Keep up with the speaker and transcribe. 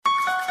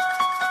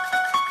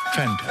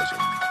Phantasm,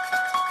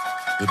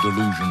 the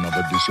delusion of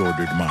a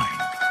disordered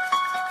mind.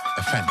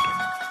 A phantom,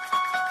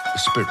 a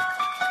spirit,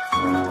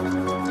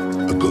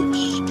 a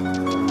ghost.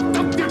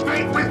 Don't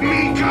debate with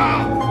me,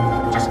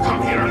 Carl! Just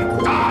come here and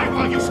die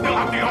while you still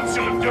have the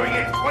option of doing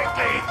it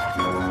quickly!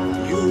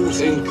 You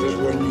think that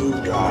when you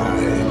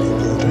die, you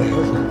go to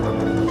heaven.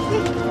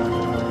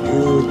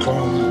 You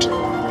come to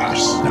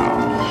us.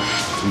 Now,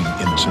 three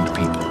innocent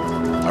people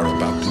are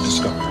about to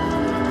discover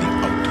the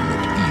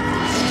ultimate evil.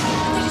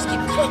 They just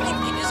keep coming.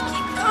 They just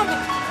keep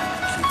coming.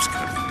 Keeps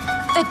coming.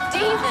 The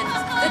demons.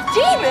 The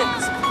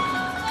demons.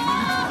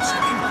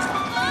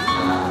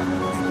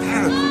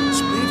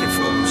 Parables,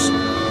 metaphors.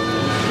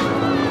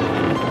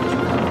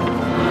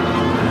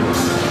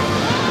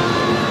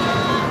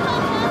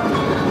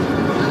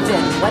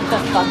 Then what the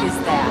fuck is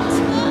that?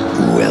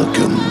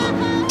 Welcome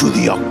to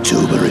the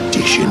October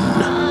edition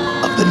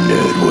of the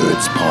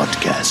Nerdwords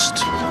podcast.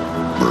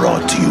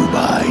 Brought to you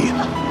by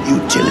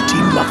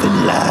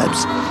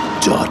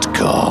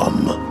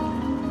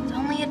UtilityMuffinLabs.com. It's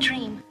only a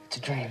dream. It's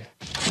a dream.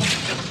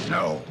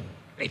 No,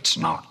 it's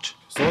not.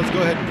 So let's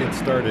go ahead and get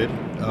started.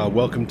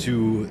 Welcome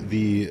to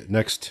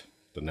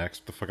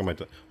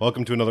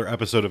welcome to another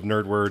episode of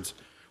Nerd Words.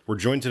 We're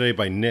joined today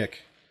by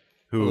Nick,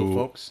 who, hello,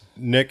 folks.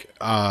 Nick,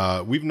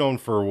 we've known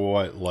for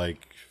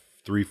like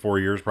 3-4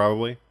 years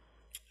probably.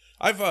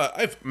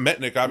 I've met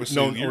Nick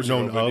obviously years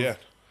ago, but yeah.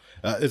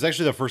 It's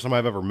actually the first time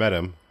I've ever met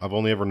him. I've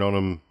only ever known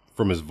him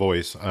from his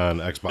voice on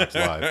Xbox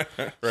Live.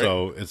 Right.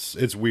 So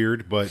it's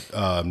weird, but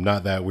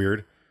not that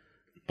weird.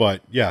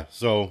 But yeah,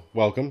 so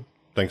welcome.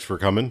 Thanks for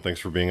coming.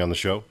 Thanks for being on the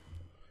show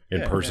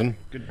in person. Yeah.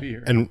 Good to be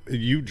here. And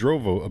you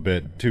drove a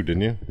bit too,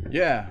 didn't you?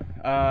 Yeah,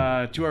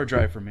 2-hour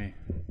drive for me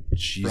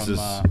Jesus.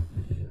 from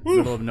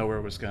middle of nowhere,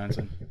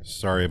 Wisconsin.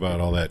 Sorry about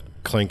all that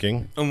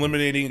clanking.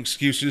 Eliminating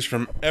excuses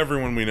from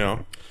everyone we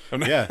know.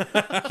 Yeah.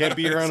 Can't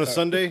be here on a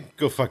Sunday?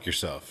 Go fuck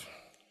yourself.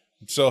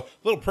 So,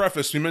 little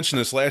preface. We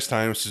mentioned this last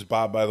time. This is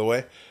Bob, by the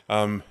way.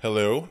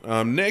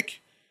 Hello,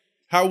 Nick.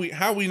 How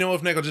we know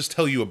of Nick? I'll just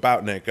tell you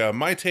about Nick.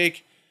 My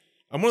take.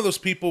 I'm one of those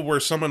people where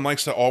someone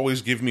likes to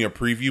always give me a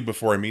preview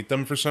before I meet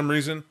them for some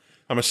reason.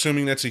 I'm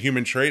assuming that's a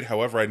human trait.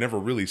 However, I never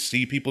really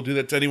see people do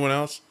that to anyone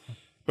else.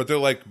 But they're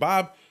like,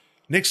 Bob,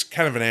 Nick's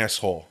kind of an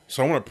asshole.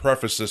 So I want to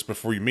preface this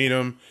before you meet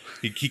him.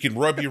 He can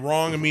rub you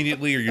wrong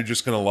immediately, or you're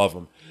just going to love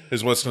him,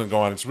 is what's going to go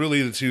on. It's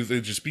really the two.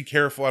 Just be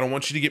careful. I don't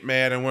want you to get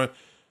mad.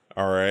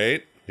 All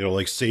right.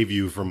 Like save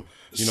you from,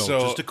 So-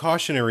 just a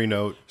cautionary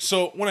note.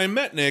 So when I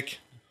met Nick,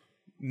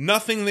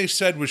 nothing they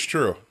said was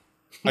true.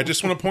 I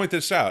just want to point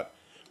this out.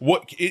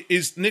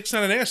 Nick's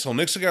not an asshole.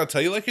 Nick's the guy who'll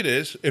tell you like it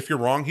is. If you're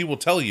wrong, he will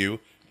tell you.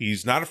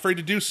 He's not afraid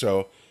to do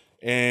so.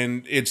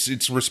 And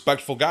it's a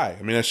respectful guy.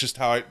 I mean, that's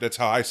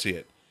how I see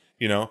it,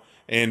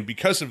 And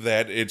because of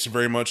that, it's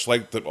very much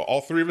like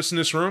all three of us in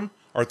this room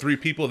are three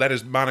people that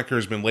his moniker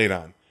has been laid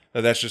on.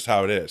 That's just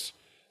how it is.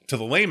 To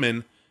the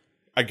layman,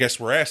 I guess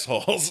we're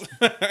assholes.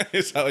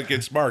 Is how it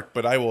gets marked.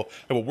 But I will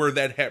wear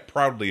that hat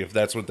proudly if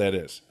that's what that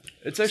is.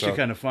 It's actually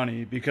kind of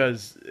funny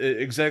because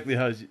exactly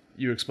how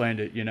you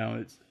explained it,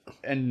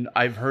 and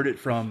I've heard it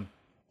from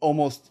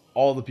almost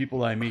all the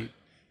people I meet.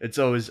 It's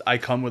always, I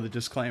come with a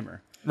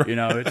disclaimer.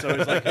 It's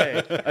always like,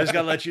 hey, I just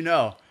got to let you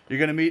know, you're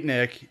going to meet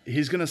Nick.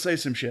 He's going to say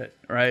some shit,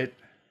 right?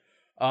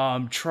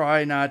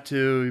 Try not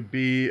to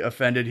be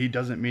offended. He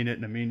doesn't mean it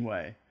in a mean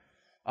way.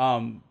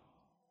 But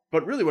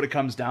really what it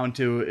comes down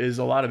to is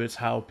a lot of it's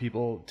how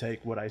people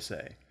take what I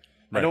say.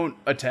 Right. I don't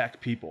attack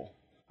people.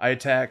 I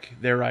attack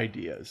their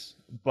ideas.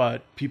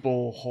 But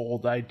people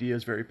hold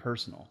ideas very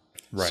personal.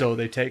 Right. So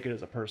they take it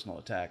as a personal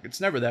attack.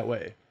 It's never that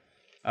way.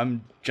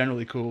 I'm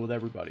generally cool with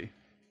everybody.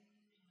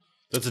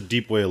 That's a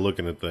deep way of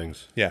looking at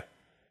things. Yeah.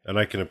 And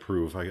I can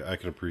approve. I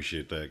can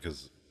appreciate that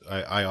because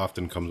I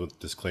often come with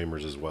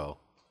disclaimers as well.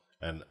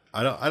 And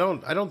I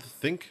don't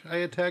think I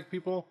attack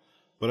people,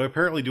 but I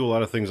apparently do a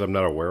lot of things I'm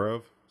not aware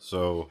of.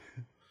 So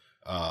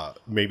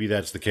maybe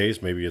that's the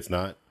case. Maybe it's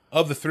not.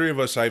 Of the three of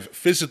us, I've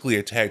physically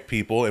attacked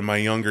people in my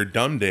younger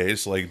dumb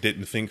days, like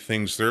didn't think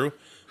things through.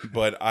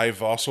 But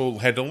I've also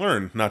had to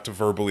learn not to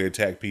verbally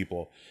attack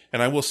people.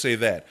 And I will say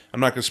that.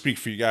 I'm not going to speak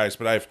for you guys,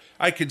 but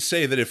I could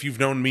say that if you've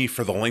known me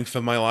for the length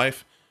of my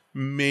life,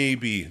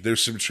 maybe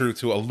there's some truth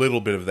to a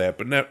little bit of that,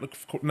 but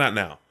not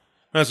now.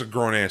 As a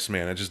grown-ass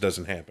man, it just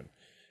doesn't happen.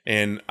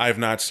 And I've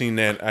not seen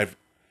that.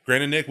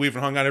 Granted, Nick, we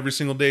haven't hung out every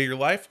single day of your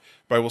life,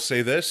 but I will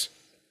say this,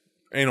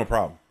 ain't no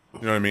problem.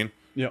 You know what I mean?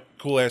 Yep.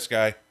 Cool-ass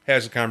guy,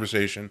 has a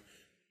conversation,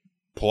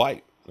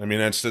 polite. I mean,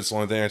 that's the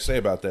only thing I say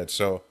about that.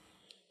 So,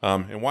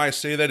 and why I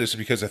say that is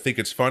because I think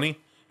it's funny,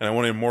 and I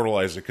want to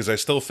immortalize it, because I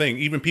still think,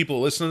 even people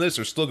that listen to this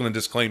are still going to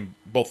disclaim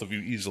both of you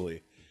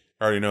easily.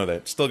 I already know that.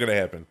 It's still going to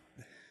happen.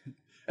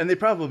 And they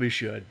probably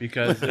should,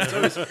 because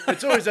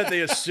it's always that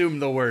they assume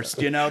the worst,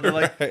 They're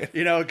like, Right.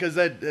 because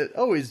that it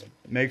always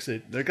makes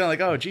it, they're kind of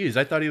like, oh, geez,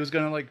 I thought he was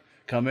going to, like,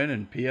 come in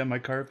and pee on my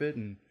carpet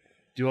and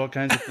do all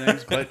kinds of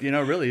things. But,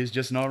 really, he's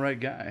just an all right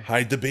guy.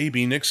 Hide the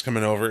baby. Nick's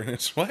coming over.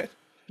 It's what?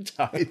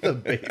 Hide the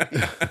baby.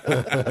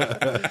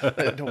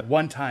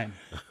 One time.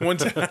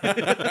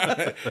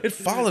 It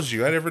follows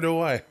you. I never know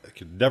why. I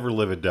could never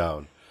live it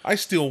down. I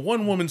steal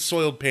one woman's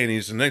soiled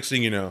panties, and next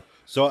thing you know,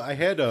 So I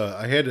had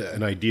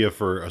an idea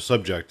for a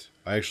subject.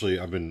 I've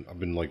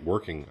been like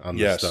working on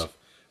this stuff.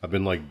 I've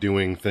been like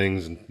doing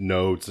things and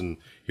notes, and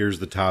here's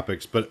the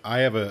topics. But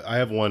I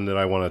have one that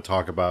I want to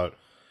talk about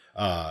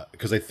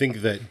because I think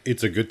that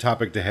it's a good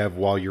topic to have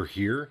while you're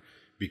here,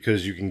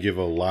 because you can give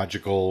a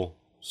logical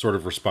sort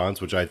of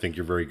response, which I think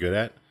you're very good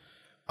at.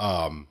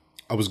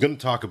 I was going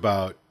to talk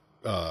about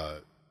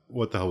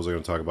what the hell was I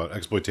going to talk about?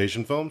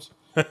 Exploitation films,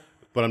 but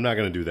I'm not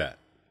going to do that.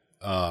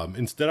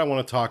 Instead, I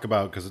want to talk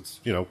about, because it's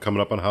coming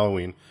up on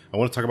Halloween, I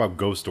want to talk about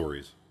ghost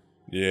stories.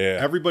 yeah,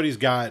 Everybody's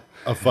got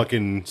a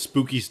fucking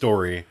spooky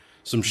story,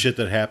 some shit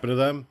that happened to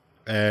them,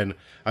 and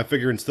I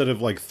figure instead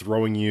of like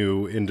throwing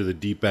you into the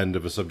deep end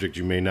of a subject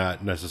you may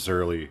not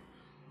necessarily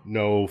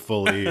know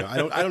fully, I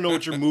don't know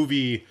what your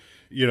movie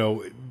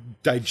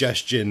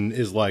digestion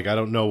is like. I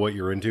don't know what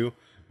you're into,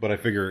 but I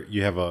figure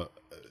you have a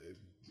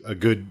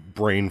good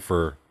brain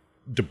for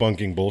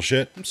debunking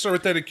bullshit. I'm sorry,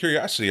 with that of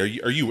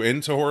curiosity, are you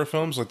into horror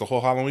films, like the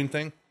whole Halloween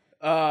thing?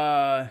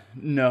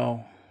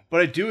 No. But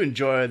I do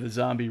enjoy the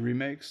zombie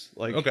remakes,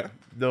 like Okay.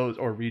 those,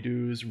 or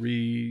redos,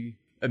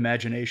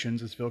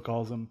 reimaginations, as Phil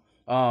calls them.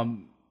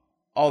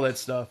 All that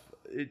stuff.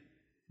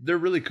 They're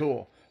really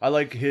cool. I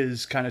like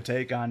his kind of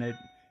take on it.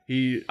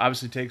 He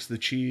obviously takes the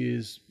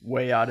cheese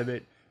way out of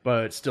it,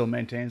 but still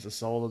maintains the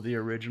soul of the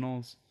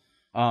originals.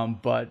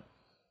 But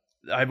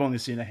I've only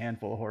seen a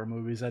handful of horror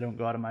movies. I don't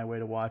go out of my way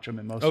to watch them,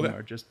 and most of them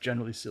are just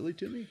generally silly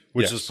to me.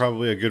 Which Yes. is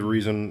probably a good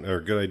reason or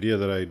a good idea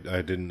that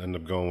I didn't end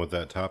up going with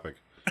that topic.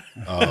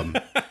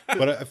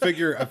 But I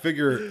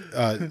figure,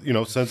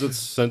 since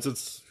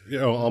it's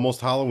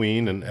almost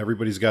Halloween and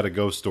everybody's got a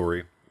ghost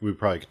story, we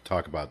probably could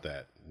talk about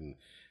that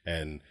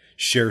and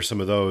share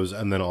some of those,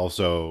 and then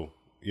also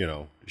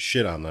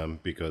shit on them,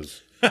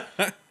 because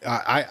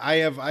I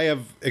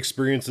have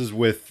experiences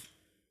with,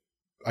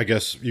 I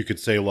guess you could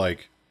say,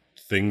 like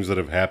things that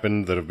have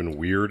happened that have been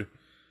weird.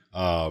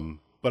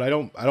 But I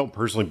don't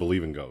personally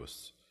believe in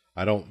ghosts.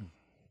 I don't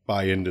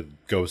buy into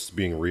ghosts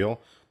being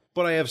real.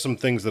 But I have some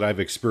things that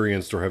I've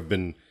experienced or have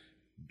been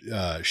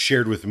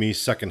shared with me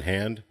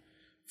secondhand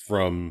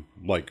from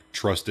like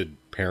trusted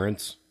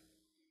parents,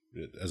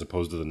 as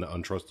opposed to the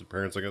untrusted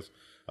parents, I guess.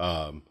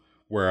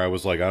 Where I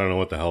was like, I don't know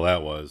what the hell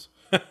that was.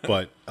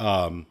 But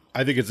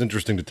I think it's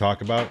interesting to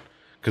talk about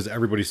because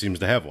everybody seems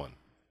to have one.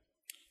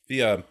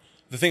 The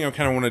thing I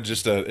kind of want to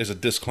just as a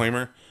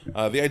disclaimer,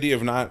 the idea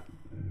of not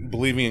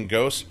believing in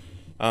ghosts.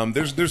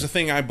 There's a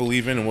thing I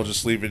believe in, and we'll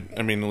just leave it.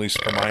 I mean, at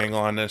least from my angle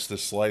on this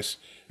slice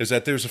is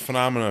that there's a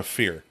phenomenon of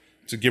fear.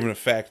 It's a given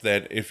fact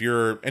that if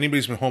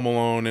anybody's been home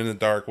alone in the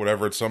dark,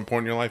 whatever, at some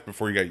point in your life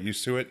before you got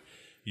used to it,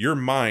 your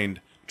mind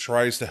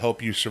tries to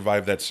help you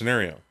survive that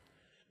scenario.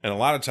 And a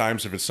lot of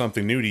times, if it's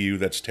something new to you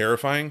that's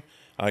terrifying,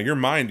 your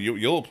mind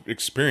you'll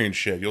experience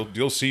shit.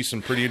 You'll see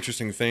some pretty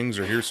interesting things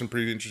or hear some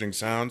pretty interesting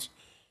sounds.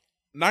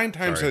 9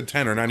 times out of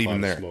 10 are not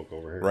even there, smoke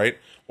over here. right?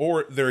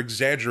 Or they're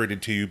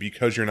exaggerated to you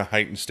because you're in a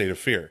heightened state of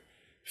fear.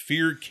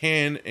 Fear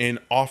can and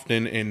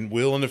often and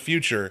will in the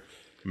future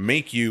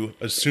make you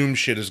assume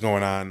shit is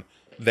going on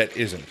that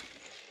isn't.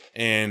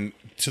 And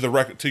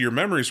to your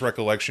memory's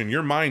recollection,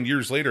 your mind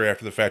years later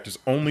after the fact is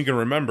only going to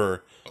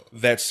remember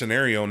that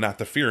scenario, not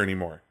the fear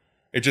anymore.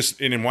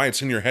 And why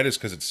it's in your head is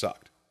because it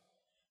sucked.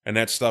 And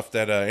that's stuff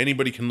that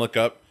anybody can look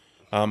up.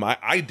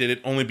 I did it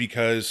only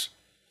because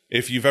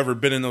if you've ever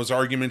been in those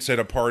arguments at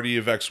a party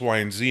of X, Y,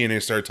 and Z and they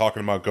start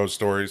talking about ghost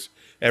stories,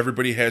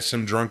 everybody has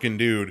some drunken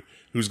dude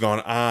who's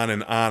gone on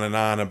and on and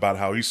on about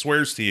how he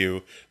swears to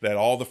you that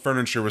all the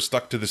furniture was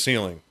stuck to the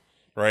ceiling,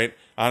 right?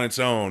 On its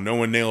own. No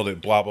one nailed it,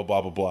 blah, blah,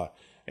 blah, blah, blah.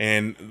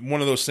 And one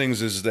of those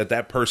things is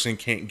that person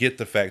can't get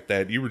the fact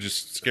that you were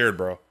just scared,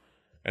 bro.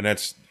 And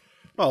that's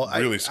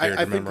really scary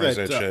to memorize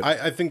that shit.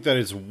 I think that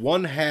it's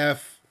one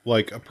half,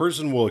 like a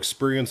person will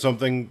experience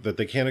something that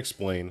they can't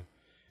explain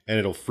and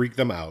it'll freak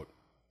them out.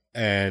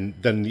 And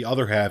then the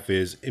other half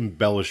is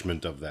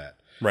embellishment of that.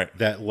 Right.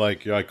 That,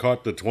 like, I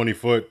caught the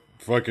 20-foot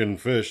fucking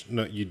fish.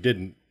 No, you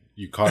didn't.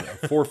 You caught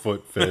a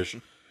 4-foot fish.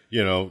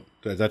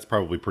 That's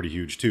probably pretty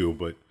huge too.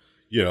 But,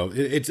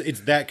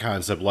 it's that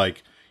concept.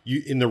 Like,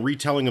 you in the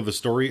retelling of the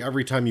story,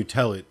 every time you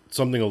tell it,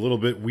 something a little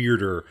bit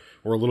weirder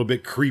or a little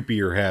bit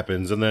creepier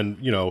happens. And then,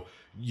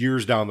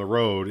 years down the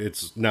road,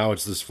 it's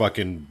this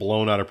fucking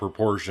blown out of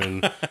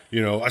proportion.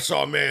 I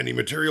saw a man, he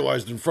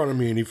materialized in front of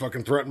me and he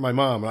fucking threatened my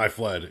mom and I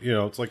fled.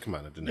 It's like, come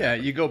on, it didn't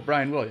happen. You go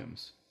Brian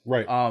Williams.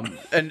 Right.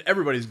 And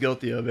everybody's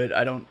guilty of it.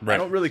 I don't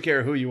really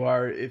care who you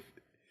are.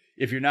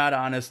 If you're not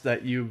honest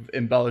that you've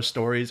embellished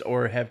stories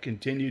or have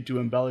continued to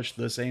embellish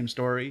the same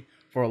story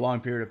for a long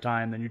period of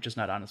time, then you're just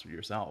not honest with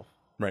yourself.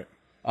 Right.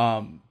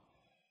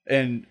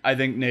 And I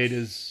think Nate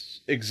is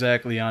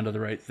exactly onto the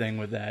right thing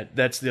with that.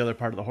 That's the other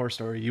part of the horror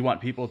story. You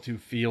want people to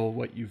feel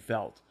what you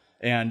felt.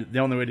 And the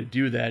only way to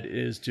do that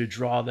is to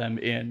draw them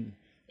in.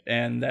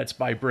 And that's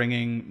by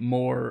bringing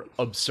more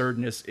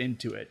absurdness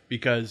into it,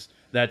 because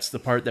that's the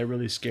part that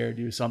really scared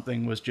you.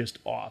 Something was just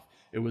off.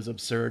 It was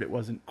absurd. It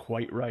wasn't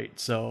quite right.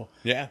 So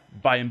yeah,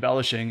 by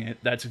embellishing it,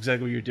 that's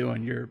exactly what you're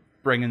doing. You're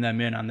bringing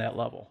them in on that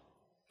level.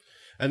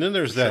 And then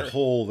there's that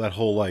whole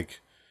like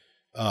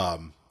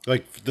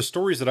the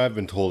stories that I've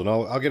been told, and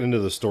I'll get into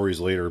the stories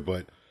later,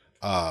 but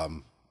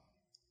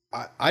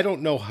I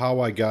don't know how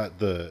I got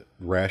the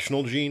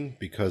rational gene,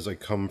 because I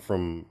come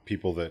from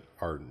people that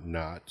are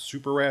not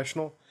super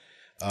rational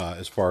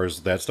as far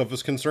as that stuff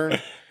is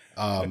concerned.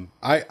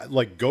 I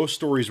like ghost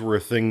stories were a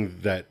thing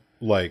that,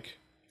 like,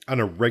 on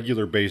a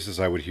regular basis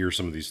I would hear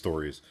some of these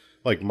stories.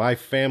 Like, my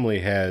family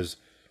has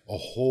a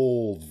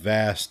whole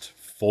vast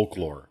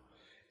folklore,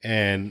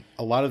 and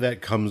a lot of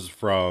that comes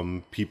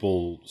from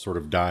people sort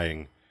of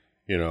dying,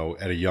 you know,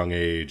 at a young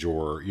age,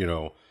 or, you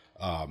know,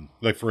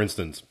 like, for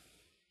instance,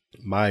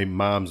 my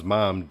mom's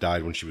mom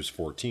died when she was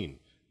 14,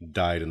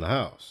 died in the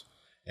house.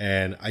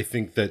 And I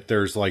think that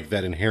there's like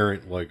that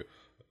inherent, like,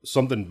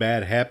 something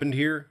bad happened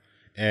here,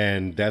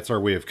 and that's our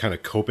way of kind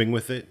of coping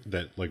with it,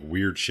 that like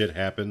weird shit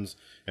happens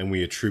and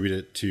we attribute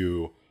it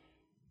to,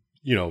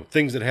 you know,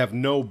 things that have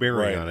no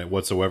bearing on it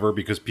whatsoever,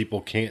 because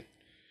people can't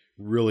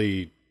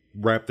really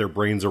wrap their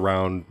brains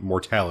around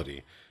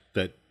mortality,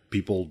 that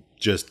people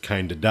just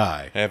kind of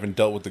die. Haven't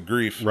dealt with the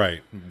grief.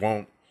 Right.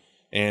 Won't.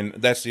 And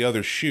that's the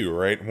other shoe,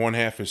 right? One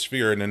half is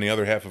fear, and then the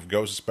other half of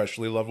ghosts,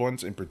 especially loved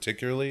ones, and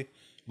particularly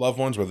loved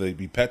ones, whether they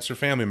be pets or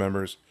family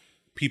members,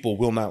 people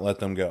will not let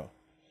them go.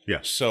 Yeah.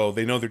 So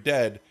they know they're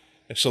dead,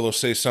 so they'll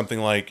say something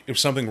like, if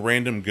something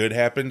random good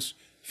happens,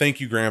 thank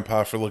you,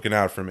 Grandpa, for looking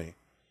out for me.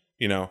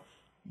 You know,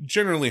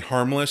 generally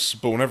harmless,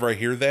 but whenever I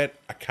hear that,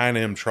 I kind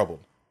of am troubled.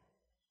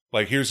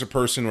 Like, here's a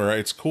person where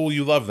it's cool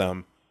you love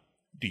them.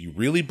 Do you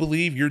really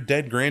believe your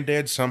dead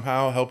granddad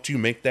somehow helped you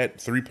make that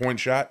 3-point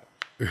shot?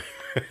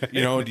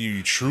 You know, do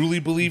you truly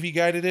believe he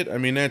guided it? I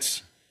mean,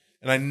 that's...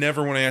 And I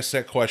never want to ask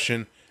that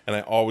question, and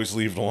I always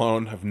leave it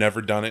alone. I've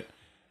never done it,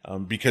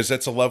 because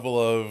that's a level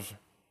of...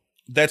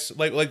 That's,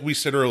 like we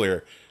said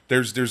earlier,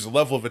 there's a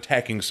level of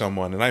attacking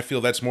someone, and I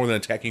feel that's more than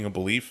attacking a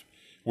belief.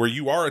 Where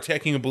you are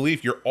attacking a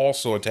belief, you're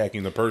also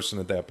attacking the person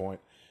at that point.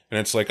 And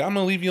it's like, I'm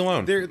going to leave you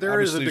alone. There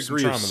is a Obviously, some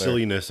degree of trauma there.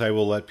 silliness I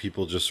will let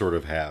people just sort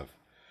of have.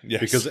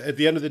 Yes. Because at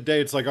the end of the day,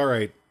 it's like, all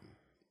right,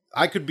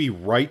 I could be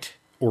right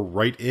or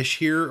right-ish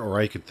here, or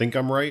I could think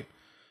I'm right,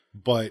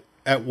 but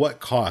at what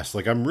cost?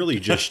 Like, I'm really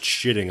just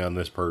shitting on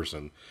this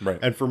person. Right.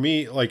 And for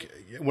me, like,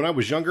 when I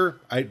was younger,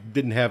 I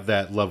didn't have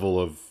that level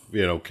of,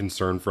 you know,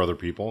 concern for other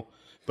people.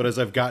 But as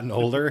I've gotten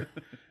older,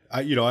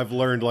 I've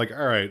learned, like,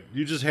 all right,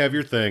 you just have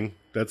your thing.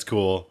 That's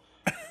cool.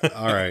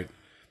 All right.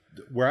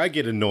 Where I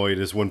get annoyed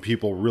is when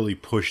people really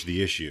push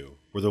the issue,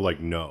 where they're like,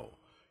 no,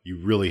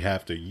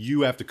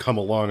 you have to come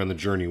along on the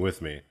journey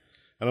with me.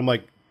 And I'm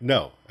like,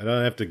 no, I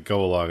don't have to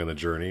go along on the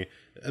journey.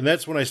 And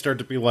that's when I start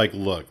to be like,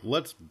 look,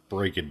 let's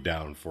break it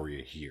down for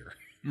you here.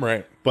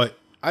 Right. But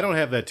I don't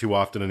have that too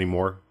often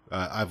anymore.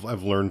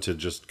 I've learned to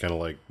just kind of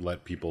like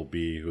let people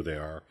be who they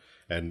are.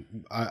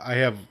 And I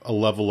have a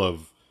level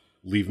of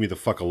leave me the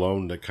fuck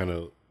alone that kind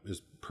of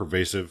is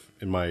pervasive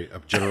in my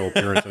general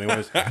appearance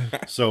anyways.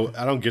 So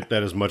I don't get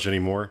that as much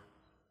anymore.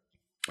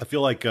 I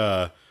feel like,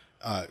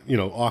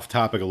 off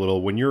topic a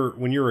little, when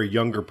you're a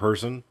younger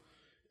person,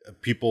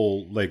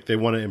 people, like, they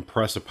want to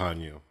impress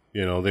upon you.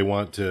 You know,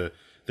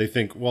 they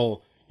think,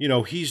 well, you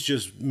know, he's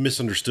just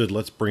misunderstood.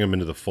 Let's bring him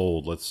into the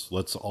fold.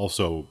 Let's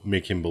also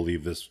make him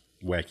believe this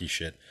wacky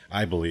shit,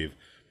 I believe.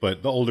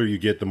 But the older you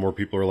get, the more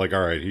people are like,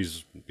 all right,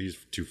 he's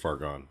too far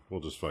gone. We'll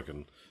just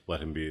fucking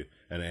let him be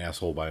an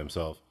asshole by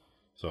himself.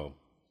 So,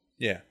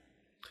 Yeah.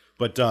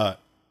 but,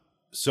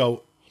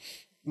 so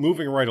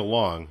moving right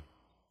along,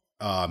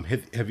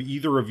 have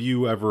either of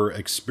you ever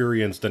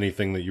experienced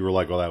anything that you were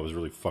like, well, that was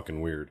really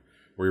fucking weird?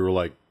 Where you were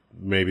like,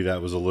 maybe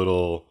that was a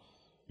little,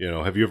 you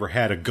know, have you ever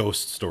had a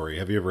ghost story?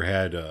 Have you ever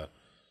had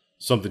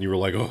something you were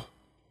like, oh?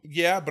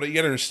 Yeah, but you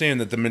gotta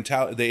understand that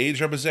the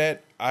age I was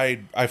at,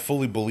 I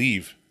fully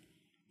believe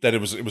that it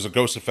was a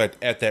ghost effect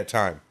at that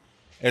time.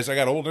 As I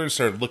got older and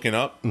started looking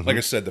up, like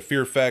I said, the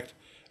fear effect,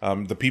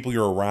 the people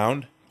you're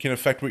around can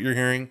affect what you're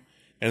hearing,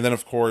 and then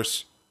of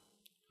course,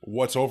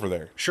 what's over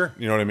there. Sure.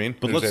 You know what I mean?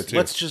 But There's that too.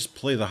 let's just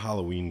play the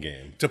Halloween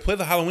game. To play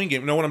the Halloween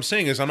game. No, what I'm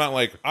saying is I'm not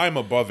like, I'm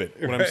above it.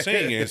 What I'm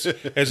saying is,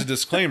 as a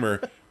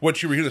disclaimer,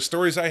 what you hear, the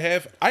stories I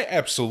have, I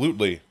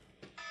absolutely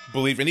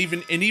believe, and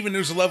even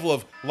there's a level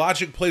of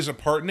logic plays a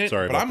part in it,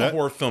 Sorry but about I'm that. a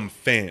horror film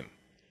fan.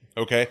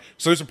 Okay?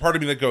 So there's a part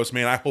of me that goes,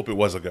 man, I hope it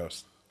was a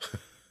ghost.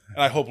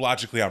 And I hope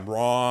logically I'm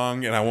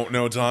wrong, and I won't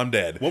know until I'm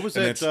dead. What was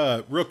And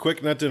that, real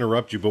quick, not to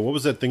interrupt you, but what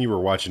was that thing you were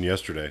watching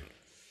yesterday?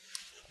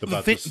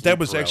 About the sleep that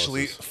was paralysis?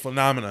 actually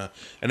phenomena,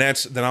 and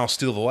then I'll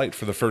steal the light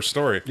for the first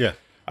story. Yeah.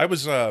 I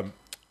was.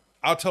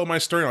 I'll tell my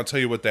story, and I'll tell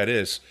you what that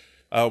is.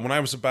 When I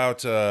was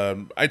about,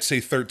 I'd say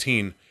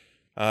 13,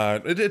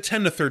 10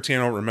 to 13, I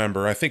don't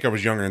remember. I think I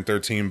was younger than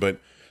 13, but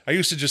I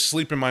used to just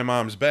sleep in my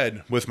mom's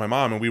bed with my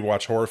mom, and we'd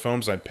watch horror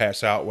films. I'd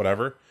pass out,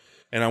 whatever.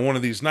 And on one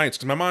of these nights,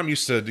 because my mom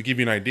used to give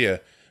you an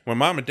idea, when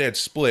mom and dad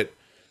split,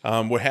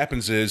 what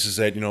happens is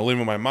that, you know, living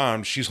with my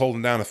mom, she's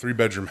holding down a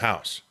 3-bedroom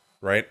house,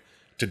 right?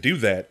 To do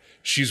that,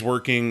 she's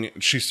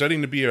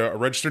studying to be a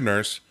registered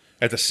nurse.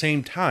 At the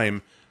same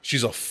time,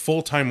 she's a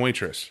full-time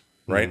waitress,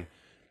 right?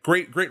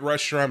 Great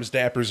restaurant,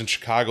 Dapper's in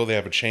Chicago. They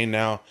have a chain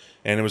now,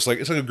 and it's like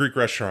a Greek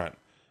restaurant.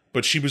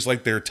 but she was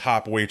like their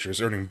top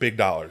waitress, earning big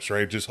dollars,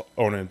 right? Just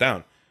owning it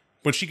down.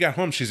 When she got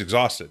home, she's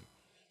exhausted.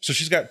 So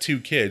she's got 2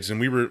 kids, and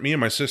me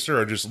and my sister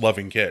are just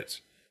loving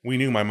kids. We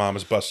knew my mom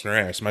was busting her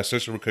ass. My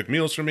sister would cook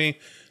meals for me.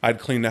 I'd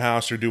clean the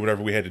house or do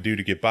whatever we had to do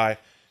to get by.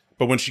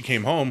 But when she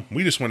came home,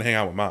 we just went to hang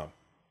out with mom.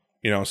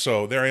 You know,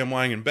 so there I am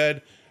lying in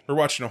bed. We're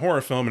watching a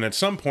horror film, and at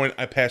some point,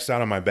 I passed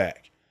out on my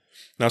back.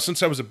 Now,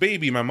 since I was a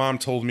baby, my mom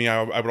told me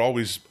I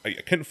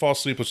couldn't fall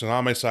asleep with it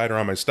on my side or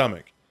on my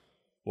stomach.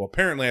 Well,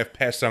 apparently I've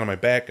passed out on my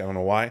back. I don't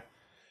know why.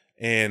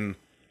 And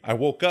I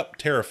woke up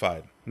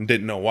terrified and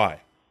didn't know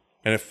why.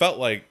 And it felt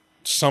like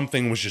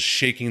something was just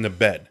shaking the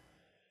bed.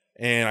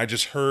 And I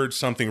just heard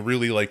something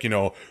really like,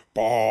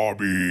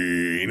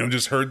 Bobby,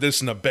 just heard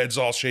this and the bed's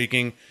all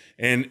shaking.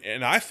 And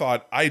I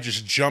thought I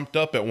just jumped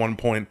up at one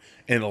point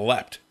and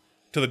leapt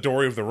to the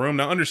doorway of the room.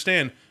 Now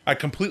understand, I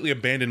completely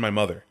abandoned my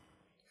mother.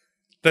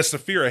 That's the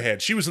fear I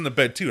had. She was in the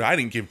bed too. I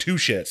didn't give 2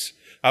 shits.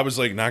 I was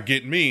like, not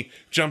getting me.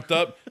 Jumped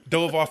up,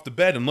 dove off the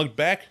bed and looked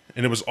back,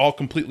 and it was all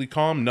completely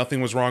calm.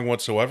 Nothing was wrong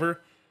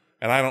whatsoever.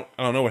 And I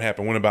don't know what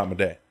happened. Went about my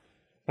day.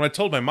 When I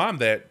told my mom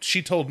that,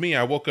 she told me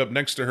I woke up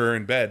next to her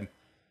in bed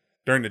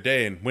during the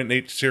day and went and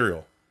ate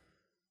cereal.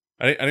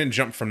 I didn't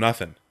jump from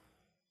nothing.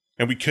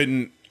 And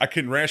I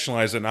couldn't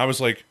rationalize it. And I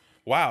was like,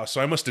 wow,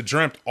 so I must have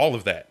dreamt all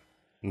of that,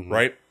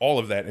 right? All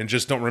of that. And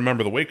just don't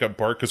remember the wake up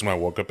part because when I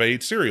woke up, I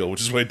ate cereal,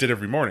 which is what I did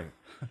every morning.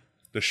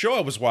 The show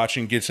I was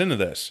watching gets into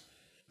this.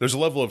 There's a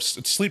level of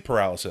sleep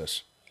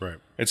paralysis. Right.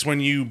 It's when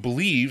you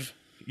believe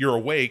you're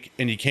awake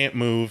and you can't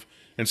move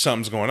and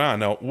something's going on.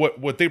 Now,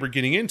 what they were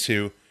getting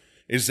into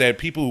is that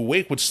people who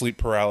wake with sleep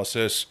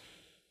paralysis,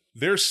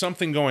 there's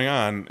something going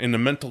on in the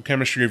mental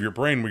chemistry of your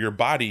brain where your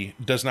body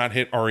does not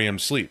hit REM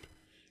sleep.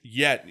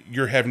 Yet,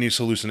 you're having these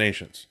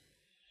hallucinations.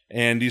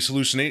 And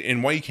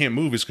and why you can't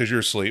move is because you're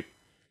asleep,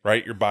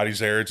 right? Your body's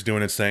there, it's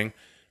doing its thing.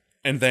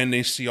 And then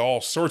they see all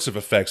sorts of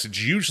effects.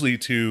 It's usually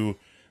to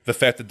the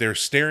fact that they're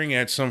staring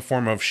at some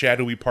form of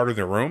shadowy part of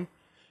their room,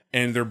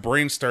 and their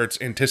brain starts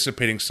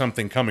anticipating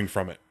something coming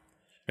from it.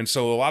 And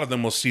so a lot of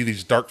them will see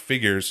these dark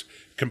figures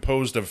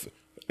composed of,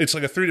 it's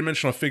like a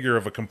 3-dimensional figure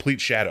of a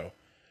complete shadow,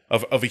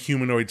 of a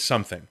humanoid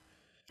something.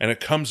 And it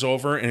comes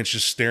over and it's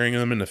just staring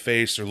them in the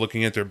face or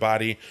looking at their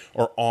body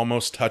or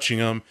almost touching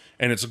them.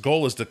 And its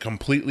goal is to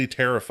completely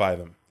terrify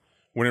them.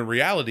 When in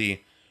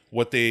reality,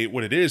 what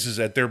it is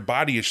that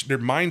their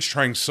mind's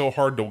trying so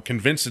hard to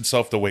convince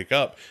itself to wake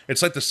up.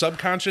 It's like the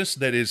subconscious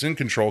that is in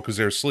control because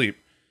they're asleep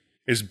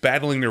is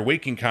battling their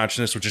waking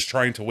consciousness, which is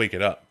trying to wake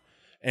it up.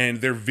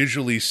 And they're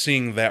visually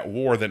seeing that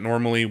war that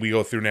normally we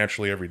go through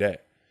naturally every day.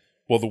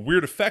 Well, the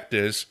weird effect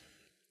is,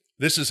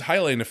 this is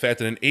highlighting the fact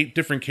that in 8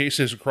 different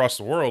cases across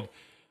the world,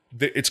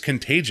 it's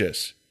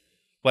contagious.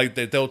 Like,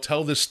 that they'll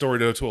tell this story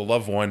to a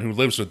loved one who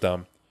lives with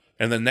them,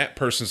 and then that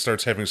person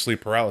starts having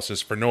sleep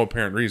paralysis for no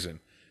apparent reason.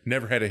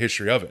 Never had a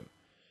history of it.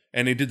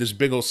 And they did this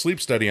big old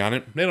sleep study on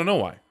it. They don't know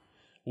why.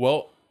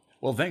 Well,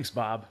 thanks,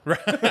 Bob.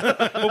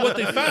 But what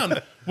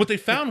they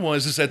found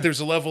was that there's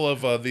a level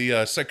of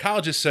the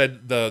psychologist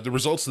said the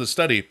results of the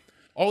study.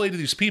 All 8 of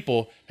these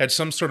people had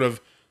some sort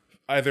of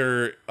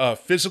either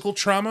physical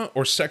trauma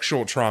or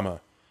sexual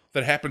trauma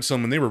that happened to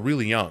them when they were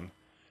really young,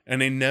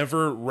 and they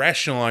never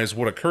rationalized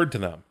what occurred to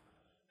them.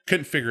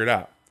 Couldn't figure it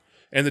out.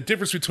 And the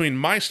difference between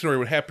my story,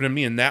 what happened to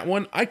me, and that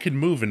one, I could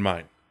move in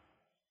mine.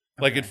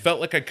 Like, it felt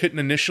like I couldn't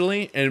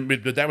initially,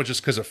 but that was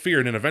just because of fear.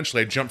 And then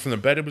eventually I jumped from the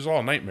bed. It was all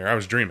a nightmare. I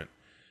was dreaming.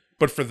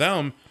 But for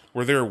them,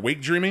 where they're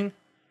awake dreaming,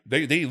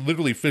 they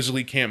literally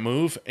physically can't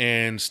move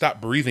and stop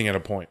breathing at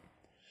a point.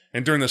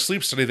 And during the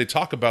sleep study, they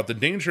talk about the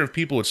danger of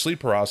people with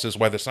sleep paralysis.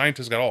 Why the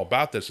scientists got all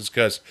about this is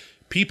because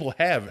people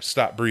have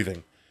stopped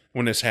breathing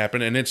when this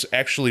happened. And it's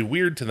actually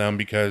weird to them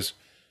because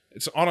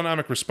it's an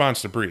autonomic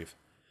response to breathe.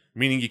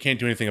 Meaning you can't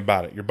do anything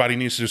about it. Your body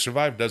needs to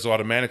survive, does it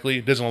automatically.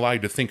 It doesn't allow you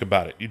to think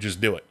about it. You just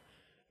do it.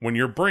 When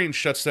your brain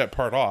shuts that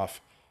part off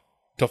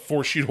to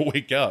force you to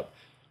wake up,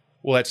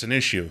 well, that's an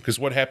issue. Because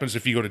what happens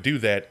if you go to do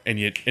that and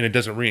it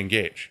doesn't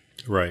re-engage?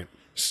 Right.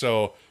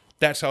 So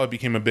that's how it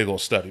became a big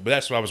old study. But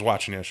that's what I was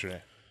watching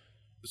yesterday.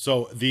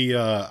 So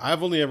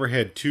I've only ever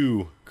had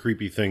 2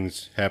 creepy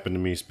things happen to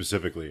me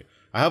specifically.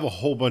 I have a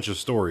whole bunch of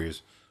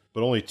stories,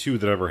 but only 2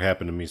 that ever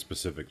happened to me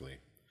specifically.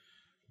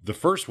 The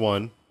first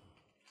one,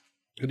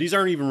 these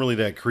aren't even really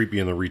that creepy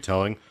in the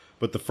retelling,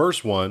 but the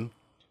first one,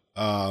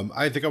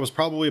 I think I was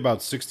probably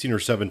about 16 or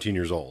 17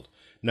 years old.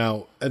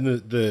 Now, and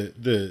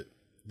the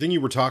thing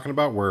you were talking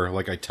about where,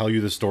 like, I tell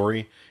you the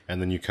story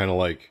and then you kind of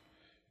like,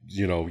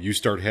 you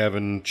start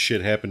having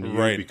shit happen to you,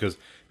 right,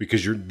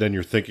 because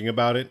you're thinking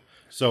about it.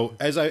 So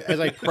as I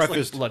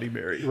prefaced, like Bloody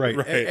Mary, right?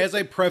 As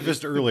I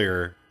prefaced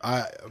earlier,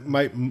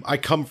 I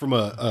come from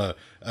a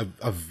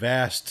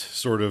vast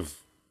sort of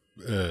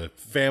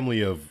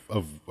family of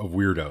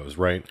weirdos,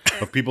 right?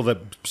 Of people that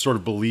sort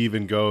of believe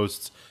in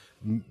ghosts.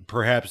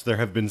 Perhaps there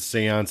have been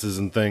seances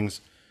and things.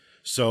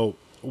 So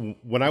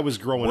when I was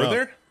growing up, were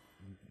there?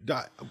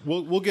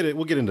 We'll get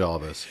into all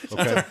this.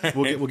 Okay,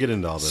 we'll get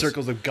into all this.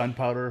 Circles of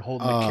gunpowder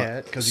holding the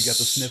cat because he got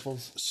the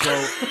sniffles.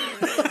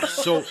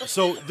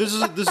 So this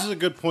is a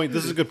good point.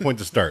 This is a good point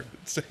to start.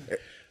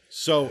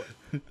 So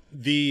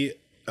the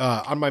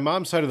on my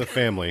mom's side of the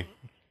family,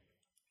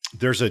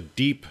 there's a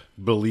deep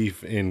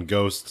belief in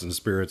ghosts and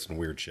spirits and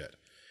weird shit.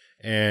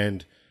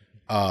 And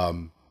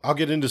I'll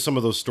get into some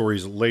of those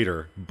stories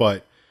later,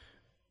 but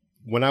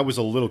when I was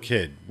a little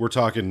kid, we're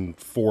talking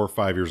 4 or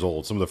 5 years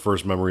old, some of the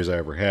first memories I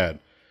ever had,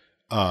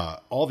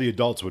 all the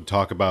adults would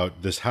talk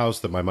about this house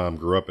that my mom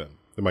grew up in,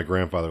 that my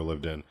grandfather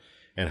lived in,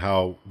 and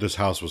how this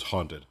house was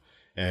haunted.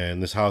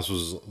 And this house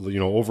was,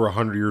 over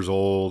 100 years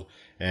old,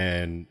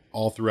 and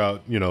all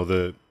throughout,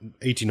 the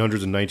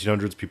 1800s and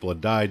 1900s, people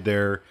had died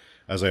there.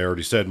 As I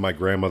already said, my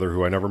grandmother,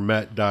 who I never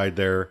met, died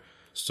there.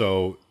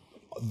 So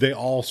they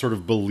all sort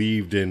of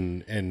believed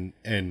in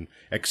and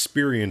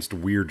experienced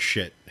weird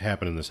shit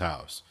happen in this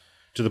house,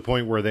 to the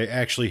point where they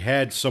actually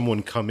had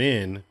someone come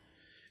in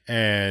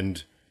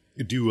and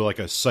do like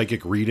a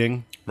psychic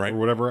reading or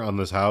whatever on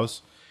this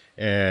house.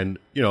 And,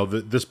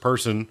 this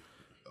person,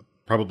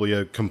 probably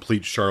a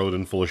complete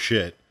charlatan full of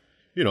shit,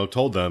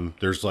 told them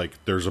there's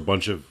a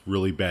bunch of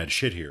really bad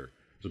shit here.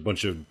 There's a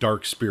bunch of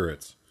dark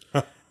spirits.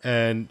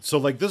 And so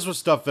this was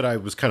stuff that I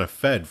was kind of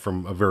fed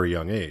from a very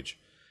young age.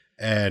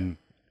 And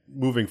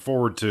moving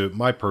forward to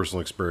my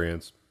personal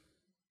experience,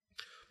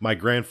 my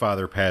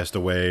grandfather passed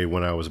away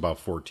when I was about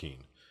 14.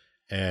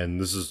 And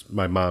this is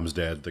my mom's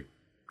dad, the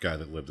guy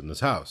that lived in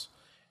this house.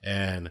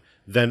 And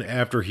then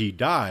after he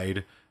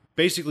died,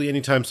 basically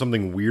anytime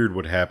something weird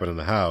would happen in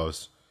the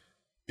house,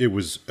 it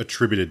was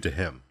attributed to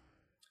him.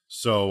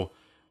 So,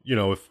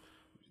 if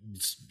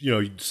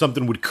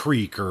something would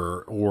creak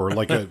or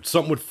like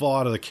something would fall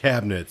out of the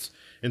cabinets,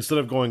 instead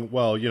of going,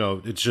 well,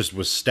 it just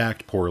was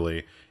stacked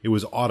poorly, it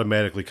was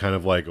automatically kind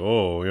of like,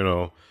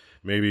 oh,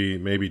 maybe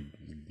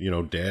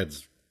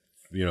dad's,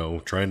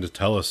 trying to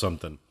tell us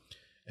something.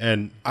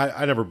 And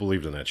I never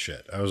believed in that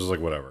shit. I was just like,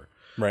 whatever.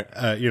 Right.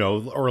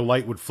 Or a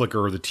light would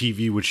flicker or the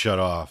TV would shut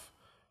off.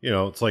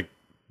 It's like,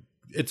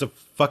 it's a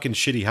fucking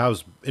shitty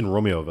house in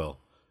Romeoville.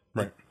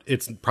 Right.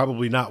 It's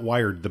probably not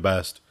wired the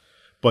best.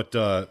 But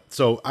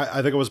so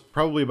I think I was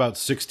probably about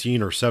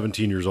 16 or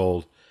 17 years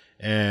old.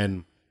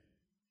 And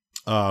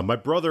my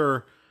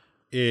brother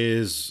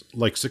is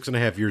like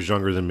 6.5 years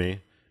younger than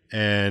me.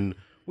 And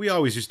we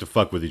always used to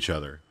fuck with each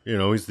other.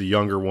 He's the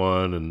younger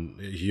one,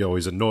 and he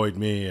always annoyed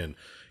me. And,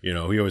 he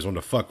always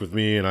wanted to fuck with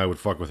me, and I would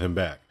fuck with him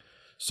back.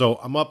 So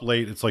I'm up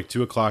late. It's like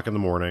 2 o'clock in the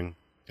morning.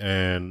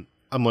 And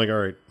I'm like, all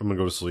right, I'm going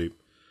to go to sleep.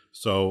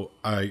 So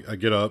I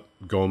get up,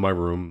 go in my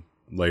room,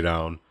 lay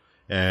down,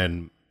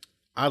 and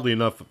oddly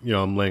enough,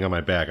 I'm laying on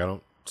my back. I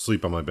don't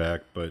sleep on my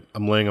back, but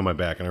I'm laying on my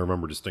back, and I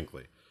remember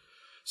distinctly.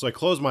 So I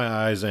close my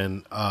eyes,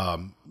 and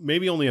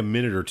maybe only a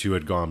minute or two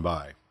had gone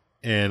by.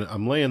 And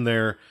I'm laying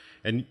there,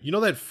 and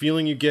that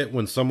feeling you get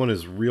when someone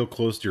is real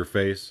close to your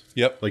face?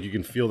 Yep. Like you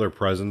can feel their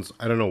presence.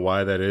 I don't know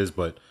why that is,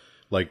 but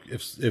like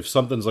if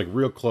something's like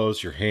real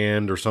close, your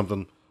hand or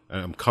something,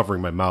 and I'm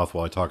covering my mouth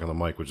while I talk on the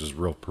mic, which is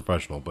real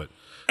professional, but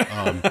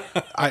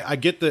I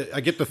get the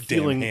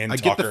feeling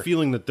the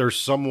feeling that there's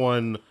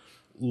someone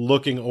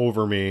looking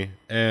over me,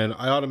 and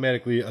I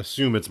automatically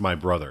assume it's my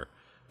brother,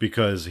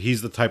 because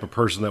he's the type of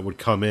person that would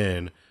come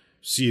in,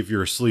 see if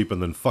you're asleep,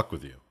 and then fuck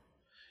with you.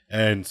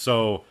 And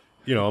so,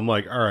 I'm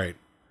like, all right,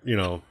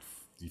 you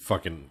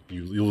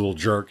little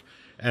jerk.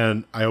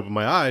 And I open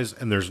my eyes,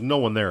 and there's no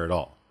one there at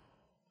all.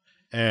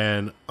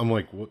 And I'm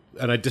like, what?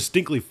 And I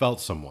distinctly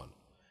felt someone.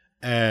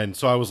 And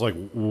so I was like,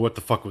 what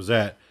the fuck was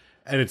that?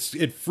 And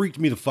it freaked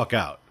me the fuck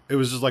out. It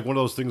was just like one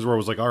of those things where I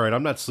was like, all right,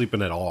 I'm not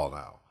sleeping at all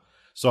now.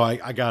 So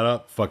I got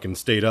up, fucking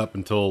stayed up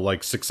until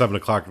like 6, 7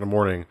 o'clock in the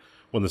morning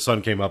when the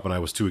sun came up, and I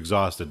was too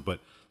exhausted. But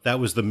that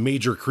was the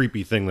major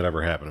creepy thing that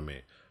ever happened to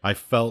me. I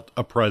felt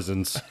a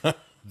presence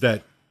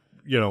that,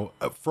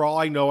 for all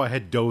I know, I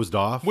had dozed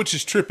off. Which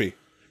is trippy.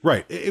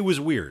 Right. It was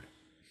weird.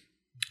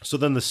 So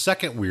then the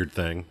second weird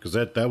thing, because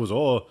that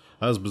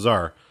was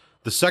bizarre.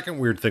 The second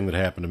weird thing that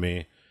happened to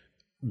me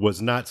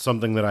was not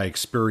something that I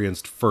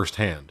experienced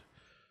firsthand.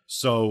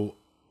 So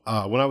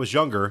when I was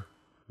younger,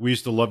 we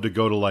used to love to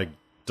go to like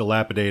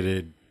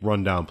dilapidated,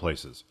 rundown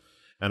places.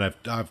 And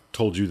I've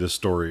told you this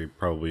story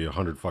probably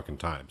 100 fucking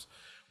times.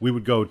 We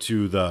would go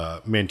to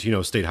the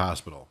Manteno State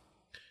Hospital,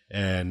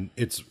 and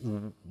it's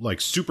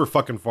like super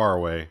fucking far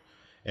away.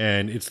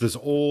 And it's this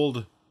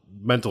old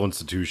mental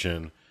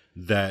institution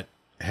that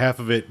half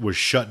of it was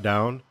shut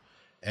down,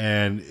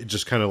 and it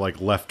just kind of like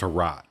left to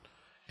rot.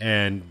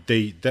 And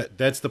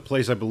that's the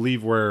place, I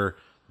believe, where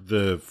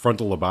the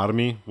frontal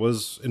lobotomy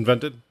was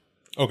invented.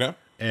 Okay.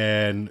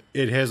 And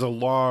it has a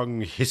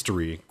long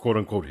history, quote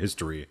unquote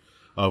history,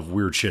 of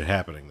weird shit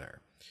happening there.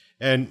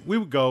 And we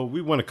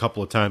went a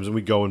couple of times, and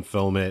we'd go and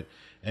film it.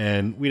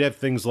 And we'd have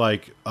things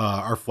like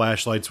our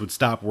flashlights would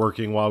stop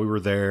working while we were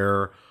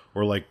there,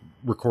 or like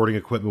recording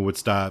equipment would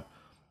stop.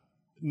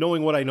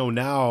 Knowing what I know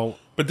now.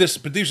 But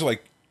these are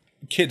like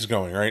kids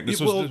going, right? This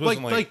wasn't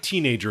like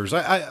teenagers.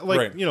 I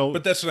like, right.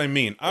 But that's what I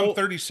mean. I'm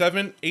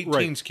 37,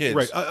 18's kids.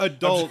 Right.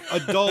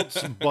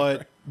 Adults,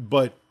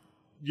 but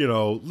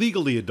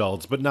legally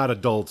adults, but not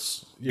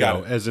adults,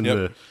 as in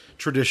the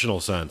traditional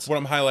sense. What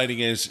I'm highlighting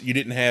is you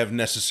didn't have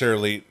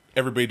necessarily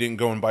everybody didn't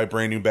go and buy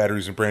brand new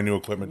batteries and brand new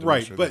equipment. To make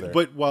Right, sure they're there.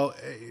 but well,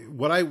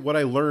 what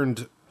I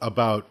learned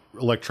about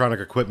electronic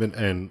equipment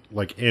and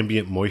like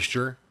ambient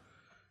moisture,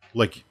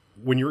 like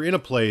when you're in a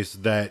place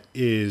that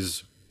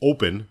is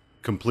open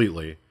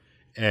completely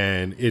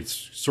and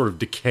it's sort of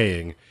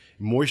decaying,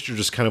 moisture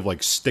just kind of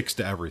like sticks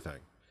to everything,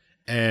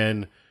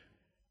 and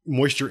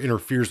moisture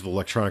interferes with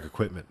electronic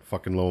equipment.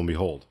 Fucking lo and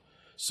behold.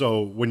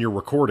 So when you're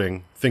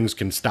recording, things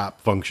can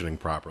stop functioning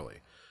properly.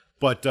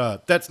 But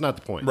that's not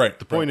the point. Right.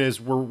 The point is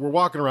we're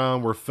walking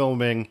around, we're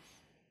filming,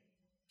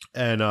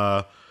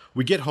 and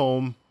we get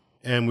home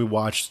and we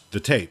watch the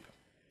tape.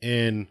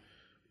 And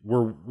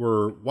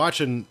we're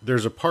watching,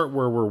 there's a part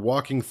where we're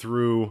walking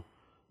through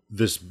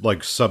this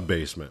like sub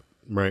basement,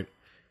 right?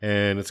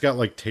 And it's got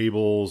like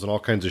tables and all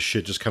kinds of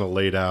shit just kind of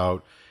laid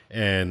out,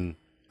 and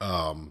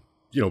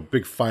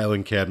big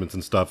filing cabinets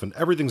and stuff, and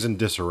everything's in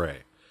disarray.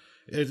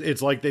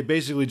 It's like they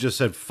basically just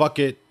said, fuck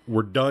it,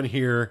 we're done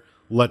here,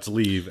 let's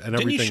leave. And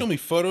Didn't everything. you show me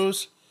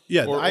photos?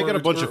 Yeah, I got a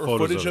bunch of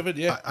photos footage of it.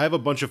 Yeah, I have a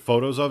bunch of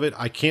photos of it.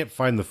 I can't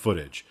find the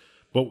footage.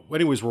 But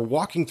anyways, we're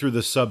walking through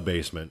the sub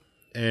basement,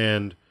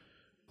 and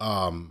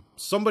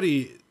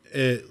somebody,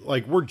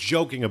 we're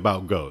joking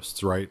about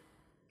ghosts, right?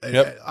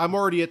 Yep. I'm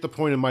already at the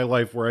point in my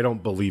life where I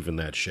don't believe in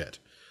that shit.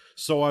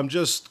 So I'm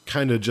just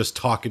kind of just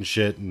talking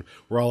shit, and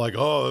we're all like,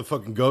 oh, the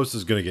fucking ghost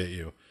is going to get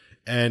you.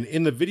 And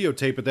in the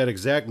videotape at that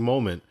exact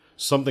moment,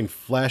 something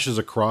flashes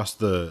across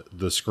the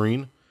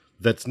screen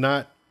it's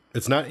not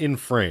in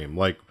frame.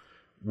 Like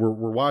we're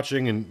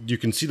watching and you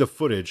can see the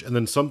footage, and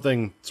then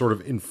something sort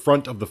of in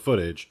front of the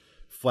footage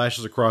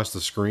flashes across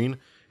the screen,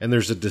 and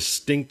there's a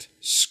distinct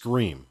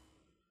scream.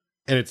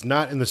 And it's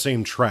not in the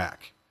same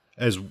track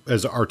as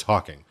our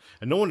talking.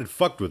 And no one had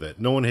fucked with it.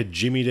 No one had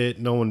jimmied it.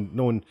 No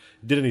one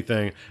did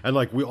anything. And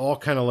like we all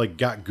kind of like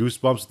got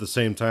goosebumps at the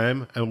same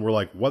time, and we're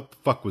like, what the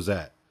fuck was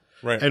that?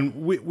 right. And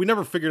we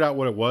never figured out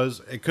what it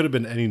was. It could have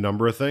been any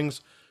number of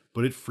things,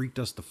 but it freaked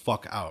us the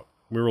fuck out.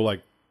 We were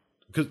like,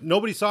 because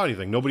nobody saw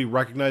anything. Nobody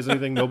recognized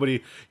anything.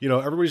 Nobody,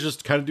 everybody's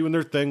just kind of doing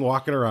their thing,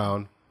 walking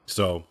around.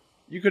 So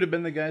You could have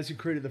been the guys who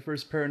created the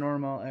first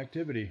Paranormal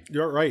Activity.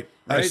 you're right.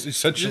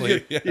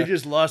 Essentially, You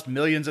just lost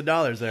millions of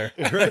dollars there.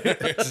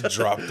 just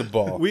dropped the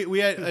ball. We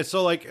had,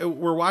 so like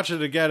we're watching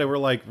it again, and we're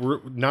like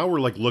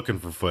looking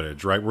for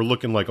footage, right? We're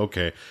looking like,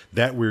 okay,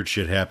 that weird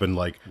shit happened.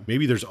 Like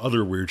maybe there's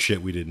other weird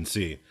shit we didn't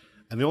see.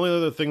 And the only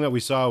other thing that we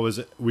saw was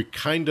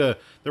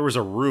there was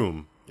a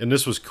room, and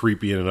this was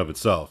creepy in and of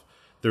itself.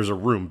 There's a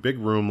room, big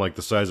room, like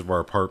the size of our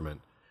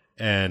apartment,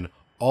 and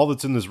all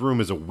that's in this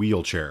room is a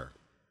wheelchair,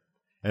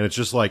 and it's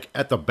just like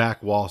at the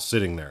back wall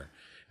sitting there.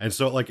 And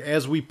so like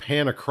as we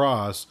pan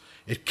across,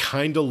 it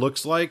kind of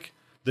looks like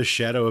the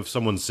shadow of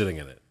someone sitting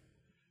in it.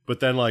 But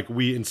then like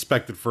we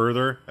inspect it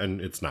further,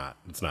 and it's not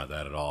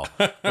that at all.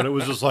 But it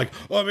was just like,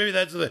 oh, maybe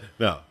that's the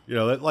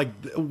that like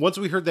once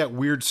we heard that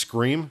weird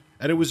scream,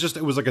 and it was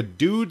like a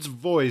dude's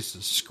voice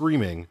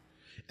screaming,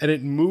 and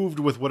it moved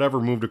with whatever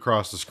moved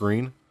across the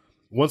screen.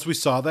 Once we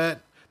saw that,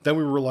 then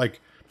we were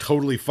like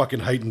totally fucking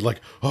heightened, like,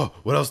 oh,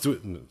 what else do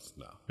it? No,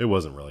 it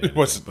wasn't really anything.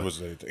 It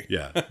wasn't anything.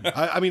 Yeah.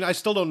 I mean, I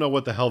still don't know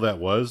what the hell that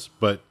was,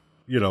 but,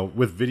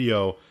 with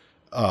video,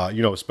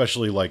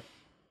 especially like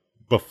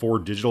before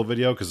digital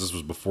video, because this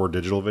was before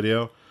digital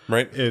video.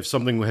 Right. If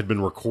something had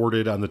been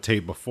recorded on the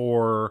tape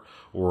before,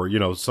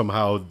 or,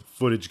 somehow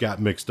footage got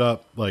mixed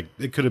up, like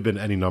it could have been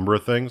any number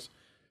of things.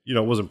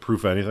 It wasn't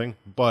proof of anything,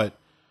 but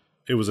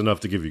it was enough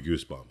to give you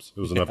goosebumps.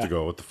 It was enough to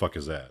go, what the fuck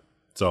is that?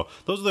 So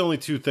those are the only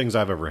two things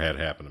I've ever had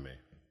happen to me.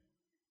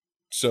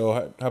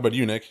 So how about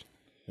you, Nick?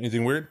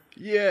 Anything weird?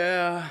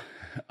 Yeah.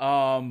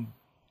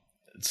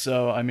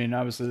 So, I mean,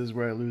 obviously this is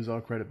where I lose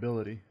all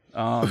credibility.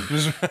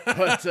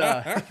 But,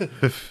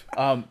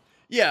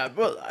 yeah,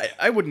 well,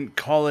 I wouldn't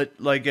call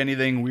it like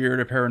anything weird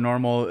or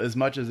paranormal as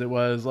much as it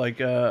was like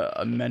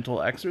a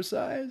mental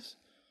exercise.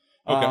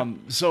 Okay.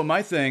 So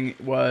my thing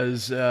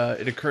was,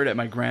 it occurred at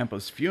my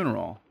grandpa's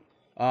funeral,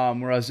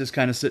 where I was just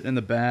kind of sitting in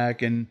the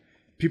back and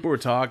people were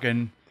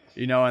talking,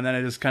 and then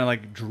I just kind of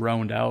like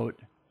droned out,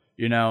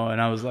 and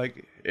I was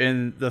like,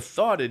 and the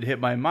thought had hit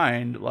my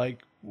mind, like,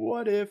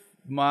 what if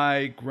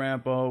my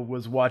grandpa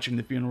was watching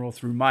the funeral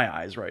through my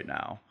eyes right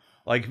now?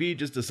 Like, if he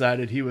just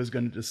decided he was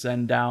going to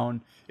descend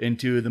down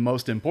into the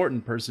most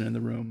important person in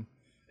the room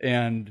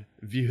and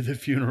view the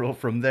funeral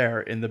from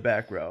there in the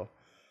back row.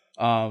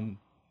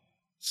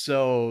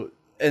 So,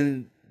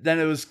 and then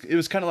it was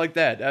kind of like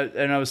that.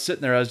 And I was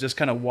sitting there, I was just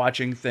kind of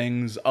watching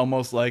things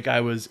almost like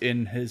I was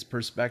in his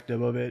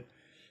perspective of it.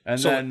 And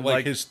So then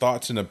like his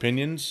thoughts and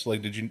opinions?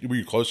 Like were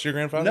you close to your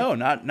grandfather? No,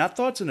 not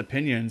thoughts and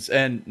opinions.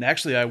 And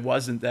actually, I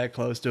wasn't that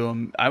close to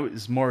him. I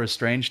was more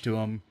estranged to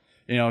him,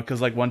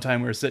 because like one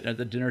time we were sitting at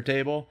the dinner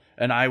table,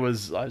 and I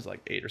was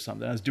like 8 or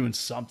something. I was doing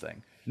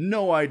something,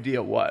 no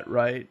idea what,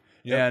 right?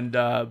 Yep.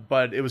 And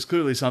but it was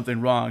clearly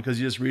something wrong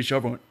because you just reached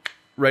over and went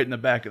right in the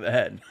back of the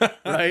head,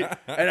 right?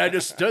 And I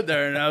just stood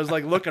there and I was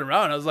like looking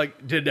around. I was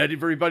like, did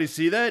everybody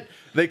see that?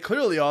 They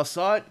clearly all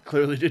saw it,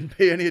 clearly didn't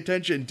pay any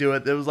attention to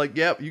it. It was like,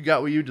 yep, you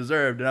got what you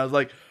deserved. And I was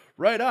like,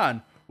 right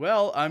on.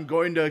 well, I'm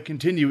going to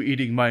continue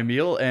eating my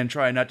meal and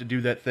try not to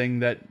do that thing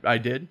that I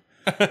did.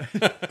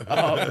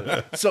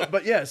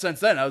 But yeah, since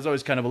then, I was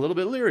always kind of a little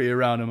bit leery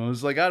around him. I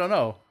was like, I don't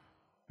know.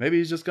 Maybe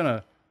he's just going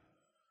to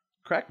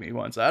crack me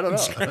once. I don't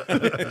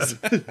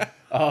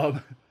know.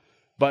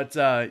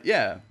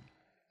 Yeah.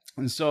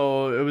 And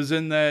so it was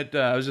in that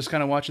I was just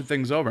kind of watching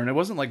things over, and it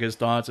wasn't like his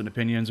thoughts and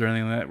opinions or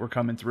anything like that were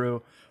coming through.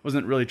 I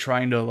wasn't really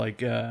trying to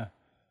like, I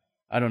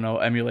don't know,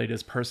 emulate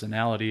his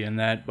personality in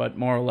that, but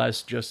more or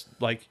less just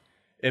like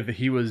if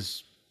he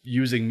was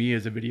using me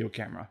as a video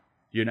camera,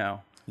 you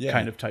know,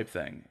 kind of type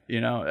thing.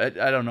 You know,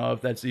 I don't know if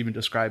that's even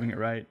describing it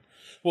right.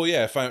 Well,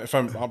 yeah.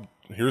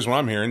 Here's what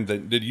I'm hearing: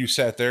 that you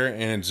sat there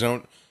and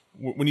zoned.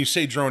 When you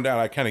say droned out,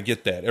 I kind of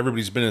get that.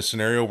 Everybody's been in a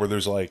scenario where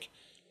there's like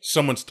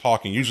someone's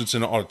talking. Usually it's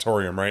in an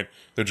auditorium, right?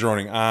 They're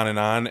droning on,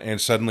 and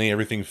suddenly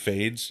everything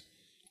fades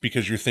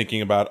because you're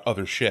thinking about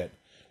other shit,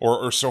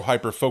 or so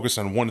hyper focused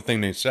on one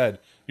thing they said,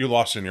 you're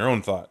lost in your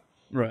own thought.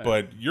 Right.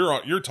 But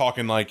you're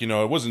talking like, you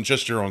know, it wasn't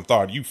just your own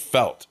thought. You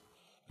felt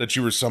that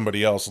you were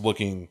somebody else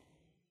looking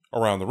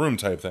around the room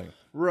type thing.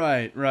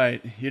 Right.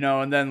 You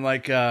know, and then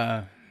like,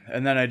 and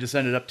then I just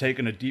ended up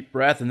taking a deep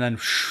breath, and then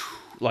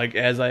like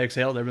as I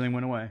exhaled, everything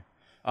went away.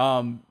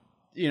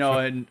 You know,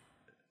 and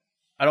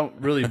I don't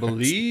really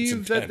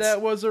believe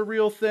that was a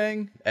real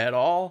thing at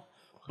all.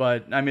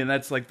 But I mean,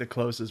 that's like the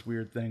closest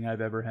weird thing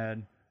I've ever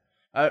had.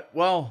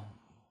 Well,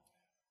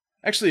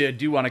 actually, I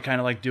do want to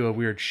kind of like do a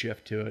weird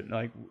shift to it.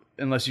 Like,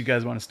 unless you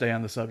guys want to stay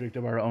on the subject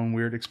of our own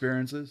weird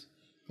experiences.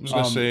 I was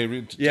going to say,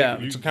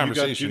 it's a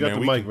conversation, you got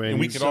the mic, man. And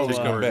we can always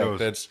come back.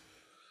 That's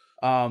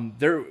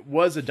there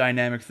was a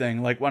dynamic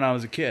thing, like when I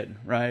was a kid,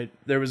 right?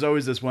 There was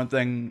always this one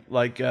thing,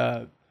 like,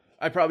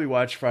 I probably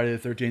watched Friday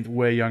the 13th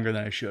way younger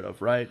than I should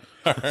have, right?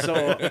 So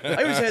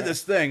I always had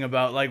this thing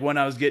about, like, when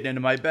I was getting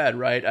into my bed,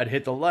 right? I'd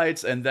hit the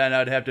lights, and then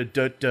I'd have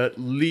to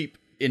leap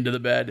into the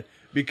bed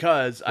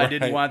because I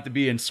didn't want to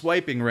be in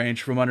swiping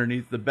range from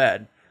underneath the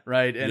bed,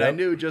 right? And I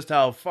knew just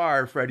how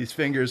far Freddy's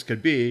fingers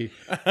could be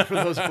for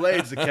those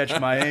blades to catch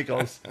my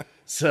ankles.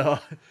 So,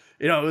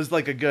 you know, it was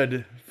like a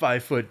good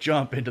 5-foot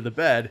jump into the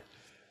bed.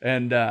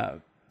 And,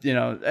 you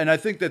know, and I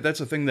think that's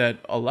a thing that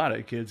a lot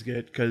of kids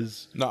get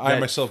because... No, I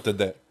myself did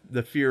that.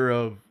 The fear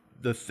of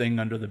the thing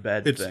under the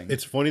bed thing.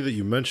 It's funny that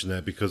you mentioned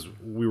that because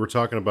we were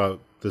talking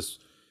about this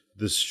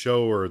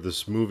show or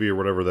this movie or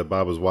whatever that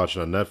Bob was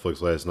watching on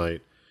Netflix last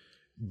night.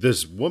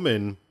 This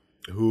woman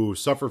who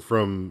suffered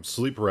from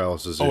sleep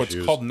paralysis issues.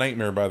 It's called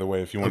Nightmare, by the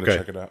way, if you want to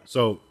check it out.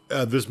 So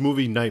this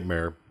movie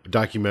Nightmare,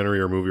 documentary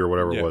or movie or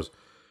whatever it was,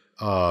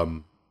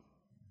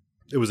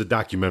 it was a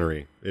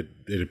documentary.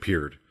 It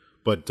appeared.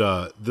 But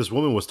this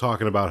woman was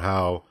talking about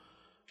how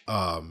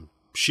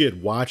she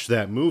had watched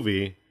that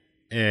movie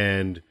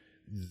and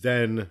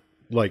then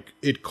like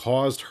it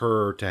caused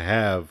her to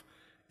have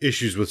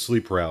issues with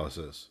sleep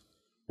paralysis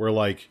where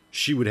like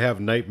she would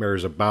have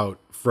nightmares about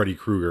Freddy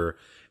Krueger.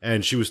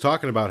 And she was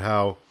talking about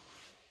how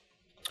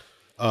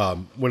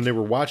when they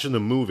were watching the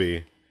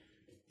movie,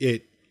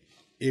 it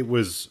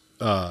was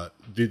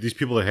these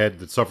people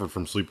that suffered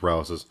from sleep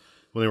paralysis.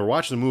 When they were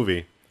watching the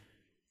movie,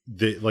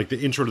 the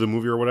intro to the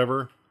movie or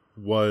whatever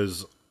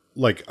was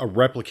like a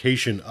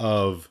replication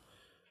of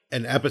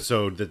an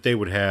episode that they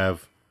would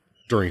have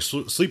during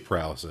sleep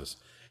paralysis,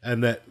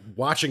 and that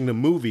watching the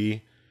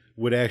movie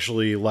would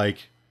actually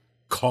like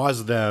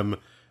cause them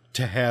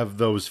to have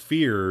those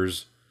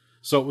fears.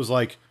 So it was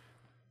like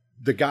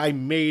the guy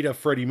made a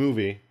Freddy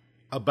movie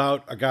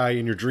about a guy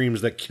in your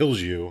dreams that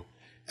kills you,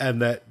 and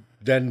that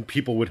then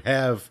people would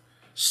have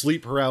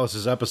sleep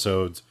paralysis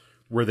episodes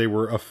where they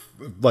were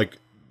like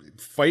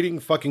fighting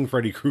fucking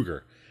Freddy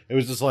Krueger. It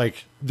was just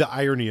like the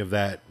irony of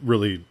that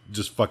really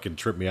just fucking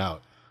tripped me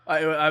out.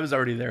 I was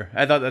already there.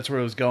 I thought that's where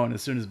it was going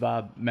as soon as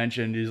Bob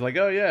mentioned. He's like,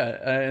 oh,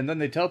 yeah. And then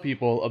they tell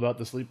people about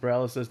the sleep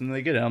paralysis and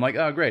they get it. I'm like,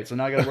 oh, great. So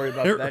now I got to worry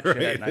about that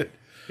shit at night.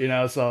 You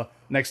know, so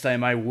next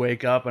time I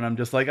wake up and I'm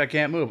just like, I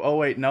can't move. Oh,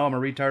 wait, no, I'm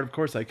a retard. Of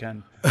course I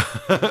can.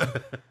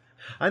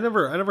 I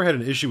never had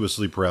an issue with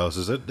sleep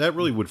paralysis. That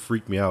really would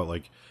freak me out.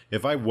 Like,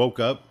 if I woke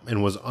up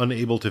and was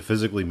unable to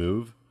physically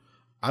move,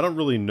 I don't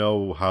really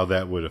know how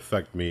that would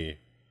affect me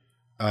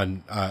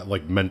on,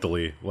 like,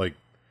 mentally. Like,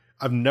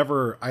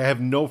 I have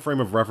no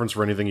frame of reference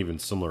for anything even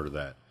similar to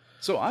that.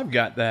 So I've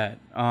got that.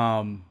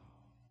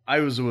 I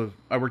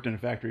worked in a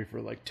factory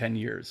for like 10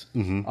 years.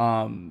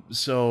 Mm-hmm.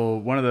 So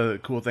one of the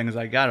cool things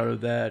I got out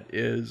of that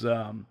is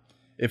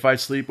if I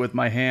sleep with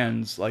my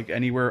hands like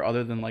anywhere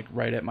other than like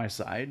right at my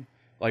side,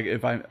 like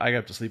if I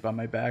have to sleep on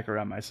my back or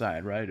on my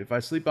side, right? If I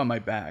sleep on my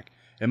back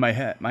and my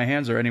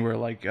hands are anywhere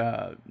like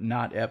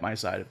not at my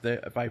side.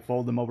 If I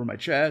fold them over my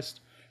chest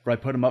or I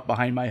put them up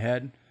behind my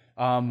head,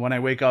 when I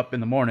wake up in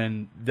the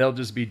morning, they'll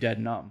just be dead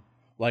numb.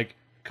 Like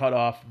cut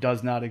off,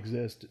 does not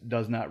exist,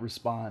 does not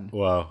respond.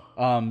 Wow.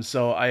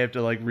 So I have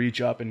to like reach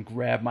up and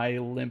grab my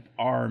limp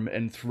arm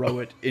and throw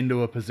it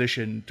into a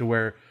position to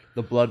where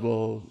the blood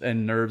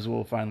and nerves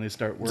will finally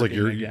start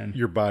working again.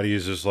 Your body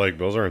is just like,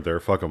 those aren't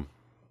there, fuck them.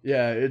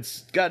 Yeah,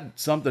 it's got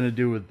something to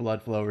do with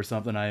blood flow or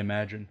something, I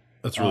imagine.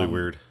 That's really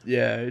weird.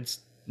 Yeah, it's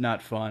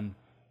not fun.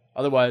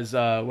 Otherwise,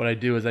 what I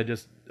do is I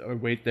just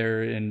wait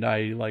there and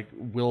I like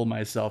will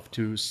myself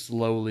to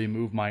slowly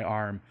move my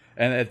arm,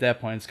 and at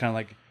that point, it's kind of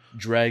like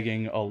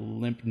dragging a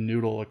limp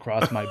noodle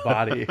across my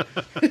body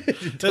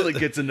until it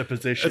gets into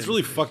position. It's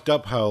really fucked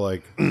up how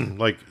like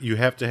like you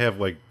have to have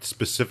like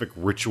specific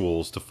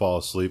rituals to fall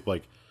asleep.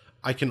 Like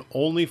I can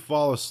only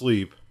fall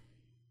asleep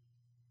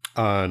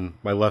on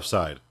my left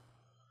side.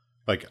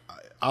 Like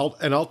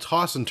I'll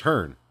toss and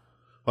turn.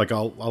 Like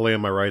I'll lay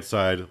on my right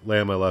side, lay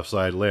on my left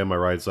side, lay on my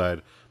right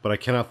side, but I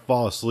cannot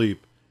fall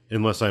asleep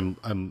unless I'm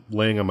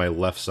laying on my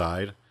left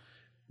side.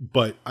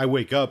 But I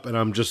wake up and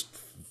I'm just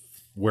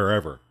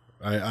wherever.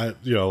 I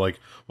you know, like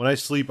when I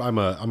sleep, I'm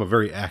a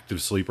very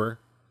active sleeper,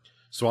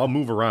 so I'll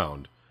move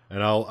around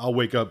and I'll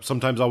wake up.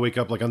 Sometimes I'll wake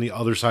up like on the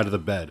other side of the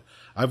bed.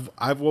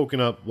 I've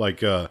woken up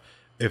like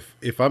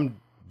if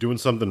I'm doing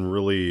something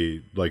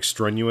really like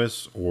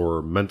strenuous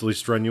or mentally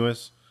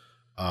strenuous,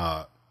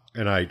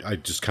 and I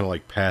just kind of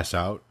like pass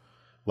out.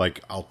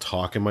 Like I'll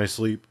talk in my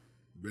sleep,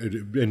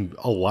 and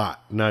a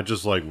lot, not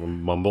just like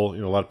mumble.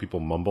 You know, a lot of people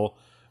mumble.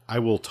 I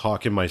will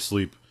talk in my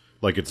sleep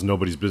like it's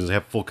nobody's business.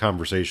 Have full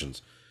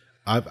conversations.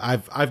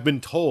 I've been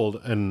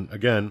told, and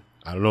again,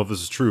 I don't know if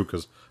this is true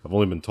because I've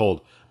only been told,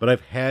 but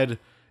I've had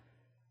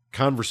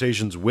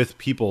conversations with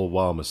people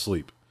while I'm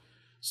asleep.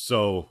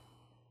 So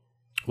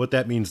what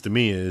that means to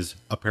me is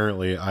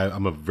apparently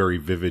I'm a very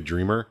vivid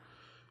dreamer,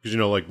 because you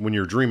know, like when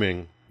you're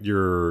dreaming,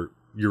 you're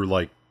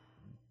like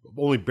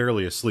only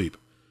barely asleep.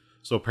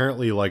 So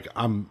apparently, like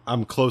I'm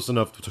close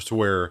enough to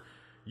where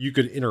you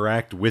could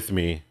interact with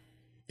me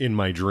in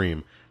my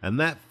dream, and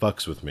that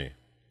fucks with me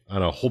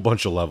on a whole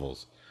bunch of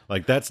levels.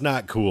 Like, that's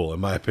not cool,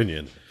 in my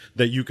opinion,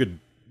 that you could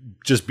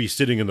just be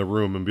sitting in the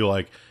room and be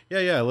like,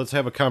 yeah, let's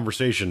have a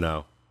conversation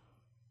now.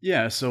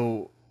 Yeah,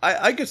 so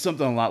I get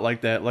something a lot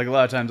like that. Like, a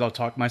lot of times I'll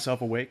talk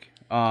myself awake,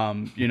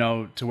 you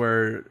know, to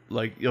where,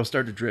 like, you'll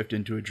start to drift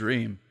into a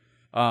dream,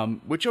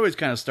 which always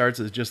kind of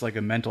starts as just like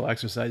a mental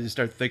exercise. You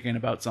start thinking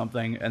about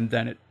something, and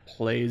then it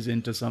plays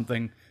into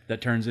something that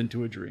turns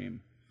into a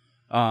dream.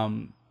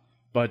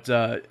 But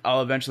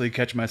I'll eventually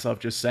catch myself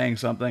just saying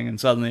something, and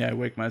suddenly I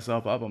wake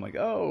myself up. I'm like,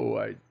 oh,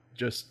 I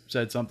just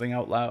said something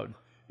out loud,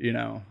 you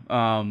know.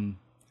 And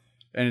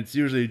it's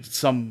usually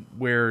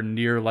somewhere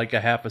near like a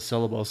half a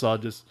syllable. So I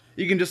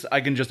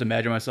can just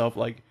imagine myself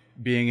like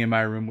being in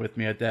my room with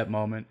me at that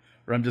moment,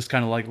 where I'm just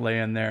kind of like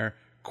laying there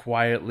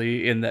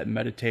quietly in that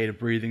meditative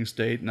breathing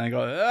state, and I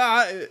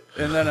go,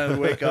 and then I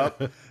wake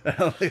up.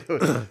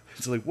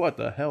 It's like, what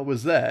the hell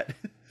was that?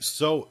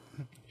 So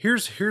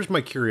here's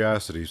my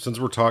curiosity, since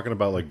we're talking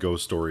about like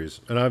ghost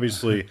stories, and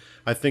obviously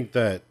I think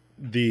that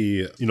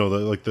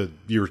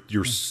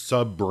your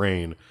sub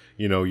brain,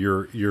 you know,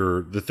 your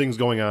the things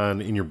going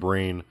on in your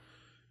brain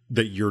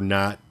that you're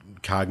not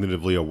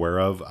cognitively aware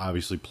of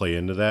obviously play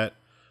into that.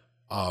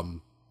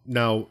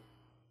 Now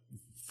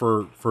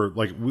for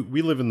like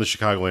we live in the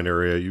Chicagoland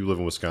area, you live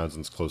in Wisconsin,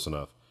 it's close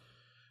enough.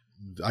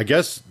 I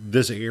guess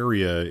this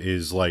area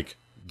is like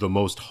the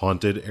most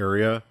haunted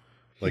area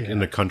like in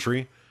the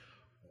country.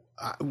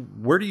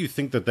 Where do you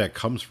think that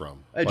comes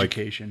from?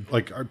 Education.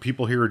 Like are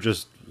people here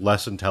just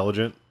less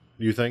intelligent,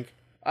 do you think?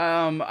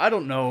 I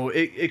don't know.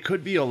 It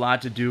could be a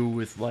lot to do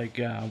with like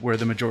where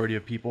the majority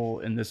of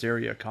people in this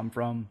area come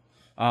from.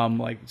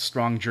 Like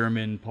strong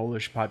German,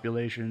 Polish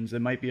populations.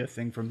 It might be a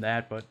thing from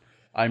that, but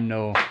I'm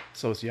no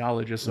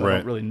sociologist, so I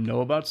don't really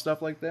know about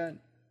stuff like that.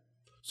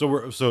 So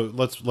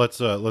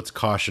let's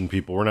caution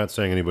people. We're not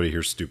saying anybody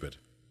here's stupid.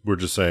 We're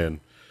just saying,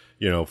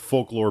 you know,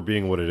 folklore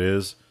being what it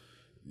is,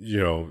 you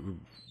know,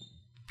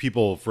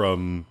 people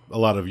from a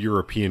lot of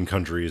European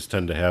countries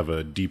tend to have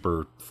a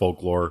deeper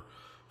folklore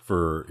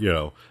for, you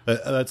know,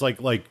 that's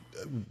like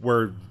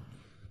where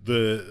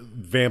the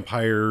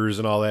vampires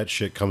and all that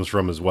shit comes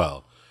from as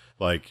well.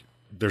 Like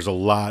there's a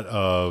lot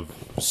of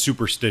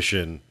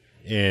superstition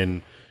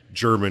in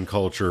German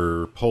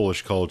culture,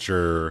 Polish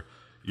culture,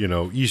 you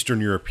know,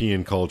 Eastern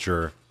European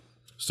culture.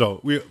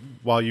 So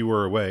while you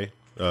were away,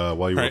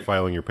 while you were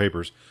filing your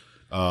papers,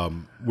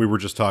 we were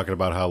just talking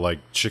about how like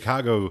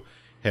Chicago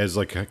has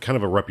like a, kind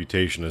of a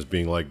reputation as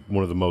being like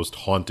one of the most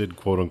haunted,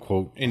 quote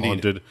unquote,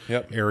 haunted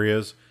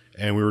areas.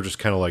 And we were just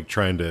kind of like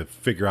trying to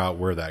figure out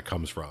where that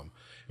comes from.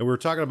 And we were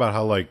talking about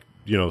how like,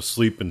 you know,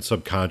 sleep and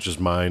subconscious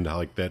mind, how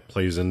like that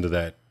plays into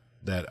that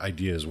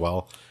idea as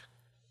well.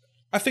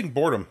 I think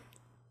boredom.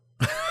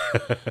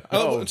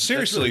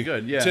 Seriously, really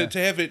good. Yeah. To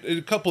have it,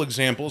 a couple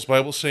examples, but I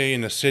will say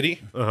in the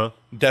city,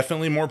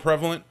 definitely more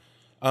prevalent.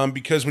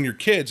 Because when you're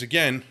kids,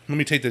 again, let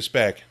me take this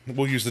back.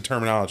 We'll use the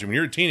terminology. When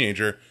you're a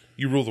teenager,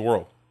 you rule the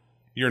world.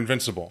 You're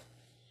invincible.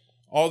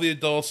 All the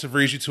adults have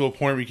raised you to a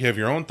point where you can have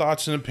your own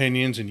thoughts and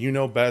opinions, and you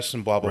know best,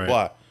 and blah, blah,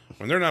 blah.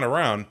 When they're not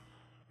around,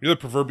 you're the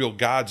proverbial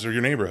gods of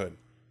your neighborhood.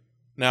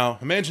 Now,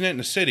 imagine it in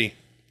a city,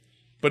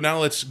 but now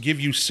let's give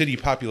you city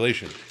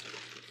population.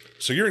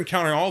 So you're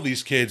encountering all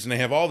these kids, and they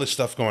have all this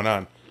stuff going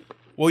on.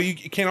 Well,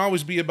 it can't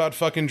always be about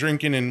fucking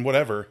drinking and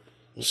whatever,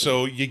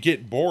 so you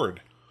get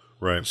bored.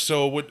 Right.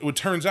 So what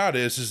turns out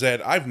is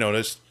that I've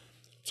noticed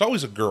it's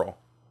always a girl,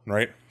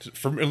 right?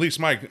 From at least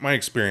my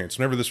experience,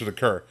 whenever this would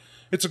occur,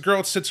 It's a girl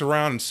that sits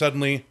around and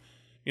suddenly,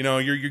 you know,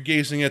 you're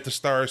gazing at the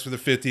stars for the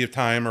 50th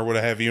time or what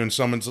have you, and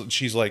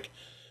she's like,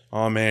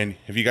 "Oh man,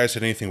 have you guys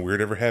had anything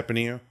weird ever happen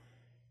to you?"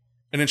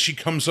 And then she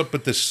comes up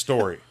with this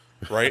story,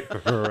 right?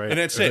 Right, and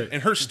that's it.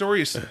 And her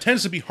story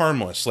tends to be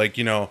harmless, like,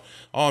 you know,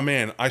 "Oh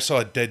man, I saw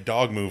a dead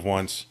dog move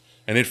once,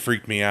 and it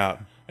freaked me out."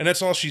 And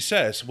that's all she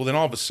says. Well, then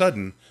all of a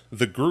sudden,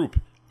 the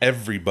group,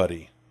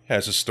 everybody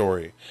has a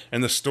story,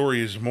 and the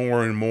story is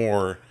more and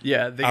more They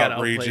gotta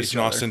outplay outrageous each and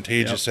other.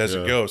 ostentatious Yep. as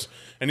it goes.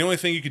 And the only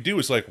thing you could do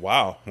is like,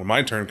 wow, when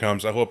my turn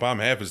comes, I hope I'm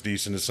half as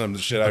decent as some of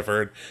the shit I've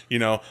heard. You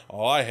know,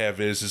 all I have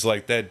is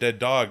like that dead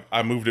dog,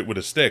 I moved it with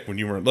a stick when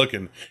you weren't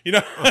looking. You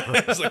know,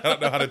 it's like, I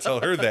don't know how to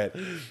tell her that.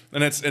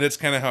 And it's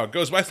kind of how it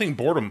goes. But I think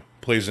boredom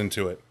plays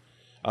into it.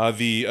 A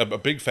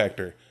big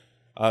factor.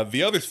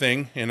 The other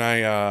thing, and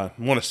I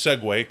want to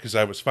segue because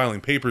I was filing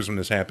papers when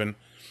this happened.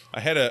 I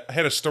had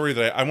a story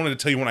that I wanted to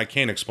tell you one I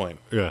can't explain.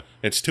 Yeah.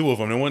 It's two of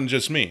them. It wasn't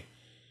just me.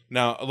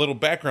 Now, a little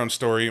background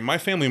story. My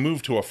family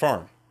moved to a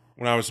farm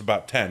when I was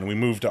about 10. We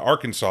moved to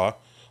Arkansas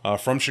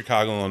from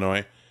Chicago,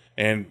 Illinois.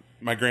 And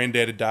my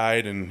granddad had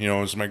died, and, you know,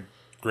 it was my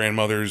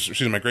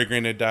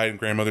great-granddad died and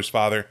grandmother's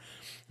father.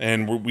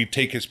 And we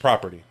take his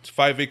property. It's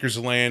 5 acres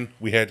of land.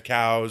 We had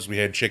cows, we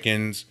had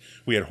chickens,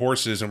 we had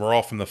horses, and we're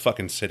all from the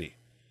fucking city.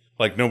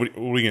 Like, nobody,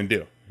 what are we going to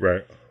do?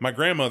 Right. My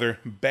grandmother,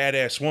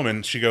 badass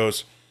woman, she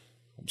goes,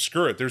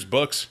 "Screw it, there's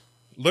books."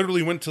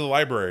 Literally went to the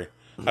library,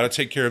 how to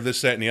take care of this,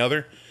 that, and the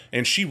other.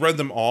 And she read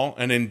them all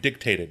and then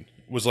dictated.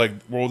 Was like,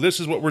 "Well, this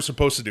is what we're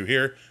supposed to do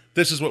here.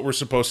 This is what we're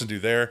supposed to do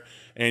there.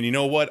 And you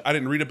know what? I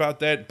didn't read about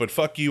that, but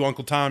fuck you,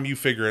 Uncle Tom, you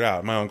figure it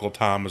out." My Uncle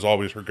Tom was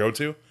always her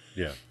go-to.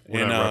 Yeah.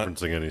 We're not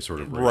referencing any sort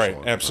of racial Right,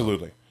 or-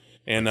 absolutely.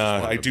 And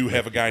I do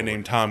have a guy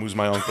named Tom who's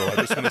my uncle. I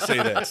just want to say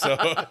that. So,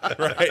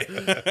 right.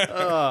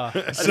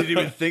 I didn't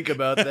even think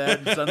about that,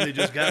 and suddenly it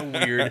just got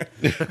weird.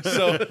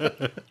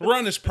 So we're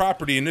on this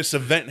property, and this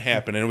event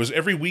happened. And it was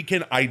every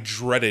weekend I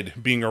dreaded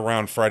being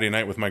around Friday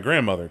night with my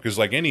grandmother. Because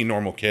like any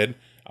normal kid,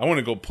 I want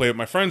to go play with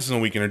my friends on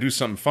the weekend or do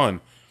something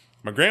fun.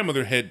 My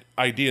grandmother had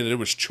idea that it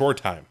was chore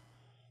time.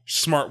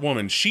 Smart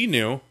woman. She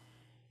knew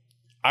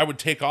I would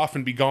take off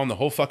and be gone the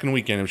whole fucking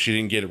weekend if she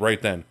didn't get it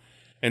right then.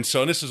 And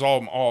so this is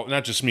all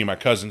not just me, my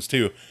cousins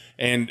too.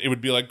 And it would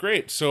be like,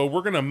 great, so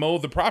we're going to mow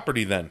the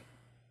property then.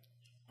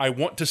 I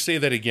want to say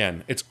that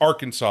again. It's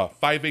Arkansas,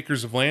 5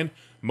 acres of land.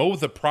 Mow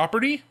the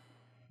property?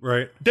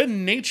 Right.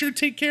 Doesn't nature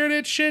take care of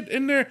that shit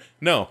in there?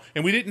 No.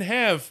 And we didn't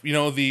have, you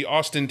know, the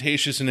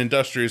ostentatious and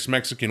industrious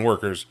Mexican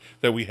workers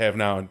that we have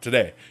now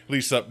today. At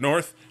least up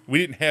north, we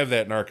didn't have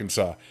that in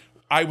Arkansas.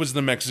 I was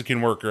the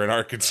Mexican worker in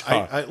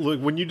Arkansas. I look,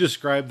 when you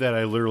described that,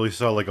 I literally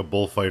saw like a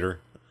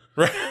bullfighter.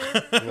 Right.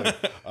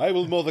 I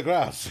will mow the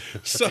grass.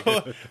 So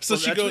Well, she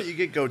that's goes, what you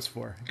get goats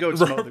for.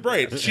 Goats mow the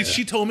right. grass.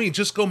 She told me,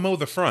 just go mow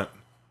the front.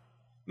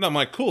 And I'm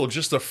like, cool,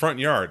 just the front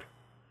yard.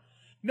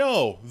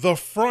 No, the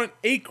front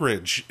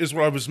acreage is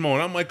what I was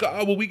mowing. I'm like,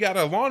 oh, well, we got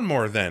a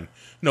lawnmower then.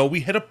 No, we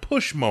had a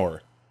push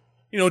mower.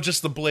 You know,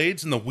 just the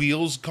blades and the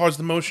wheels cause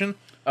the motion.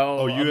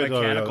 Oh, You a had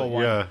mechanical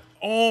one. Yeah.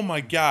 Oh my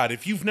God,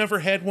 if you've never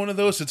had one of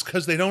those, it's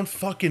because they don't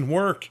fucking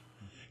work.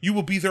 You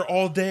will be there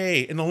all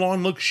day, and the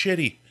lawn looks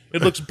shitty.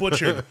 It looks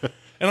butchered.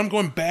 And I'm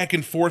going back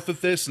and forth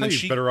with this, and then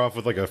You're better off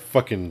with like a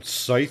fucking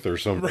scythe or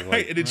something. right,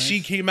 Like, and then she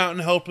came out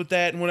and helped with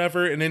that and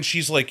whatever, and then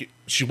she's like,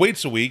 she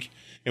waits a week,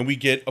 and we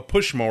get a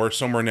push mower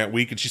somewhere in that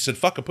week, and she said,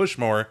 fuck a push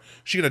mower.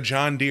 She got a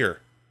John Deere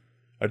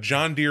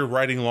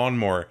riding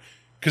lawnmower,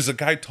 because the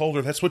guy told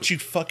her that's what you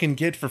fucking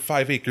get for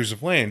 5 acres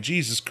of land.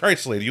 Jesus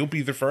Christ, lady, you'll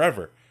be there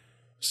forever.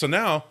 So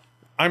now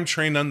I'm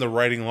trained on the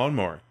riding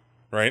lawnmower,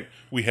 right?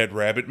 We had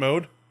rabbit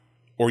mode,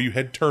 or you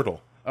had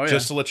turtle. Oh, yeah.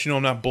 Just to let you know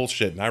I'm not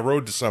bullshitting. I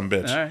rode to some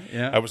bitch. All right,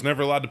 yeah. I was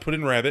never allowed to put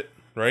in rabbit,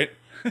 right?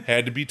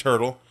 Had to be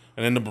turtle,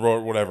 and then the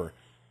whatever.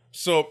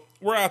 So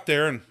we're out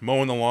there and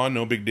mowing the lawn,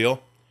 no big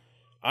deal.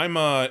 I'm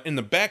in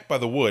the back by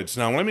the woods.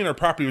 Now, when I mean our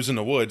property was in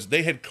the woods,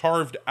 they had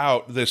carved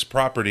out this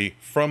property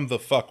from the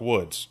fuck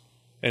woods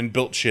and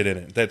built shit in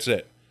it. That's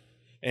it.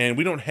 And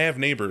we don't have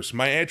neighbors.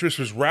 My address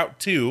was Route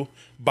 2,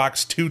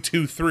 Box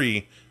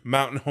 223,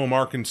 Mountain Home,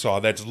 Arkansas.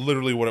 That's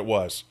literally what it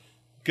was.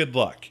 Good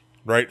luck,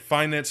 right?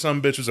 Find that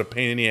sumbitch was a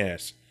pain in the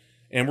ass.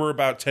 And we're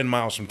about 10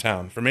 miles from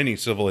town, from any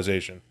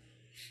civilization.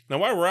 Now,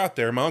 while we're out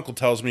there, my uncle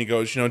tells me, he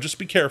goes, you know, just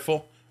be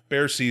careful.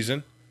 Bear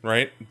season,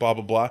 right? Blah,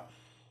 blah, blah.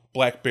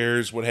 Black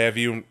bears, what have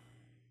you.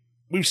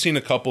 We've seen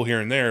a couple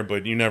here and there,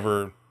 but you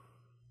never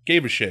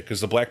gave a shit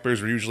because the black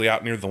bears were usually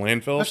out near the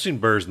landfills. I've seen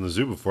bears in the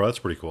zoo before. That's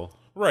pretty cool.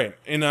 Right.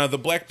 And the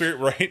black bear,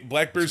 right?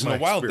 Black bears in my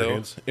the wild,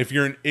 experience. though, if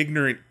you're an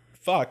ignorant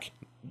fuck,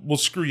 will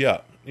screw you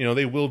up. You know,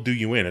 they will do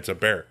you in. It's a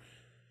bear.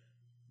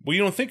 Well,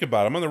 you don't think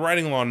about it. I'm on the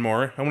riding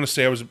lawnmower. I want to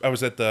say I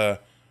was at the,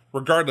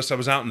 regardless, I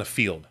was out in the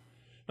field.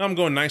 Now I'm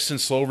going nice and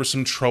slow over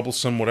some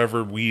troublesome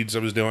whatever weeds I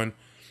was doing.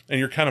 And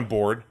you're kind of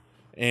bored.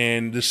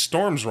 And this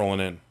storm's rolling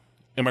in.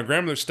 And my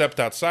grandmother stepped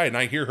outside, and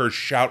I hear her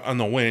shout on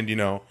the wind, you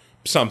know,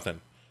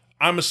 something.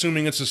 I'm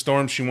assuming it's a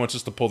storm. She wants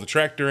us to pull the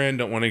tractor in,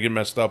 don't want to get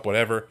messed up,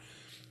 whatever.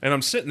 And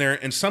I'm sitting there,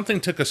 and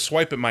something took a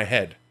swipe at my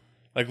head.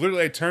 Like,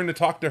 literally, I turned to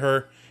talk to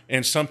her,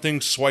 and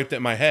something swiped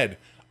at my head.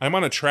 I'm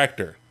on a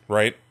tractor,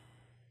 right?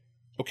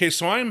 Okay,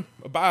 so I'm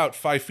about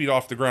 5 feet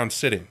off the ground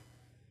sitting,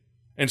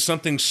 and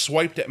something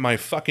swiped at my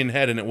fucking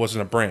head, and it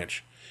wasn't a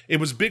branch. It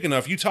was big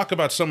enough. You talk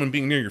about someone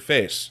being near your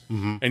face,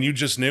 and you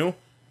just knew.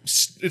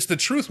 It's the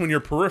truth when your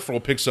peripheral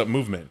picks up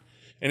movement,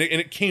 and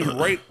it came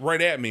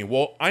right at me.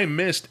 Well, I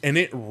missed, and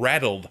it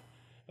rattled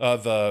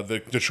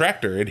the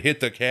tractor. It hit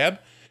the cab,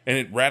 and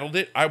it rattled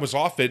it. I was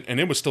off it, and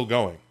it was still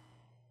going.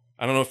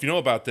 I don't know if you know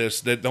about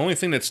this, that the only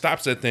thing that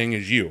stops that thing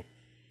is you.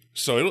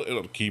 So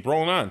it'll keep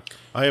rolling on.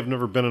 I have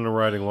never been in a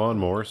riding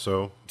lawnmower,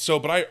 so...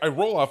 But I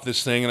roll off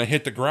this thing, and I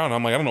hit the ground.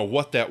 I'm like, I don't know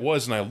what that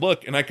was, and I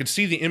look, and I could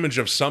see the image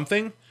of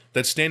something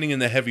that's standing in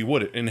the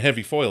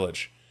heavy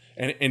foliage.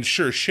 And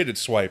sure as shit, it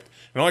swiped.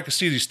 And all I could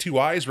see these two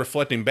eyes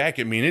reflecting back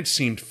at me, and it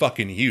seemed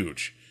fucking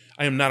huge.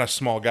 I am not a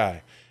small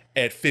guy.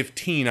 At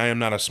 15, I am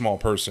not a small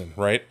person,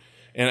 right?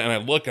 And I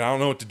look, and I don't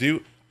know what to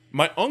do.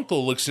 My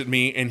uncle looks at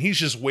me, and he's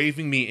just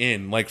waving me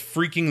in, like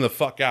freaking the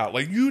fuck out.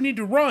 Like, you need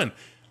to run.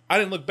 I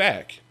didn't look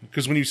back,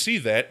 because when you see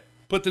that,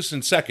 put this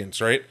in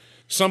seconds, right?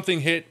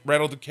 Something hit,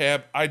 rattled the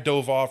cab, I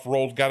dove off,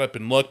 rolled, got up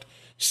and looked,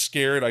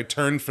 scared. I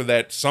turned for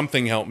that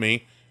something helped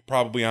me,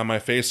 probably on my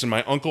face, and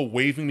my uncle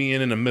waving me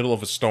in the middle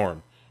of a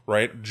storm,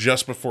 right?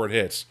 Just before it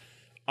hits.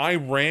 I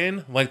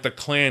ran like the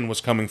Klan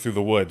was coming through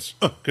the woods,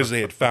 because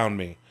they had found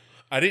me.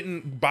 I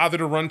didn't bother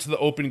to run to the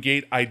open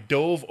gate. I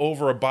dove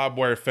over a barbed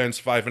wire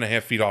fence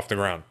 5.5 feet off the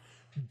ground.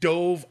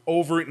 Dove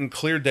over it and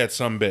cleared that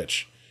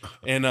sumbitch.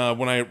 And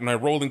when I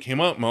rolled and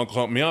came up, my uncle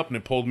helped me up and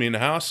it pulled me in the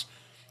house.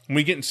 When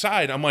we get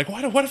inside, I'm like,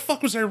 why the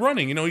fuck was I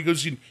running? You know, he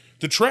goes,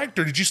 the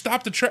tractor, did you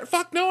stop the tractor?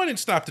 Fuck no, I didn't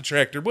stop the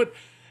tractor. What?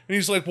 And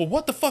he's like, well,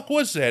 what the fuck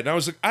was that? And I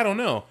was like, I don't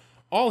know.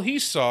 All he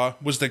saw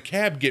was the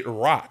cab get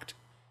rocked.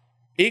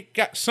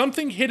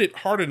 Something hit it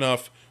hard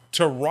enough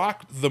to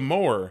rock the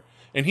mower.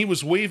 And he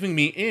was waving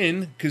me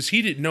in because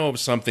he didn't know if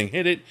something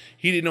hit it.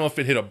 He didn't know if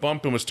it hit a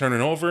bump and was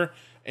turning over.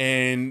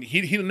 And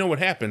he didn't know what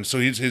happened. So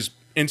his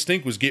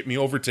instinct was get me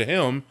over to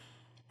him.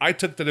 I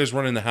took that as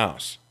running the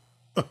house.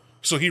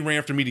 So he ran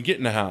after me to get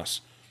in the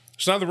house.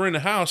 So now that we're in the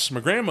house, my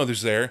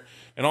grandmother's there.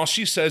 And all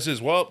she says is,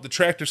 well, the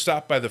tractor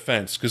stopped by the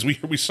fence because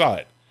we saw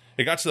it.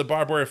 It got to the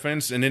barbed wire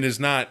fence and it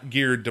is not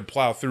geared to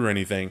plow through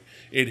anything.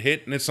 It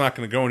hit and it's not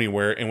going to go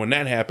anywhere. And when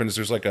that happens,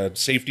 there's like a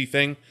safety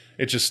thing.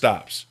 It just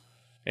stops.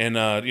 And,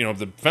 if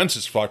the fence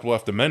is fucked, we'll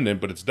have to mend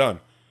it, but it's done.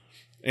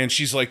 And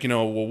she's like,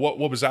 well, what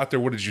was out there?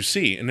 What did you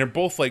see? And they're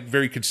both, like,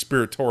 very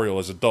conspiratorial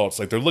as adults.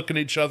 Like, they're looking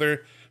at each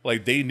other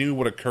like they knew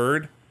what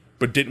occurred,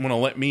 but didn't want to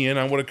let me in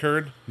on what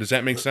occurred. Does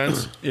that make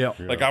sense? Yeah.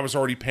 Like, I was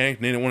already panicked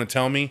and they didn't want to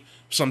tell me.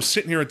 So I'm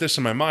sitting here with this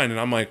in my mind, and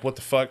I'm like, what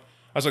the fuck?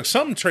 I was like,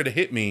 something tried to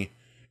hit me,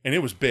 and it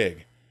was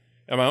big.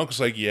 And my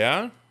uncle's like,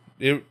 yeah,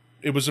 it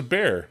was a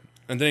bear.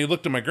 And then he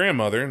looked at my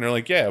grandmother, and they're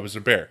like, yeah, it was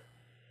a bear.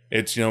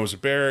 It was a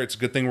bear. It's a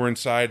good thing we're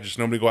inside. Just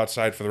nobody go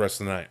outside for the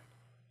rest of the night.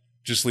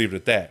 Just leave it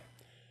at that.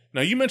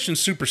 Now, you mentioned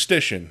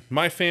superstition.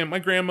 My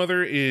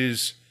grandmother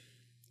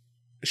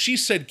she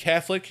said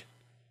Catholic.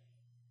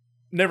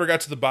 Never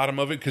got to the bottom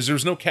of it because there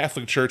was no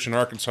Catholic church in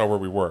Arkansas where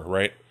we were,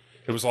 right?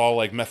 It was all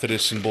like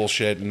Methodists and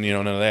bullshit and,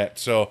 none of that.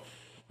 So,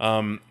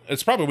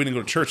 it's probably we didn't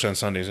go to church on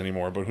Sundays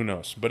anymore, but who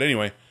knows? But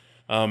anyway,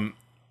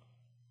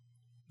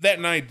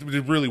 that night was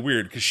really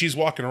weird because she's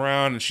walking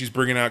around and she's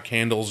bringing out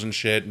candles and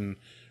shit and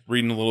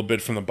reading a little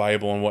bit from the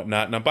Bible and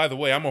whatnot. Now, by the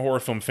way, I'm a horror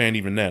film fan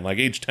even then. Like,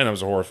 age 10, I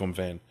was a horror film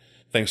fan,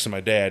 thanks to my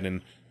dad.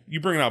 And you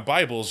bringing out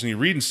Bibles and you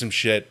reading some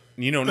shit,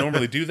 and you don't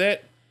normally do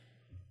that?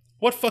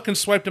 What fucking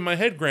swiped in my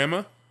head,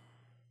 Grandma?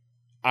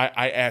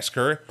 I ask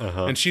her,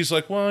 and she's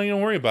like, well,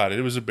 don't worry about it.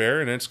 It was a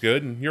bear, and it's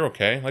good, and you're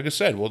okay. Like I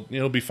said, well,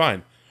 it'll be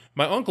fine.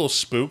 My uncle's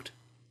spooked,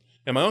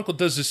 and my uncle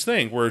does this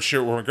thing where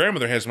my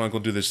grandmother has my uncle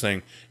do this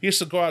thing. He has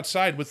to go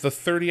outside with the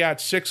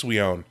 30-06 we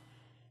own.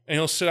 And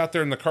he'll sit out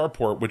there in the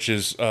carport, which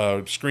is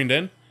screened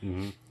in.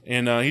 Mm-hmm.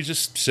 And he's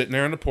just sitting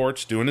there on the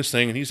porch doing his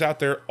thing. And he's out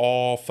there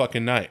all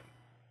fucking night.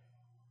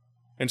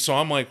 And so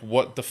I'm like,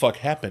 what the fuck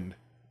happened?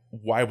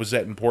 Why was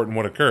that important?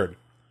 What occurred?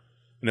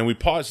 And then we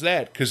pause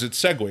that because it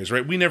segues,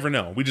 right? We never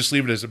know. We just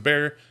leave it as a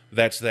bear.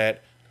 That's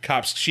that.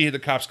 She had the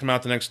cops come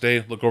out the next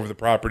day, look over the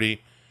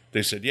property.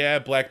 They said, yeah,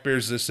 black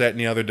bears, this, that, and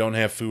the other, don't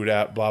have food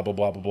out, blah, blah,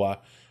 blah, blah, blah.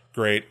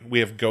 Great.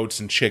 We have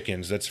goats and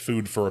chickens. That's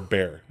food for a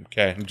bear.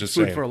 Okay, I'm just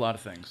saying. Food for a lot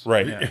of things.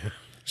 Right. Yeah.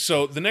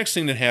 So the next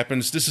thing that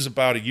happens, this is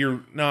about a year.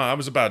 No, I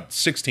was about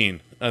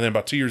 16. And then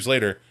about 2 years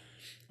later,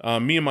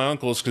 me and my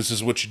uncles, because this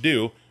is what you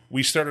do,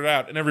 we started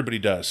out, and everybody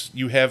does.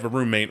 You have a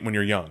roommate when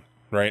you're young,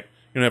 right?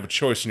 You don't have a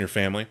choice in your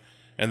family.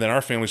 And then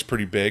our family's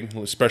pretty big,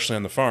 especially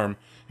on the farm.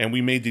 And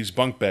we made these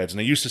bunk beds. And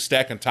they used to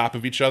stack on top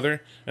of each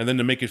other. And then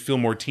to make it feel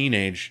more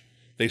teenage,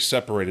 they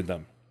separated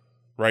them.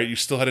 Right? You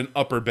still had an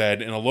upper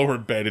bed and a lower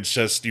bed. It's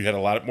just you had a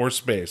lot more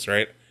space,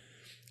 right?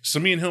 So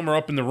me and him are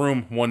up in the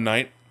room one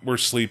night. We're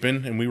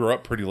sleeping, and we were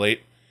up pretty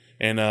late.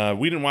 And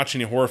we didn't watch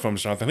any horror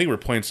films or nothing. I think we were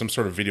playing some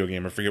sort of video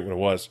game. I forget what it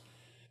was.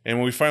 And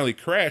when we finally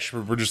crash,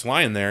 we're just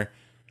lying there.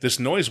 This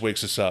noise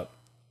wakes us up.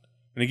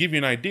 And to give you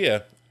an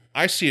idea,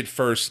 I see it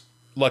first.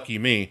 Lucky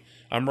me.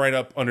 I'm right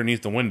up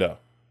underneath the window.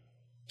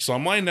 So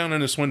I'm lying down in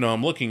this window.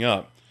 I'm looking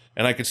up.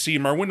 and I could see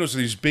our windows are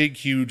these big,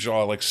 huge,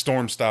 like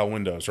storm style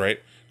windows, right?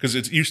 Because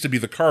it used to be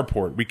the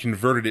carport. We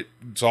converted it.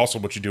 It's also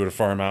what you do at a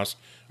farmhouse.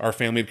 Our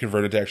family had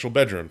converted to actual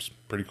bedrooms.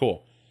 Pretty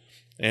cool.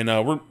 And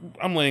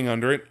I'm laying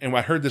under it, and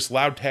I heard this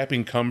loud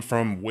tapping come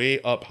from way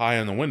up high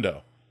on the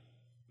window.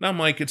 And I'm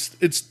like, it's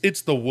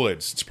the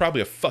woods. It's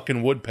probably a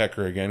fucking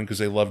woodpecker again, because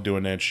they love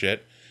doing that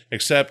shit.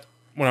 Except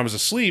when I was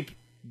asleep,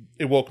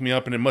 it woke me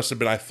up, and it must have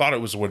been, I thought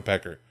it was a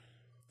woodpecker.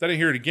 Then I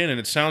hear it again,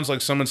 and it sounds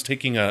like someone's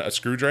taking a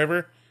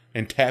screwdriver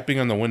and tapping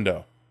on the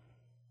window.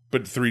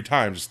 But 3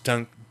 times.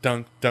 Dunk,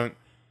 dunk, dunk.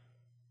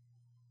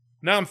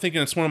 Now I'm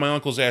thinking it's one of my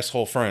uncle's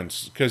asshole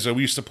friends, because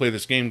we used to play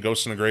this game,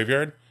 Ghosts in the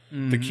Graveyard.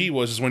 The key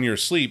was when you're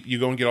asleep, you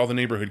go and get all the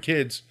neighborhood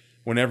kids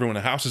when everyone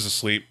in the house is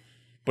asleep.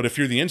 But if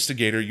you're the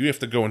instigator, you have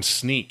to go and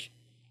sneak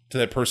to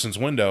that person's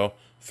window,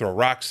 throw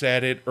rocks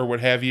at it or what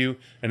have you,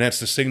 and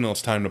that's the signal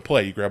it's time to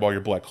play. You grab all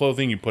your black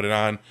clothing, you put it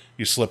on,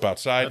 you slip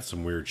outside. That's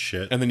some weird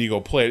shit. And then you go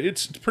play it.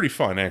 It's pretty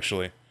fun,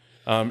 actually.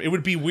 It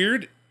would be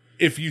weird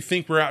if you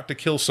think we're out to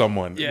kill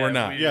someone. Yeah, we're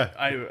not.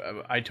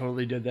 I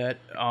totally did that.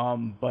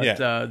 But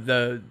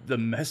the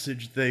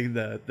message thing,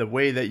 the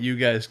way that you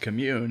guys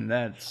commune,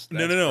 that's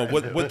No.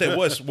 What that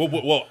was,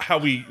 well, how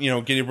we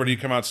get everybody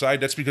to come outside.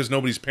 That's because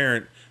nobody's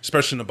parent,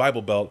 especially in the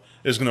Bible Belt,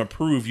 is going to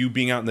approve you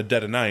being out in the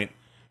dead of night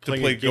to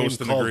play Ghosts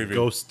in the Graveyard.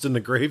 Ghosts in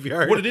the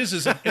Graveyard. What it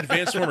is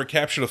advanced form or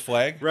capture the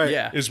flag. Right.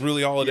 Yeah. Is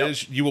really all it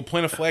is. You will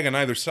plant a flag on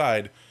either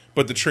side,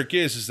 but the trick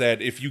is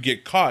that if you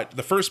get caught,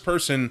 the first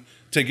person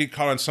to get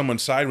caught on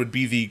someone's side would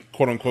be the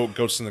quote-unquote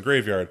ghosts in the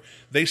graveyard.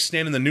 They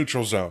stand in the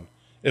neutral zone.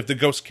 If the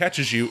ghost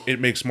catches you, it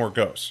makes more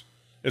ghosts,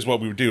 is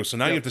what we would do. So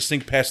now you have to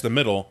sneak past the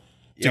middle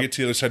to get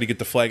to the other side to get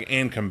the flag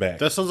and come back.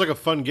 That sounds like a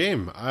fun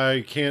game.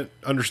 I can't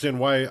understand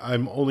why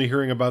I'm only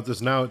hearing about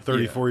this now at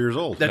 34 years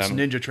old. That's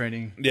ninja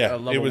training. Yeah,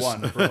 level it was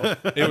 1, bro.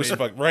 It was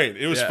right.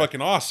 It was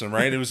fucking awesome,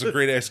 right? It was a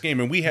great ass game,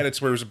 and we had it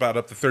to where it was about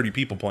up to 30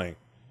 people playing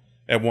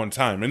at one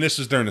time, and this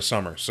is during the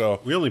summer.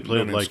 So we only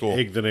played like school.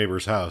 Egg the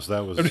Neighbor's House.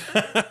 That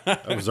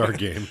was our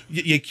game.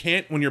 You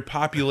can't when your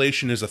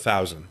population is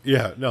 1,000.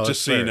 Yeah, no,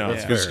 just so you know,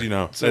 That's just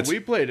fair. So we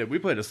played it. We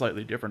played a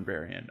slightly different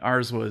variant.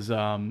 Ours was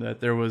that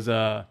there was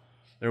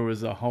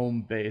a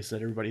home base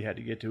that everybody had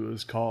to get to. It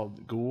was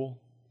called Ghoul,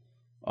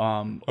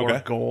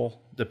 or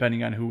Goal,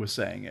 depending on who was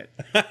saying it.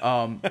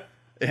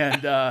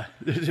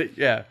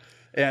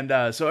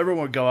 So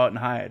everyone would go out and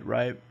hide,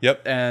 right?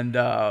 Yep. And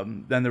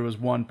then there was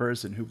one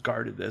person who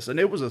guarded this, and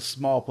it was a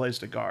small place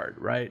to guard,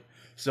 right?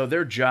 So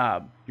your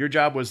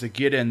job was to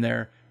get in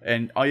there,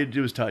 and all you had to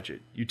do was touch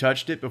it. You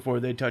touched it before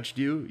they touched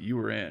you, you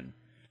were in.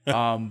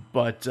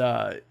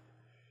 But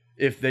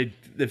if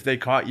they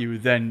caught you,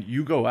 then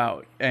you go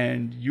out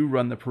and you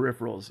run the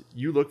peripherals.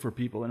 You look for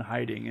people in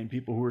hiding and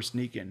people who are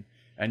sneaking,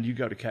 and you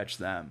go to catch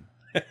them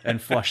and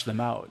flush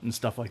them out and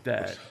stuff like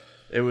that.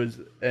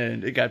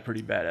 It got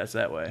pretty badass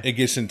that way. It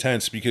gets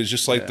intense because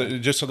just like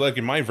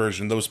in my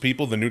version, those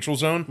people, the neutral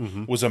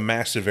zone was a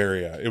massive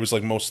area. It was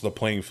like most of the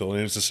playing field, and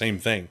it was the same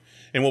thing.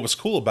 And what was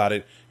cool about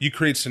it, you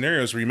create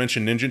scenarios where you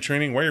mentioned ninja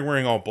training. While you're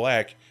wearing all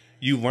black,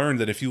 you learn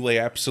that if you lay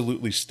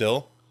absolutely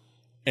still,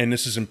 and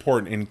this is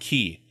important and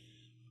key,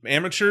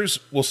 amateurs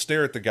will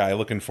stare at the guy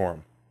looking for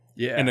him.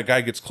 Yeah. And the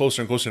guy gets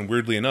closer and closer, and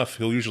weirdly enough,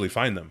 he'll usually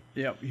find them.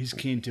 Yeah, he's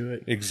keen to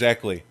it.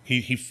 Exactly.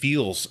 He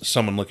feels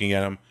someone looking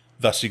at him,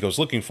 thus he goes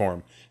looking for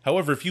him.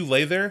 However, if you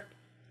lay there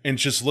and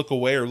just look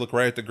away or look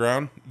right at the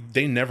ground,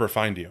 they never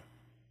find you.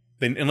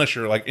 Unless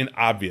you're like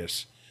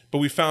obvious. But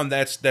we found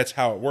that's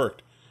how it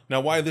worked. Now,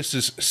 why this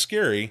is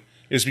scary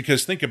is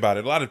because think about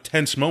it. A lot of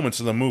tense moments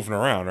of them moving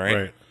around,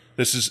 right?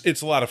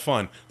 It's a lot of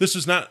fun. This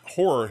is not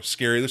horror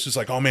scary. This is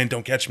like, oh man,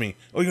 don't catch me.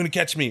 Oh, you're going to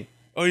catch me.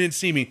 Oh, you didn't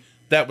see me.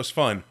 That was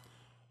fun.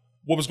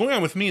 What was going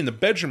on with me in the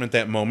bedroom at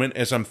that moment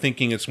as I'm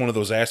thinking it's one of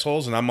those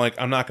assholes, and I'm like,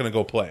 I'm not going to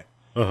go play.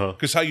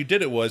 Because how you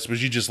did it was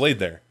you just laid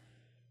there.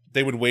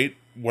 They would wait,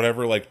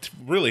 whatever,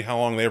 really how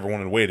long they ever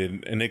wanted to wait,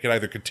 and they could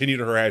either continue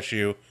to harass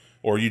you,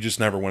 or you just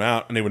never went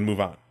out, and they would move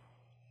on.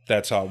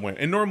 That's how it went.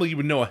 And normally you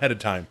would know ahead of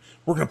time,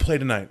 we're going to play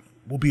tonight.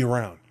 We'll be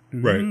around.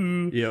 Right.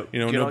 Yep.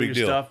 Get no all big your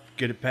deal. stuff,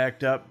 get it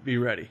packed up, be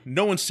ready.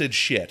 No one said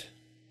shit,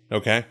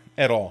 okay,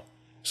 at all.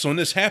 So when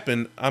this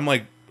happened, I'm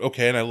like,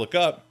 okay, and I look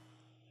up,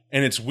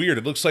 and it's weird.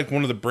 It looks like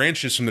one of the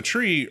branches from the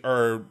tree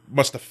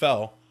must have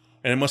fell,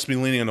 and it must be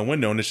leaning on the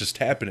window, and it's just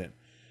tapping it.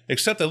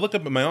 Except I look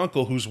up at my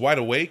uncle, who's wide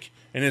awake,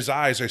 and his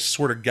eyes, I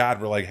swear to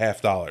God, were like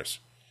 $50.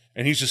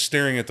 And he's just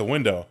staring at the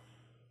window.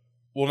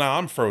 Well, now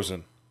I'm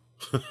frozen.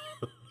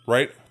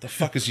 Right? What the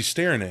fuck is he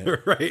staring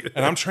at? Right.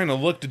 And I'm trying to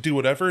look to do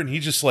whatever, and he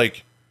just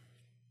like...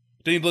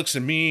 Then he looks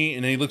at me,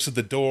 and then he looks at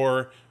the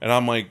door, and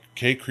I'm like,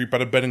 okay, creep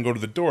out of bed and go to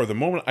the door. The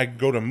moment I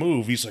go to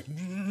move, he's like,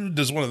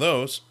 does one of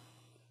those.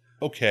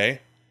 Okay.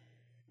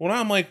 Well, now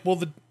I'm like,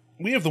 well,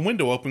 we have the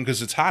window open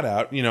because it's hot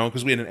out,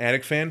 because we had an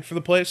attic fan for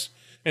the place.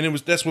 And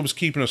that's what was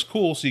keeping us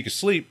cool so you could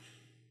sleep.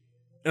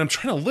 And I'm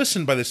trying to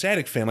listen by this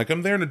attic fan. Like,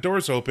 I'm there and the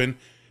door's open,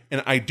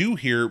 and I do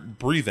hear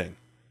breathing.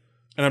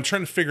 And I'm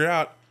trying to figure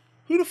out,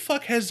 who the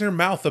fuck has their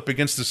mouth up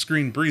against the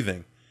screen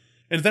breathing?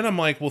 And then I'm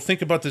like, well,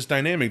 think about this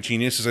dynamic,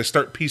 genius, as I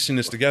start piecing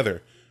this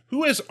together.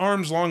 Who has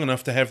arms long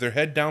enough to have their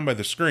head down by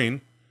the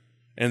screen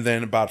and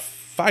then about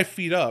 5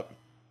 feet up,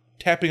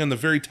 tapping on the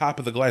very top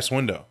of the glass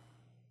window?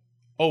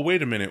 Oh,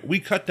 wait a minute. We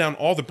cut down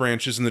all the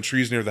branches and the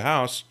trees near the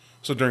house,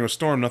 so during a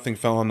storm, nothing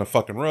fell on the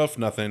fucking roof,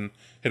 nothing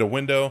hit a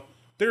window.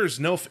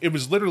 It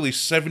was literally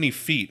 70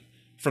 feet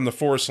from the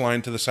forest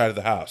line to the side of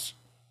the house.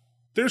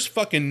 There's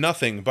fucking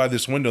nothing by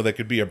this window that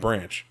could be a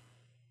branch.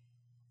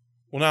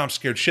 Well, now I'm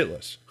scared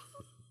shitless.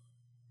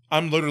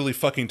 I'm literally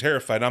fucking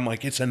terrified. I'm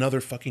like, it's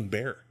another fucking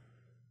bear.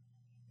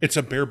 It's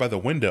a bear by the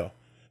window.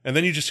 And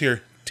then you just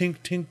hear tink,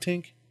 tink,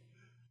 tink.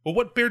 Well,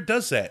 what bear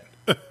does that?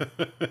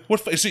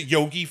 What is it?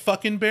 Yogi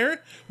fucking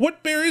Bear?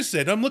 What bear is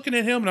it? I'm looking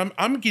at him and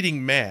I'm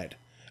getting mad.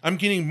 I'm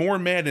getting more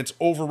mad and it's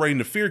overriding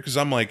the fear because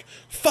I'm like,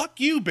 fuck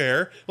you,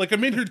 bear. Like,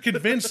 I'm in here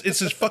convinced it's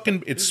this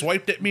fucking, it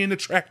swiped at me in the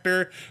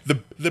tractor.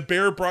 The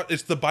bear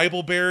it's the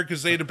Bible bear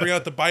because they had to bring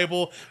out the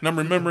Bible, and I'm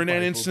remembering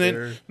that incident.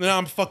 Bear. Now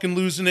I'm fucking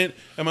losing it.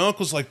 And my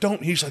uncle's like,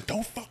 he's like,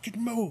 don't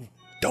fucking move.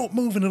 Don't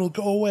move and it'll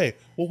go away.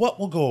 Well, what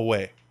will go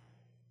away?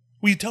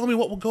 Will you tell me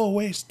what will go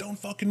away? So don't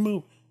fucking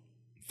move.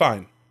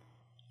 Fine.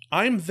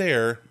 I'm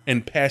there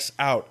and pass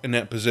out in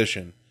that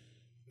position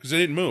because I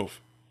didn't move.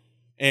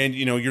 And,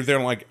 you're there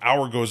and like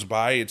hour goes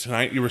by. It's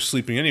night. You were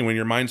sleeping anyway.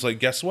 Your mind's like,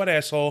 guess what,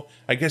 asshole?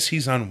 I guess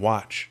he's on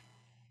watch.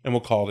 And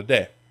we'll call it a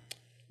day.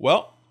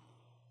 Well,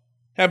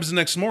 happens the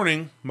next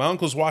morning. My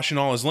uncle's washing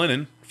all his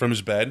linen from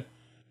his bed,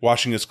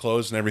 washing his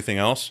clothes and everything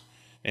else.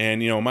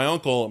 And, my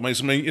uncle,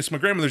 it's my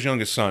grandmother's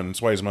youngest son.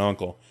 That's why he's my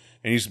uncle.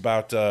 And he's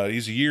about 4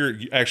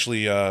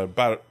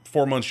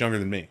 months younger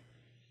than me.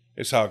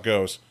 It's how it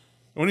goes.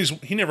 When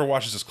he never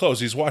washes his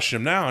clothes. He's washing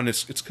them now, and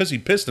it's because he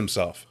pissed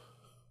himself.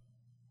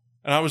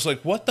 And I was like,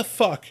 what the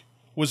fuck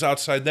was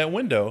outside that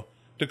window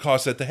to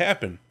cause that to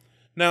happen?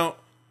 Now,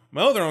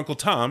 my other Uncle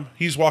Tom,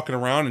 he's walking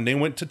around, and they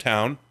went to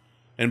town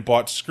and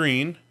bought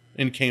screen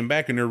and came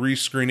back, and they're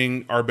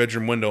rescreening our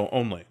bedroom window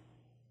only.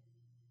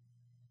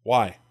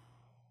 Why?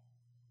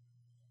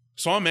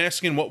 So I'm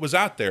asking what was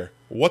out there.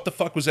 What the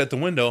fuck was at the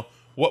window?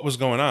 What was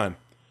going on?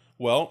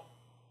 Well,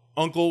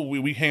 Uncle,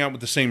 we hang out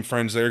with the same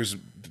friends there because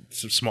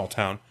it's a small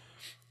town.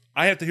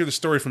 I have to hear the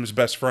story from his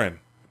best friend.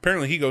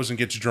 Apparently he goes and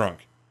gets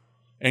drunk.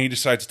 And he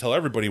decides to tell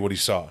everybody what he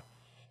saw.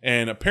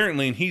 And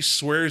apparently he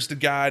swears to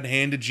God,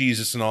 hand to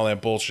Jesus and all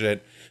that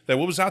bullshit, that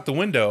what was out the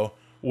window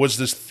was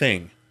this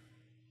thing.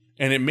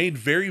 And it made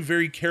very,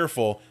 very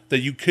careful that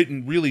you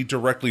couldn't really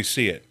directly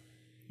see it.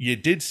 You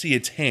did see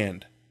its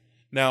hand.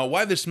 Now,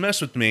 why this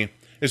messed with me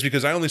is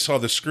because I only saw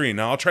the screen.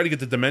 Now, I'll try to get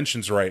the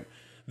dimensions right.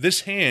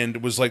 This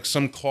hand was like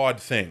some clawed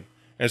thing,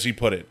 as he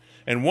put it.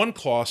 And one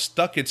claw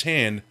stuck its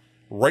hand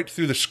right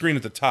through the screen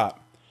at the top.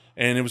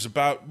 And it was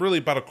about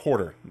a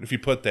quarter, if you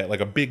put that, like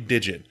a big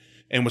digit,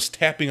 and was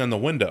tapping on the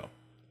window.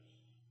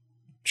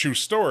 True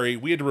story,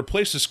 we had to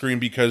replace the screen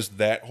because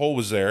that hole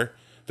was there.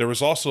 There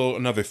was also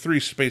another 3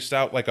 spaced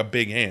out like a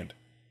big hand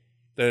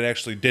that it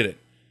actually did it.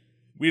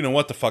 We didn't know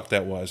what the fuck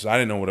that was. I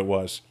didn't know what it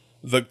was.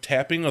 The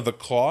tapping of the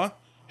claw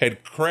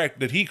had cracked,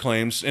 that he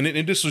claims, and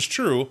this was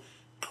true,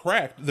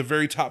 cracked the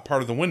very top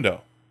part of the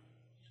window.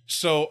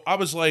 So I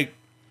was like,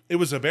 it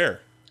was a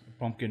bear.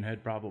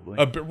 Pumpkinhead, probably.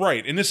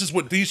 Right, and this is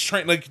what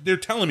they're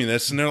telling me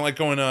this, and they're like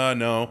going,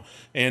 no.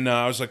 And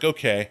I was like,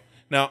 okay.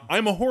 Now,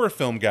 I'm a horror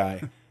film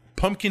guy.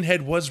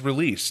 Pumpkinhead was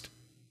released.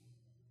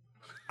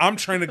 I'm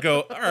trying to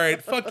go, all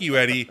right, fuck you,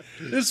 Eddie.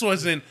 This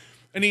wasn't...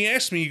 And he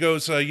asked me, he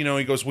goes, well,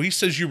 he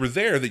says you were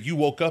there, that you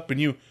woke up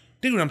and you...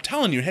 Dude, I'm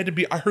telling you, it had to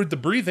be... I heard the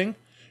breathing.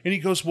 And he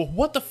goes, well,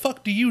 what the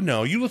fuck do you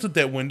know? You looked at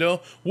that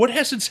window. What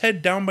has its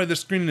head down by the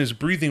screen and is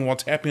breathing while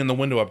tapping on the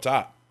window up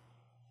top?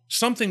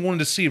 Something wanted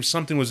to see if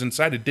something was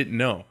inside it didn't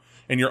know.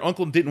 And your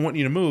uncle didn't want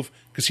you to move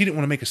because he didn't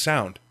want to make a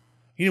sound.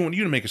 He didn't want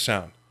you to make a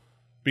sound.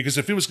 Because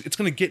if it's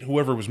going to get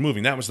whoever was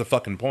moving. That was the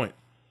fucking point.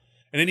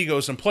 And then he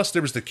goes, and plus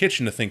there was the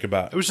kitchen to think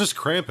about. It was just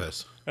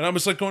Krampus. And I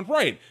was like going,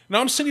 right.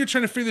 Now I'm sitting here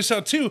trying to figure this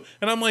out too.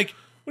 And I'm like,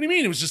 what do you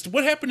mean? It was just,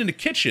 what happened in the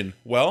kitchen?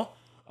 Well,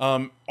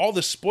 all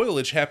the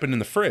spoilage happened in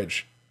the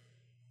fridge.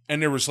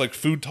 And there was like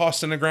food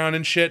tossed in the ground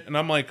and shit. And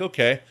I'm like,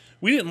 okay,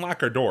 we didn't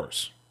lock our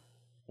doors.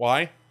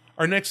 Why?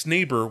 Our next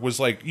neighbor was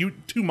like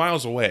 2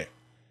 miles away.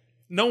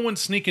 No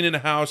one's sneaking in a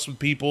house with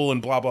people and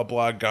blah, blah,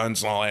 blah,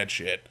 guns and all that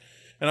shit.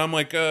 And I'm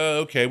like,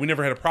 okay, we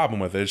never had a problem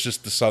with it. It's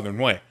just the Southern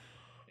way.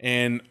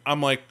 And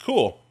I'm like,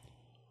 cool.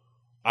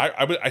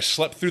 I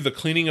slept through the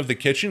cleaning of the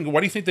kitchen.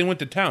 Why do you think they went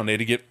to town? They had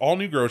to get all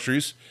new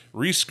groceries,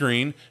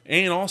 rescreen,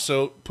 and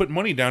also put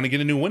money down to get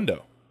a new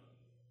window.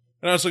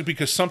 And I was like,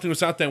 because something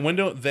was out that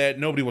window that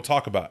nobody will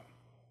talk about.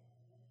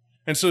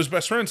 And so his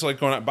best friend's like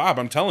going, Bob,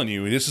 I'm telling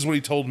you, this is what he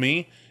told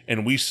me,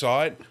 and we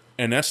saw it,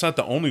 and that's not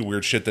the only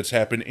weird shit that's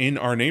happened in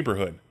our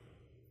neighborhood.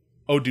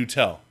 Oh, do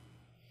tell.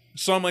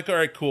 So I'm like, all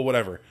right, cool,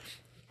 whatever.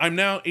 I'm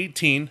now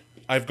 18.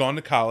 I've gone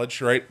to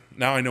college, right?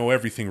 Now I know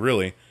everything,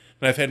 really.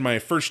 And I've had my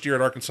first year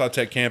at Arkansas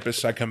Tech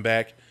campus. I come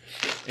back,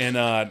 and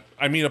I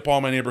meet up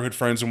all my neighborhood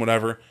friends and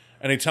whatever,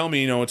 and they tell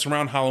me, it's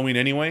around Halloween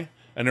anyway.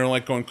 And they're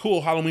like going,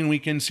 cool, Halloween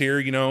weekend's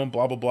here,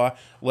 blah, blah, blah.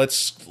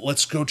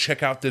 Let's go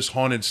check out this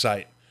haunted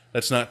site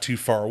that's not too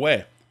far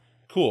away.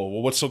 Cool.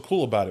 Well, what's so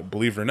cool about it?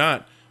 Believe it or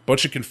not,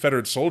 bunch of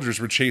Confederate soldiers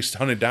were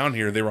hunted down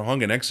here. They were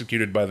hung and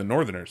executed by the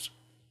Northerners.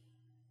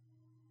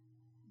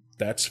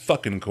 That's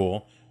fucking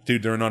cool.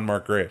 Dude, they're in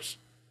unmarked graves.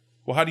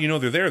 Well, how do you know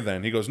they're there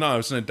then? He goes, no, it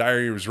was in a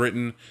diary, it was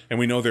written, and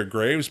we know their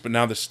graves, but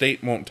now the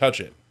state won't touch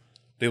it.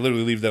 They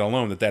literally leave that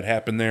alone, that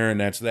happened there, and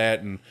that's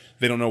that, and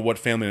they don't know what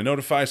family to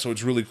notify, so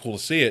it's really cool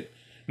to see it.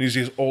 And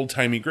these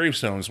old-timey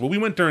gravestones. Well, we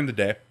went during the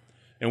day,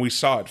 and we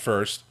saw it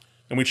first,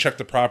 and we checked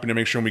the property to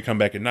make sure when we come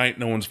back at night,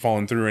 no one's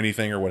fallen through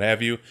anything or what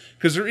have you,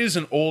 because there is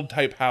an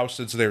old-type house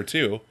that's there,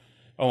 too,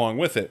 along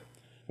with it.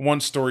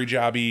 One-story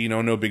jobby,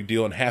 no big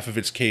deal, and half of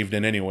it's caved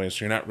in anyway,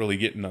 so you're not really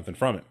getting nothing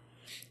from it.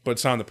 But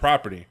it's on the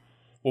property.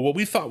 Well, what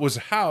we thought was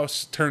a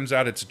house, turns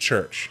out it's a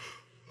church.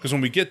 Because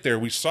when we get there,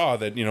 we saw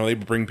that, they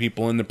bring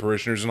people in, the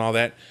parishioners and all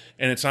that,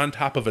 and it's on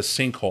top of a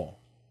sinkhole.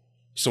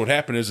 So what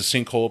happened is the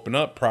sinkhole opened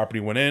up, property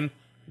went in.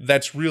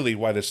 That's really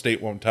why the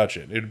state won't touch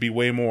it. It'd be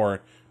way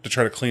more to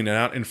try to clean it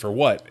out, and for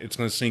what? It's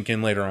going to sink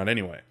in later on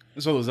anyway.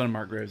 So those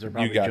unmarked graves are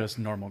probably just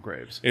normal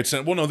graves.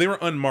 No, they were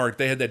unmarked.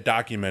 They had that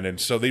documented,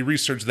 so they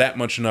researched that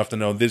much enough to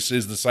know this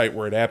is the site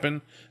where it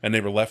happened, and they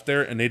were left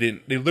there, and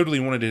they literally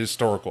wanted it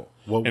historical,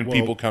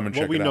 people come and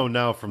check it out. What we know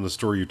now from the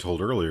story you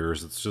told earlier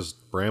is it's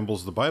just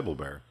Brambles the Bible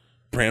Bear.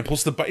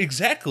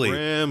 Exactly.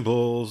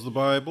 Brambles the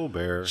Bible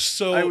Bear.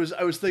 So I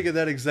was thinking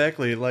that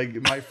exactly. Like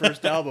my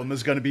first album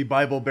is going to be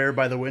Bible Bear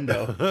by the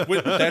Window.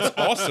 That's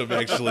awesome,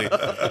 actually.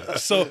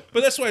 But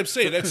that's why I'm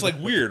saying that's like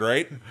weird,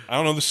 right? I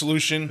don't know the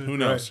solution. Who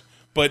knows? Right.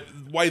 But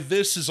why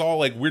this is all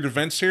like weird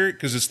events here?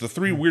 Because it's the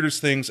three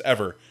weirdest things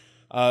ever.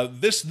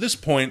 This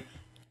point,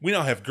 we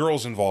now have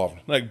girls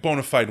involved, like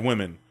bona fide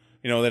women,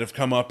 that have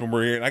come up and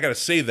we're here. And I got to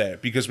say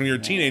that because when you're a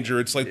teenager,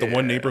 it's like the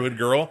one neighborhood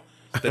girl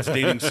that's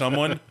dating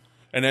someone.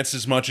 And that's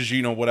as much as,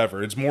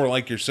 whatever. It's more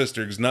like your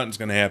sister because nothing's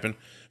going to happen.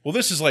 Well,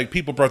 this is like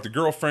people brought their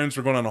girlfriends.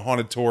 We're going on a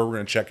haunted tour. We're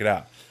going to check it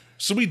out.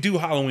 So we do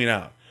Halloween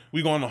out.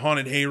 We go on the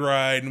haunted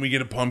hayride and we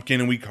get a pumpkin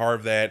and we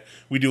carve that.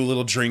 We do a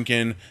little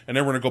drinking and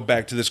then we're going to go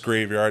back to this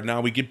graveyard. Now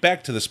we get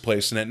back to this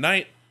place and at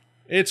night,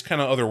 it's kind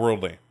of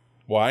otherworldly.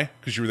 Why?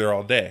 Because you were there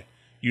all day.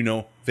 You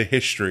know the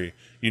history.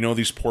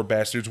 These poor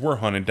bastards were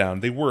hunted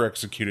down. They were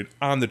executed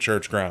on the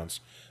church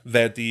grounds.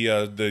 That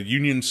the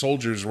Union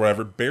soldiers or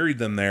whatever buried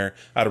them there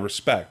out of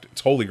respect.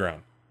 It's holy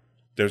ground.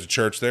 There's a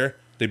church there.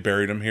 They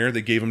buried them here.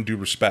 They gave them due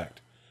respect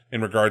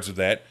in regards to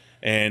that.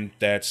 And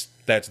that's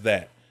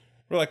that.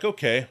 We're like,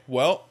 okay,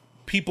 well,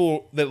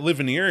 people that live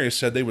in the area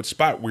said they would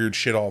spot weird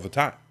shit all the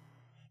time.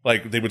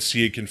 Like they would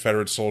see a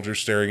Confederate soldier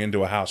staring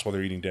into a house while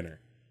they're eating dinner.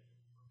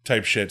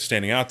 Type shit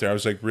standing out there. I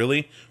was like,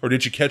 really? Or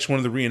did you catch one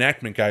of the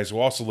reenactment guys who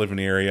also live in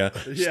the area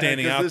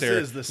standing out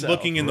there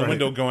looking in the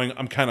window going,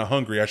 I'm kind of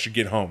hungry, I should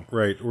get home.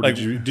 Right. Or like,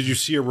 did you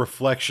see a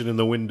reflection in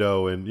the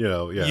window and,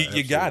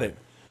 you got it.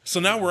 So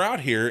now we're out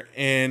here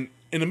and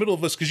in the middle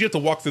of this, because you have to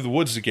walk through the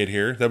woods to get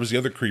here. That was the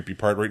other creepy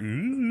part, right?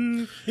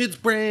 It's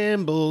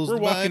Brambles. We're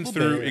walking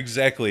through,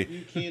 exactly.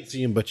 You can't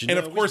see him, but and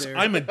of course,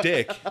 I'm a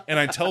dick, and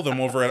I tell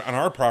them over on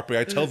our property,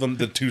 I tell them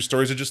the two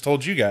stories I just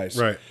told you guys.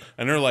 Right.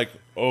 And they're like,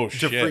 oh,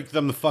 shit. To freak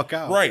them the fuck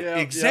out. Right,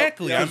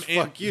 exactly.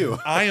 Fuck you.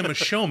 I am a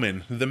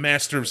showman, the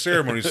master of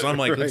ceremonies, so I'm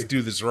like, let's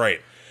do this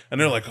right. And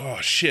they're like, oh,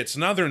 shit. So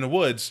now they're in the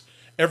woods.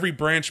 Every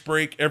branch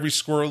break, every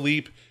squirrel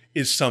leap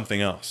is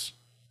something else.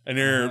 And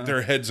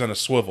their head's on a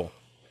swivel.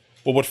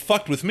 Well, what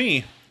fucked with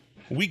me,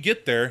 we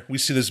get there, we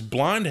see this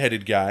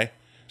blonde-headed guy.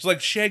 It's like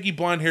shaggy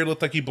blonde hair,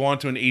 looked like he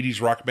belonged to an 80s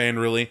rock band,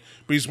 really.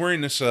 But he's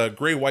wearing this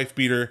gray wife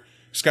beater.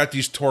 He's got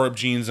these tore-up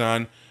jeans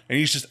on, and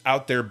he's just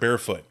out there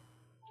barefoot.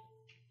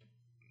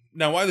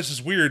 Now, why this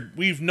is weird,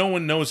 no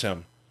one knows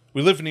him.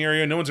 We live in the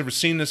area, no one's ever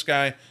seen this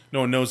guy,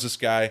 no one knows this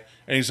guy,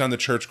 and he's on the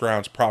church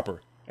grounds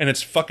proper. And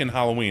it's fucking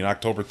Halloween,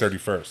 October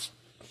 31st.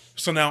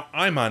 So now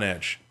I'm on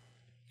edge.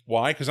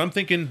 Why? Because I'm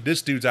thinking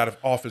this dude's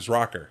off his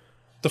rocker.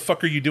 The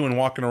fuck are you doing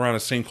walking around a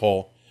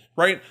sinkhole?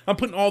 Right? I'm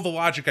putting all the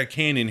logic I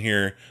can in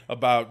here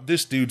about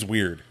this dude's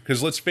weird.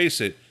 Because let's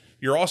face it,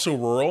 you're also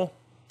rural,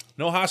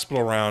 no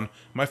hospital around.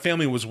 My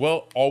family was,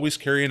 always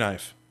carry a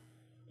knife,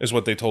 is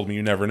what they told me.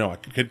 You never know. I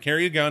could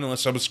carry a gun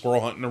unless I was squirrel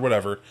hunting or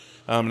whatever.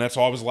 And that's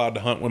all I was allowed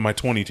to hunt with my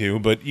 22,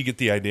 but you get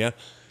the idea.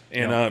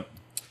 And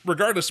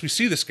regardless, we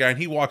see this guy, and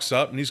he walks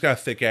up, and he's got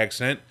a thick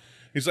accent.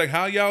 He's like,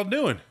 how y'all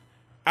doing?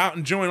 Out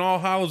enjoying All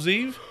Hallows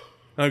Eve?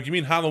 You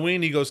mean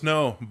Halloween? He goes,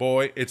 no,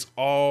 boy, it's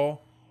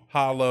All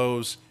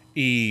Hallows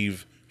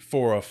Eve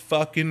for a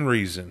fucking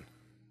reason.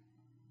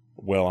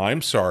 Well,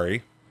 I'm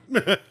sorry.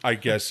 I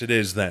guess it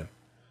is then.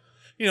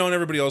 And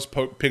everybody else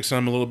picks on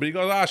him a little bit. He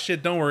goes,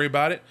 shit, don't worry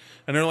about it.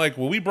 And they're like,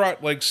 well, we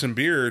brought some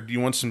beer. Do you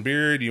want some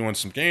beer? Do you want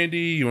some candy?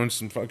 You want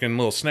some fucking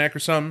little snack or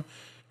something?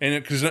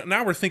 And because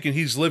now we're thinking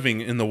he's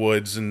living in the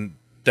woods and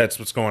that's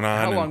what's going on.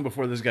 How long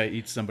before this guy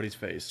eats somebody's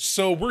face?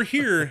 So we're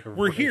here.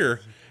 We're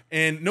here.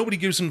 And nobody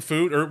gives him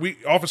food, or we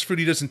offers food,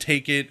 he doesn't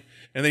take it,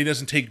 and then he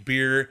doesn't take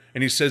beer,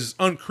 and he says it's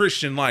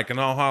unchristian-like on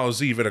All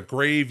Hallows Eve at a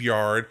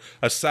graveyard,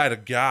 a site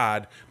of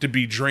God, to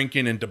be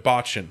drinking and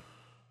debauching.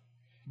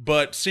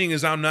 But seeing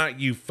as I'm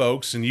not you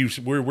folks, and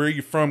where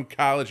you from,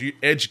 college, you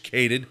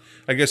educated,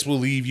 I guess we'll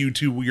leave you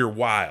to your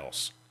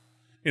wiles.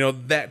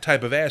 That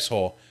type of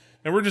asshole.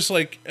 And we're just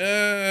like,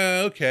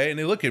 okay. And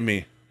they look at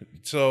me.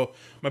 So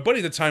my buddy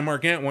at the time,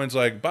 Mark Antwin's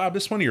like, Bob,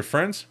 this one of your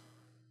friends?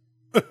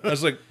 I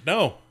was like,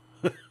 no.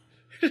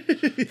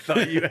 He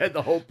thought you had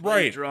the whole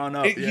play drawn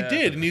up. He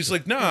did. And he's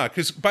like, nah,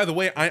 because by the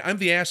way, I'm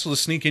the asshole to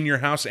sneak in your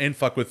house and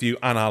fuck with you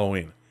on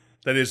Halloween.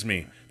 That is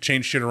me.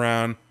 Change shit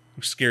around,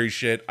 scary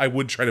shit. I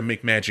would try to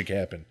make magic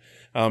happen.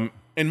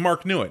 And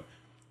Mark knew it.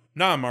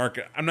 Nah, Mark,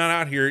 I'm not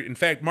out here. In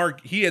fact,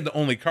 Mark, he had the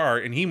only car,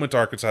 and he went to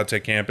Arkansas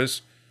Tech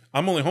campus.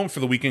 I'm only home for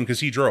the weekend because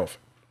he drove.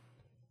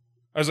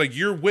 I was like,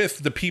 you're with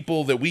the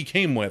people that we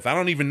came with. I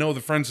don't even know the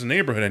friends in the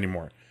neighborhood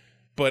anymore.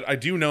 But I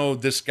do know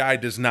this guy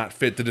does not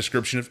fit the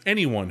description of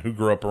anyone who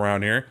grew up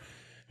around here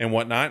and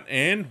whatnot.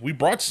 And we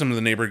brought some of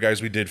the neighborhood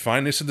guys we did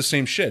find. They said the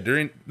same shit.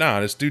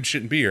 This dude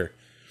shouldn't be here.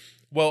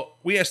 Well,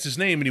 we asked his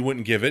name, and he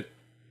wouldn't give it.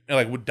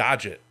 And would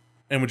dodge it.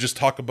 And would just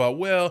talk about,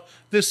 well,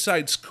 this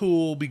site's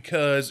cool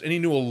because, and he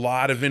knew a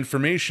lot of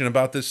information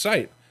about this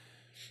site.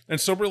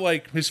 And so we're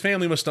like, his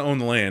family must have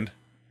owned the land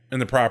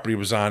and the property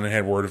was on and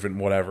had word of it and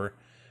whatever.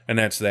 And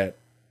that's that.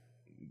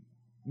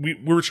 We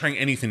were trying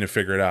anything to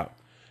figure it out.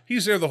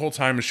 He's there the whole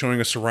time and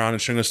showing us around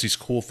and showing us these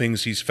cool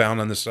things he's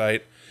found on the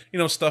site. You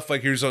know, stuff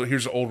like here's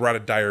an old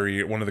rotted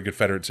diary one of the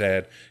Confederates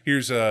had.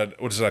 Here's a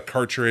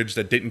cartridge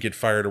that didn't get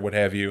fired or what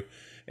have you.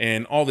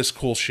 And all this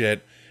cool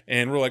shit.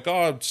 And we're like,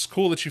 oh, it's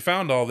cool that you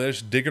found all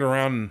this. Digging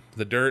around in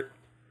the dirt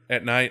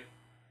at night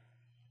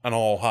on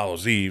All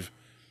Hallows Eve.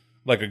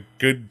 Like a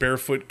good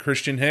barefoot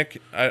Christian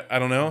hick. I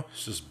don't know.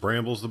 It's just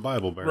Brambles the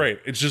Bible Bear. Right.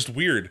 It's just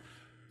weird.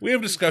 We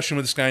have a discussion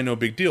with this guy, no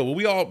big deal. Well,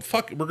 we all,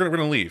 we're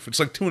gonna leave. It's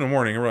like 2 a.m. and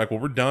we're like, well,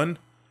 we're done.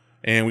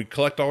 And we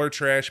collect all our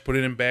trash, put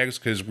it in bags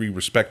because we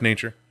respect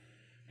nature.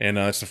 And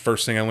that's the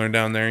first thing I learned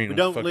down there. We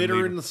don't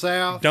litter in the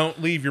South.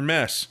 Don't leave your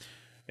mess.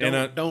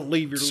 Don't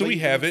leave your So we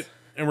have it,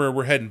 and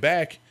we're heading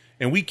back.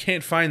 And we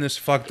can't find this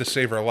fuck to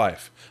save our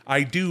life.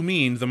 I do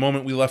mean the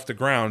moment we left the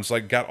grounds,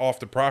 got off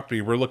the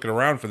property, we're looking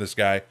around for this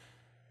guy.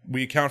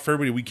 We account for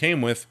everybody we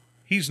came with.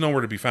 He's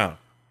nowhere to be found.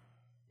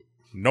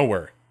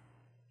 Nowhere.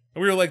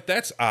 And we were like,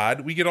 that's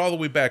odd. We get all the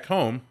way back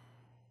home.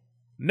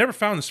 Never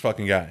found this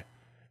fucking guy.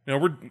 You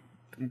know,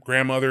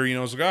 grandmother,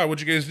 was like, oh,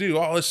 what'd you guys do?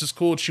 Oh, this is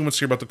cool. She wants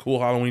to hear about the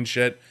cool Halloween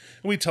shit.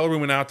 And we tell her we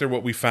went out there,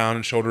 what we found,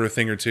 and showed her a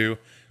thing or two.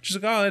 She's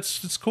like, oh,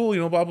 it's cool,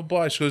 blah, blah,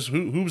 blah. She goes,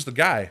 who was the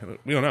guy?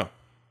 We don't know.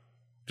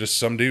 Just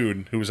some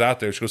dude who was out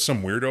there. She goes,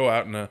 some weirdo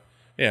out in yeah,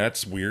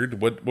 that's weird.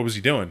 What was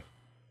he doing?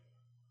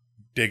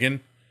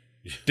 Digging?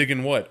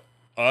 Digging what?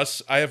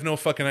 Us? I have no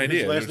fucking idea.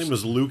 His last name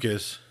was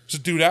Lucas. There's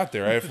a dude out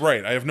there.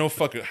 I have no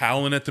fucking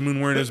howling at the moon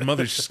wearing his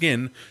mother's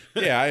skin.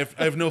 Yeah,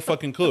 I have no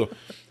fucking clue.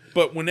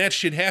 But when that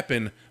shit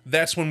happened,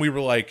 that's when we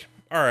were like,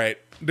 all right,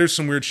 there's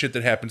some weird shit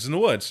that happens in the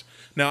woods.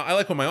 Now, I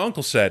like what my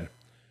uncle said.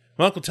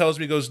 My uncle tells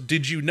me, he goes,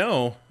 did you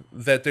know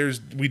that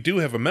we do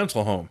have a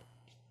mental home?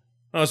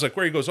 I was like,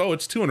 where? He goes, oh,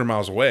 it's 200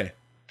 miles away,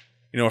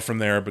 from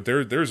there. But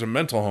there's a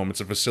mental home.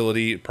 It's a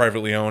facility,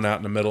 privately owned, out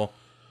in the middle.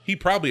 He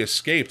probably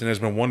escaped and has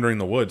been wandering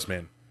the woods,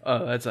 man.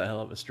 Oh, that's a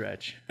hell of a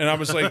stretch. And I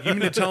was like, you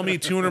mean to tell me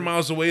 200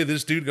 miles away,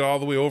 this dude got all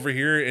the way over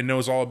here and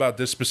knows all about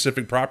this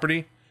specific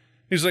property?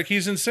 He's like,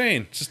 he's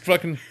insane. It's just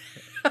fucking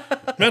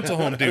mental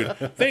home, dude.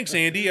 Thanks,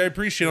 Andy. I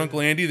appreciate,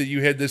 Uncle Andy, that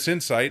you had this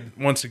insight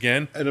once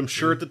again. And I'm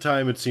sure at the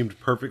time it seemed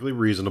perfectly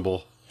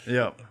reasonable.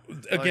 Yeah.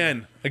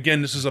 Again,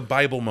 this is a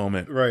Bible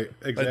moment. Right,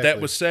 exactly.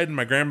 That was said, and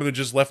my grandmother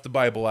just left the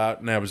Bible out,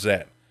 and that was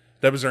that.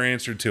 That was our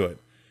answer to it.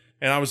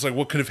 And I was like,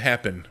 what could have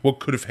happened? What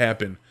could have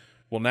happened?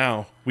 Well,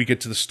 now we get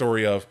to the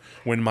story of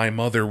when my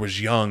mother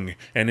was young,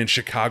 and in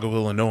Chicago,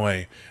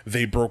 Illinois,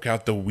 they broke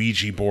out the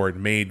Ouija board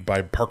made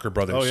by Parker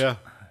Brothers. Oh, yeah.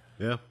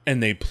 Yeah.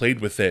 And they played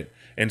with it,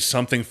 and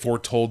something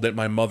foretold that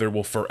my mother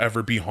will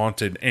forever be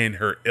haunted and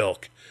her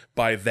ilk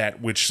by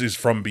that which is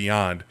from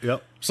beyond.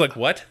 Yep. It's like,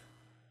 what?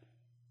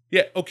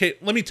 Yeah, okay,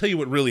 let me tell you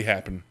what really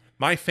happened.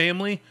 My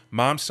family,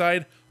 mom's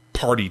side,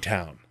 party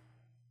town.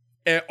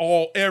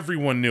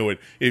 Everyone knew it.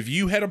 If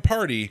you had a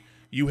party,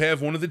 you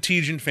have one of the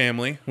Tejan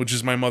family, which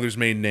is my mother's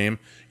maiden name,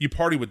 you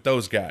party with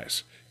those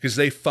guys, because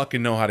they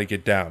fucking know how to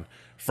get down.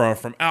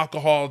 From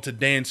alcohol to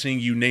dancing,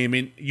 you name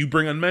it. You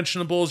bring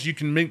unmentionables, you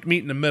can meet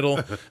in the middle.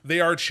 They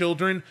are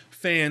children,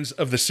 fans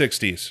of the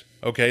 60s,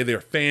 okay?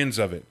 They're fans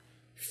of it.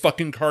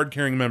 Fucking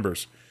card-carrying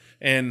members.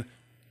 And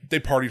they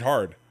partied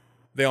hard.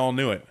 They all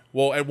knew it.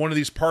 Well, at one of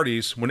these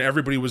parties, when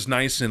everybody was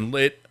nice and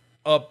lit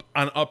up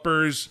on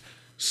uppers,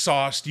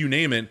 sauced, you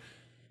name it,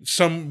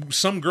 some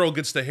girl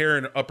gets the hair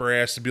in her upper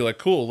ass to be like,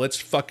 cool, let's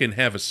fucking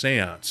have a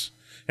seance.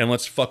 And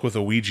let's fuck with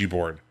a Ouija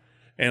board.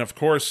 And of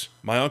course,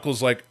 my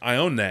uncle's like, I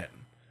own that.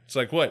 It's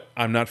like, what?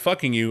 I'm not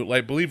fucking you.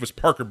 I believe it was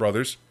Parker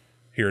Brothers.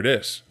 Here it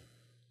is.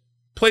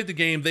 Played the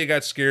game. They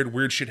got scared.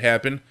 Weird shit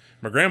happened.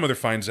 My grandmother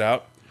finds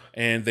out.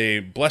 And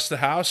they bless the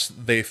house.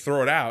 They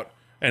throw it out.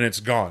 And it's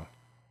gone.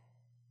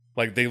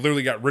 Like, they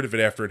literally got rid of it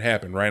after it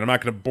happened, right? I'm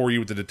not going to bore you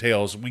with the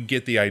details. We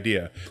get the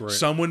idea. Correct.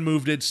 Someone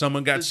moved it.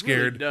 Someone got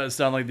scared. It does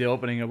sound like the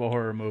opening of a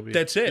horror movie.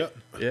 That's it. Yep.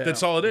 Yeah.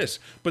 That's all it is.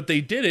 But they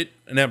did it,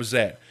 and that was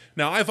that.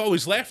 Now, I've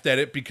always laughed at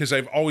it because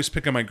I've always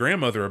picked on my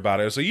grandmother about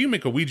it. I was like, you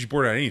make a Ouija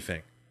board on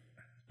anything.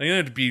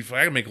 I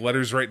can make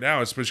letters right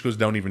now. Especially goes,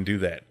 don't even do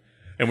that.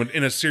 and would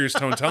in a serious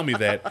tone tell me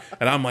that,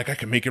 and I'm like, I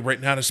can make it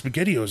right now to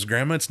SpaghettiOs,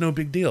 Grandma. It's no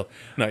big deal.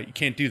 No, you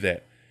can't do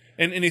that.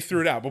 And he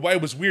threw it out. But why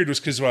it was weird was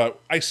because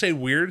I say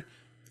weird.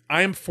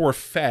 I am for a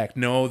fact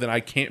know that I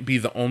can't be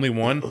the only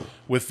one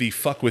with the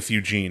fuck with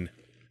you gene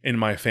in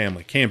my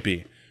family. Can't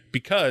be.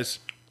 Because,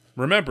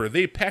 remember,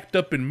 they packed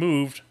up and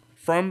moved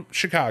from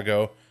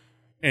Chicago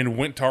and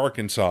went to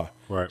Arkansas.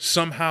 Right.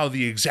 Somehow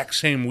the exact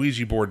same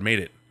Ouija board made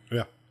it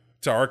Yeah.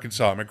 to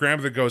Arkansas. My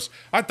grandmother goes,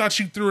 I thought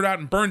she threw it out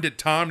and burned it,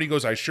 Tom. And he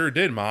goes, I sure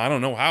did, Ma. I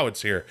don't know how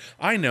it's here.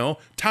 I know.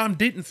 Tom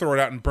didn't throw it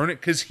out and burn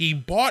it because he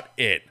bought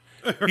it.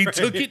 He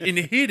took it and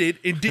hid it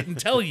and didn't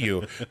tell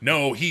you.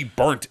 No, he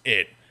burnt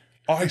it.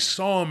 I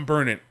saw him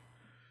burn it.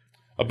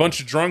 A bunch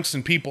of drunks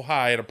and people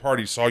high at a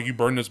party saw you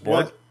burn this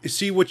board. Well,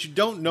 see, what you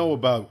don't know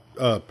about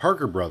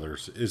Parker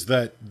Brothers is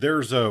that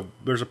there's a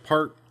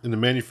part in the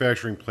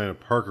manufacturing plant of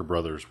Parker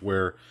Brothers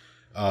where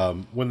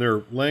when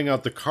they're laying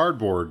out the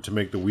cardboard to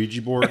make the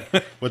Ouija board,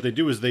 what they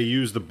do is they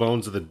use the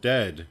bones of the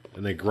dead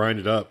and they grind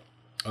it up,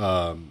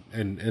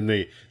 and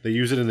they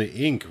use it in the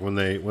ink when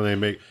they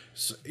make.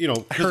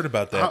 I heard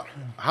about that.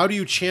 How do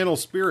you channel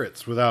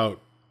spirits without?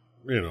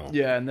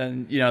 Yeah, and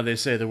then they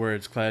say the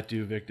words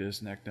 "Clatu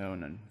Victus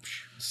Necton" and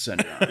send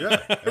it on. Yeah,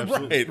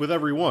 absolutely. Right. With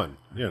everyone,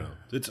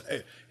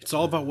 it's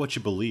all about what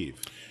you believe.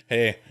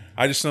 Hey,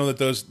 I just know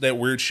that that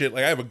weird shit.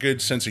 Like I have a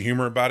good sense of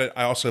humor about it.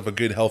 I also have a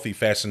good, healthy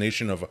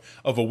fascination of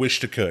a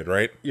wish to could.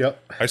 Right.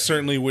 Yep. I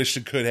certainly wish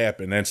it could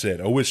happen. That's it.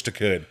 A wish to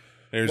could.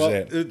 There's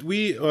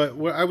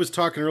that. I was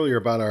talking earlier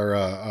about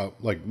our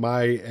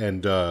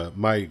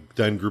my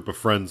then group of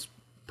friends'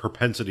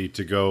 propensity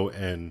to go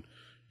and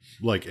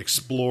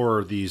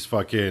explore these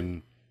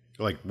fucking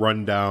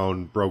run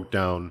down, broke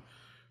down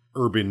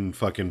urban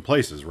fucking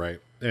places, right?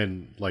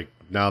 And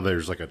now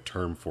there's a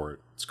term for it.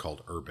 It's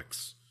called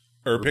urbex.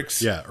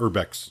 Urbex? Yeah,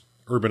 urbex.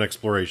 Urban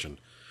exploration.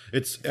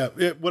 It's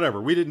whatever.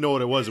 We didn't know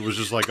what it was. It was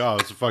just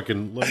it's a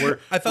fucking.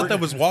 I thought that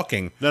was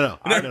walking. No.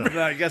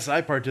 I guess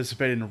I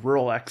participated in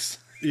Rural X.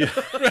 Yeah.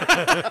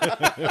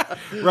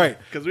 Right.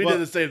 Because we did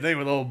the same thing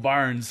with old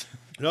barns.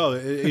 No,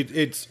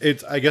 it's.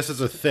 I guess it's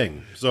a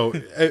thing. So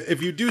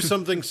if you do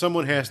something,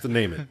 someone has to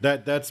name it.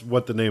 That's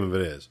what the name of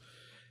it is.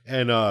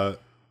 And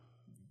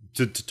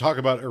to talk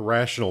about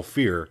irrational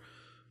fear,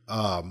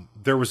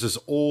 there was this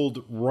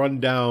old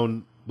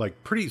rundown,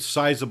 pretty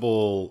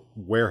sizable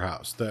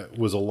warehouse that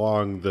was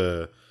along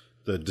the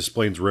Des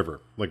Plaines River,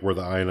 where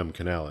the I&M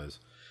Canal is,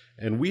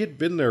 and we had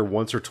been there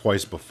once or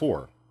twice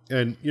before.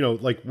 And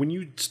when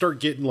you start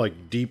getting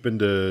deep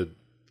into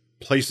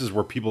places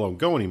where people don't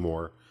go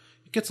anymore,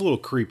 it gets a little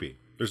creepy.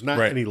 There's not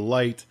any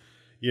light.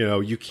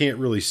 You can't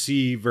really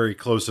see very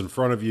close in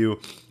front of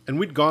you. And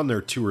we'd gone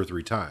there 2 or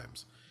 3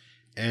 times.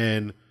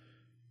 And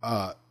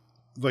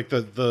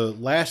the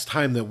last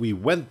time that we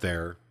went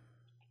there,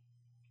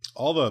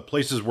 all the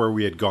places where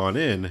we had gone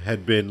in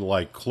had been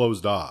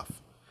closed off.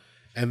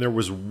 And there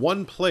was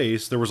one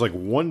place, there was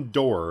one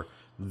door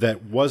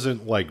that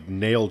wasn't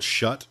nailed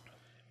shut.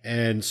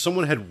 And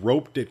someone had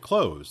roped it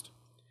closed.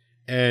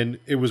 And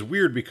it was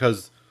weird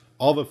because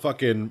all the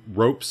fucking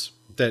ropes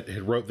that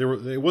had rope,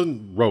 it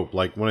wasn't rope.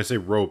 When I say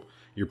rope,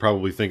 you're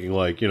probably thinking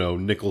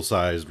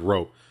nickel-sized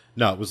rope.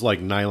 No, it was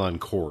nylon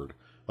cord.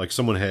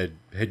 Someone had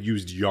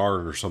used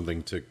yarn or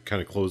something to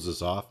kind of close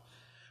this off.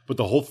 But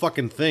the whole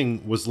fucking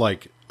thing was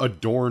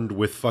adorned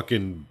with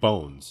fucking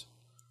bones.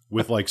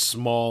 With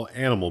small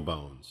animal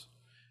bones.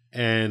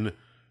 And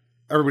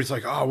everybody's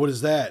oh, what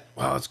is that?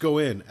 Wow, let's go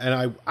in.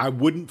 And I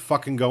wouldn't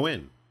fucking go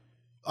in.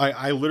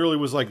 I literally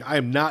was I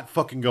am not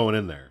fucking going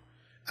in there.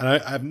 And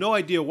I have no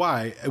idea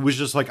why. It was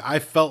just I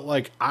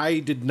felt I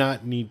did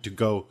not need to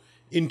go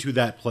into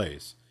that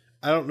place.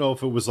 I don't know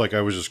if it was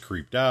I was just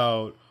creeped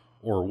out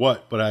or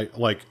what, but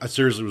I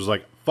seriously was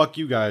fuck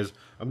you guys.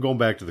 I'm going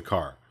back to the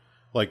car.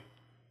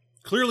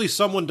 Clearly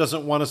someone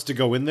doesn't want us to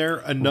go in there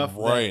enough.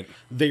 Right.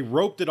 They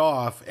roped it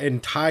off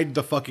and tied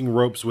the fucking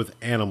ropes with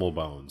animal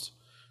bones.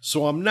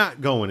 So I'm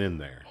not going in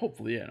there.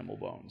 Hopefully animal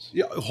bones.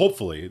 Yeah,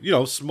 hopefully.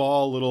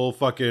 Small little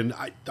fucking,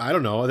 I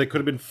don't know. They could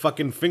have been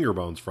fucking finger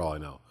bones for all I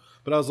know.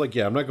 But I was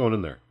yeah, I'm not going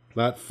in there.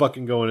 Not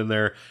fucking going in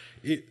there.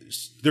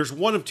 There's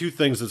one of 2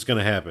 things that's going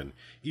to happen.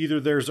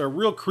 Either there's a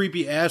real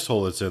creepy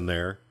asshole that's in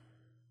there,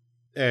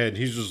 and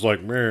he's just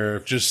meh.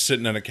 Just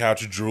sitting on a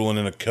couch drooling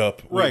in a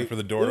cup, waiting for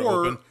the door to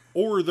open.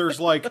 Or there's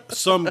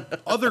some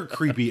other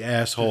creepy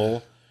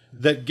asshole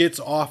that gets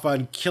off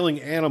on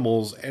killing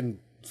animals and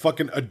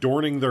fucking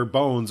adorning their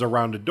bones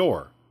around a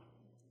door.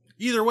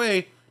 Either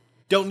way,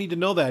 don't need to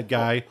know that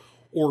guy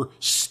or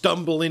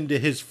stumble into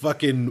his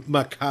fucking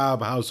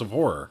macabre house of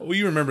horror. Well,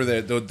 you remember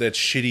that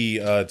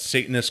shitty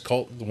Satanist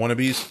cult, the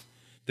wannabes?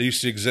 They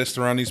used to exist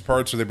around these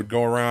parts, where they would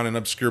go around in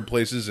obscure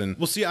places and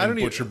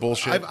butcher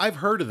bullshit. I've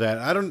heard of that.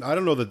 I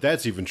don't know that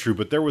that's even true,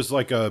 but there was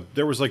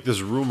this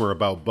rumor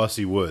about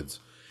Bussy Woods.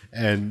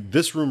 And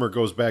this rumor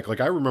goes back,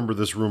 I remember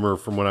this rumor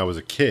from when I was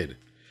a kid.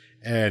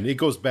 And it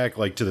goes back,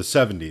 to the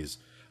 70s,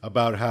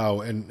 about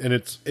how, and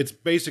it's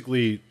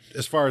basically,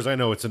 as far as I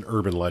know, it's an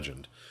urban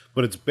legend.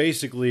 But it's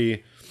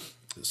basically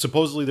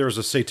supposedly there was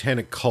a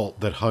satanic cult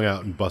that hung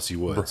out in Bussy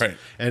Woods. Right.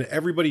 And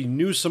everybody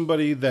knew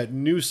somebody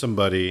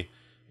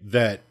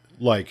that,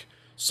 like,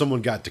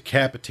 someone got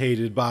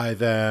decapitated by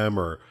them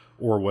or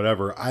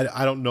whatever.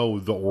 I don't know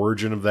the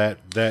origin of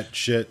that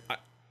shit.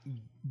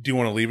 Do you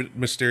want to leave it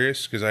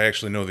mysterious? Because I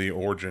actually know the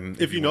origin.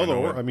 If you know the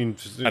origin, I mean...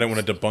 I don't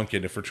want to debunk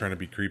it if we're trying to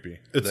be creepy.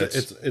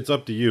 It's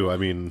up to you. I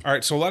mean... All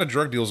right, so a lot of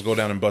drug deals go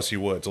down in Bussy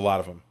Woods, a lot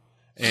of them.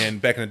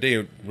 And back in the day, it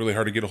was really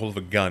hard to get a hold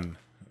of a gun.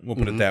 We'll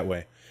put it that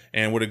way.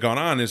 And what had gone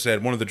on is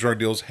that one of the drug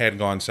deals had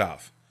gone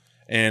south.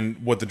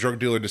 And what the drug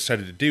dealer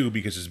decided to do,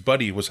 because his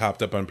buddy was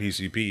hopped up on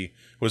PCP,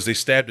 was they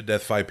stabbed to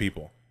death 5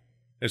 people.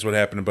 Is what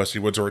happened in Bussy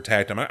Woods, or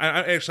attacked them.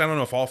 I don't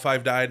know if all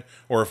 5 died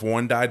or if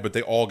 1 died, but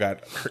they all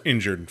got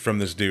injured from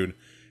this dude.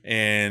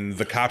 And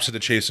the cops had to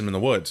chase him in the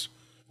woods.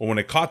 Well, when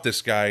they caught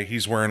this guy,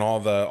 he's wearing all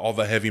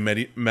the heavy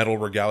metal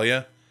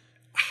regalia.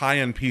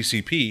 High on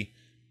PCP,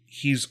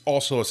 he's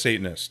also a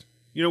Satanist.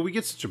 You know, we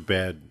get such a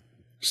bad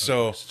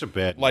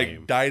like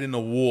name. dyed in the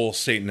wool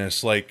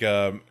Satanist. Like,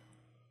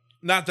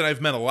 not that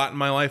I've met a lot in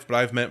my life, but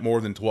I've met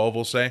more than 12.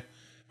 We'll say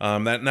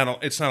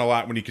it's not a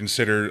lot when you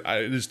consider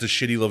it's the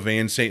shitty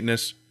Levan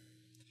Satanists.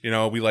 You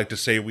know, we like to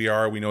say we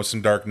know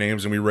some dark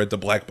names and we read the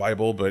Black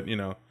Bible, but you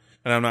know.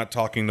 And I'm not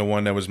talking the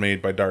one that was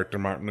made by Dr.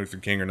 Martin Luther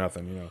King or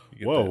nothing, you know. You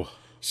get Whoa. that.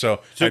 So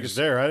Took us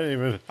there.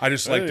 I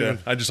just like to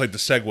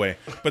segue.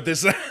 But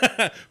this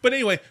but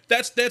anyway,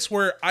 that's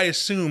where I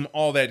assume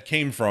all that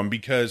came from,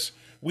 because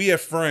we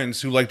have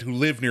friends who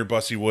live near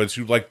Bussy Woods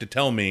who like to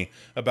tell me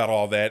about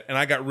all that, and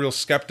I got real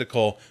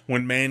skeptical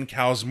when Man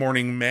Cow's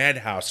Morning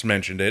Madhouse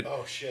mentioned it.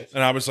 Oh shit.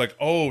 And I was like,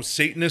 "Oh,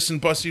 Satanists in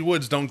Bussy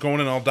Woods, don't go in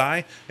and I'll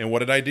die." And what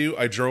did I do?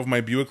 I drove my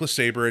Buick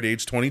LeSabre at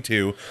age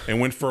 22 and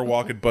went for a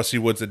walk at Bussy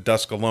Woods at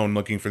dusk alone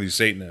looking for these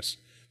Satanists.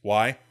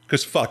 Why?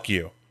 Because fuck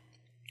you.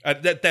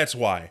 That's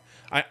why.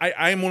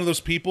 I am one of those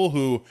people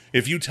who,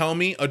 if you tell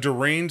me a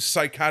deranged,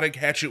 psychotic,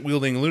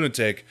 hatchet-wielding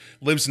lunatic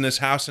lives in this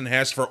house and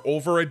has for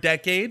over a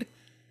decade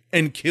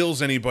and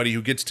kills anybody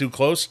who gets too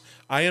close,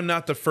 I am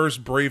not the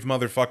first brave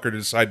motherfucker to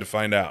decide to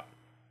find out.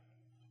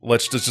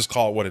 Let's just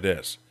call it what it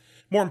is.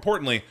 More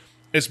importantly,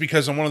 it's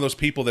because I'm one of those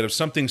people that if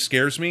something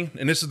scares me,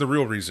 and this is the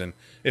real reason,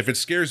 if it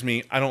scares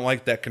me, I don't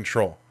like that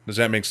control. Does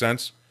that make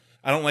sense?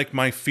 I don't like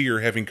my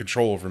fear having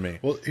control over me.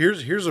 Well,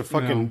 here's a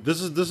fucking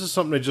this is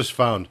something I just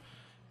found,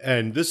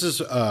 and this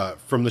is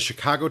from the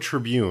Chicago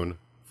Tribune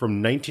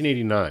from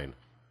 1989,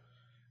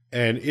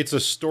 and it's a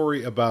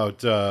story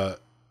about a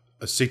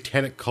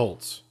satanic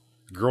cults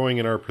growing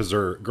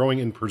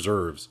in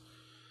preserves.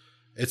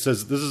 It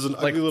says this is an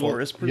Like ugly little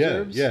forest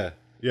preserves? Yeah,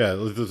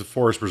 the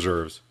forest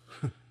preserves.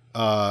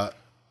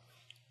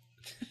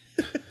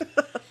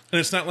 And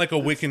it's not like a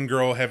Wiccan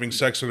girl having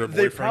sex with her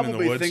They boyfriend in the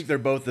probably woods. think they're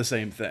both the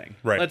same thing.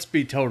 Right. Let's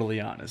be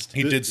totally honest.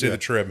 He did say Yeah. the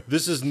trib.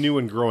 This is new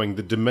and growing.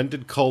 The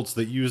demented cults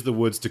that use the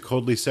woods to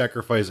coldly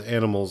sacrifice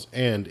animals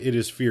and, it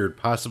is feared,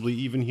 possibly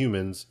even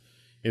humans,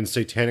 in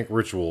satanic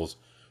rituals.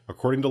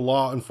 According to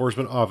law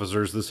enforcement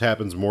officers, this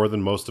happens more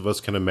than most of us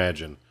can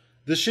imagine.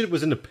 This shit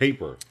was in the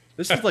paper.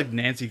 This is like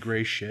Nancy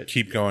Grace shit.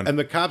 Keep going. And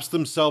the cops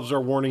themselves are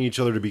warning each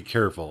other to be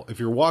careful. If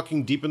you're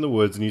walking deep in the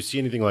woods and you see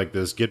anything like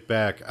this, get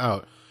back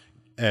out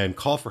and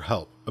call for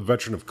help. A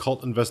veteran of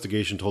cult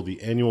investigation told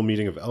the annual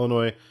meeting of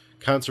Illinois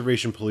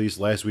Conservation Police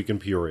last week in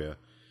Peoria.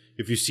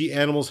 If you see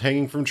animals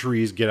hanging from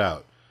trees, get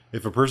out.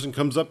 If a person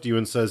comes up to you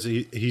and says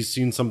he's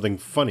seen something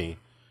funny,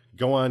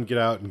 go on, get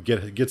out and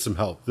get some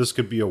help. This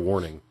could be a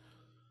warning.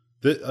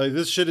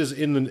 This shit is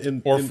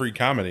in free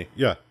comedy.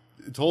 Yeah.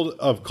 Told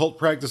of cult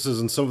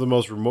practices in some of the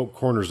most remote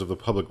corners of the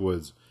public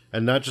woods,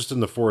 and not just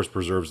in the forest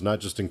preserves, not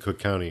just in Cook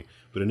County,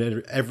 but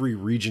in every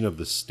region of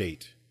the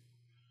state.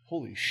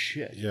 Holy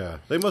shit. Yeah.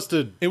 They must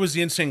have... It was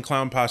the Insane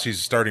Clown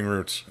Posse's starting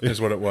roots, is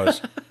what it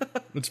was.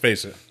 Let's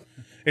face it.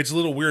 It's a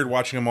little weird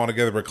watching them all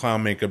together with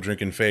clown makeup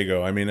drinking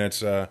Faygo. I mean, it's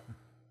the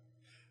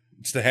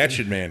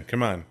Hatchet Man.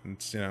 Come on.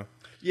 It's, you know.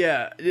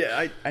 Yeah,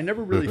 I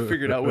never really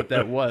figured out what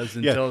that was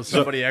until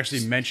somebody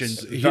actually mentioned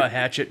the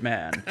Hatchet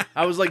Man.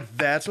 I was like,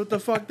 that's what the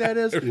fuck that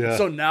is? Yeah.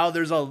 So now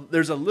there's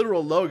a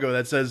literal logo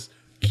that says,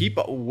 keep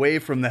away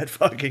from that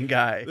fucking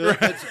guy.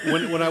 That's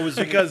when I was...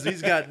 Because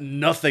he's got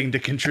nothing to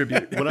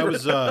contribute. when I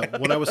was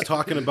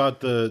talking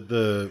about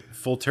the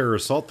full terror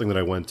assault thing that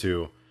I went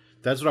to,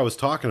 that's what I was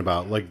talking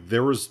about. Like,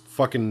 there was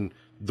fucking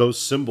those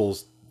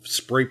symbols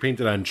spray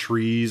painted on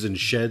trees and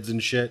sheds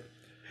and shit.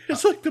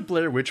 It's like the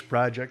Blair Witch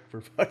Project for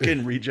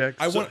fucking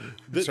rejects.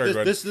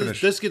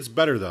 This gets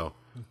better though.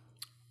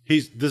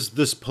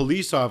 This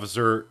police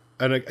officer,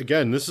 and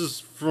again, this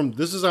is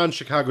on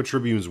Chicago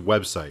Tribune's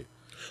website.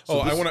 So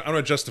I want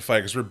to justify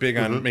because we're big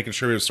on making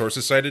sure we have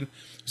sources cited.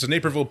 It's a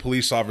Naperville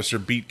police officer,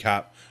 beat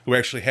cop, who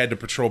actually had to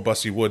patrol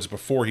Bussy Woods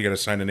before he got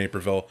assigned to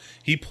Naperville.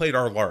 He played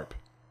our LARP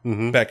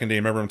back in the day.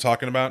 Remember what I'm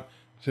talking about?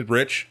 Said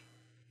Rich?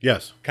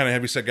 Yes. Kind of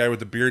heavyset guy with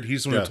the beard.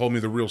 He's the one who told me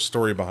the real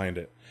story behind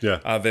it. Yeah.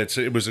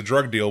 It was a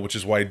drug deal, which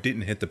is why it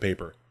didn't hit the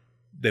paper.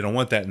 They don't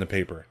want that in the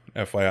paper,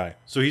 FYI.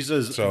 So he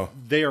says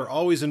they are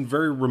always in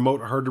very remote,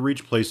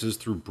 hard-to-reach places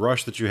through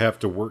brush that you have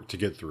to work to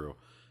get through.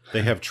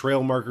 They have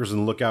trail markers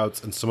and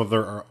lookouts, and some of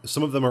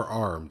them are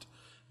armed.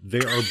 They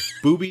are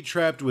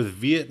booby-trapped with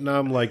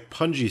Vietnam-like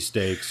punji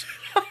stakes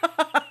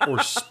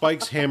or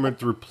spikes hammered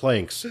through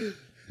planks.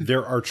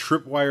 There are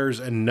tripwires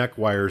and neck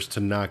wires to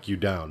knock you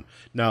down.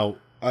 Now,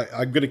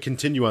 I'm going to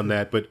continue on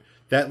that, but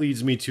that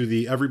leads me to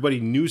the everybody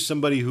knew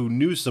somebody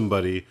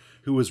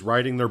who was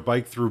riding their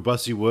bike through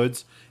Bussy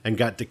Woods and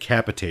got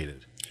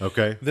decapitated.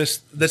 Okay?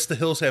 That's the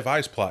Hills Have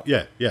Eyes plot.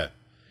 Yeah.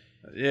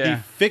 He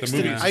fixed The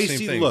an movie's the same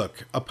icy thing.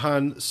 look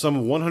upon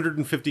some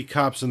 150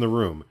 cops in the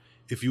room.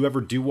 If you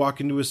ever do walk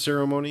into a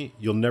ceremony,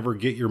 you'll never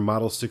get your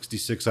Model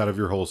 66 out of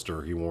your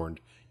holster, he warned.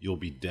 You'll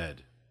be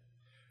dead.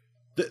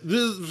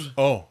 This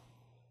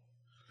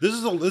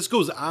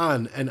goes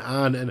on,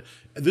 and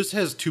this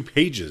has 2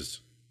 pages.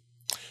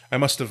 I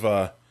must have.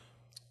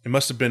 It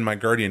must have been my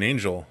guardian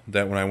angel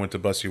that when I went to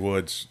Bussy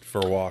Woods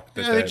for a walk.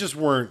 That They just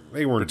weren't.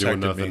 They weren't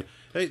doing protected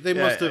nothing. me. They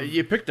must have.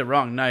 You picked the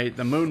wrong night.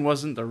 The moon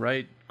wasn't the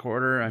right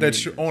quarter.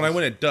 That's true. Oh, and I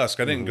went at dusk.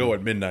 I didn't go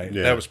at midnight.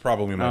 Yeah. That was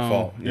probably my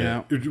fault.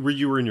 Yeah.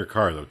 You were in your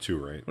car though, too,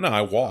 right? Well, no,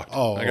 I walked.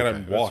 Oh, I gotta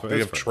okay. walk. That's They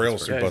have fair.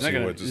 trails through Yeah, he's Bussy not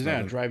gonna, Woods. he's It's not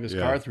gonna nothing. drive his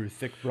Yeah. car through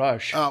thick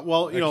brush.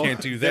 Well, you know, I can't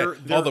do that.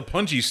 All the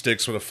punji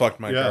sticks would have fucked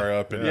my car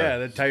up. And, yeah,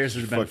 the tires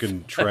would have been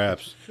fucking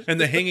traps. and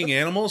the hanging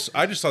animals,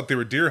 I just thought they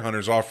were deer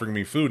hunters offering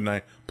me food, and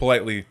I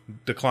politely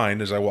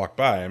declined as I walked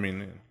by. I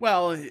mean,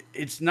 Well,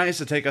 it's nice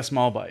to take a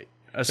small bite.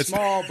 A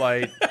small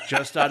bite,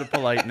 just out of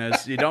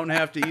politeness. You don't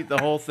have to eat the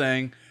whole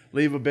thing.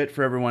 Leave a bit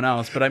for everyone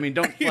else. But, I mean,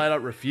 don't flat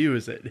out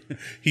refuse it.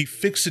 he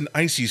fixed an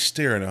icy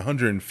stare and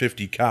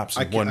 150 cops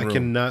in one I room.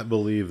 cannot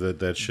believe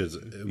that shit.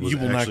 You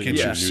will not get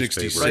your newspaper.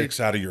 66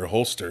 out of your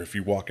holster if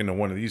you walk into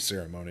one of these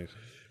ceremonies.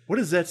 What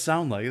does that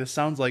sound like? This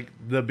sounds like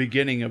the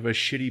beginning of a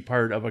shitty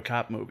part of a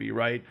cop movie,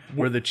 right?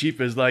 Where the chief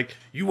is like,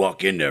 you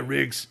walk in there,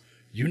 Riggs.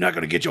 You're not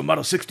going to get your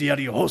Model 60 out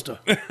of your holster.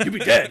 You'll be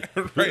dead.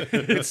 Right?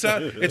 It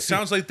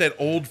sounds like that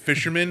old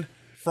fisherman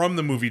from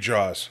the movie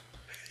Jaws.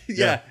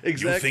 Yeah,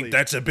 exactly. You think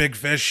that's a big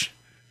fish?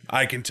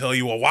 I can tell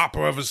you a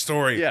whopper of a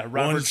story. Yeah,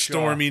 Robert one Shaw.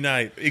 stormy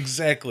night.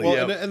 Exactly.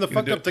 Well, Yeah. and the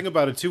fucked up thing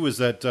about it too is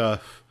that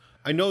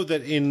I know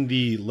that in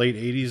the late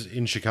 '80s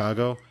in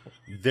Chicago,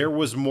 there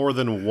was more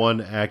than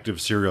one active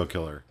serial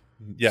killer.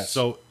 Yes.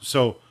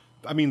 So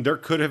I mean, there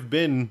could have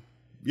been,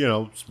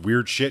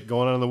 weird shit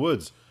going on in the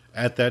woods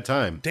at that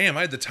time. Damn,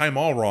 I had the time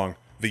all wrong.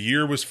 The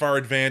year was far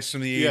advanced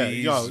from the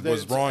 80s.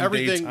 Was wrong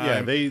everything. day Yeah,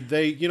 time.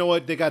 they you know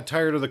what? They got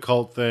tired of the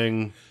cult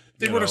thing.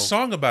 They you wrote know. a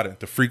song about it.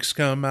 The freaks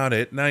come out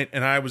at night,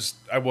 and I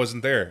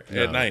wasn't there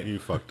No, at night. you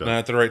fucked up. Not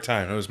at the right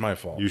time. It was my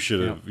fault. You should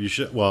have. You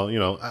should. Well,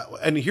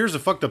 and here's a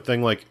fucked up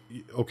thing. Like,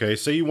 okay,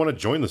 say you want to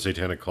join the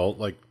satanic cult.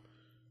 Like,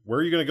 where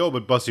are you going to go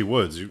but Bussy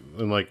Woods?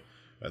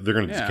 They're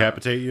going to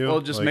decapitate you.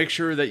 Well, just Like, make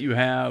sure that you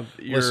have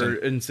your Listen.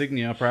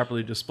 insignia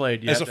properly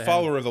displayed. As a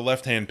follower of the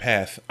left-hand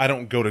path, I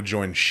don't go to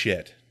join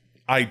shit.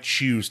 I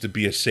choose to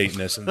be a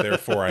Satanist, and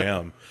therefore I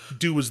am.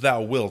 Do as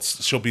thou wilt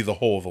shall be the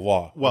whole of the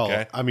law. Well,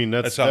 okay? I mean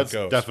that's how it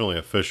goes. definitely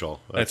official.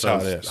 That's how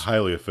it sounds is.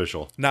 Highly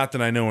official. Not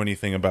that I know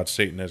anything about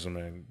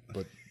Satanism,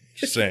 but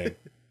just saying.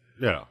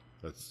 Yeah,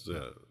 that's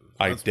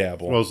I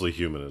dabble. mostly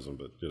humanism,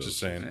 but Just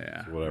saying.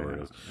 Yeah. whatever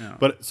it is. Yeah.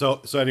 But so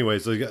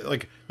anyways,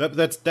 like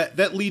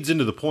that leads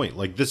into the point.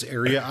 Like this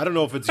area, I don't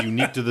know if it's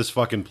unique to this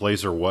fucking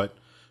place or what,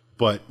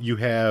 but you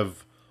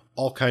have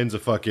all kinds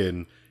of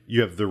fucking. You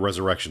have the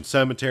Resurrection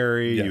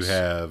Cemetery. Yes. You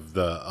have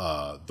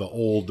the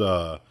old.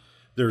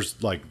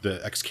 There's like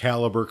the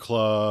Excalibur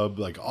Club.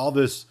 Like all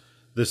this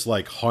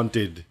like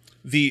haunted.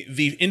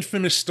 The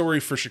infamous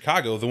story for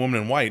Chicago, The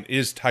Woman in White,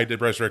 is tied to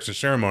Resurrection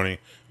Ceremony.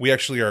 We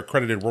actually are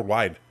accredited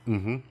worldwide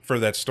for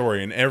that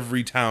story, and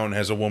every town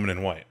has a woman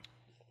in white.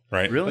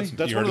 Right? Really?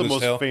 That's You one heard of the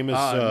this most tale? famous.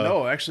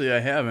 no, actually, I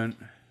haven't.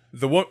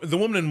 The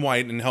Woman in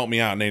White, and help me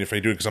out, Nate, if I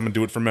do it, because I'm going to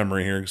do it from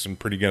memory here, because I'm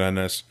pretty good on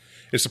this,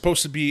 is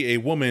supposed to be a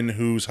woman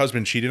whose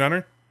husband cheated on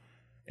her.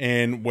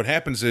 And what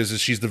happens is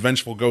she's the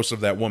vengeful ghost of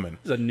that woman.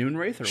 Is it a noon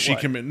wraith or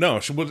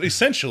what? Well,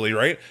 essentially,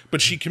 right?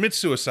 But she commits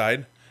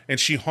suicide, and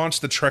she haunts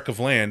the tract of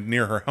land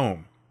near her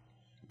home.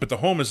 But the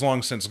home is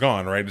long since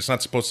gone, right? It's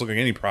not supposed to look like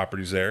any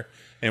properties there.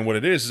 And what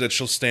it is that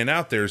she'll stand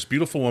out there, this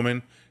beautiful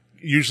woman,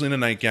 usually in a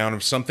nightgown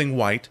of something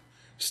white,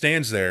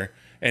 stands there.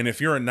 And if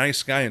you're a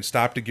nice guy and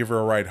stop to give her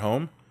a ride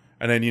home,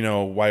 and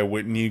then, why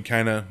wouldn't you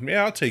kind of,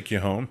 I'll take you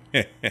home.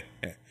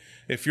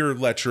 If you're a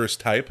lecherous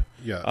type,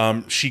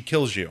 she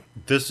kills you.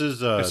 This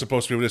is It's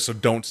supposed to be this, so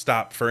don't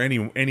stop for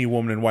any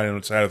woman in white on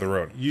the side of the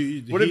road.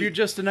 What if you're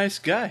just a nice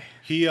guy?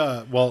 He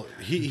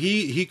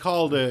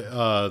called it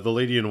the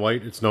Lady in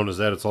White. It's known as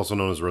that. It's also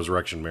known as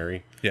Resurrection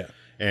Mary. Yeah.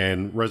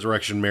 And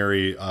Resurrection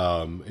Mary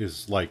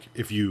is like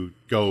if you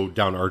go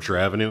down Archer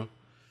Avenue,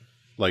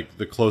 like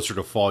the closer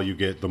to fall you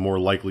get, the more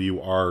likely you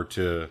are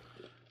to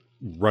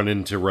run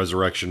into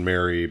Resurrection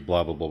Mary.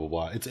 Blah blah blah blah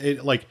blah. It's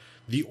like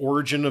the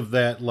origin of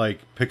that, like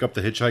pick up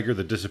the hitchhiker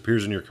that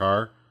disappears in your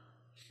car.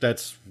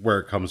 That's where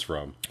it comes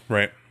from.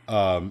 Right.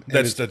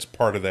 That's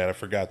part of that. I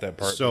forgot that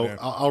part. So Yeah.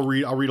 I'll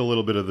read a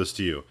little bit of this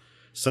to you.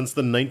 Since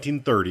the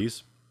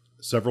 1930s,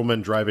 several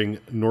men driving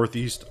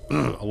northeast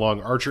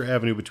along Archer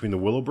Avenue between the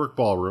Willowbrook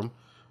Ballroom,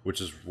 which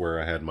is where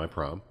I had my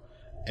prom,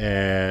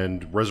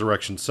 and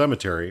Resurrection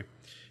Cemetery,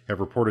 have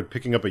reported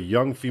picking up a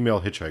young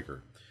female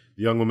hitchhiker.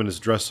 The young woman is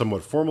dressed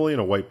somewhat formally in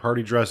a white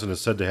party dress and is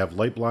said to have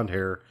light blonde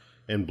hair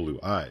and blue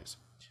eyes.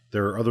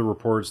 There are other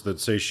reports that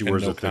say she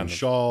wears a thin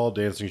shawl,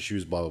 dancing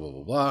shoes, blah, blah,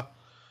 blah, blah,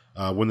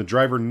 blah. When the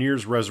driver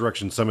nears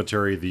Resurrection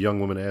Cemetery, the young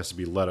woman asks to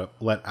be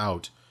let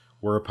out,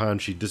 whereupon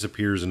she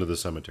disappears into the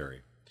cemetery.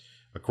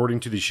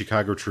 According to the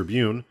Chicago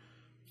Tribune,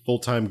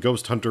 full-time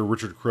ghost hunter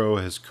Richard Crowe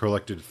has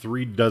collected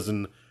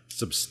 36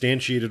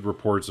 substantiated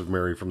reports of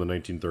Mary from the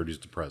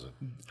 1930s to present.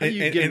 How do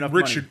you get enough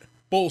Richard, money?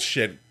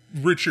 bullshit.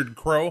 Richard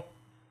Crowe?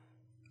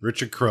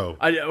 Richard Crowe.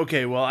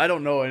 Okay, well, I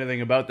don't know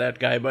anything about that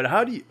guy, but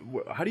how do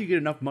you get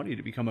enough money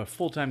to become a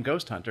full-time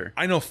ghost hunter?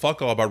 I know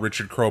fuck all about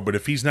Richard Crowe, but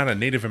if he's not a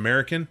Native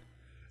American,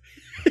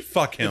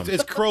 fuck him.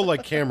 It's Crowe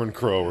like Cameron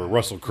Crowe or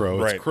Russell Crowe.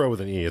 It's Right. Crowe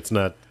with an E. It's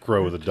not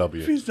Crowe with a If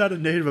W. he's not a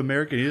Native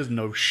American, he doesn't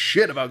know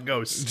shit about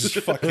ghosts. Just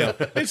fuck him.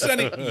 It's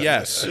not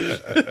yes.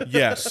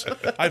 Yes.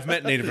 I've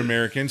met Native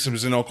Americans. I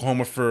was in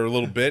Oklahoma for a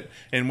little bit,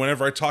 and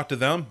whenever I talk to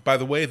them, by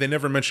the way, they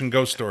never mention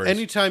ghost stories.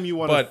 Anytime you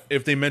want But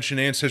if they mention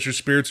ancestor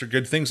spirits or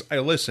good things, I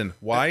listen.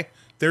 Why?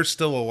 They're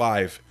still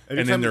alive, and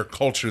in Anytime- their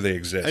culture they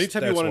exist.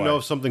 Anytime you That's want to why. know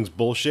if something's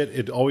bullshit,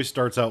 it always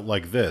starts out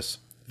like this.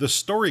 The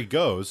story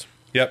goes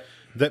Yep.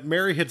 that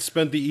Mary had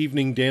spent the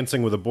evening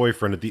dancing with a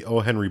boyfriend at the O.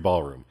 Henry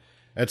Ballroom.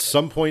 At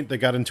some point, they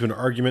got into an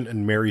argument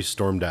and Mary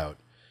stormed out.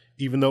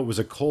 Even though it was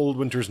a cold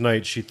winter's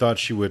night, she thought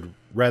she would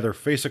rather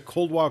face a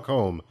cold walk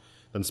home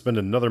than spend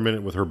another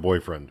minute with her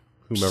boyfriend,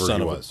 whomever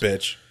Son he of was. a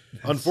bitch.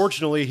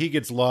 Unfortunately, he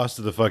gets lost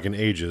to the fucking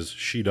ages.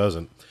 She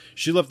doesn't.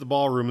 She left the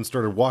ballroom and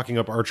started walking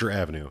up Archer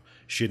Avenue.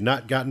 She had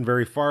not gotten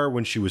very far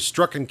when she was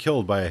struck and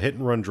killed by a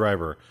hit-and-run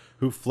driver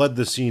who fled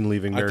the scene,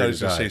 leaving I Mary thought he to was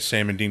going die. to say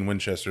Sam and Dean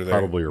Winchester there.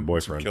 Probably her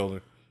boyfriend. Killed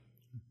her.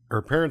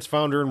 Her parents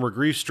found her and were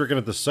grief-stricken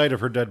at the sight of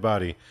her dead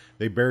body.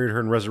 They buried her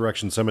in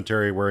Resurrection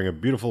Cemetery wearing a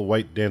beautiful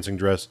white dancing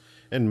dress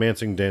and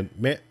matching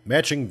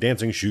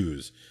dancing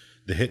shoes.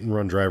 The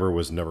hit-and-run driver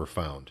was never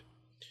found.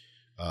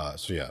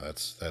 So yeah,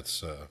 that's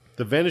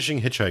The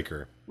Vanishing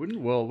Hitchhiker.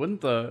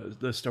 Wouldn't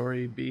the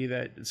story be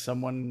that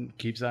someone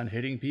keeps on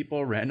hitting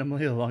people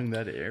randomly along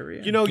that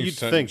area? You know, you'd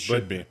said think, it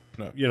should but be.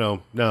 No. you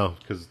know, no,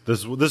 because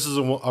this is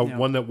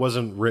one that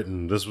wasn't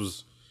written. This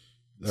was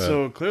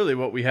So clearly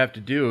what we have to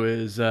do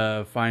is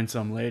find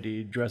some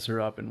lady, dress her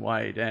up in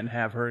white, and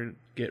have her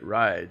get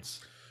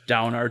rides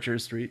down Archer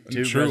Street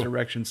to True.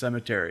 Resurrection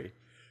Cemetery.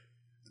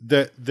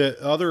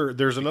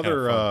 there's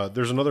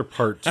another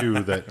part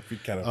too that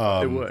Kind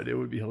of It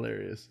would be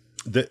hilarious.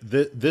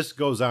 this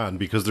goes on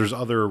because there's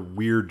other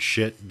weird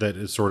shit that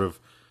is sort of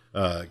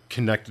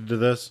connected to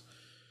this.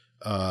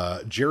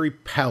 Jerry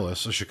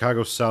Pallas, a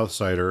Chicago South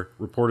Sider,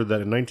 reported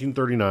that in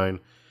 1939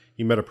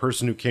 he met a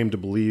person who he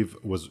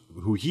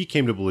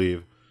came to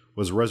believe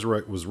was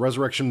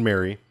Resurrection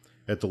Mary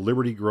at the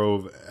Liberty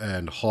Grove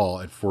and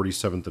Hall at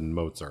 47th and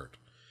Mozart.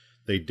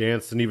 They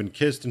danced and even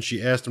kissed, and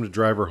she asked him to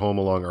drive her home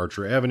along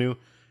Archer Avenue,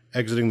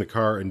 exiting the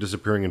car and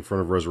disappearing in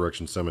front of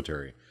Resurrection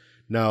Cemetery.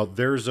 Now,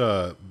 there's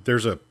a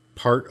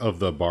part of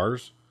the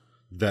bars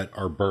that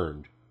are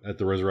burned at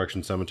the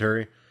Resurrection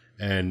Cemetery,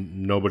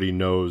 and nobody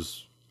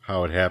knows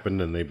how it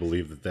happened, and they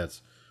believe that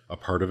that's a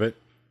part of it.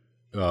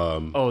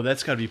 Oh,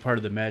 that's got to be part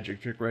of the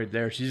magic trick right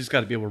there. She's just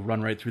got to be able to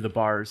run right through the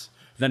bars,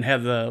 then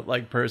have the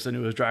person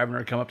who was driving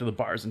her come up to the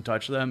bars and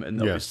touch them, and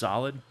they'll Yeah. be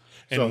solid.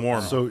 and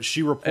warm. So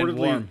she warm.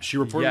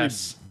 reportedly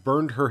Yes.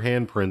 burned her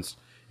handprints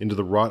into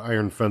the wrought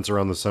iron fence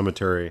around the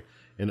cemetery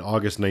in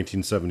August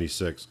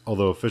 1976,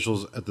 although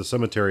officials at the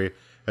cemetery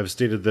have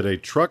stated that a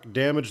truck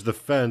damaged the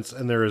fence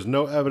and there is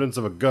no evidence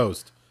of a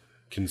ghost.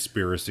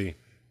 Conspiracy.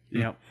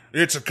 Yeah.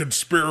 It's a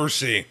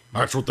conspiracy.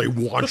 That's what they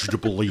want you to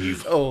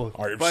believe. Oh,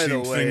 I've by seen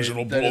the way, things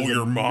that'll that blow is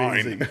your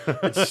amazing. mind.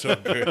 It's so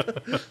good.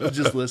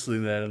 Just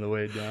listening to that on the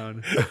way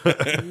down.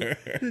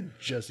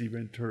 Jesse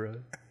Ventura.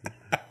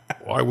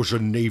 I was a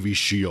Navy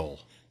SEAL.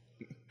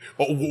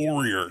 A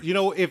warrior. You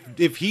know,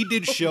 if he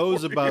did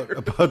shows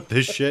about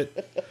this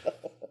shit.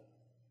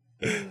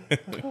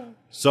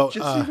 So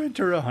Jesse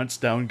Ventura hunts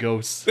down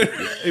ghosts.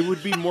 it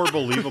would be more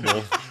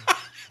believable.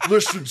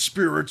 Listen,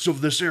 spirits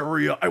of this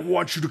area, I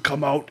want you to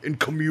come out and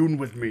commune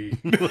with me.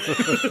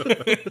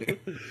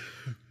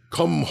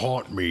 Come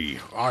haunt me.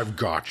 I've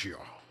got you.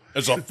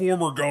 As a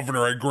former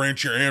governor, I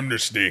grant you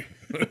amnesty.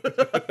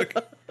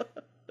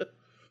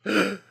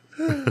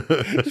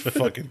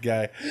 Fucking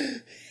guy.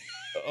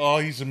 Oh,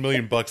 he's $1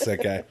 million, that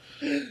guy.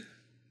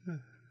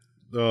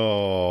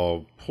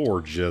 Oh,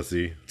 poor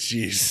Jesse.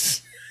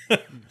 Jeez.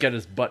 Get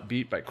his butt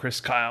beat by Chris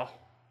Kyle.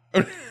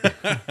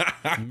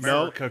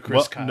 No,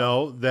 Chris Kyle.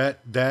 no,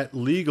 that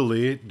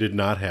legally did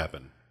not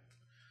happen.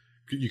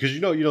 Because you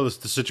know the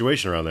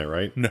situation around that,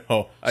 right?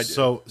 No.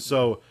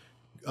 So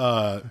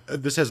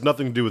this has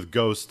nothing to do with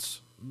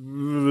ghosts,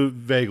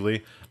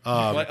 vaguely.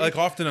 Like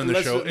often on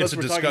the show, it's a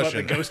we're talking about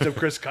discussion. the ghost of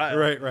Chris Kyle.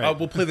 Right.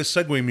 We'll play the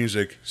segue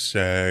music.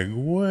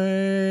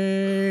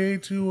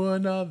 Segue to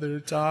another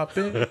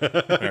topic. All right,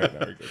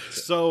 there we go.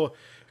 So,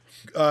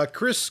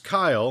 Chris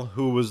Kyle,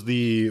 who was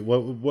the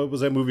what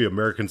was that movie,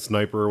 American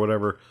Sniper or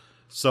whatever?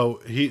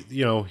 So he's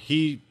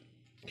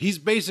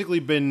basically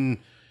been.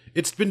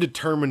 It's been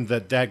determined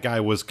that guy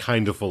was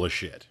kind of full of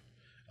shit.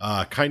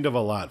 kind of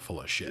a lot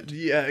full of shit.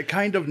 Yeah,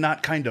 kind of,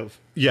 not kind of.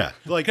 Yeah,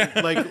 like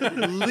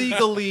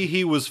legally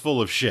he was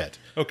full of shit.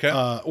 Okay.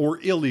 Or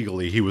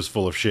illegally he was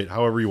full of shit,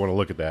 however you want to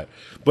look at that.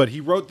 But he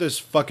wrote this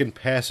fucking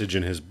passage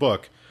in his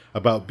book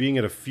about being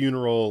at a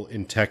funeral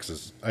in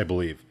Texas, I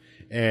believe,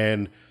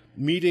 and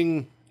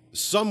meeting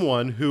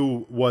someone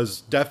who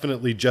was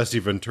definitely Jesse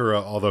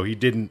Ventura, although he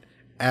didn't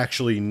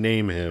actually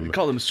name him. They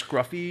called him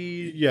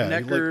Scruffy Yeah,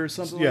 Necker or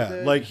something yeah, like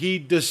that. like he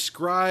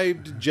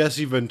described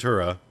Jesse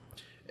Ventura,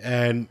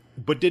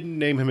 but didn't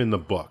name him in the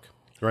book,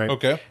 right?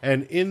 Okay.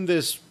 And in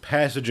this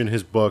passage in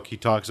his book, he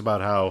talks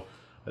about how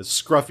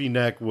Scruffy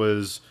Neck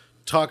was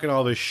talking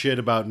all this shit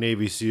about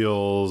Navy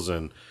SEALs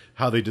and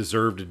how they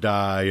deserve to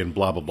die and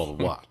blah blah blah blah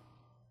blah.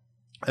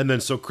 And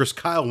then so Chris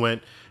Kyle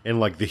went and,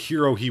 like the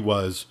hero he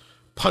was,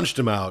 punched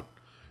him out,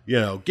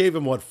 gave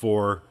him what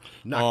for,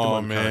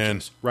 knocked him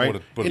unconscious, right?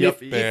 What a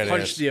Yep, he badass.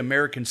 punched the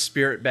American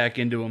spirit back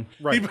into him.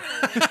 Right.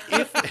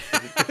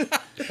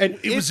 And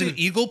It was an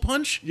eagle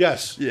punch?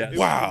 yes. Yes. It was-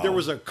 Wow. There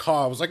was a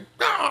call. It was like,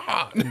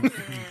 ah!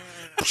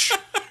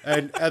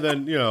 And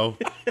then,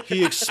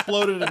 he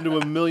exploded into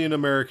a million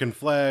American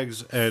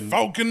flags and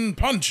Falcon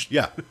punch.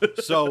 yeah.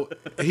 So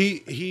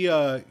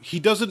he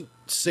doesn't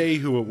say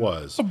who it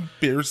was.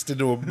 Burst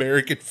into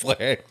American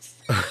flags.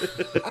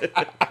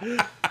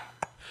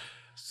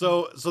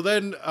 So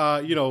then,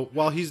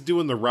 while he's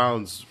doing the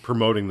rounds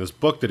promoting this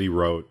book that he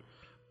wrote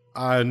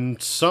on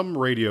some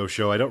radio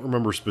show, I don't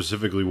remember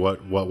specifically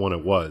what one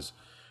it was,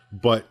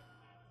 but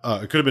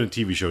it could have been a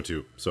TV show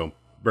too. So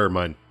bear in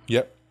mind,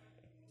 Yep.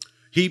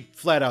 he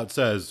flat out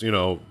says,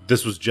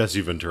 this was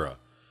Jesse Ventura.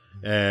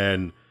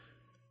 And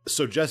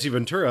so Jesse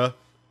Ventura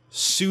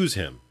sues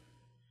him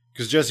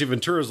because Jesse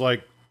Ventura's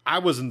like, I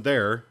wasn't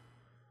there.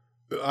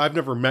 I've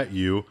never met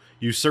you.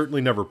 You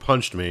certainly never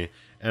punched me.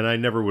 And I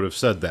never would have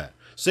said that.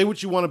 Say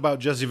what you want about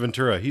Jesse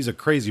Ventura. He's a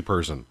crazy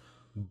person.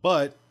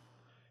 But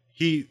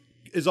he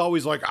is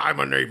always like, I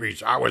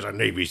was a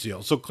Navy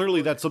SEAL. So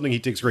clearly that's something he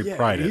takes great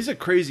pride in. He's a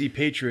crazy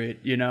patriot,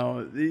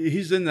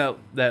 He's in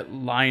that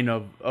line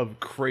of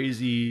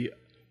crazy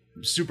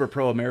super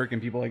pro-American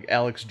people like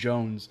Alex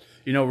Jones,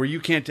 where you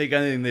can't take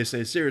anything they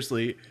say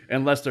seriously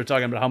unless they're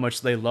talking about how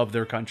much they love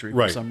their country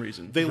for some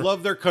reason. They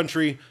love their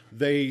country.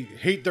 They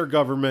hate their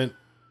government,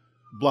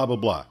 blah, blah,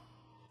 blah.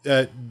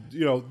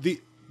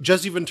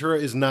 Jesse Ventura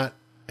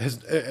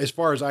has, as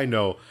far as I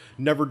know,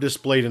 never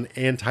displayed an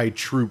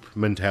anti-troop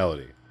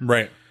mentality.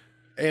 Right.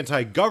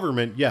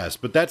 Anti-government, yes,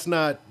 but that's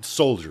not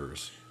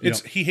soldiers.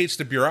 He hates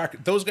the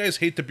bureaucracy. Those guys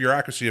hate the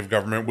bureaucracy of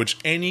government, which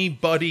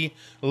anybody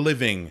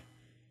living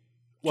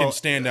can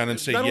stand down and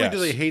say Not yes. only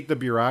do they hate the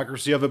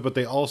bureaucracy of it, but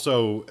they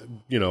also,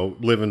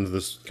 live in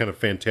this kind of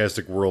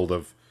fantastic world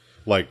of,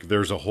 like,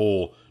 there's a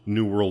whole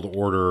new world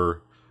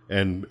order,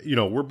 and,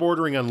 we're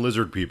bordering on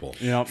lizard people.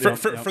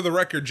 For the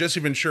record, Jesse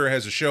Ventura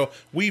has a show.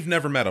 We've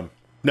never met him.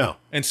 No.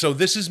 And so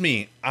this is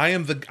me. I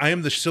am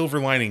the silver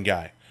lining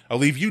guy. I'll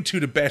leave you two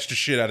to bash the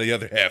shit out of the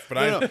other half, but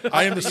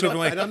I am the silver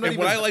lining. And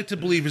what I like to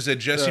believe is that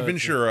Jesse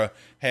Ventura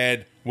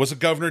was a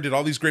governor, did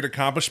all these great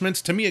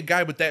accomplishments. To me, a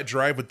guy with that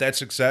drive, with that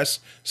success,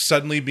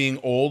 suddenly being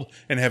old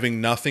and having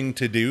nothing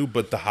to do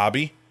but the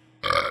hobby,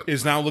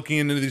 is now looking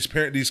into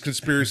these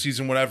conspiracies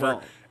and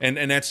whatever, and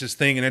that's his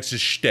thing, and that's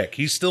his shtick.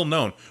 He's still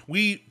known.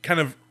 We kind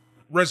of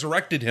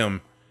resurrected him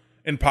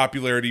in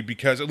popularity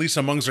because, at least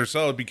amongst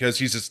ourselves, because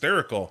he's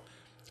hysterical.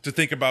 To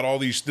think about all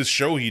this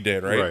show he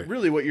did, right?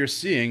 Really, what you're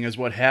seeing is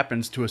what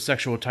happens to a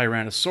sexual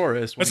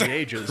tyrannosaurus when he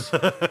ages.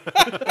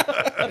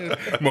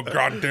 I'm a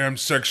goddamn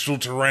sexual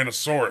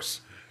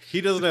tyrannosaurus.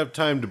 He doesn't have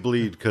time to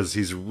bleed because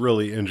he's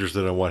really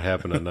interested in what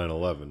happened on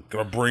 9/11.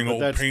 Gonna bring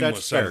old That's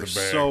painless out fair. of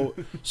the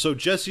bag. So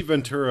Jesse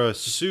Ventura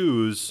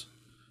sues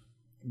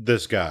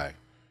this guy,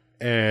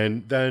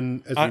 and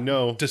then, as we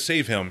know, to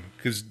save him,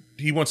 because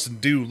he wants to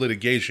do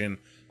litigation.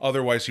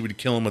 Otherwise, he would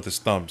kill him with his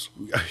thumbs.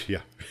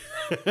 yeah.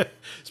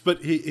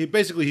 But he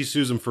basically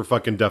sues him for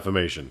fucking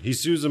defamation. He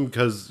sues him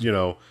because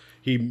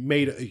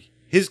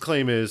his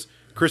claim is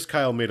Chris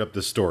Kyle made up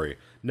this story.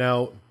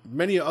 Now,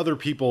 many other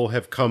people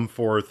have come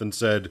forth and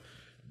said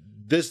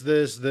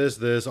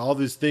this, all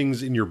these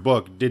things in your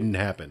book didn't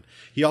happen.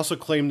 He also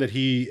claimed that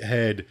he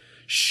had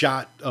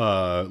shot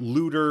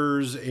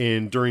looters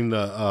during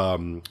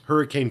the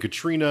Hurricane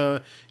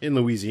Katrina in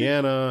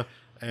Louisiana.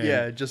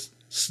 And just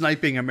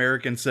sniping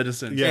American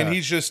citizens. Yeah. And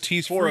he's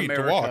For free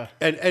America. to walk.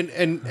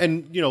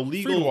 And legal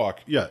Free to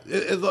walk. Yeah,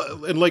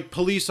 and like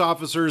police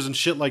officers and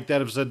shit like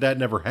that have said that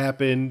never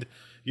happened.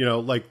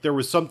 Like there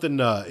was something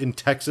in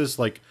Texas.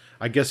 Like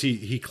I guess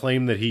he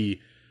claimed that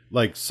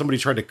somebody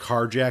tried to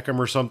carjack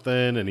him or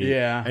something,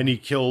 and he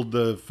killed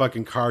the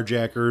fucking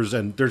carjackers.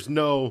 And there's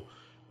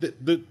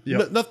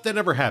that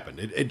never happened.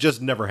 It just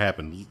never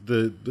happened.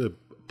 The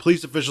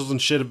police officials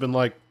and shit have been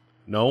like,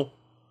 no,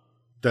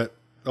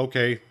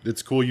 okay,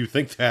 it's cool you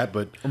think that,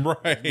 but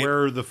Right.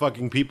 where are the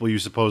fucking people you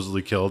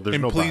supposedly killed? There's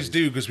And no please bodies.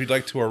 do, because we'd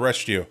like to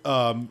arrest you.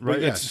 Right.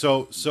 Yeah.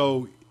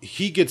 So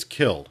he gets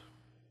killed.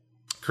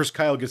 Chris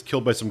Kyle gets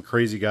killed by some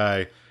crazy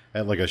guy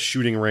at like a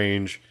shooting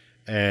range,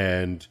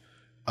 and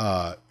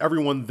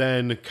everyone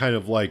then kind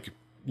of like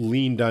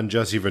leaned on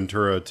Jesse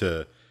Ventura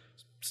to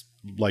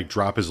like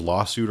drop his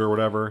lawsuit or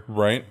whatever,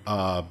 Right.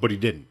 but he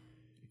didn't,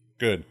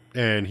 Good.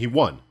 and he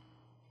won.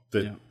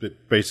 That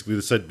basically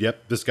said,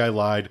 "Yep, this guy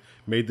lied,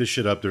 made this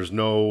shit up. There's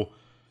no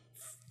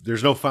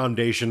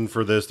foundation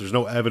for this. There's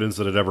no evidence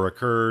that it ever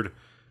occurred.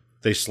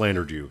 They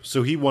slandered you."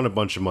 So he won a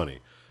bunch of money.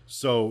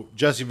 So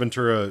Jesse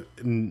Ventura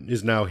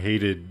is now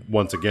hated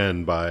once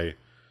again by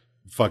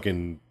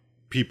fucking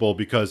people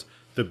because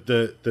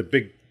the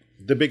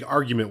big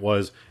argument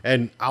was,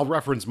 and I'll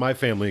reference my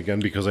family again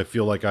because I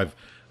feel like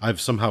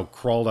I've somehow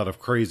crawled out of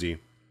crazy.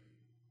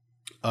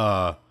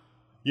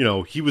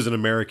 He was an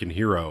American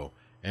hero,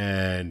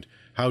 and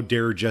how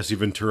dare Jesse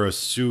Ventura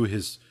sue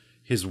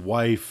his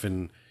wife,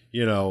 and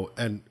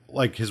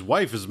like his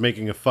wife is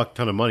making a fuck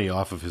ton of money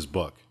off of his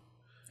book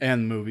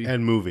And movie.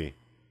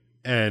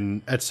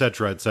 and et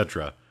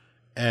cetera,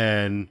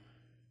 and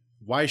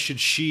why should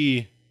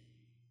she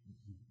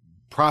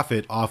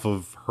profit off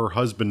of her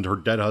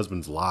dead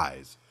husband's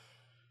lies?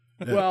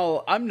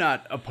 Well, I'm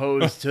not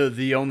opposed to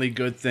the only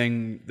good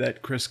thing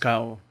that Chris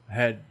Kyle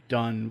had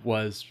done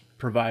was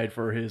provide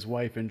for his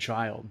wife and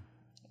child.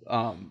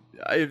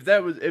 If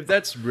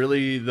that's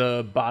really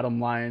the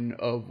bottom line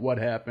of what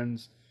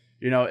happens,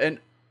 and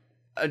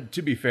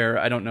to be fair,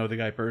 I don't know the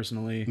guy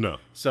personally. No.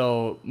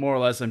 So more or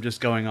less, I'm just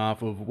going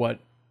off of what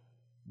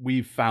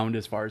we've found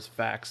as far as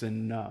facts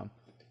and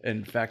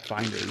fact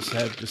finders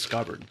have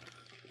discovered.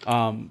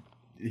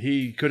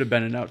 He could have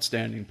been an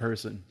outstanding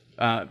person.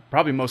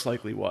 Probably most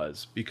likely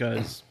was,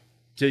 because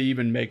to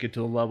even make it to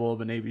the level of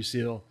a Navy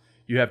SEAL,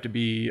 you have to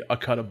be a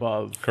cut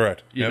above.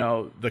 Correct.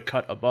 The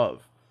cut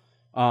above.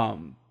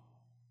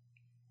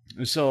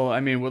 So, I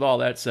mean, with all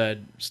that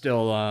said,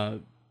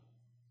 still,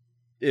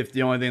 if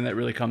the only thing that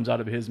really comes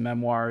out of his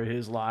memoir,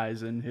 his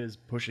lies, and his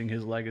pushing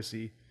his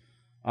legacy,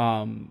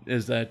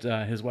 is that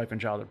his wife and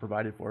child are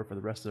provided for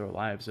the rest of their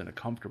lives in a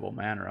comfortable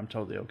manner, I'm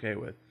totally okay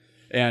with.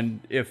 And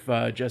if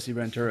Jesse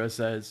Ventura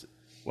says,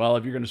 well,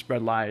 if you're going to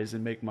spread lies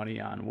and make money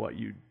on what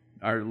you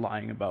are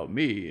lying about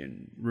me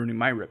and ruining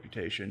my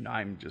reputation,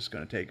 I'm just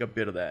going to take a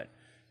bit of that.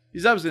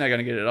 He's obviously not going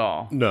to get it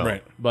all. No.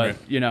 Right. But,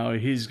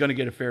 he's going to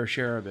get a fair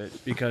share of it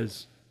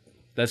because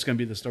that's going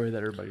to be the story that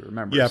everybody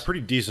remembers. Yeah,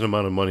 pretty decent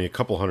amount of money,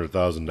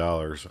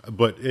 $200,000.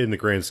 But in the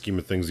grand scheme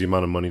of things, the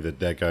amount of money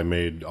that guy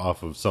made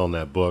off of selling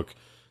that book,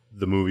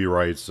 the movie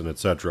rights, and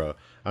etc.,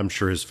 I'm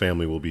sure his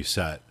family will be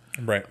set.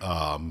 Right.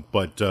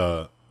 But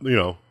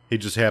he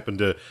just happened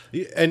to,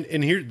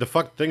 and here the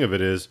fuck thing of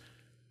it is,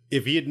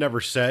 if he had never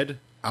said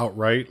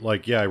outright,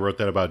 like, yeah, I wrote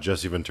that about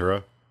Jesse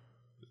Ventura,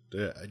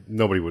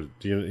 nobody would,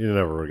 you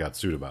never would have got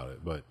sued about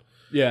it. But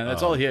yeah,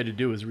 that's all he had to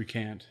do was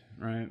recant,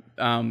 right?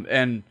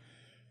 And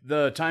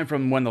the time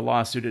from when the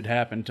lawsuit had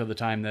happened to the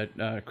time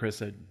that Chris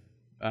had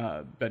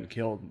been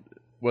killed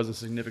was a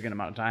significant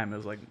amount of time. It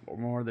was like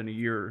more than a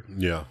year.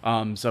 yeah,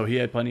 So he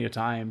had plenty of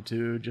time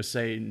to just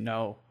say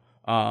no.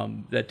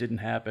 That didn't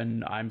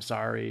happen. I'm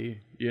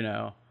sorry,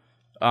 but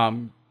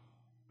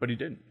he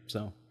didn't.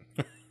 So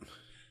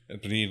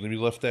But he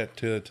left that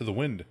to the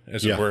wind,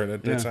 as Yeah. it were.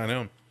 That's on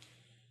him.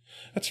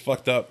 That's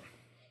fucked up.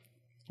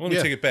 Let me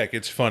Yeah. take it back.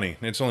 It's funny.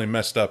 It's only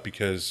messed up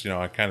because,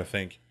 I kind of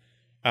think,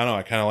 I don't know,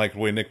 I kind of like the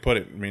way Nick put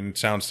it. I mean, it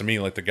sounds to me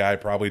like the guy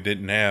probably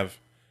didn't have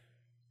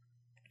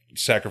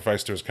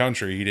sacrifice to his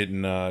country. He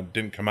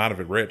didn't come out of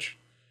it rich.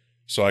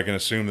 So I can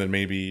assume that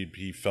maybe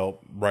he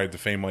felt ride the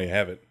fame while you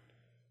have it.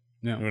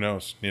 yeah. Who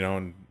knows?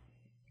 And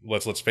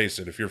let's face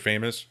it, if you're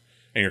famous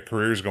and your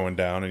career's going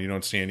down and you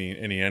don't see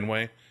any end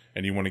way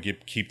and you want to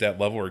keep that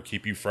level or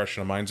keep you fresh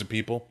in the minds of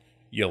people,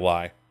 you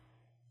lie.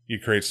 You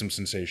create some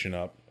sensation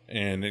up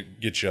and it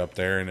gets you up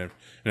there. And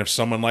if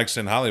someone likes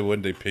it in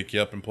Hollywood, they pick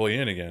you up and pull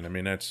you in again. I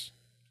mean, that's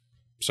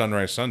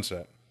sunrise,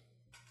 sunset.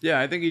 Yeah,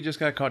 I think he just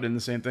got caught in the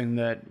same thing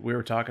that we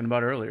were talking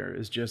about earlier.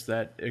 Is just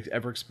that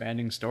ever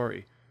expanding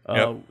story.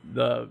 Yep.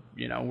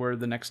 Where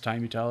the next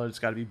time you tell it, it's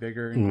got to be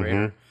bigger and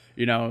greater.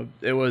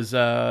 It was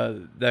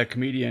that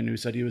comedian who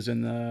said he was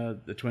in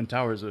the Twin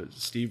Towers.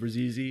 Steve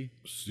Razizi.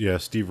 yeah,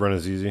 Steve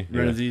Renazizi. Yeah.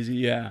 Renazizi,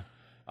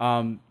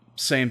 yeah.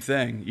 Same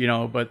thing,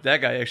 but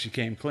that guy actually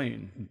came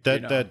clean.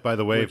 That by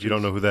the way, if you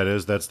don't know who that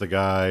is, that's the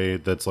guy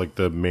that's like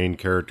the main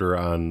character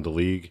on The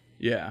League.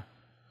 Yeah.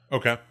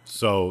 Okay.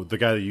 So the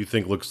guy that you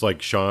think looks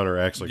like Sean or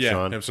acts like Yeah,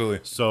 Sean. absolutely.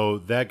 So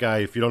that guy,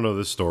 if you don't know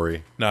this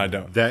story, No, I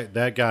don't.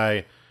 that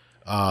guy,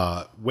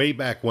 way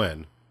back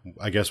when,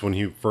 I guess when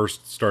he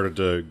first started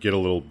to get a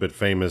little bit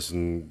famous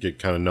and get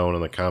kind of known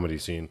on the comedy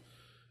scene,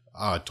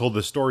 told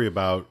this story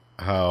about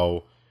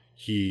how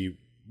he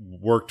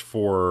worked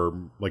for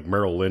like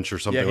Merrill Lynch or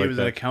something Yeah, he like was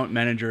that. an account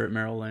manager at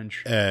Merrill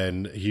Lynch.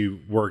 And he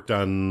worked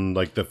on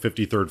like the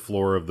 53rd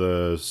floor of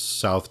the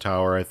South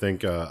Tower, I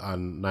think,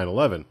 on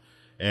 9/11,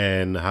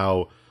 and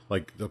how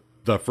like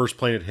the first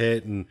plane had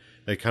hit and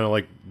they kind of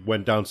like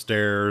went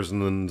downstairs, and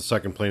then the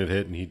second plane had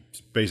hit, and he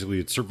basically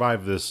had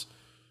survived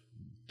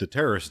the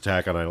terrorist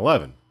attack on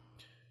 9/11.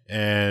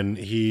 And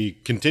he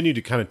continued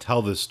to kind of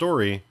tell this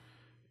story,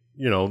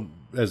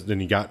 as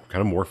then he got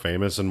kind of more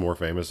famous and more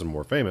famous and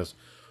more famous.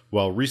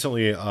 Well,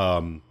 recently,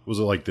 was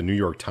it like the New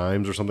York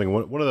Times or something?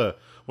 One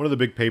of the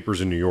big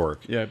papers in New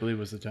York Yeah, I believe it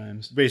was the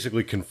Times.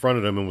 basically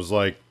confronted him and was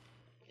like,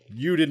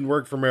 "You didn't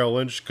work for Merrill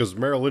Lynch because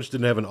Merrill Lynch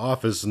didn't have an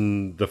office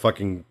in the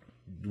fucking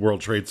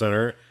World Trade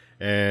Center,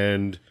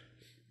 and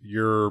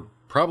you're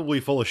probably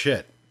full of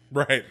shit."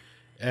 Right.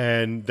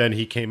 And then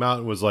he came out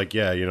and was like,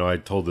 "Yeah, you know, I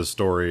told this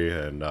story,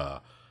 and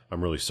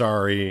I'm really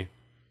sorry.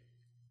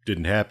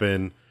 Didn't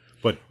happen."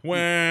 But he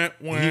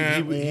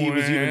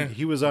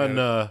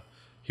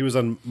was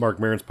on Mark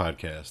Maron's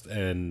podcast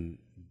and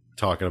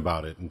talking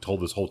about it and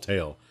told this whole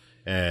tale,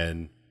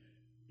 and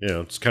you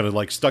know, it's kind of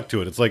like stuck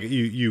to it. It's like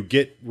you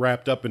get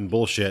wrapped up in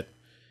bullshit,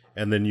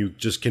 and then you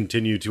just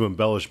continue to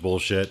embellish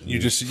bullshit. You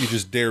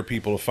just dare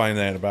people to find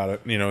that about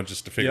it, you know,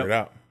 just to figure it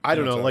out. I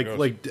don't know, That's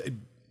how it goes.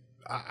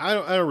 I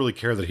don't really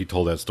care that he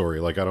told that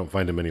story. Like, I don't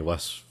find him any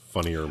less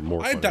funny or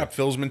more. I funny. adopt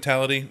Phil's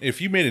mentality.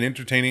 If you made it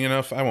entertaining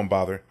enough, I won't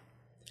bother.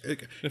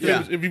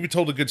 If you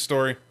told a good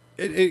story,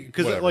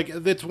 because whatever. like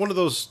it's one of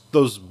those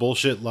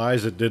bullshit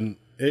lies that didn't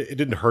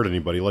hurt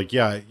anybody. Like,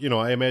 yeah, you know,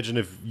 I imagine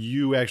if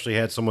you actually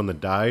had someone that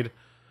died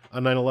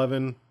on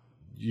 9/11,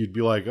 you'd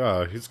be like,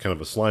 oh, he's kind of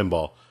a slime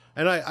ball.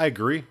 And I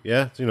agree.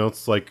 Yeah, you know,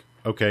 it's like,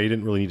 okay, you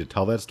didn't really need to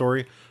tell that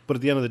story, but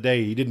at the end of the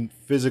day, he didn't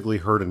physically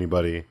hurt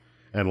anybody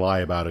and lie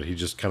about it. He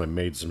just kind of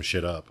made some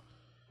shit up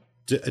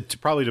to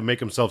probably to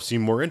make himself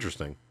seem more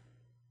interesting.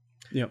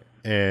 Yep.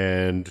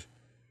 And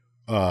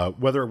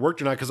whether it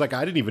worked or not, because like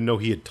I didn't even know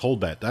he had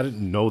told that. I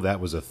didn't know that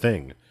was a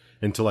thing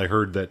until I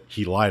heard that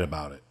he lied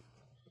about it.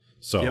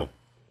 So, Yep.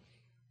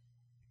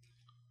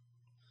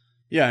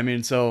 Yeah, I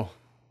mean, so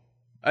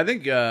I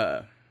think,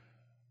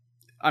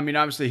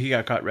 obviously he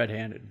got caught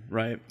red-handed,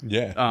 right?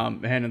 yeah.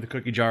 Handed the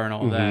cookie jar and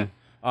all that.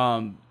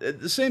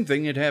 The same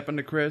thing had happened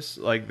to Chris.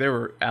 Like, there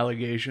were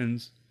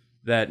allegations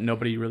that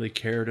nobody really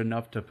cared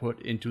enough to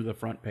put into the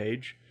front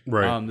page.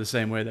 Right. The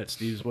same way that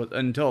Steve's was,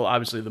 until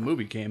obviously the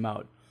movie came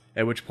out,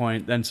 at which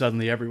point then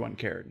suddenly everyone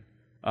cared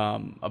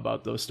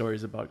about those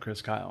stories about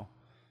Chris Kyle.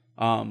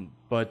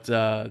 But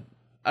I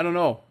don't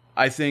know.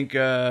 I think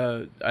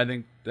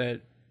that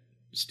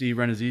Steve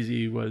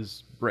Renazizi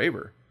was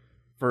braver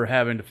for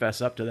having to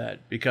fess up to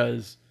that,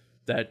 because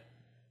that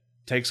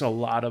takes a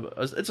lot of,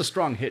 it's a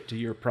strong hit to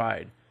your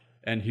pride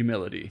and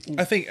humility.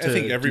 I think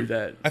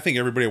that.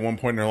 everybody at one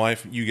point in their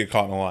life, you get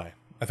caught in a lie.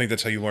 I think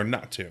that's how you learn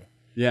not to.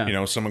 Yeah. You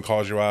know, someone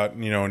calls you out,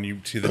 you know, and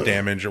you see the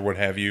damage or what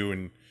have you,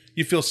 and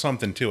you feel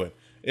something to it.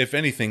 If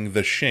anything,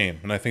 the shame.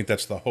 And I think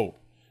that's the hope.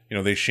 You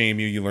know, they shame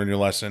you, you learn your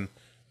lesson,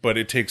 but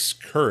it takes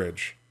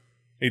courage.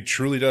 It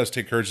truly does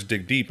take courage to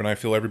dig deep. And I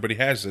feel everybody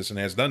has this and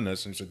has done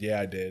this and said, yeah,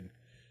 I did.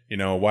 You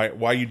know,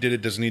 why you did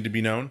it doesn't need to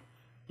be known,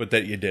 but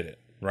that you did it,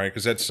 right?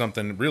 Because that's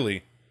something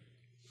really,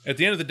 at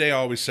the end of the day, I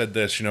always said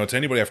this, you know, to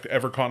anybody I've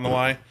ever caught in a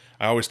lie,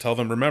 I always tell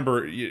them,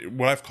 remember,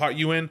 what I've caught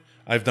you in,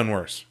 I've done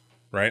worse,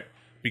 right?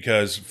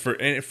 Because for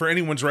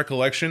anyone's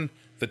recollection,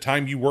 the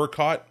time you were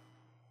caught,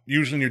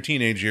 usually in your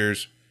teenage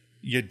years,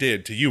 you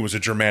did, to you, was a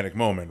dramatic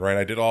moment, right?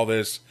 I did all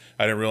this,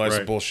 I didn't realize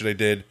the bullshit I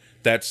did,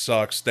 that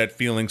sucks, that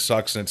feeling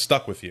sucks, and it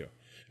stuck with you.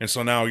 And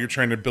so now you're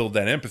trying to build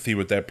that empathy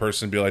with that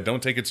person, be like,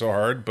 don't take it so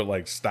hard, but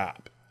like,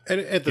 stop.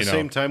 And at the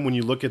same time, when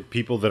you look at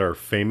people that are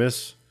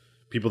famous,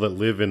 people that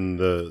live in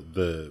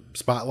the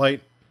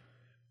spotlight,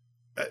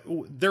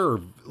 they're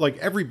like,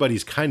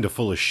 everybody's kind of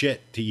full of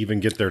shit to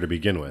even get there to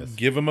begin with.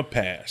 Give them a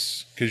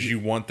pass, because you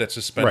want that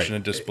suspension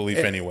of disbelief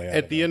anyway.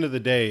 At the end of the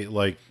day,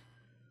 like,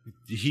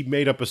 he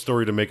made up a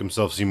story to make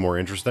himself seem more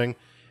interesting,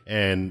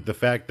 and the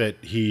fact that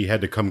he had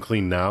to come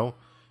clean now,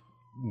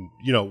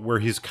 you know, where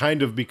he's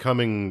kind of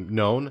becoming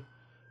known,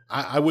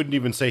 I wouldn't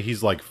even say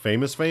he's like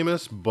famous,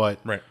 but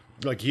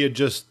like he had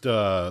just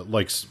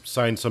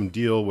signed some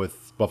deal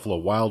with Buffalo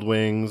Wild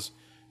Wings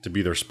to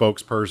be their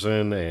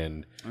spokesperson,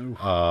 and you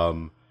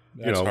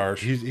know,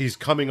 harsh. He's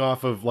coming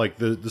off of like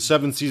the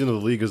seventh season of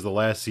the league is the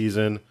last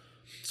season,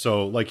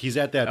 so like he's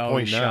at that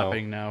point he's now,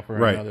 shopping now for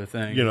another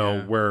thing, you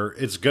know, where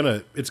it's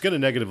gonna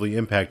negatively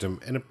impact him,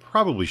 and it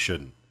probably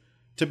shouldn't.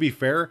 To be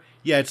fair,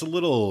 yeah, it's a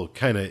little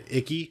kind of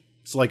icky.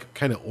 It's like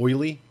kind of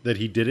oily that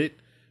he did it,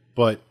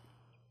 but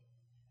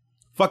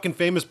fucking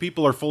famous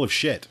people are full of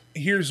shit.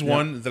 Here's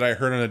one that I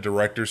heard on a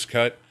director's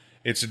cut.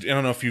 I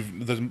don't know if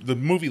the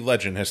movie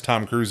Legend has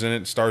Tom Cruise in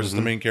it, stars as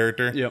the main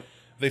character. Yep.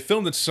 They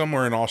filmed it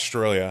somewhere in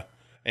Australia,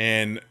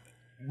 and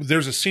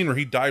there's a scene where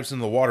he dives in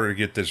the water to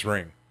get this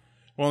ring.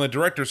 Well, in the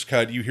director's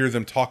cut, you hear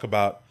them talk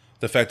about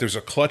the fact there's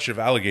a clutch of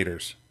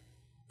alligators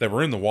that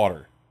were in the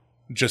water,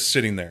 just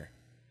sitting there.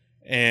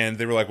 And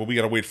they were like, well, we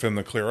got to wait for them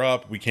to clear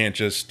up. We can't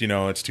just, you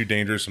know, it's too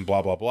dangerous and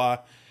blah, blah, blah.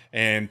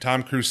 And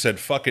Tom Cruise said,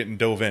 fuck it, and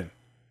dove in.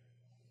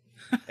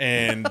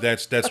 And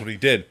that's what he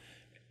did.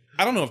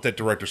 I don't know if that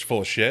director's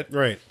full of shit.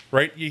 Right.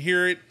 You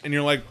hear it, and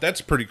you're like,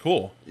 that's pretty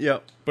cool.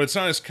 Yep. But it's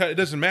not as cut. It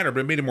doesn't matter, but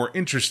it made it more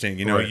interesting.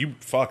 You know, you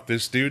fuck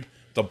this dude.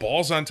 the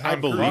balls on Tom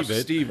believe Cruise.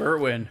 it. Steve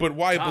Irwin. But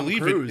why Tom I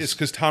believe Cruise. it is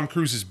because Tom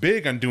Cruise is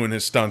big on doing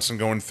his stunts and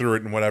going through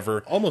it and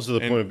whatever. Almost to the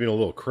point of being a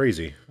little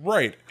crazy.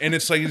 Right. And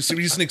it's like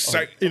he's an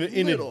exciting.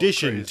 In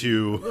addition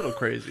to little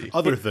crazy.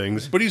 other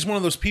things. But he's one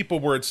of those people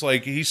where it's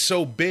like he's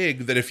so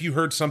big that if you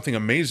heard something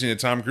amazing at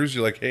Tom Cruise,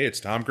 you're like, hey, it's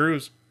Tom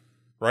Cruise.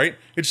 Right?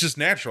 It's just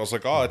natural. It's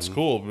like, oh, it's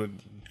cool, but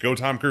go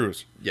Tom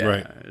Cruise. Yeah,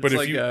 Right. It's But if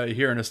like you-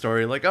 hearing a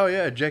story like, oh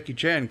yeah, Jackie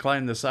Chan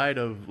climbed the side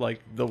of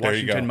like the There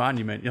you go. Washington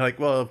Monument. You're like,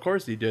 well, of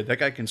course he did. That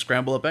guy can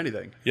scramble up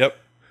anything. Yep.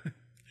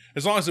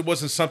 As long as it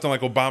wasn't something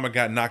like Obama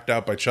got knocked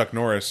out by Chuck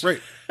Norris.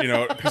 Right. You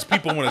know, because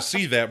people want to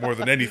see that more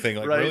than anything.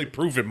 Like, Right. really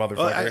prove it,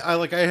 motherfucker.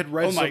 I had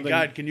read Oh my something.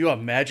 God, can you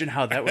imagine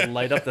how that would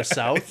light up the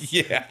South?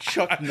 Yeah.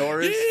 Chuck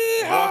Norris,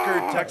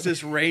 Walker,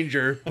 Texas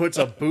Ranger, puts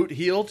a boot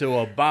heel to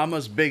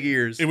Obama's big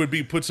ears. It would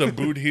be puts a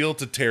boot heel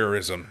to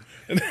terrorism.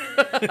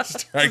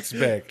 Strikes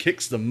back.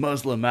 Kicks the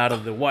Muslim out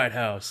of the White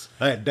House.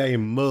 That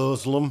damn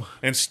Muslim.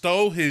 And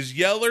stole his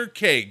yeller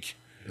cake.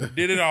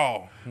 Did it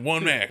all.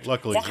 One act.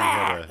 Luckily,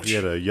 he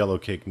had a yellow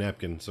cake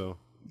napkin, so.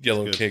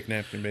 Yellow good. cake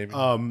napkin, baby.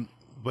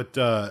 But,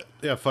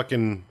 yeah,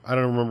 fucking, I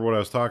don't remember what I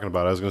was talking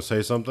about. I was going to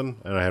say something,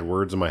 and I had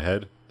words in my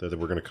head that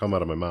were going to come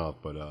out of my mouth,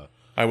 but,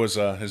 I was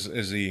as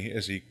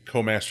the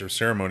co-master of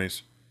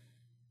ceremonies.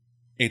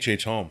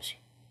 H.H. Holmes.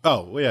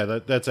 oh, well, yeah,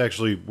 that's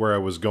actually where I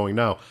was going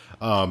now.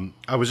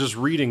 I was just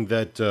reading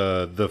that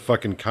the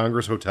fucking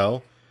Congress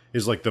Hotel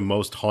is like the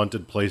most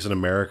haunted place in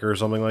America or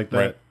something like that.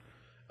 Right.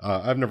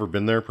 I've never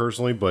been there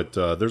personally, but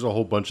there's a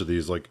whole bunch of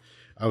these. Like,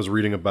 I was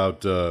reading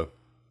about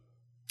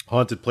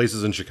haunted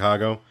places in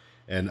Chicago,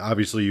 and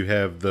obviously you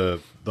have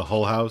the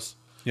Hull House.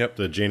 Yep.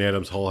 The Jane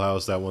Addams Hull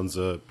House. That one's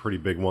a pretty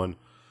big one.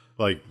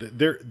 Like,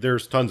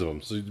 there's tons of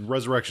them. So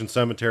Resurrection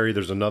Cemetery,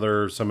 there's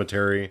another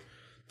cemetery.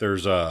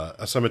 There's a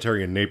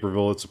cemetery in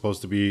Naperville. It's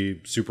supposed to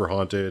be super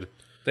haunted.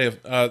 They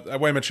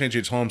have why I mentioned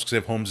H.H. Holmes because they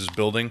have Holmes'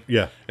 building.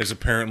 Yeah. Is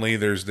apparently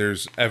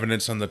there's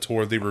evidence on the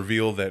tour they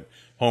reveal that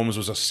Holmes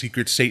was a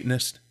secret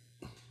Satanist,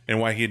 and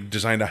why he had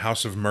designed a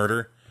house of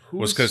murder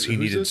was because he who's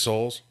needed this?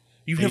 souls.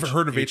 You've never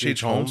heard of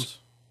H.H. Holmes?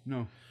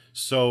 No.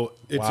 So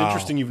it's Wow.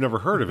 interesting you've never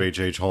heard of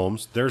H.H.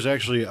 Holmes. There's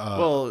actually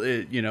Well,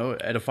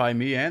 edify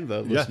me and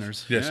the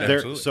listeners. Yes, Yeah. there,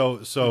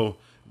 absolutely. so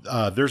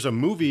there's a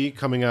movie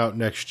coming out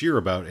next year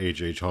about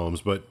H.H.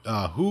 Holmes, but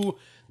who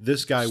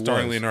this guy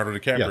Starring was? Leonardo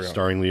DiCaprio. Yeah,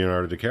 starring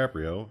Leonardo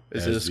DiCaprio.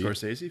 Is as it a the-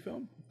 Scorsese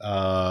film?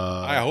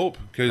 I hope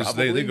because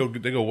they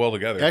go well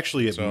together.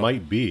 Actually, it So,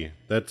 might be.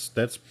 That's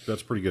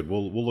pretty good.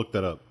 We'll look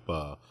that up.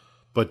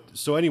 But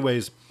so,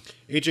 anyways,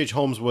 H.H.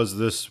 Holmes was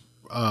this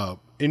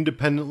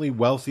independently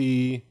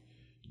wealthy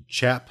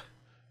chap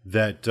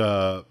that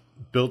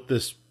built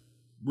this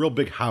real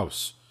big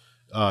house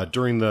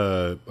during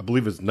the, I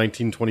believe it's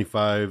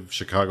 1925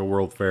 Chicago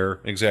World Fair,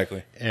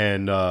 exactly.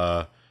 and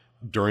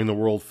during the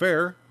World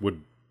Fair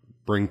would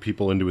bring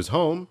people into his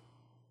home,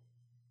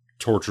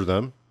 torture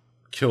them,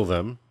 kill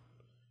them,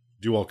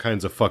 do all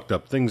kinds of fucked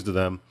up things to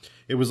them.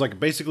 It was like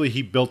basically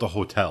he built a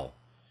hotel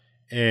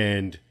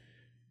and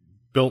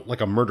built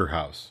like a murder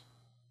house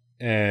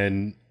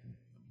and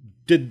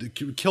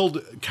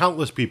killed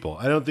countless people.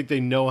 I don't think they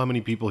know how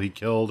many people he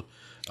killed,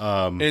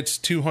 It's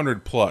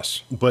 200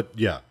 plus. but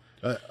yeah.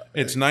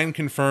 It's 9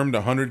 confirmed,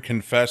 100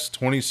 confessed,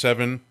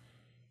 27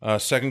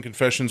 second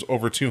confessions,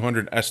 over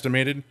 200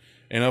 estimated.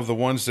 And of the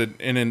ones that,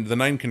 and in the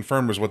 9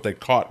 confirmed was what they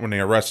caught when they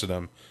arrested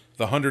him.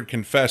 The 100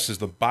 confessed is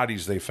the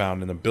bodies they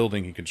found in the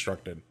building he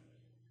constructed.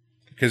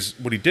 Because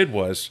what he did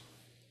was,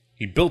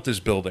 he built this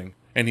building,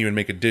 and he would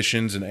make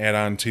additions and add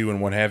on to and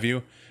what have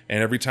you.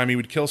 And every time he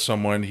would kill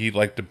someone, he'd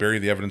like to bury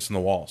the evidence in the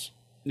walls.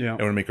 Yeah.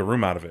 And would make a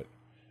room out of it.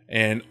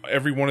 And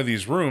every one of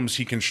these rooms,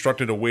 he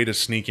constructed a way to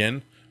sneak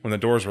in when the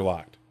doors were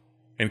locked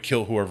and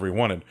kill whoever he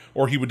wanted.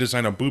 Or he would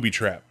design a booby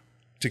trap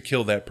to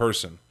kill that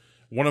person.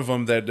 One of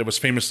them that was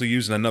famously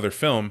used in another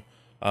film,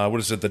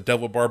 The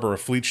Devil Barber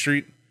of Fleet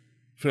Street?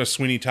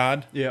 Sweeney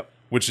Todd? Yep.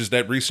 Which is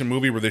that recent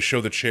movie where they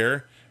show the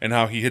chair and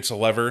how he hits a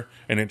lever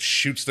and it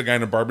shoots the guy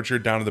in a barber chair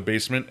down to the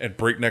basement at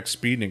breakneck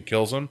speed and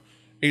kills him.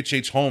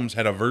 H.H. Holmes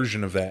had a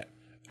version of that.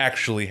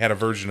 Actually had a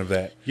version of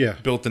that. Yeah.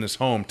 Built in his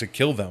home to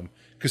kill them.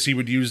 Because he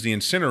would use the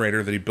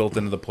incinerator that he built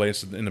into the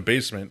place in the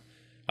basement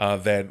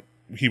that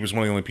he was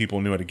one of the only people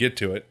who knew how to get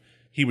to it.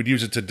 He would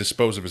use it to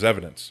dispose of his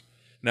evidence.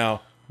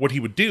 Now, what he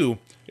would do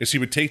is he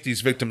would take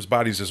these victims'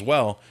 bodies as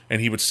well,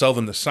 and he would sell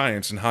them to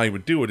science. And how he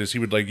would do it is he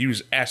would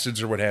use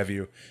acids or what have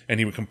you, and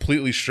he would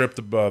completely strip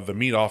the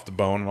meat off the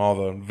bone and all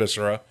the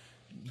viscera,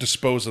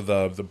 dispose of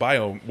the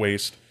bio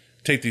waste,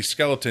 take these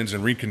skeletons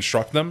and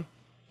reconstruct them,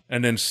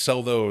 and then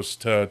sell those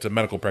to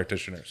medical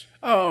practitioners.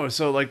 Oh,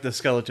 so like the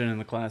skeleton in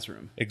the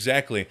classroom.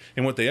 Exactly.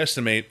 And what they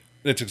estimate,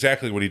 that's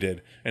exactly what he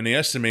did. And they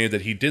estimated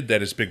that he did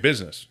that as big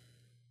business.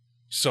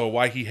 So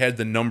why he had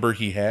the number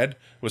he had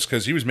was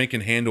because he was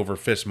making hand over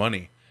fist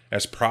money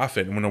as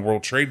profit. And when the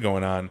world trade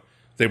going on,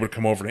 they would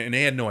come over and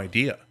they had no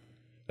idea.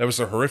 That was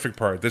the horrific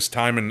part. This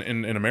time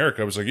in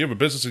America, it was like, you have a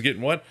business of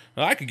getting what?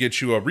 Well, I could get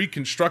you a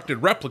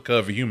reconstructed replica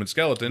of a human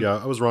skeleton. Yeah,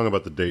 I was wrong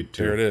about the date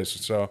too. There it is.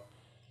 So,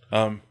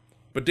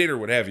 But date or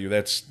what have you,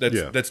 that's the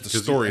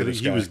 'cause story I of this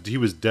think guy. he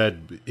was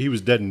dead. He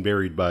was dead and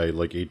buried by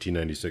like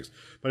 1896.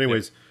 But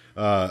anyways,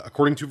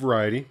 according to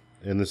Variety,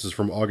 and this is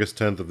from August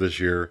 10th of this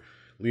year,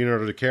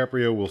 Leonardo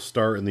DiCaprio will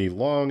star in the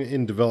long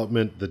in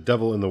development The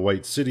Devil in the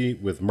White City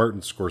with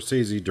Martin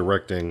Scorsese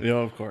directing. Yeah,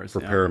 of course.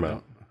 For yeah,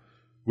 Paramount,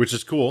 which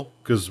is cool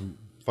because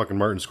fucking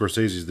Martin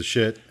Scorsese's the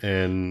shit.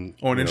 And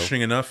Oh, and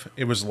interesting enough,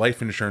 it was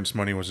life insurance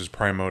money was his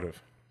prime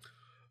motive.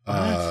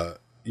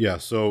 yeah.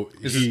 So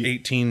This is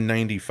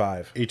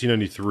 1895.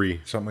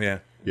 1893. Something, yeah.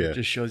 Yeah,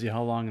 Just shows you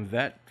how long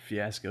that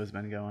fiasco's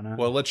been going on.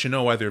 Well, it lets you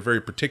know why they're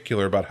very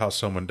particular about how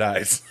someone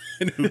dies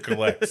and who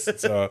collects.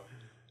 So,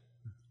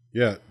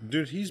 yeah,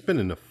 dude, he's been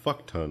in a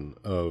fuck ton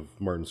of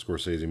Martin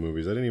Scorsese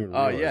movies. I didn't even.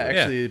 Oh realize yeah, that.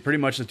 actually, pretty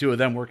much the two of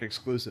them work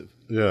exclusive.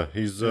 Yeah,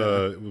 he's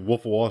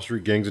Wolf of Wall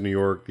Street, Gangs of New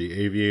York, The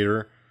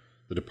Aviator,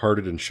 The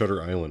Departed, and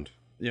Shutter Island.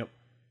 Yep.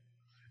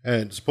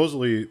 And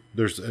supposedly,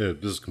 there's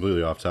this is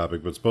completely off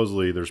topic, but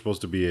supposedly there's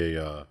supposed to be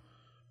a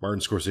Martin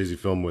Scorsese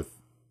film with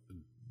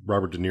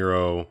Robert De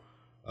Niro,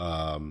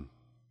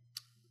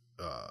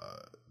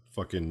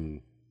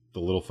 fucking the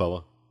little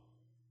fella.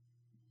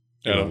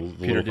 You know,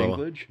 the Peter little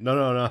fella. Dinklage?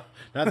 No,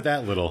 not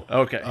that little.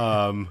 Okay.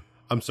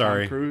 I'm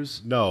sorry. Tom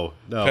Cruise? No.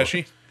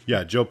 Pesci?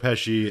 Yeah, Joe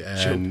Pesci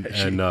and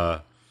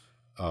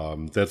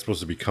that's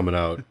supposed to be coming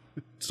out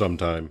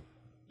sometime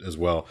as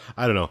well.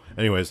 I don't know.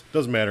 Anyways,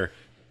 doesn't matter.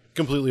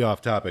 Completely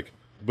off topic.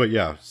 But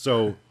yeah,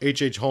 so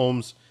H.H.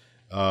 Holmes,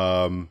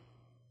 that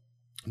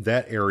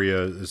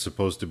area is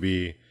supposed to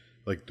be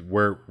like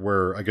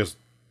where I guess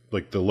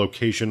like the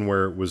location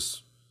where it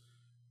was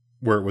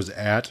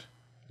at,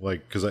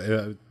 like because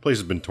the place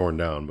has been torn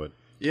down, but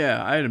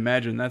Yeah, I'd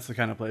imagine that's the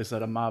kind of place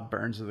that a mob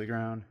burns to the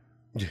ground.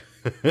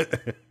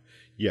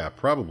 yeah,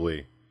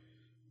 probably.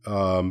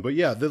 But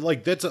yeah,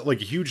 that's a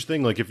huge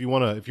thing. Like if you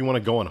wanna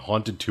go on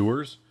haunted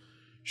tours,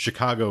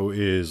 Chicago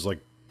is like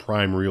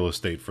prime real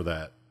estate for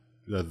that.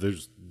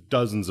 There's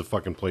dozens of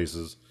fucking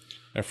places.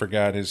 I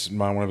forgot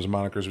one of his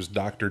monikers was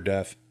Dr.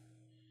 Death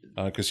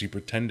because he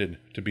pretended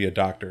to be a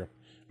doctor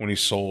when he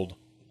sold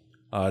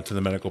to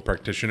the medical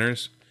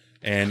practitioners.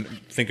 And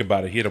think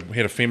about it, he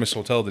had a famous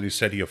hotel that he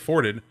said he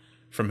afforded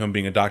from him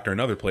being a doctor in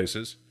other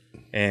places,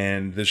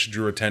 and this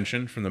drew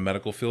attention from the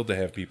medical field to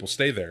have people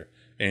stay there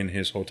in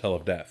his hotel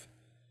of death.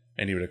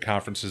 And he would have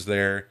conferences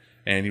there,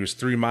 and he was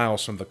 3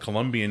 miles from the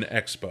Columbian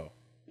Expo,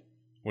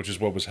 which is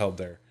what was held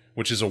there,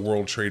 which is a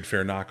World Trade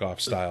Fair knockoff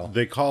style.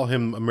 They call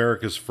him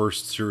America's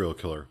first serial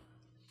killer.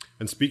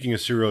 And speaking of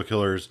serial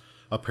killers,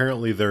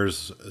 apparently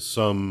there's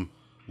some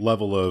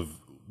level of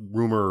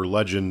rumor or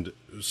legend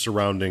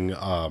surrounding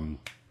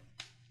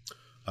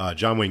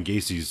John Wayne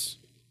Gacy's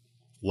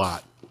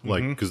lot,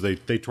 like because they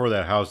tore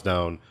that house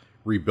down,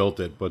 rebuilt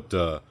it, but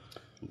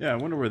Yeah, I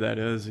wonder where that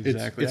is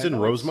exactly. it's in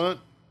Rosemont.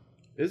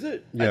 Is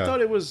it? Yeah. I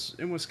thought it was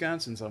in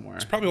Wisconsin somewhere.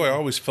 Probably why I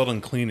always felt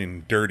unclean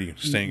and dirty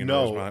staying in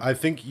No, Rosemont. I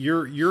think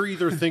you're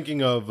either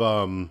thinking of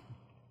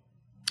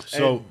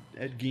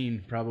Ed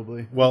Gein,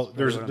 probably. well, That's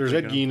probably what I'm there's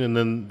Ed thinking Gein,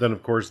 and then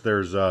of course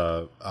there's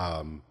of.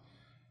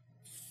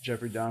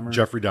 Jeffrey Dahmer.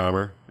 Jeffrey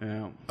Dahmer.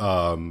 Yeah.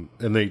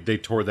 And they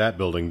tore that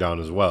building down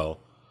as well.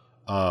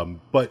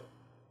 But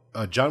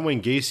John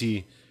Wayne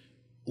Gacy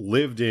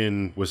lived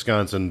in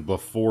Wisconsin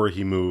before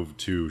he moved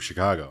to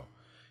Chicago.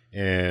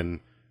 And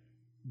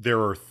there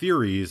are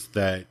theories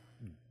that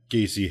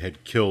Gacy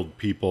had killed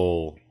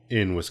people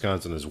in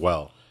Wisconsin as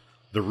well.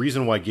 The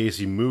reason why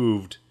Gacy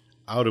moved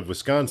out of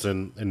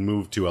Wisconsin and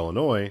moved to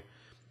Illinois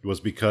was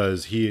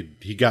because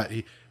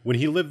when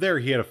he lived there,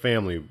 he had a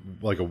family,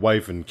 like a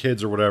wife and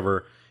kids or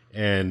whatever,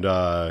 and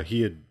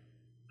he had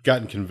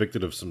gotten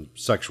convicted of some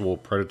sexual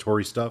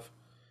predatory stuff.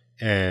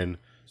 And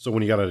so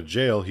when he got out of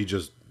jail, he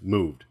just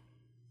moved.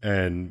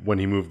 And when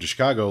he moved to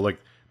Chicago, like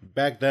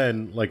back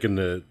then, like in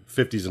the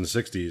 50s and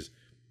 60s,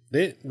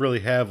 they didn't really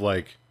have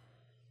like,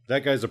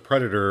 that guy's a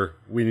predator,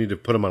 we need to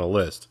put him on a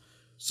list.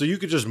 So you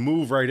could just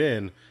move right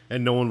in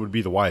and no one would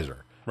be the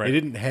wiser. Right. They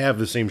didn't have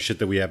the same shit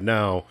that we have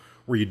now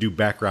where you do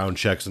background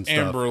checks and stuff.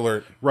 Amber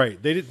Alert.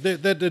 Right.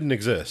 That didn't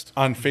exist.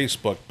 On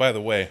Facebook, by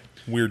the way,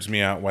 weirds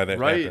me out why that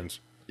Right.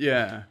 happens.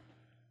 Yeah.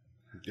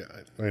 Yeah,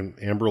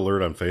 Amber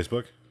Alert on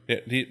Facebook.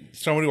 Yeah,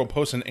 somebody will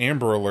post an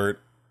Amber Alert,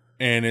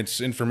 and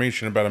it's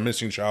information about a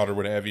missing child or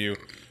what have you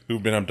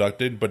who've been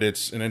abducted, but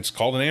it's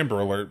called an Amber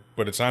Alert,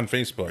 but it's on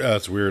Facebook. Yeah,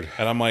 that's weird.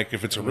 And I'm like,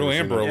 if it's a real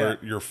Amber that.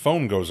 Alert, your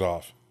phone goes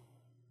off.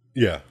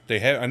 Yeah.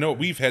 I know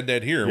we've had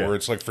that here Yeah. where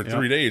it's like for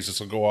 3 days this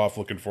will go off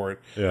looking for it.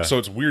 Yeah. So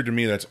it's weird to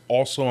me that's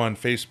also on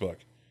Facebook.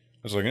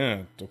 I was like,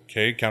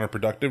 okay,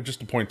 counterproductive,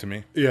 just a point to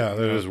me. Yeah,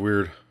 that is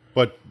weird.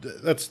 But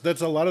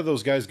that's a lot of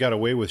those guys got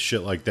away with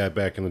shit like that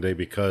back in the day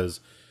because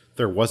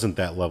there wasn't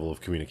that level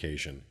of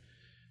communication.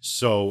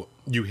 So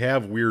you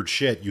have weird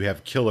shit, you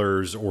have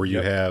killers, or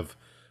you have,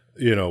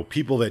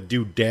 people that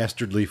do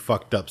dastardly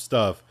fucked up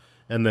stuff,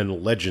 and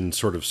then legend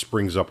sort of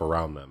springs up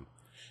around them.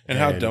 And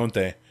how don't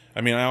they? I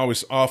mean, I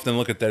always often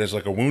look at that as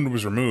like a wound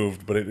was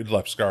removed, but it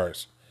left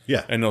scars.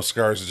 Yeah. And those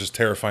scars is just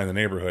terrifying the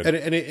neighborhood.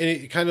 And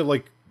it kind of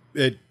like,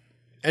 it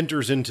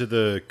enters into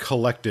the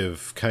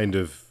collective kind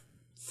of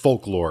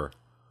folklore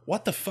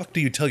what the fuck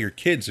do you tell your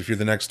kids if you're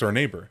the next door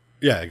neighbor?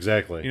 Yeah,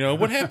 exactly. You know,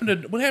 what happened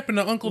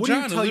to Uncle What do you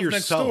John who tell lived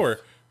yourself? next door?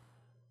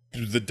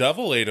 The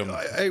devil ate him.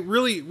 I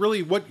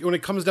really, what when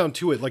it comes down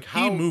to it, like He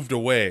how moved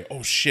away.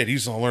 Oh shit,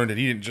 he's all learned that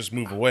he didn't just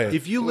move away.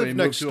 if you When he live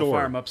moved next to a door,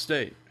 farm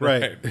upstate.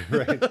 right,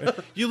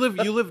 you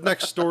live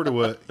next door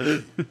to a,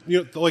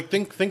 you know, like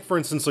think for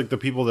instance like the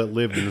people that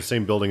lived in the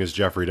same building as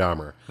Jeffrey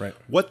Dahmer. Right.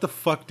 What the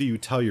fuck do you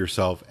tell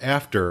yourself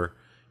after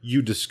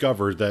you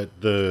discover that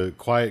the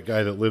quiet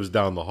guy that lives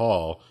down the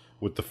hall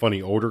with the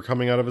funny odor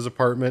coming out of his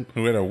apartment?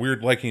 Who had a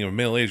weird liking of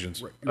male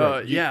Asians.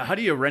 Yeah, how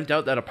do you rent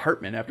out that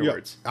apartment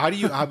afterwards? How do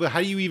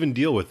you even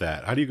deal with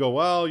that? How do you go,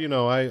 well, you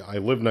know, I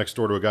live next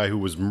door to a guy who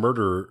was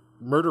murder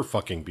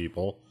fucking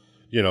people,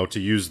 you know, to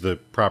use the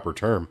proper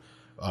term,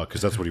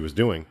 because that's what he was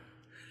doing.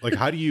 Like,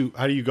 how do you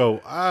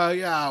go,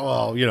 yeah,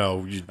 well, you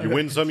know, you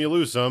win some, you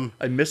lose some.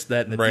 I missed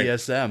that in the Right.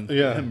 DSM.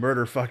 Yeah.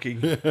 Murder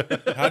fucking.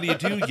 How do?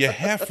 You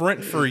half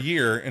rent for a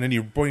year and then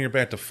you bring it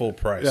back to full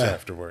price Yeah.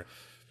 afterward.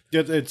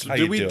 Did you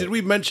do it.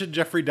 we mention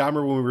Jeffrey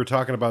Dahmer when we were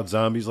talking about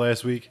zombies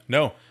last week?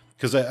 No.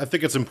 Because I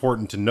think it's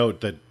important to note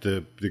that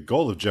the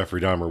goal of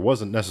Jeffrey Dahmer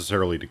wasn't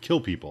necessarily to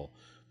kill people,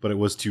 but it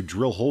was to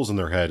drill holes in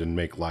their head and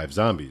make live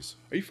zombies.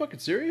 Are you fucking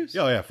serious?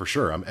 Yeah, for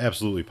sure. I'm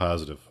absolutely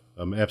positive.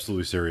 I'm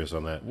absolutely serious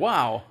on that.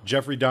 Wow.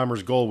 Jeffrey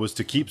Dahmer's goal was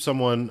to keep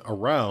someone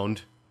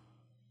around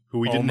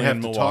who he didn't Only have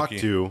in to Milwaukee.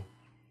 talk to.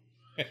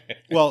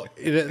 Well,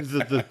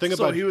 the thing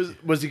So about he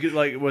was he good,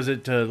 like, was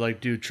it to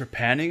like do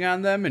trepanning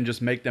on them and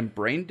just make them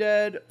brain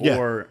dead, Yeah.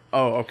 or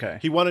okay,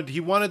 he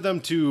wanted them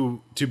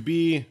to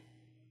be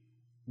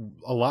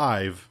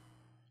alive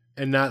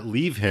and not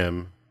leave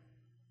him,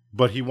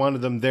 but he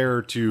wanted them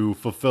there to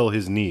fulfill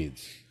his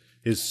needs,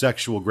 his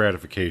sexual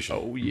gratification.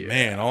 oh yeah,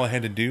 Man, all I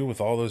had to do with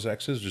all those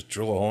X's just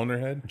drill a hole in their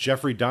head.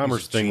 Jeffrey Dahmer's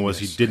He's a thing was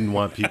he genius. didn't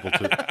want people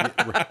to.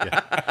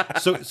 Yeah.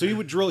 So he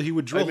would drill I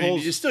mean,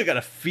 holes. you still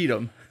gotta feed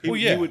them. Well,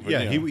 yeah, he would, but,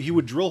 yeah, you know. he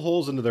would drill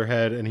holes into their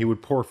head and he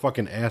would pour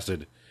fucking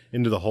acid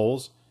into the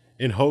holes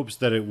in hopes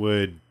that it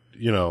would,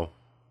 you know,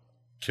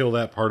 kill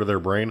that part of their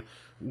brain,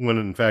 when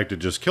in fact it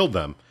just killed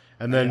them.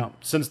 And then Yeah.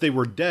 since they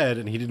were dead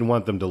and he didn't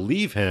want them to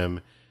leave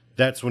him,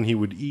 that's when he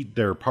would eat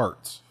their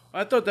parts.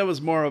 I thought that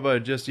was more of a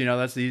just, you know,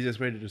 that's the easiest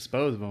way to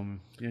dispose of them.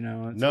 You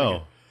know, it's No,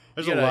 like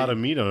there's you a gotta- lot of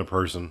meat on a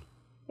person.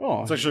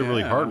 oh, It's actually a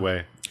really yeah. hard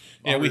way.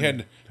 Yeah, we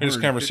had this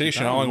 150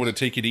 conversation. How long pounds. would it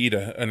take you to eat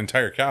an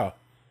entire cow?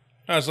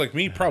 I was like,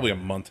 me, probably a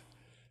month.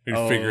 We'd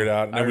Oh, figure it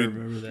out. And I then we,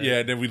 remember that.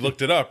 Yeah, then we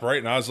looked it up, right?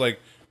 And I was like,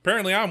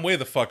 apparently I'm way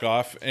the fuck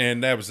off,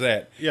 and that was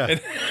that. Yeah.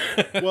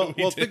 Well,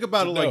 think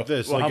about it know. like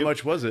this. Well, like how if-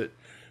 much was it?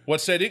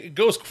 What's that? It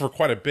goes for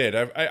quite a bit.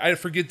 I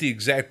forget the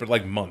exact, but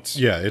like months.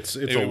 Yeah, it's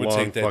it a would long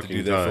take that fucking to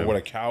do that time. for what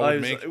a cow I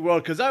would was- make. well,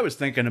 because I was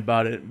thinking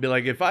about it, be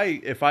like, if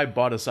I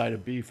bought a side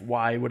of beef,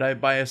 why would I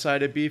buy a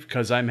side of beef?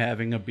 Because I'm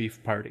having a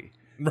beef party,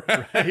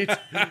 right?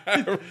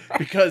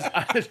 Because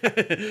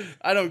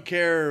I don't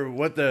care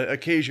what the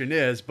occasion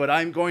is, but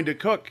I'm going to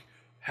cook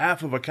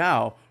half of a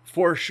cow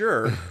for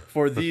sure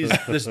for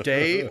this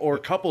day or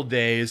couple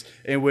days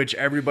in which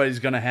everybody's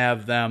going to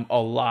have them a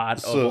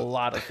lot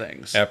of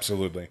things.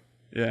 Absolutely.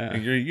 Yeah.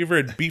 You ever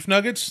had beef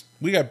nuggets?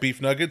 We got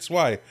beef nuggets.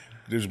 Why?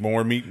 There's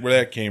more meat where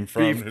that came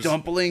from. Beef There's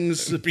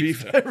dumplings,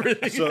 beef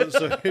everything.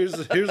 So here's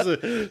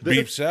the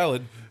beef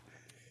salad.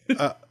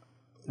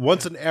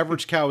 Once an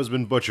average cow has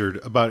been butchered,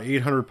 about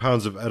 800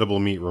 pounds of edible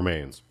meat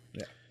remains.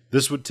 Yeah.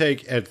 This would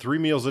take, at 3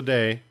 meals a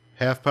day,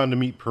 half pound of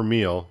meat per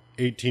meal,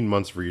 18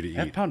 months for you to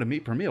Half eat. pound of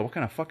meat per meal. What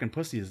kind of fucking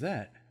pussy is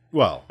that?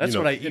 Well, That's you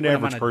know, what I eat an when I'm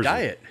average on a person.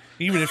 diet.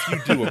 Even if you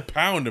do a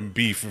pound of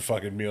beef a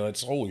fucking meal,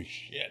 it's holy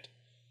shit.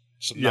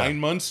 So Yeah. 9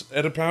 months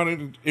at a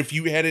pound if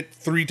you had it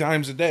 3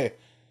 times a day.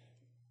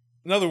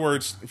 In other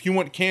words, if you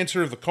want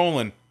cancer of the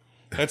colon,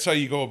 that's how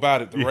you go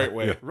about it the right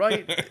way.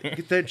 Right?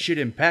 Get that shit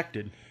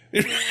impacted.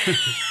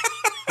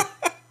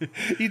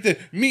 Eat the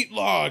meat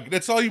log.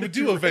 That's all you would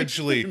do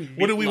eventually.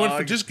 What do we want for?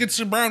 log. Just get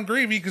some brown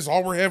gravy because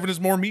all we're having is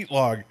more meat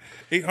log.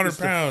 800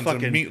 pounds of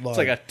Fucking, meat log. it's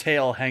like a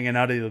tail hanging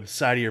out of the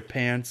side of your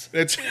pants.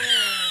 It's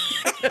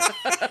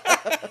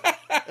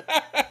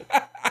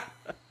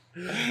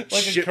like a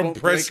Shit won't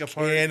compressed break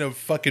apart. can of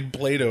fucking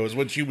Play-Doh is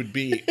what you would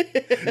be.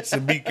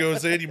 Some meat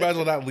goes in, you might as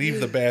well not leave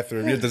the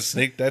bathroom. You have to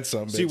snake that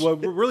some bitch. See, what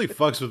really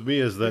fucks with me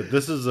is that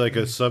this is like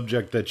a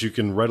subject that you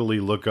can readily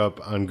look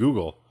up on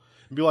Google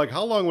and be like,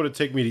 how long would it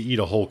take me to eat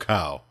a whole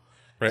cow?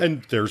 Right.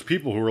 And there's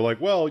people who are like,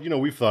 well, you know,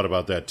 we've thought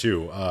about that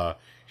too.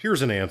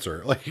 Here's an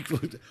answer. Like,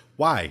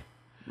 why?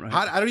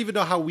 I don't even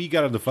know how we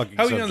got on the fucking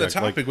How we subject. got on the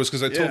topic Like, was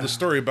because I told Yeah. the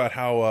story about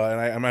how, and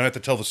I might have to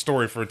tell the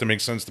story for it to make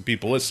sense to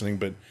people listening,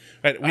 but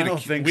we I had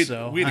don't think we,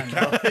 so. We had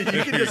a cow.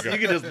 you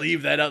can just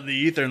leave that out in the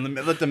ether and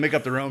let them make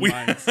up their own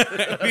minds.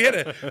 we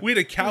had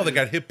a cow that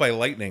got hit by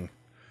lightning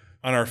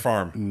on our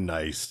farm.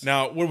 nice.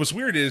 Now, what was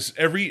weird is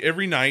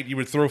every night you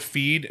would throw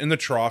feed in the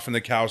trough and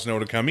the cows know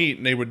to come eat,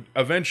 and they would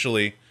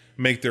eventually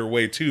make their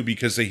way too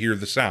because they hear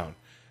the sound.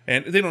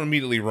 And they don't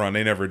immediately run.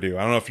 They never do.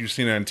 I don't know if you've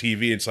seen it on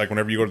TV. It's like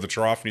whenever you go to the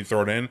trough and you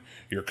throw it in,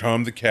 here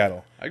come the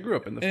cattle. I grew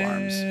up in the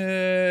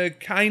farms.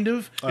 Kind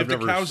of. I've If the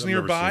never- cow's I've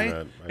never nearby seen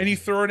that. and you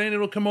throw it in,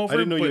 it'll come over. I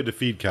didn't know you but had to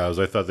feed cows.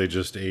 I thought they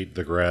just ate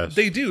the grass.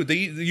 They do. They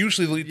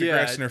usually eat the Yeah,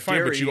 grass and they're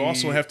fine, but you dairy-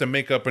 also have to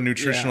make up a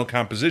nutritional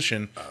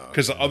composition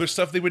because the other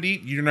stuff they would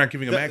eat, you're not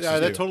giving them that, access yeah,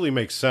 that to. totally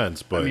makes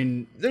sense. But I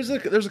mean, there's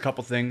a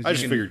couple things. I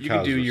just figured you can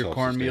cows do were your corn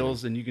self-sustaining.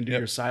 meals and you can do Yep.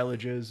 your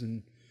silages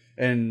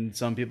and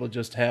some people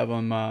just have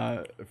them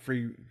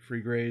free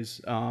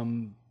graze.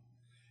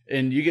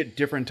 And you get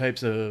different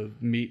types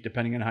of meat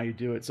depending on how you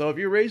do it. So if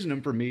you're raising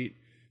them for meat,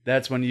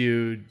 that's when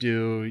you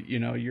do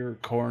your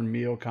corn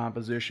meal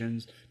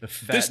compositions.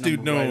 This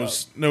dude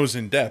knows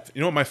in depth.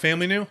 You know what my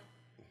family knew?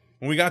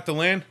 When we got the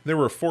land, there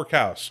were 4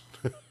 cows.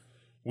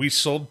 We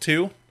sold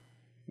 2.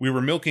 We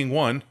were milking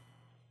 1.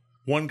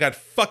 1 got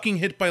fucking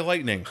hit by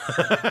lightning.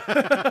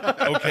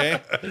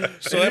 Okay,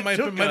 so that might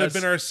have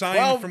been our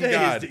sign from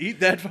God. to eat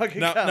that fucking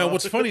cow. Now,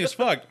 what's funny as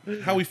fuck,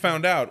 how we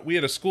found out, we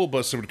had a school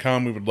bus that would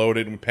come, we would load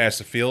it, and we'd pass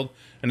the field,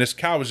 and this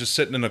cow was just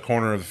sitting in the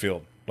corner of the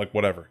field. Like,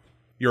 whatever.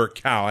 You're a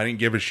cow. I didn't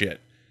give a shit.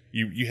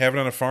 You have it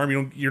on a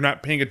farm, you're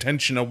not paying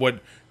attention to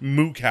what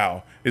moo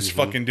cow is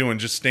fucking doing,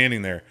 just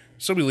standing there.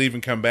 So we leave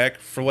and come back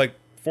for like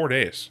 4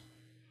 days.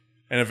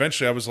 And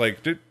eventually I was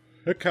like, dude,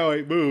 that cow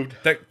ain't moved.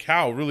 that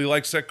cow really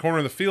likes that corner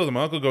of the field. And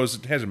my uncle goes,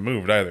 it hasn't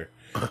moved either.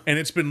 And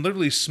it's been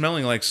literally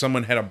smelling like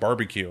someone had a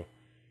barbecue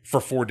for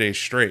 4 days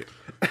straight.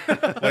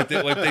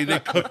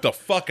 they cooked the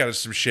fuck out of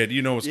some shit.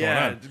 You know what's going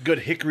on. Good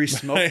hickory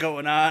smoke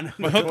going on.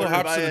 My uncle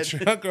hops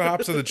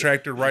to the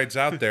tractor, rides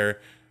out there,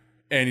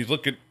 and you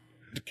look at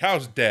the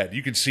cow's dead.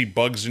 You could see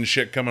bugs and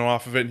shit coming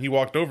off of it. And he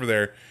walked over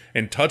there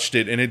and touched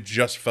it, and it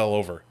just fell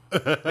over.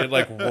 It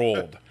like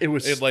rolled. It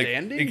was like,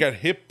 standing? It got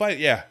hit by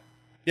It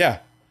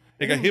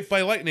got hit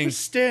by lightning. was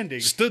standing.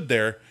 Stood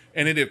there,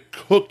 and it had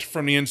cooked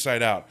from the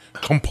inside out.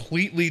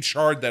 Completely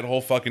charred that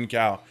whole fucking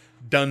cow.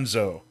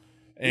 Dunzo.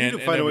 You need to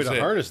find a way to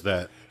harness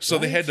that. So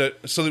they had to.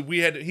 So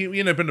that he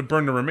ended up having to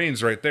burn the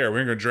remains right there. We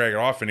weren't going to drag it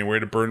off anywhere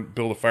to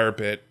build a fire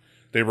pit.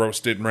 They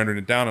roasted and rendered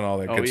it down and all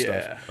that good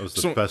stuff. That was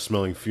the best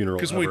smelling funeral.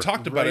 Because when we ever.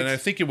 talked about it, and I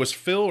think it was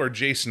Phil or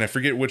Jason, I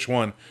forget which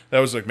one, that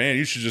was like, man,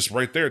 you should just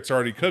right there, it's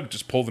already cooked,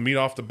 just pull the meat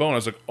off the bone. I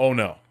was like, oh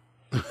no.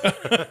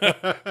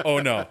 Oh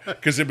no.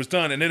 Because it was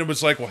done. And then it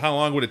was like, well, how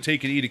long would it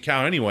take you to eat a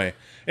cow anyway?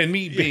 And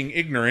me being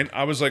ignorant,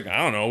 I was like, I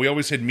don't know. We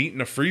always had meat in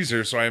the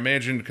freezer, so I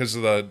imagined because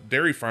of the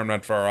dairy farm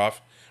not far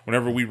off,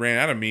 whenever we ran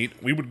out of meat,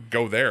 we would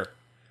go there.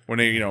 When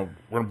they, we're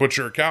going to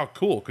butcher a cow,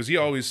 cool. Because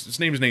his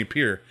name is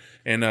Napier.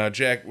 And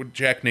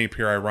Jack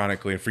Napier,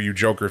 ironically, and for you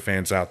Joker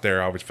fans out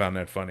there, I always found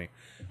that funny.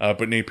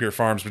 But Napier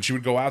Farms, but you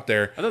would go out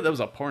there. I thought that was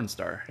a porn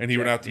star. And he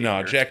went out.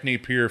 No, Jack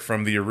Napier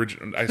from the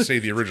original. I say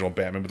the original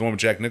Batman, but the one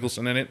with Jack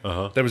Nicholson in it.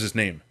 That was his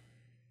name.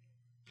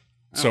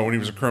 So when he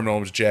was a criminal,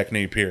 it was Jack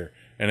Napier.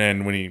 And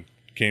then when he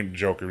came to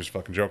Joker, it was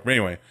fucking Joker. But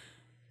anyway,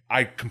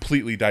 I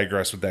completely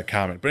digress with that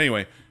comment. But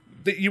anyway,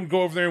 you would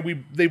go over there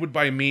and they would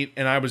buy meat,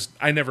 and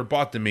I never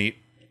bought the meat.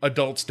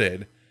 Adults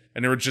did.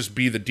 And there would just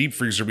be the deep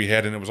freezer we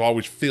had, and it was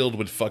always filled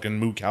with fucking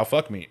moo cow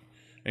fuck meat.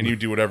 And you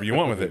do whatever you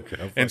want with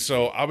it. And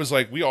so I was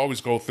like, we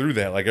always go through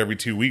that like every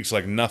 2 weeks,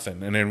 like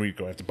nothing. And then we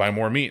go have to buy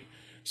more meat.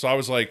 So I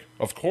was like,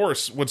 of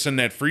course, what's in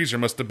that freezer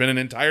must have been an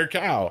entire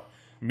cow.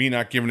 Me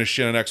not giving a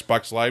shit on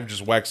Xbox Live,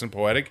 just waxing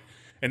poetic.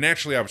 And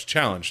naturally, I was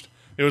challenged.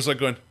 It was like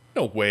going,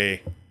 no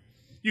way.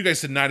 You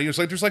guys did not eat. It was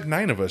like, there's like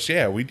 9 of us.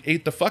 Yeah, we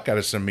ate the fuck out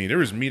of some meat. There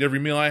was meat every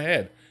meal I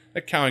had.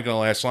 That cow ain't gonna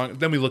last long.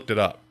 Then we looked it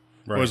up.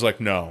 Right. I was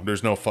like, no,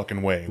 there's no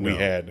fucking way. No. We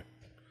had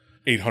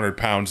 800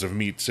 pounds of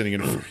meat sitting in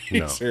a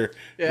freezer.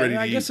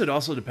 Yeah, I guess it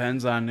also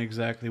depends on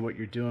exactly what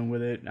you're doing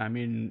with it. I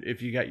mean,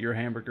 if you got your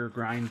hamburger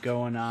grind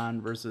going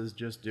on versus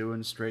just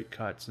doing straight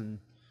cuts and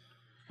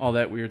all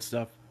that weird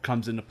stuff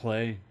comes into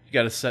play. You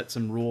got to set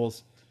some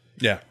rules.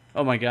 Yeah.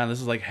 Oh my God,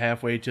 this is like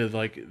halfway to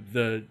like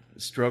the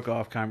stroke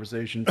off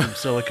conversation from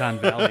Silicon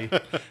Valley.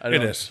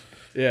 It is.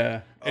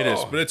 Yeah. It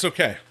is, but it's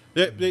okay.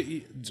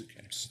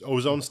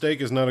 Ozone steak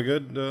is not a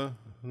good...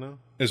 No.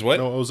 Is what?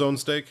 No ozone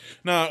steak?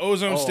 No,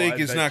 ozone steak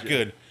is not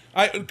good.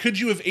 Could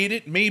you have ate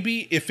it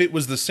maybe if it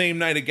was the same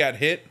night it got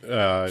hit?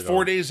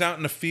 4 days out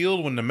in the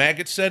field when the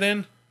maggots set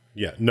in?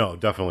 Yeah, no,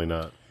 definitely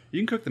not.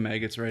 You can cook the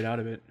maggots right out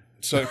of it.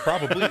 So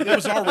probably it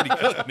was already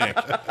cooked, Nick.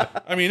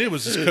 I mean, it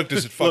was as cooked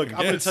as it fucking Look,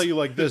 I'm going to tell you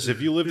like this: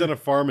 if you lived on a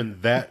farm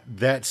and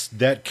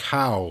that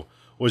cow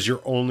was your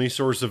only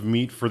source of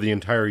meat for the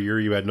entire year,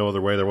 you had no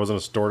other way. There wasn't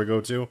a store to go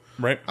to.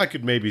 Right. I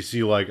could maybe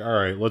see like, all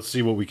right, let's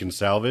see what we can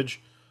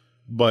salvage,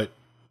 but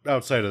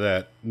outside of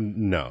that,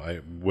 no.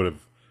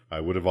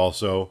 I would have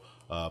also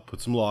put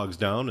some logs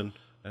down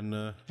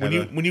and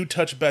when you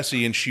touch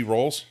Bessie and she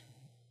rolls,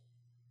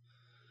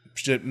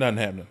 shit, nothing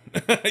happening.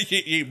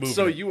 you ain't moving.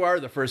 So you are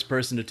the first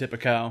person to tip a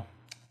cow.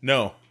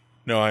 No,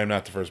 I am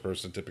not the first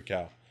person to tip a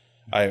cow.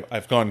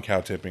 I've gone cow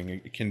tipping.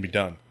 It can be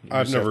done.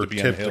 I've never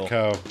tipped a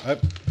cow.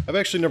 I've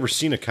actually never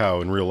seen a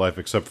cow in real life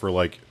except for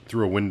like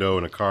through a window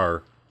in a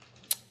car.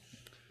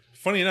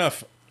 Funny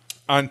enough,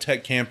 on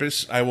Tech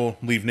campus, I will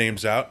leave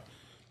names out.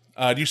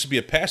 It used to be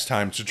a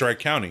pastime to Dry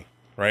County,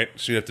 right?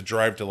 So you have to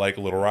drive to like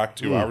Little Rock,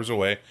 2 hours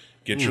away,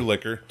 get your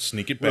liquor,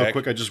 sneak it back. Real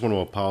quick, I just want to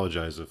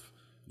apologize if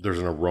there's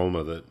an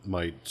aroma that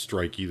might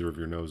strike either of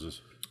your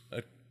noses.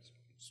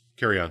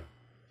 Carry on.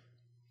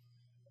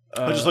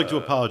 I'd just like to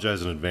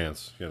apologize in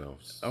advance.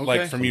 Okay.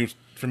 Like from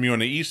you on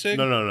the e-cig?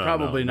 No.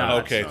 Probably no,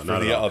 not. Okay, no, for not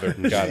the at all. other.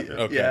 Got it.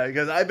 Okay. Yeah,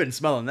 because I've been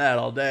smelling that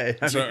all day.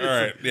 I So, mean,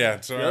 all right.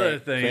 Yeah. So, the all other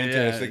right. thing,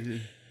 Fantastic.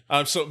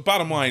 yeah. So,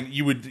 bottom line,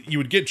 you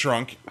would get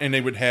drunk, and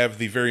they would have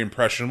the very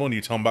impressionable, and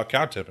you tell them about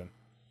cow tipping.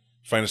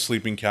 Find a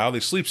sleeping cow. They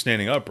sleep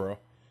standing up, bro.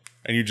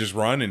 And you just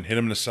run and hit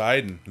them in the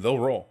side, and they'll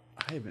roll.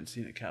 I haven't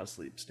seen a cow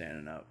sleep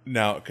standing up.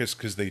 No,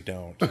 because they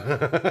don't.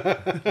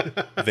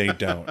 They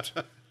don't.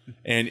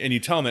 And you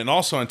tell them that. And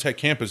also on Tech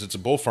Campus, it's a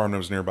bull farm that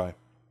was nearby.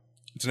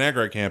 It's an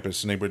ag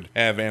campus, and they would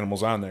have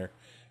animals on there,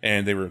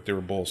 and they were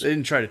bulls. They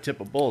didn't try to tip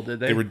a bull, did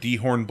they? They were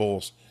dehorned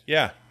bulls.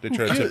 Yeah, they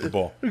tried to tip the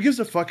bull. Who gives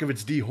a fuck if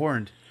it's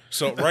dehorned?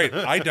 So right,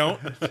 I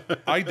don't.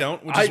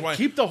 Which is why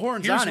keep the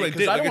horns here's on it what I because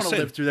did. I Like don't want to said,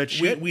 live through that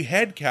shit. We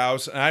had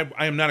cows, and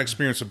I am not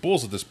experienced with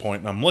bulls at this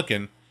point. And I'm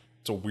looking.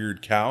 It's a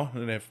weird cow,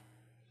 and they have.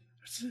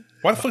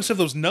 Why the fuck does it have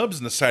those nubs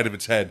in the side of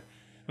its head?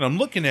 And I'm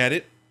looking at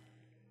it.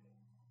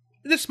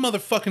 This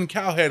motherfucking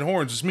cow had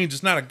horns. This means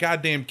it's not a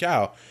goddamn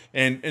cow.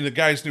 And the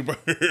guys knew.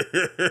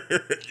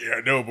 Yeah,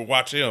 I know, but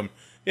watch him.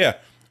 Yeah,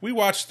 we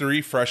watched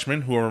 3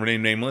 freshmen who are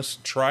remain nameless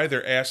try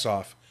their ass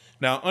off.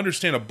 Now,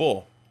 understand a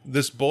bull.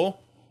 This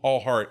bull, all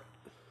heart.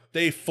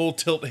 They full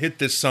tilt hit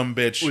this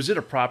sumbitch. Was it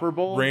a proper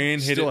bull?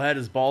 Hit Still it. had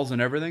his balls and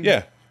everything?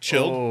 Yeah,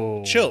 chilled.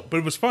 Oh. Chilled. But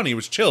it was funny. It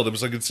was chilled. It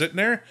was like it's sitting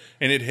there,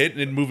 and it hit,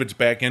 and it'd move its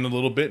back end a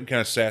little bit and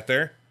kind of sat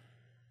there.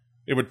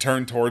 It would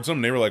turn towards them,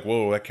 and they were like,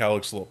 whoa, that cow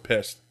looks a little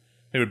pissed.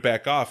 They would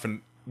back off,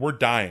 and we're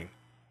dying.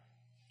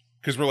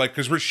 Because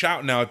we're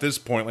shouting now at this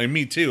point, like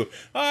me too.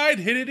 I'd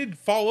hit it, it'd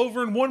fall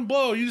over in one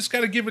blow. You just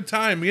got to give it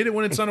time. Hit it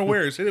when it's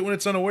unawares. Hit it when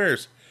it's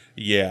unawares.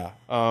 Yeah.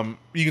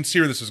 You can see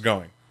where this is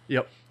going.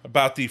 Yep.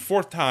 About the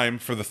 4th time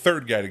for the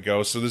 3rd guy to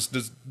go. So this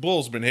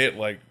bull's been hit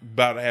like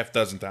about a half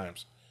dozen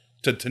times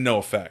to no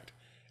effect.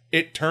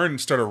 It turned and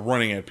started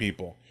running at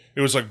people.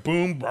 It was like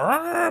boom,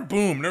 brr,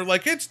 boom. And they're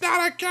like, it's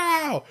not a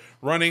cow.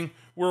 Running.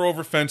 We're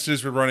over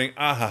fences. We're running.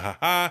 Ah ha ha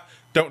ha.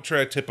 Don't try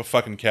to tip a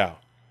fucking cow,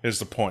 is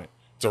the point.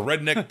 It's a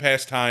redneck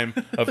pastime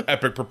of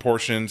epic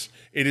proportions.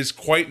 It is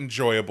quite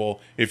enjoyable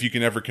if you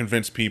can ever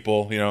convince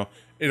people,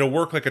 it'll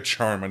work like a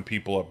charm on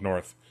people up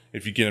north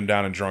if you get them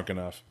down and drunk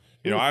enough.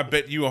 I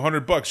bet you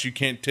 $100 you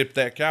can't tip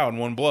that cow in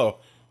one blow.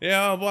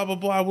 Yeah, blah, blah,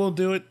 blah, we'll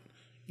do it.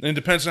 And it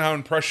depends on how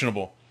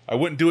impressionable. I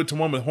wouldn't do it to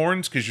one with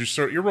horns because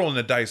you're rolling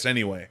the dice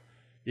anyway.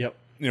 Yep.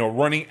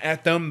 Running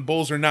at them,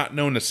 bulls are not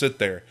known to sit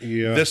there.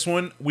 Yeah. This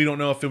one, we don't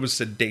know if it was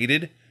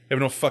sedated. I have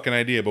no fucking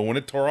idea, but when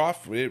it tore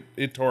off,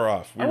 it tore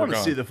off. I want to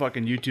see the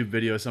fucking YouTube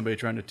video of somebody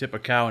trying to tip a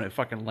cow and it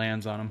fucking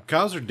lands on them.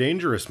 Cows are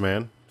dangerous,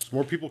 man.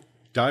 More people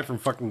die from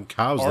fucking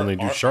cows than they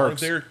do Are sharks.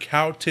 there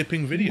cow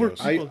tipping videos?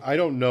 I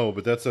don't know,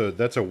 but that's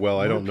a well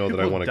I don't know that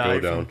I want to go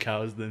People die down. from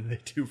cows than they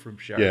do from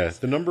sharks. Yeah,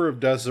 the number of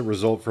deaths that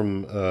result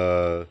from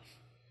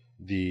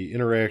the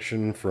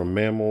interaction from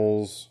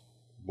mammals,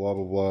 blah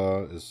blah blah,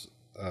 is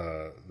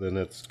then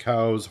it's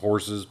cows,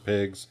 horses,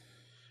 pigs,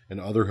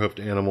 and other hoofed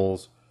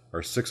animals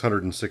are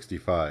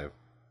 665.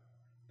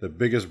 The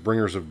biggest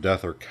bringers of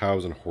death are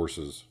cows and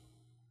horses.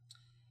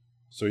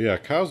 So yeah,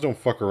 cows don't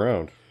fuck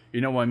around. You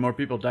know why more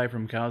people die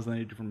from cows than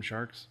they do from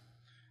sharks?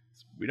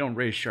 We don't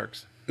raise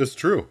sharks. It's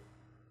true.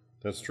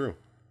 That's true.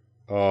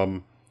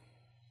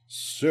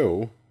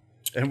 So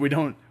And we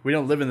don't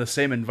live in the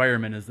same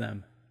environment as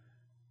them.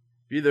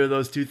 If either of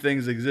those two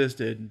things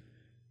existed,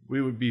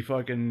 we would be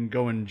fucking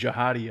going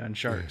jihadi on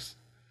sharks.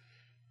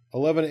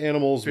 11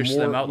 animals Fish more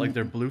them out like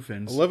they're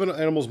bluefins. 11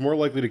 animals more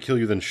likely to kill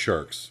you than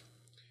sharks.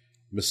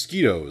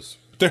 Mosquitoes.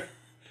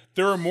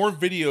 There are more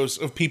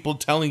videos of people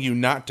telling you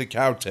not to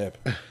cow tip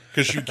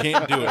because you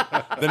can't do it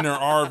than there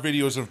are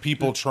videos of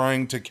people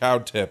trying to cow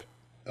tip.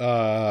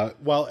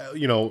 Well,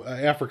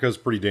 Africa's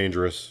pretty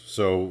dangerous,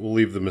 so we'll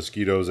leave the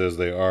mosquitoes as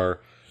they are.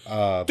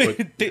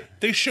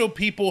 They show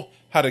people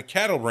how to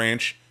cattle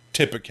ranch,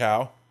 tip a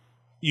cow.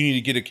 You need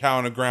to get a cow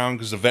on the ground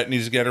because the vet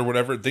needs to get her,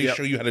 whatever. They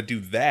show you how to do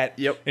that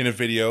in a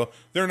video.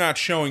 They're not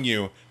showing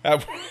you.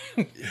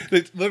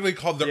 It's literally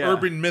called the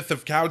urban myth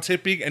of cow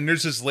tipping, and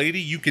there's this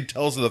lady you can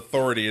tell as an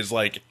authority is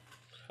like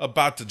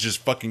about to just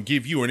fucking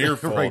give you an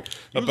earful Right.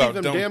 You about leave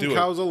them don't damn do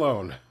cows it.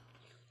 alone.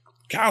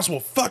 Cows will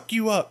fuck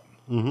you up.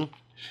 Mm-hmm.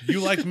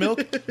 You like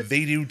milk?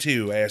 They do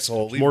too,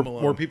 asshole. Leave them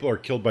alone. More people are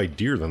killed by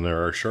deer than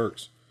there are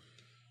sharks.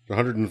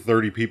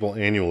 130 people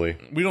annually.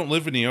 We don't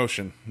live in the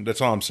ocean.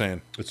 That's all I'm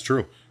saying. It's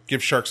true.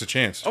 Give sharks a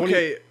chance.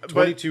 Okay,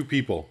 22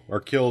 people are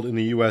killed in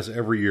the U.S.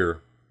 every year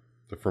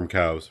from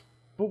cows.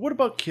 but what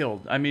about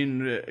killed? I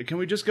mean, can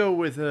we just go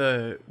with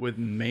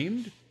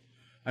maimed?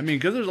 I mean,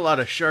 because there's a lot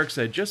of sharks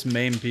that just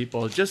maim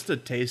people just to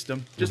taste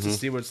them, just to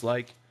see what it's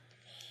like.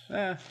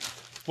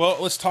 Well,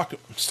 let's talk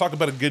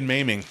about a good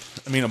maiming.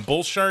 I mean, a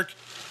bull shark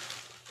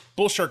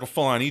will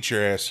full on eat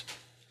your ass.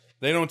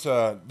 They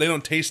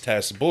don't taste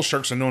test. Bull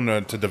sharks are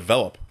known to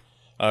develop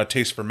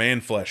taste for man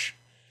flesh,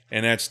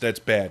 and that's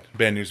bad.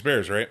 Bad news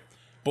bears, right?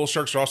 Bull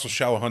sharks are also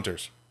shallow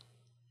hunters.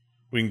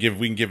 We can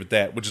give it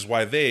that, which is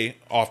why they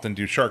often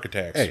do shark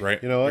attacks, Hey,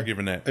 right? you know what? They're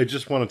giving that. I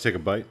just want to take a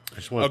bite. I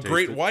just want A to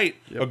great taste it. white.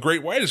 A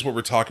great white is what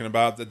we're talking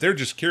about. That they're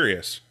just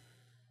curious.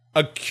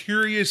 A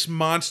curious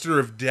monster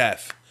of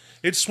death.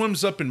 It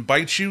swims up and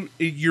bites you.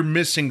 You're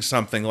missing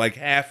something like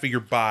half of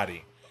your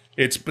body.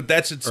 But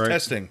that's its Right.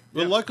 testing.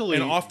 Well, luckily-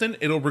 and often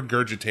it'll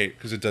regurgitate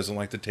because it doesn't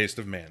like the taste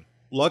of man.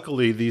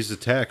 Luckily, these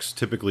attacks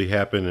typically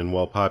happen in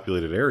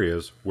well-populated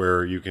areas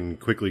where you can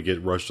quickly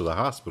get rushed to the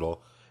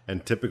hospital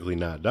and typically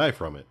not die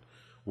from it.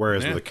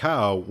 Whereas Yeah. with a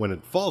cow, when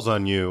it falls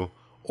on you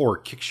or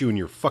kicks you in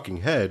your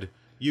fucking head,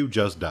 you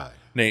just die.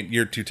 Nate,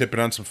 you're tipping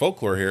on some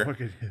folklore here,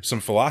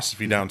 some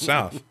philosophy down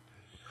south.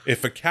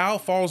 If a cow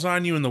falls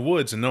on you in the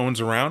woods and no one's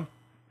around,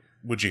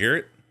 would you hear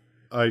it?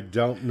 I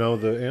don't know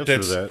the answer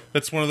to that.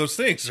 That's one of those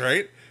things,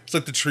 right? It's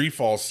like the tree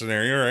falls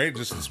scenario, right?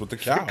 Just it's with the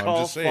cow. I'm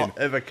just saying.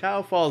 If a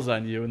cow falls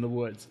on you in the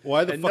woods,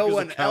 Why the and fuck no is a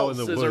one cow in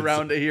else the is woods?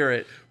 around to hear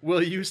it,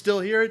 will you still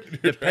hear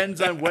it?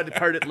 Depends on what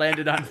part it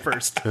landed on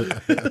first.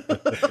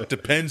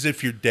 Depends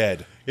if you're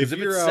dead. If If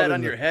you're it's out set in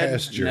on the your head,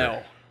 pasture,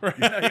 no, you're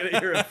not gonna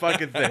hear a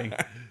fucking thing.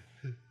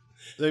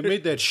 They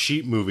made that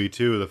sheep movie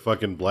too, the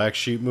fucking black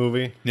sheep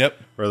movie. Yep.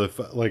 Or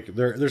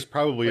there's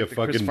probably a The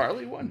Chris fucking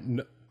Farley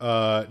one.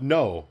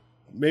 no.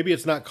 Maybe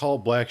it's not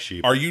called Black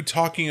Sheep. Are you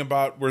talking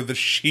about where the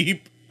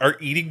sheep are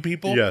eating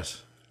people?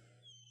 Yes.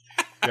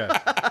 Yeah.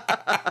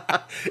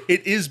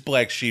 It is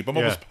Black Sheep. I'm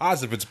almost Yeah.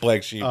 positive it's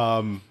Black Sheep.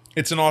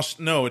 It's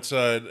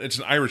it's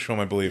an Irish film,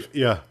 I believe.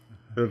 Yeah.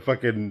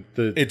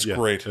 It's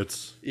great.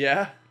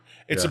 Yeah.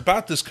 It's Yeah.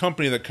 about this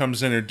company that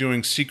comes in and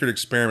doing secret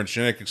experiments,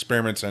 genetic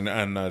experiments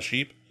on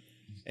sheep,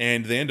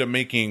 and they end up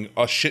making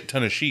a shit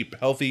ton of sheep,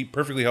 healthy,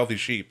 perfectly healthy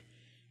sheep.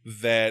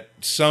 That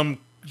some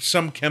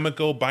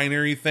chemical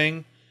binary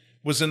thing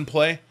was in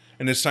play,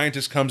 and the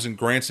scientist comes and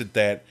grants it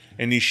that,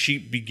 and these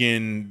sheep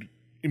begin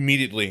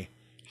immediately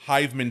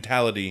hive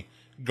mentality,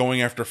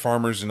 going after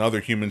farmers and other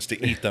humans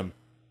to eat them.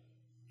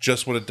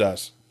 Just what it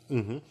does.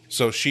 Mm-hmm.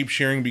 So sheep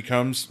shearing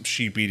becomes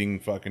sheep eating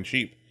fucking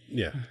sheep.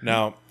 Yeah.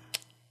 Now,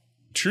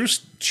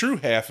 true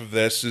half of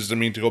this is,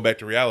 to go back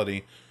to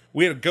reality,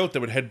 we had a goat that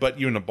would headbutt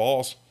you in the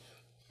balls.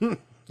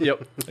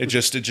 Yep. It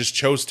just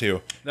chose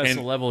to. That's And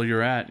the level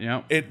you're at.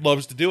 Yeah. it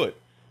loves to do it.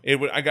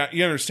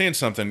 You understand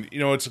something.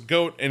 It's a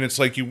goat, and it's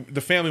like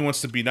the family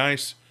wants to be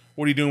nice.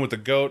 What are you doing with the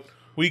goat?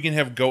 Well, you can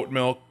have goat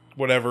milk,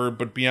 whatever,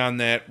 but beyond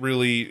that,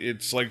 really,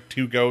 it's like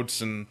two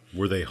goats and...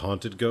 Were they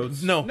haunted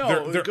goats? No,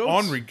 No, they're goats-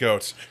 ornery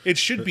goats. It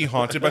should be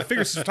haunted, but I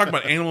figure since we're talking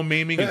about animal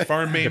maiming and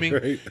farm maiming,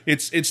 Right.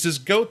 it's this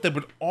goat that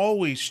would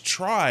always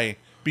try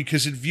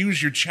because it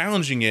views you're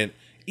challenging it,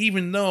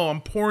 even though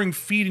I'm pouring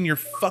feed in your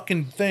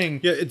fucking thing.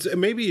 Yeah,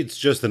 maybe it's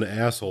just an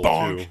asshole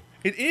Bonk. too.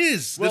 It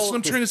is. That's Well, what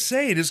I'm trying to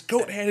say. This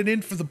goat had it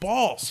in for the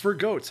balls. For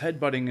goats,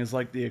 headbutting is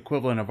like the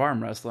equivalent of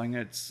arm wrestling.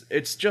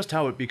 It's just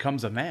how it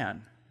becomes a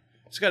man.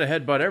 It's got to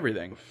headbutt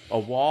everything: a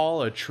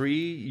wall, a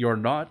tree, your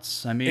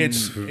nuts. I mean,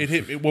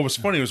 What was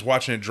funny was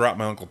watching it drop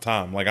my Uncle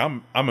Tom. Like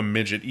I'm a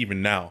midget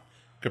even now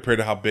compared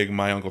to how big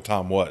my Uncle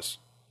Tom was.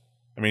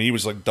 I mean, he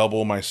was like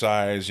double my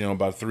size,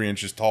 about 3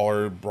 inches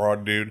taller,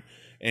 broad dude.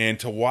 And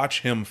to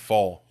watch him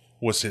fall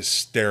was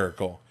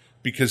hysterical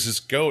because this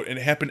goat, and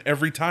it happened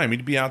every time.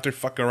 He'd be out there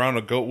fucking around.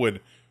 A goat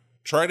would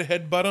try to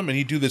headbutt him, and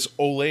he'd do this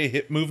Olay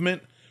hip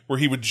movement where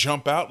he would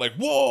jump out like,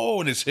 whoa,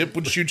 and his hip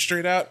would shoot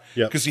straight out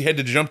Yep. because he had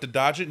to jump to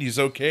dodge it, and he's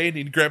okay. And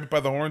he'd grab it by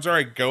the horns. All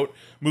right, goat,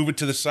 move it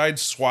to the side,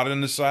 swat it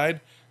in the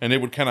side, and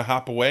it would kind of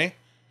hop away.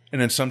 And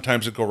then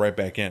sometimes it'd go right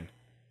back in.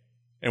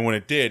 And when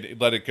it did, it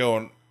let it go,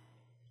 and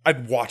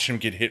I'd watch him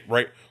get hit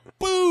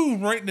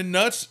boom, right in the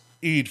nuts.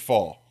 He'd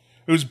fall.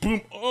 It was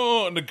boom,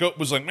 oh, and the goat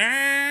was like,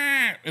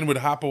 "Meow," and would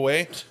hop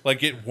away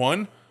like it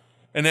won.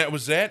 And that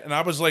was that. And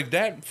I was like,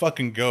 that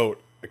fucking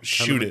goat,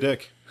 shoot of a it.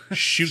 dick.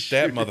 Shoot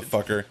that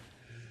motherfucker.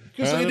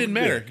 Because Kind it of didn't a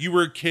matter. dick. You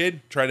were a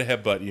kid, try to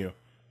headbutt you.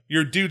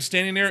 You're a dude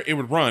standing there, it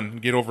would run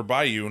and get over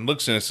by you and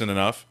looks innocent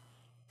enough.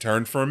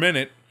 Turn for a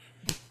minute,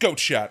 goat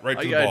shot right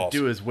all to you the gotta balls.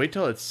 do is wait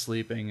till it's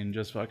sleeping and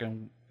just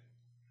fucking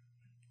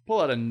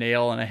pull out a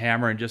nail and a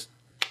hammer and just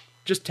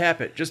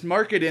tap it. Just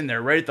mark it in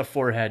there right at the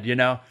forehead,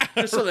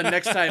 Just so the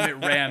next time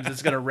it rams,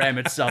 it's gonna ram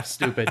itself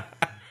stupid.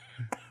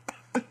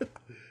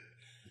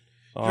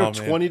 Oh, man.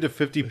 20 to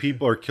 50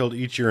 people are killed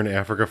each year in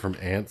Africa from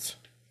ants.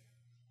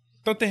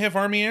 Don't they have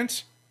army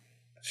ants?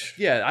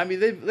 Yeah, I mean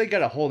they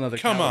got a whole nother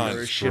Come calendar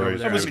on. of shit over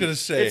Christ. there. I was going to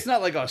say. It's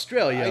not like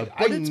Australia,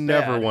 I but it's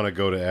never bad. want to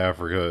go to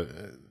Africa.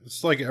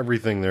 It's like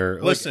everything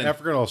there. Listen. Like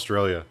Africa and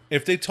Australia.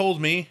 If they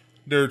told me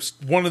there's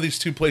one of these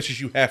two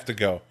places you have to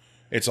go,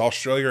 it's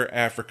Australia or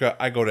Africa,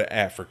 I go to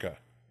Africa.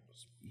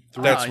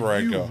 That's where I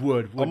you go. would,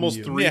 wouldn't Almost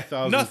you?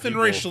 3,000 nothing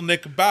people. racial,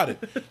 Nick, about it.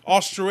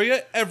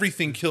 Australia,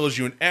 everything kills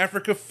you. In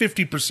Africa,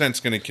 50% is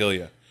going to kill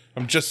you.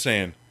 I'm just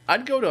saying.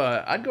 I'd go to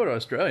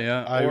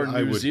Australia or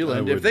I New would-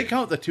 Zealand. I If would- they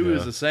count the two as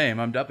yeah. the same,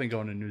 I'm definitely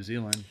going to New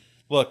Zealand.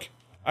 Look,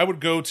 I would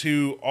go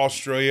to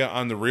Australia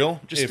on the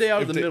real. Just stay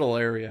out of the middle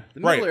area.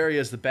 The Right. middle area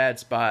is the bad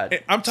spot.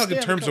 I'm talking Stay in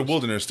on the terms of coast.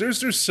 wilderness.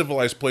 There's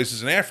civilized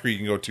places in Africa you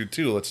can go to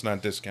too. Let's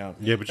not discount.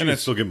 Yeah, but you And can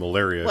still get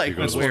malaria like if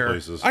you go to where-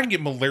 those places. I can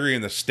get malaria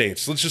in the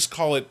States. Let's just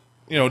call it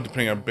You know,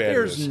 depending on how bad it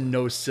There's is.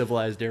 no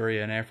civilized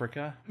area in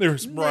Africa.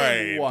 There's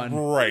Name one.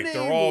 right. Name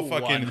They're all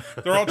one. fucking.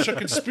 They're all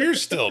chucking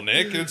spears still,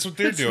 Nick. That's what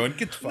they're doing.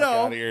 Get the fuck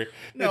out of here.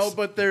 No, It's-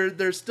 but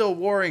they're still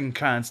warring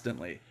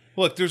constantly.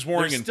 look, there's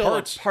warring There's in still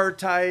parts.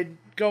 apartheid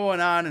going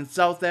on in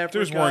South Africa.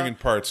 There's warring in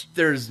parts.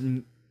 There's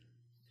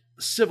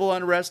civil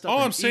unrest. Up All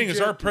in I'm saying is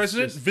Egypt. our It's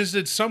president just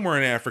visited somewhere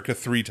in Africa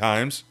 3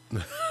 times.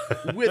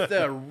 with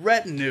a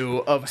retinue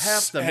of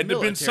half the Had to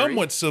have been military.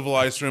 somewhat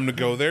civilized for him to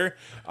go there.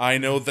 I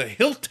know the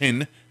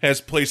Hilton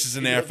has places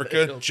in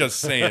Africa. Just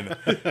saying.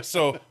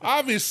 So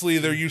obviously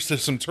they're used to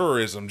some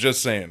tourism.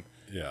 Just saying.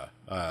 Yeah,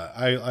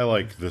 I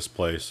like this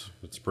place.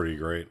 It's pretty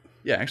great.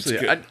 Yeah, actually,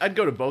 good. I'd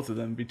go to both of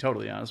them. To be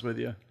totally honest with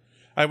you.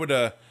 I would.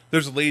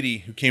 There's a lady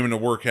who came into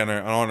work on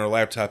her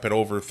laptop had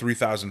over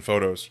 3,000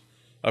 photos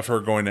of her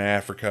going to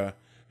Africa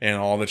and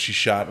all that she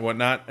shot and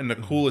whatnot. And the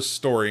coolest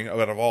story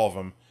out of all of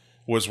them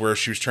was where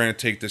she was trying to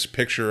take this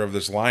picture of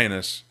this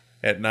lioness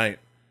at night.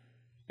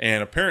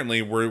 And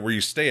apparently, where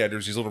you stay at,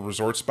 there's these little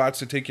resort spots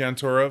to take you on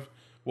tour of.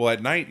 Well,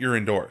 at night you're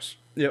indoors,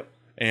 Yep.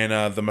 and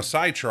the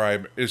Maasai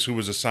tribe is who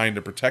was assigned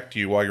to protect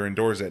you while you're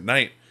indoors at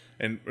night.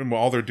 And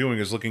all they're doing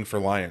is looking for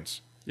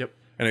lions. Yep.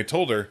 And they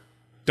told her,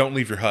 don't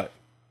leave your hut.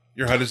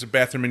 Your hut is a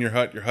bathroom in your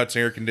hut. Your hut's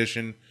air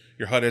conditioned.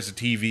 Your hut has a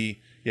TV.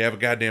 You have a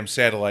goddamn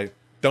satellite.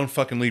 Don't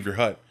fucking leave your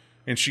hut.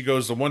 And she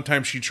goes, the one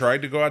time she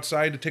tried to go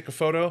outside to take a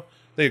photo,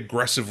 they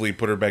aggressively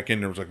put her back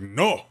in there. It was like,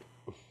 no,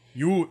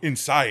 you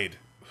inside.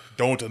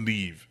 Don't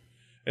leave.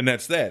 And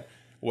that's that.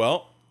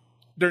 Well,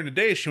 during the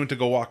day, she went to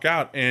go walk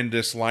out, and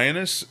this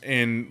lioness,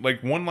 and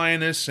like one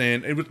lioness,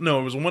 and it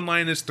was one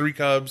lioness, 3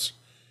 cubs.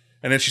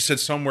 And then she said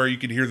somewhere you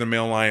could hear the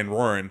male lion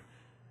roaring.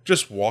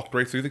 Just walked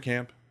right through the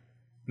camp.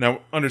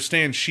 Now,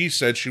 understand, she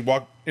said she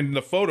walked, and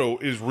the photo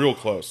is real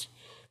close.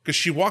 Because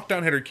she walked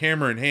down, had her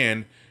camera in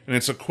hand, and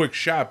it's a quick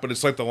shot, but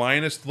it's like the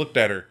lioness looked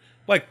at her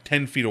like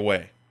 10 feet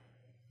away.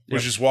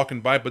 Was just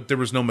walking by, but there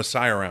was no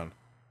Maasai around.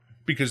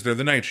 Because they're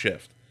the night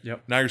shift.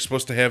 Yep. Now you're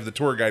supposed to have the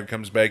tour guide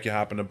comes back, you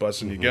hop in a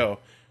bus, and you go.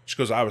 She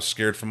goes, I was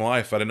scared for my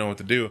life. I didn't know what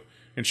to do.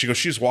 And she goes,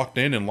 she just walked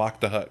in and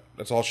locked the hut.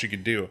 That's all she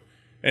could do.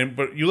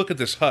 But you look at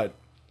this hut.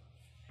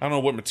 I don't know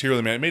what material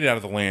they made. It made it out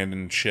of the land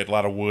and shit. A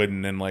lot of wood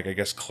and then, like, I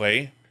guess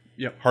clay.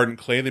 Yep. Hardened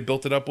clay they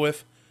built it up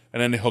with.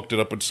 And then they hooked it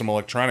up with some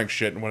electronic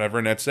shit and whatever.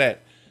 And that's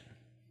that.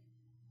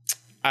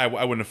 I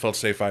wouldn't have felt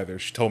safe either.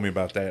 She told me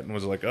about that and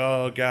was like,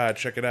 oh, God,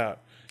 check it out.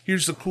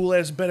 Here's the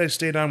cool-ass bed I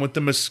stayed on with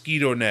the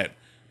mosquito net.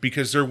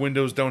 Because their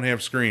windows don't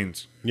have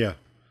screens. Yeah,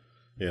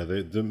 yeah.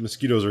 The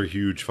mosquitoes are a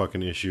huge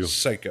fucking issue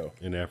Psycho.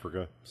 in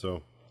Africa.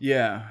 So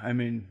Yeah, I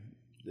mean,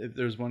 if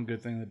there's one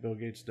good thing that Bill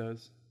Gates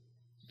does,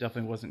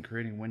 definitely wasn't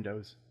creating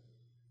Windows.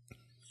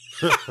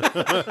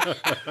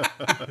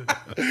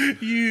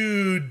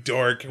 You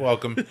dork.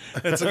 Welcome.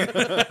 That's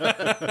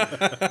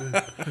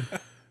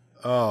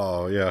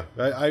oh yeah,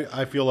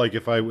 I feel like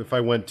if I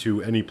went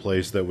to any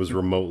place that was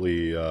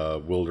remotely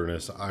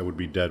wilderness, I would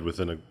be dead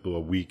within a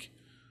week.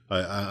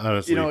 I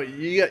honestly, You know,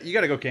 you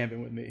got to go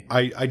camping with me.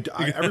 I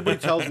everybody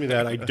tells me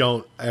that I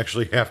don't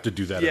actually have to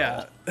do that.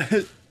 Yeah. At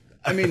all.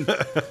 I mean,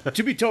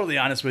 to be totally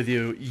honest with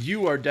you,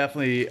 you are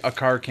definitely a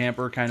car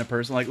camper kind of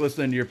person. Like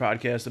listening to your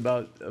podcast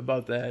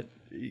about that,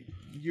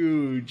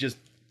 you just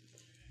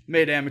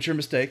made amateur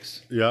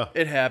mistakes. Yeah.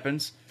 It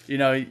happens. You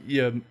know,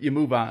 you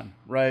move on,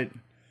 right?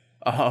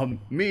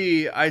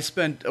 Me, I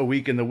spent a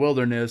week in the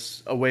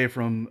wilderness away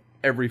from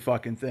every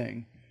fucking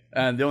thing.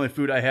 And the only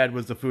food I had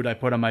was the food I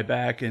put on my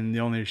back, and the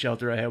only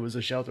shelter I had was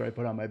the shelter I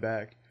put on my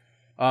back.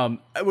 I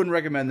wouldn't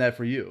recommend that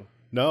for you.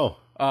 No.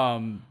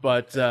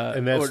 But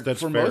And that's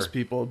for fair. most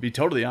people, to be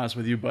totally honest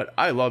with you, but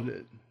I loved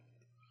it.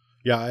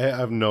 Yeah, I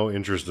have no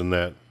interest in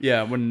that.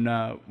 Yeah,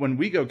 when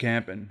we go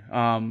camping,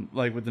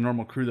 like with the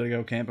normal crew that I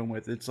go camping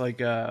with, it's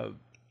like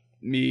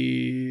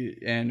me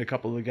and a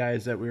couple of the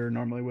guys that we were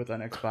normally with on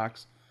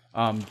Xbox,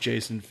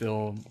 Jason,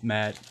 Phil,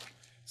 Matt,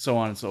 so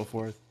on and so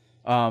forth.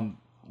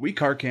 We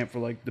car camp for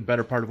like the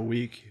better part of a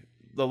week.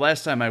 The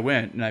last time I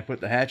went and I put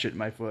the hatchet in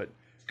my foot,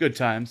 good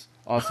times,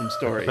 awesome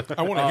story.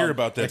 I want to hear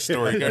about that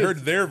story. I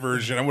heard their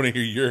version. I want to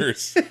hear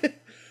yours.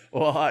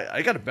 Well,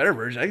 I got a better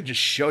version. I can just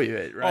show you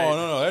it, right? Oh,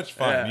 no, that's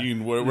fine. Yeah. You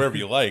can wherever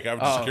you like. I'm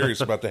just curious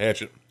about the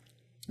hatchet.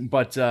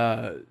 But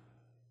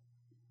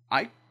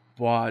I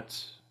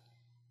bought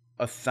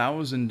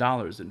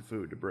 $1,000 in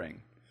food to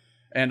bring.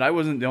 And I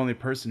wasn't the only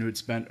person who had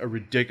spent a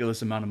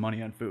ridiculous amount of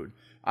money on food.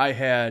 I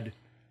had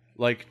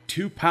like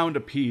 2 pound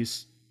a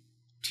piece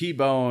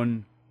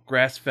T-bone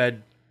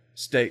grass-fed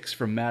steaks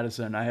from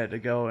Madison. I had to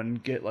go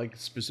and get like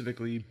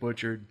specifically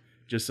butchered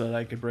just so that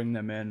I could bring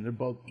them in.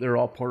 They're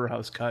all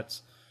porterhouse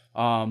cuts.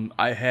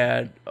 I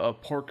had a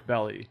pork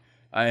belly.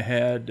 I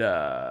had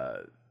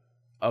a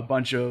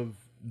bunch of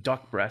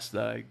duck breasts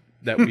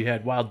that we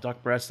had, wild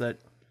duck breasts that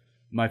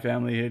my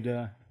family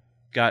had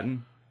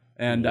gotten.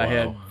 And I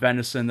had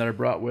venison that I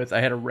brought with.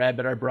 I had a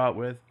rabbit I brought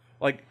with.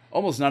 Like,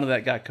 almost none of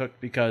that got cooked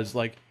because,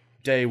 like,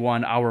 day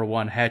 1, hour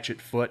 1,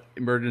 hatchet foot,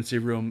 emergency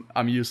room,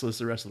 I'm useless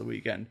the rest of the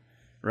weekend,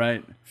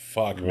 right?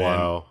 Fuck, man.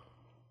 Wow.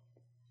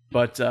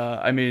 But,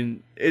 I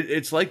mean,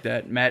 it's like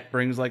that. Matt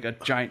brings, like, a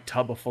giant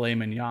tub of filet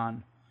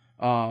mignon.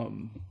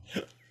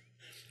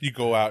 You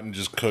go out and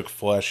just cook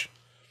flesh.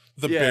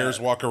 The Yeah. bears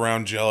walk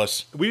around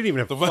jealous. We didn't even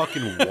have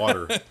fucking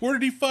water. Where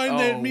did he find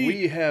that meat?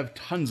 We have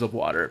tons of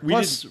water.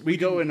 Plus, we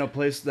go in a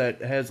place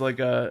that has like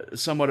a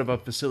somewhat of a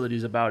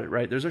facilities about it,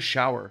 right? There's a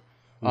shower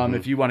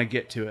if you want to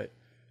get to it.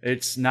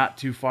 It's not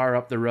too far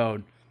up the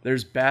road.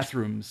 There's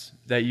bathrooms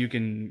that you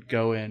can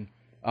go in.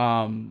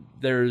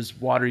 There's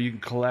water you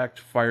can collect,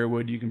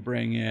 firewood you can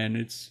bring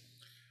in.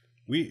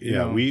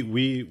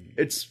 We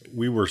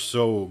were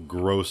so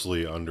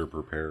grossly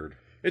underprepared.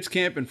 It's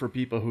camping for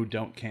people who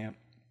don't camp.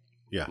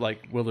 Yeah.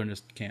 Like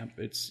wilderness camp.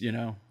 It's,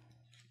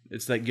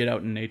 it's that get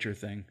out in nature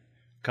thing.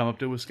 Come up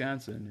to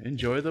Wisconsin,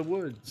 enjoy the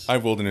woods.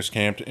 I've wilderness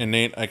camped, and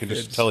Nate, I can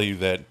just tell you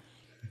that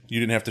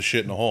you didn't have to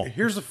shit in a hole.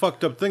 Here's the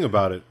fucked up thing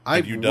about it.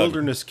 I've you dug.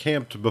 wilderness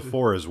camped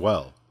before as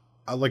well.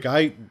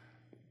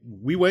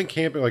 We went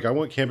camping. Like I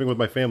went camping with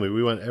my family.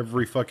 We went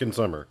every fucking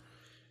summer,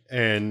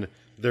 and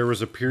there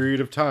was a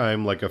period of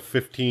time, like a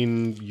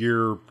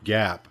 15-year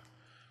gap,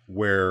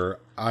 where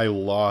I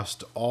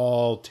lost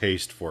all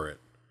taste for it.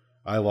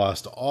 I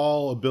lost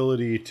all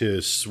ability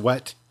to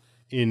sweat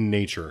in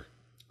nature.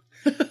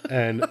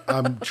 And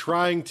I'm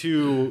trying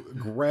to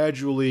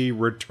gradually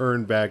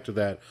return back to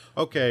that.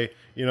 Okay,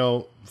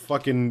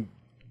 fucking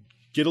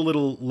get a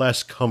little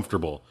less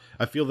comfortable.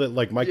 I feel that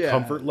like my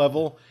comfort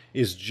level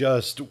is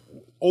just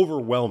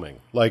overwhelming.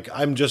 Like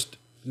I'm just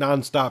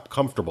nonstop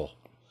comfortable.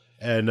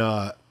 And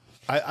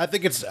I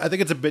think it's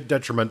a bit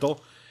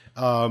detrimental.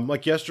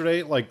 Like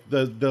yesterday, like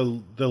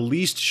the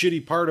least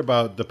shitty part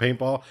about the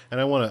paintball, and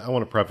I want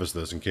to preface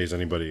this in case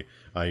anybody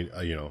I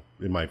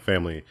in my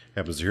family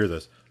happens to hear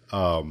this.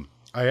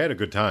 I had a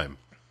good time.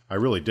 I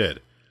really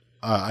did.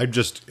 I'm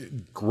just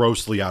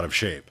grossly out of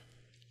shape.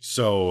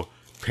 So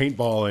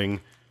paintballing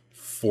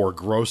for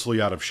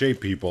grossly out of shape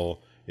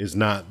people is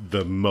not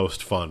the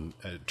most fun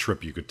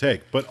trip you could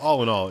take. But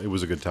all in all, it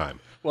was a good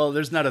time. Well,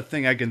 there's not a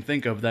thing I can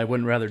think of that I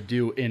wouldn't rather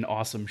do in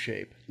awesome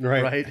shape.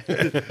 Right.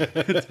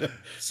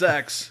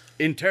 Sex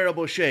in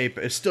terrible shape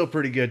is still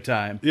pretty good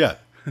time. Yeah.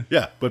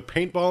 But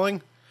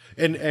paintballing,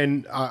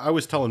 and I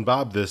was telling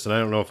Bob this, and I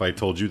don't know if I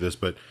told you this,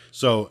 but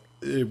so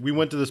we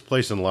went to this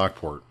place in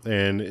Lockport,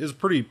 and it's a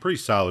pretty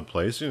solid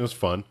place. It's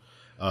fun.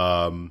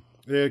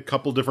 A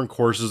couple different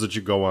courses that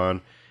you go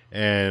on,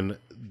 and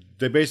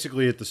they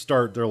basically at the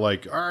start they're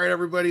like, "All right,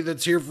 everybody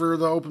that's here for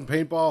the open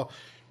paintball,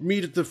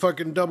 meet at the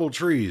fucking Double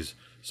Trees."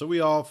 So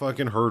we all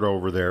fucking herd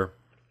over there,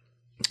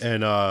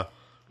 and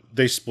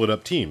they split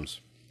up teams,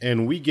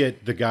 and we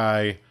get the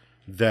guy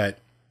that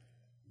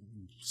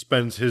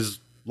spends his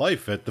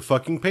life at the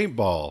fucking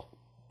paintball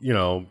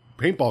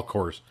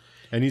course,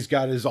 and he's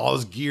got all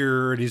his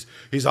gear, and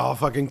he's all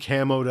fucking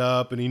camoed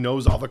up, and he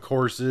knows all the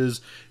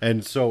courses,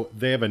 and so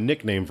they have a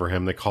nickname for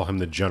him. They call him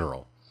the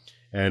General,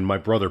 and my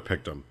brother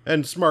picked him,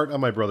 and smart on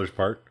my brother's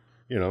part,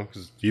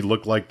 because he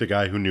looked like the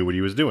guy who knew what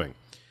he was doing,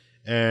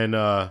 and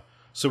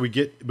so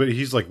but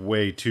he's like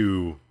way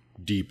too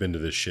deep into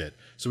this shit.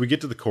 So we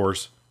get to the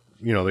course,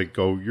 they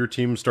go, your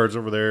team starts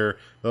over there,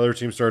 the other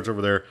team starts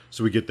over there.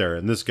 So we get there,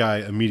 and this guy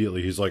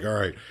immediately, he's like, all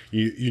right,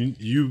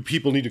 you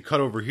people need to cut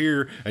over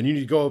here, and you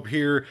need to go up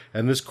here,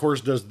 and this course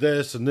does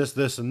this, and this,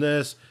 this, and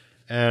this.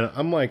 And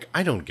I'm like,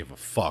 I don't give a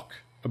fuck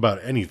about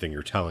anything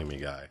you're telling me,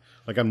 guy.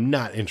 Like, I'm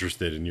not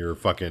interested in your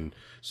fucking...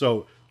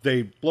 So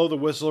they blow the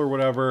whistle or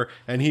whatever,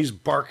 and he's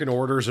barking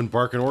orders,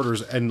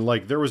 and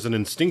like, there was an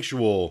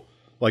instinctual...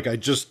 Like, I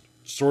just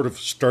sort of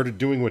started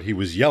doing what he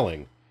was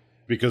yelling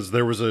because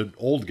there was an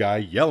old guy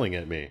yelling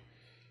at me.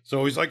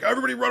 So he's like,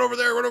 everybody run over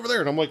there.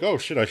 And I'm like, oh,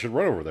 shit, I should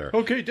run over there.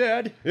 Okay,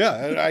 Dad. Yeah,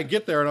 and I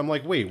get there, and I'm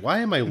like, wait,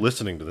 why am I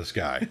listening to this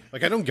guy?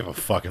 Like, I don't give a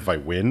fuck if I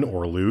win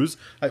or lose.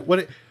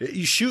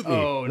 You shoot me.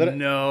 Oh,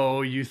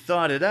 no, you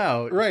thought it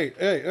out. Right.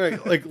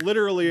 Like,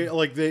 literally,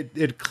 like,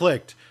 it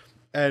clicked.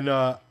 And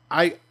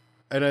and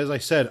as I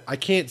said, I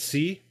can't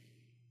see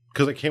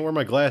because I can't wear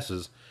my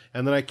glasses.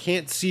 And then I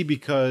can't see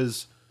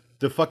because...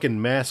 the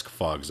fucking mask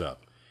fogs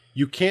up.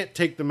 You can't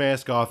take the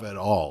mask off at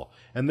all.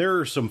 And there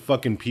are some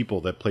fucking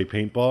people that play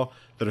paintball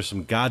that are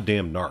some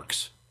goddamn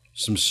narcs.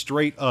 Some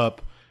straight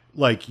up,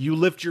 like, you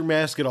lift your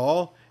mask at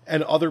all,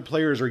 and other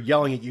players are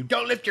yelling at you,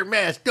 don't lift your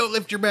mask, don't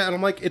lift your mask. And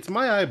I'm like, it's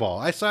my eyeball.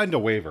 I signed a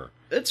waiver.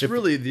 It's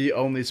really the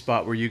only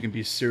spot where you can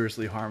be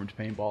seriously harmed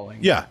paintballing.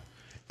 Yeah.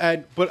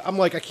 But I'm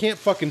like, I can't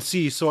fucking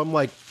see, so I'm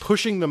like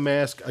pushing the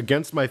mask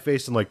against my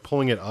face and like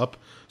pulling it up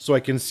so I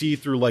can see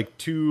through like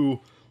two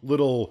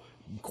little...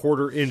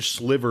 quarter-inch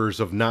slivers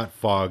of not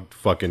fogged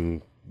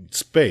fucking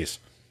space.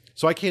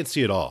 So I can't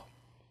see it all.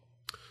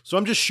 So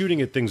I'm just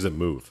shooting at things that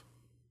move.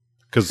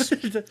 Because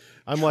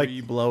I'm like...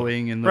 Tree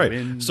blowing in the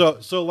wind.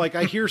 So like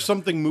I hear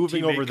something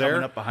moving Teammate over there,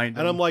 coming up behind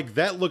and him. I'm like,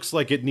 that looks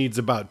like it needs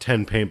about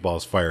 10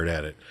 paintballs fired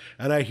at it.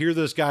 And I hear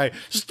this guy,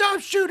 stop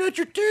shooting at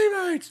your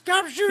teammate!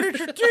 Stop shooting at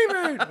your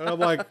teammate! And I'm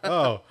like,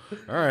 oh,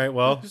 all right,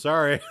 well,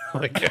 sorry.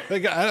 Like,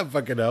 I don't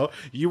fucking know.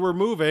 You were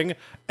moving,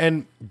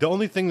 and the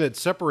only thing that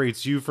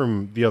separates you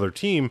from the other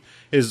team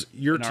is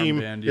your team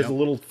armband, is a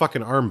little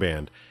fucking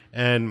armband.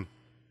 And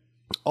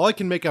all I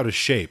can make out is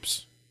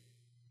shapes.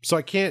 So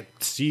I can't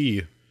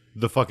see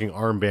the fucking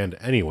armband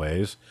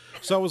anyways.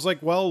 So I was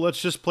like, well,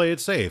 let's just play it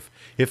safe.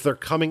 If they're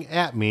coming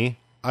at me,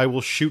 I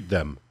will shoot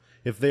them.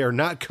 If they are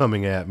not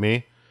coming at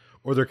me,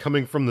 or they're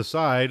coming from the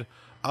side,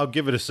 I'll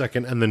give it a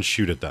second and then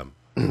shoot at them.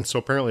 So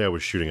apparently I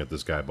was shooting at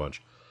this guy a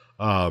bunch.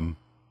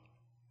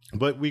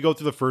 But we go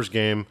through the first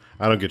game.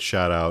 I don't get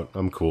shot out.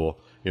 I'm cool.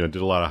 Did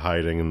a lot of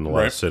hiding and a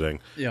lot of sitting.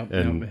 Yeah,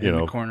 and in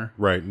the corner.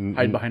 Right.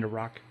 Hide behind a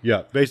rock.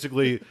 Yeah,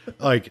 basically,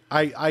 like,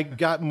 I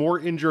got more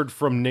injured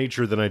from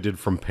nature than I did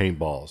from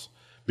paintballs.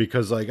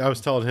 Because, like, I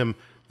was telling him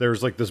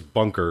there's, like, this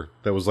bunker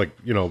that was, like,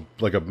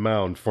 like a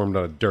mound formed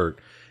out of dirt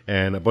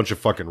and a bunch of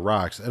fucking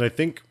rocks. And I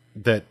think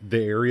that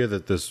the area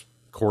that this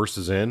course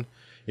is in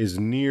is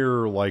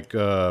near, like,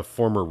 a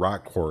former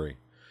rock quarry.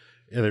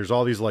 And there's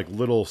all these, like,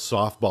 little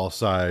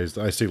softball-sized,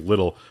 I say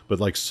little, but,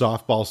 like,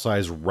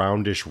 softball-sized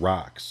roundish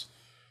rocks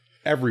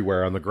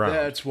everywhere on the ground.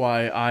 That's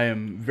why I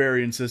am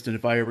very insistent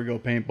if I ever go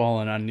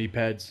paintballing on knee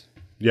pads.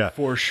 Yeah.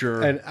 For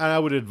sure. And I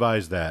would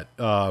advise that.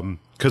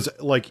 Because,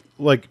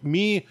 like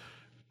me,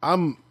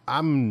 I'm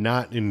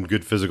not in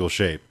good physical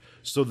shape.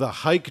 So the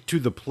hike to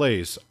the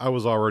place, I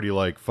was already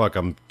like, fuck,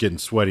 I'm getting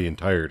sweaty and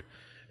tired.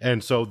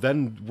 And so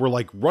then we're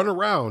like, run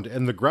around,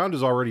 and the ground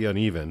is already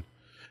uneven.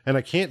 And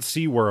I can't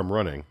see where I'm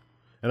running.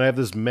 And I have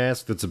this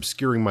mask that's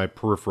obscuring my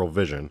peripheral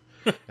vision.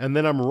 And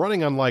then I'm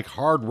running on, like,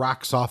 hard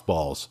rock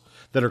softballs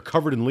that are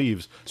covered in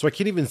leaves, so I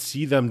can't even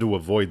see them to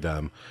avoid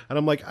them. And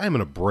I'm like, I'm going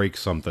to break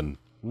something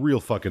real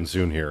fucking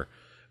soon here.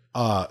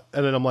 And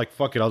then I'm like,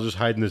 fuck it, I'll just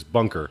hide in this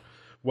bunker.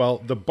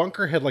 Well, the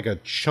bunker had, like, a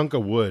chunk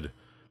of wood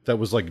that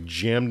was, like,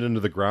 jammed into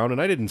the ground,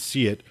 and I didn't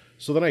see it.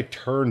 So then I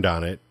turned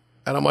on it,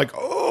 and I'm like,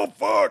 oh,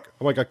 fuck.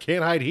 I'm like, I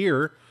can't hide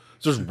here.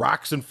 There's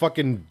rocks and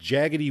fucking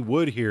jaggedy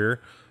wood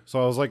here.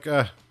 So I was like,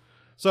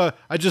 So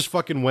I just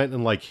fucking went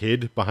and, like,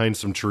 hid behind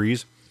some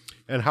trees.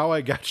 And how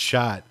I got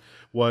shot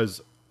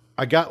was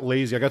I got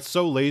lazy. I got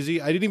so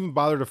lazy, I didn't even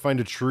bother to find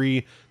a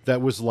tree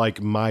that was,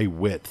 like, my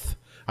width.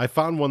 I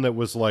found one that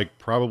was, like,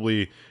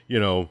 probably,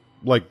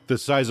 like the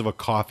size of a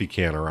coffee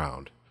can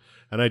around.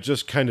 And I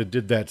just kind of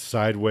did that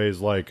sideways,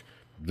 like,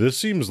 this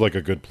seems like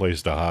a good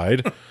place to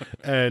hide,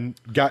 and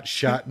got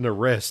shot in the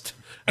wrist.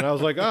 And I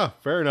was like,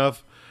 fair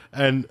enough.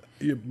 And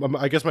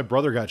I guess my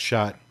brother got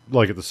shot,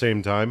 like, at the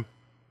same time.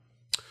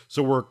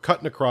 So we're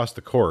cutting across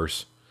the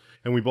course,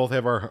 and we both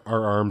have our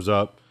arms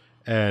up,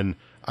 and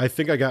I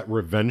think I got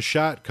revenge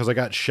shot because I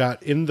got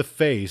shot in the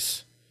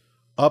face,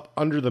 up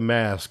under the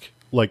mask,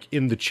 like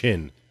in the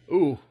chin.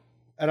 Ooh.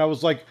 And I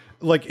was like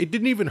it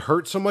didn't even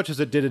hurt so much as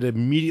it did. It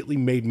immediately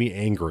made me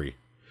angry.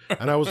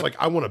 And I was like,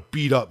 I want to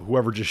beat up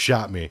whoever just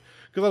shot me.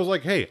 Because I was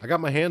like, hey, I got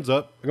my hands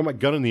up, I got my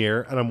gun in the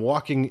air, and I'm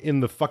walking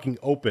in the fucking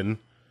open,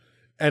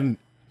 and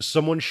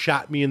someone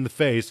shot me in the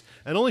face,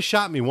 and only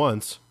shot me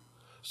once.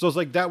 So I was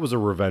like, that was a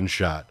revenge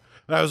shot.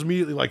 And I was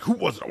immediately like, who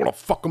was it? I want to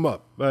fuck him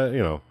up. I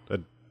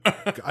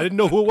didn't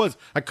know who it was.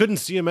 I couldn't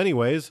see him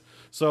anyways.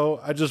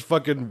 So I just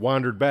fucking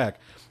wandered back.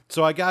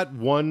 So I got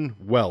one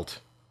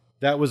welt.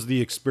 That was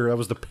the experience. That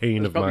was the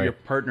pain of Probably my... your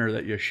partner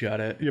that you shot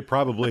at. Yeah,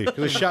 probably.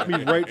 Because it shot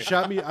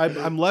me.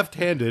 I'm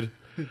left-handed.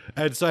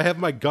 And so I have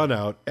my gun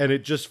out. And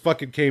it just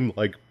fucking came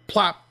like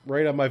plop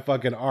right on my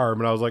fucking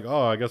arm. And I was like,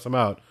 oh, I guess I'm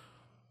out.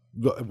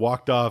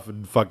 Walked off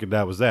and fucking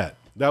that was that.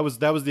 That was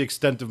the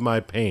extent of my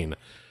pain.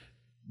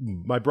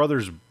 My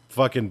brother's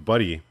fucking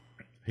buddy,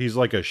 he's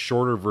like a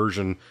shorter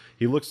version.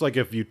 He looks like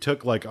if you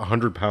took like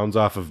 100 pounds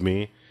off of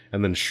me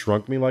and then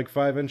shrunk me like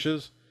 5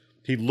 inches.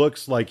 He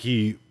looks like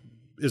he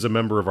is a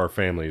member of our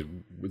family.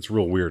 It's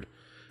real weird.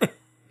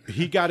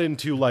 He got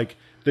into like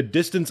the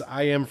distance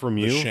I am from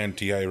you. The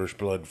Shanty Irish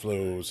blood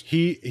flows.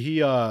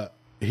 He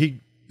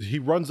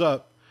runs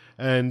up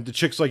and the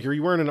chick's like, are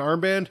you wearing an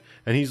armband?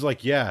 And he's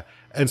like, yeah.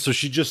 And so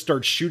she just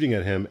starts shooting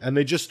at him, and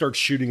they just start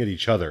shooting at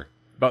each other.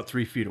 About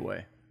 3 feet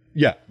away.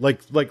 Yeah,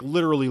 like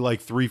literally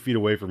like 3 feet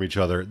away from each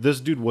other.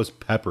 This dude was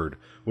peppered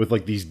with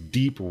like these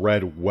deep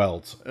red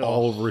welts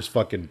all over his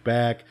fucking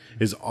back,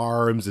 his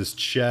arms, his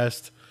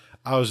chest.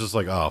 I was just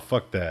like, oh,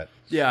 fuck that.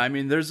 Yeah, I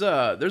mean, there's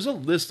a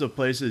list of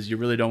places you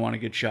really don't want to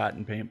get shot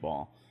in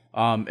paintball.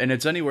 And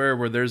it's anywhere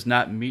where there's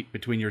not meat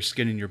between your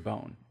skin and your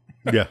bone.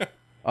 Yeah.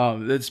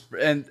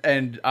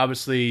 And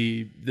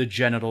obviously the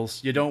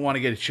genitals. You don't want to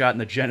get shot in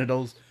the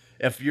genitals.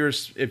 If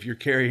you're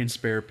carrying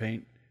spare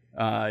paint,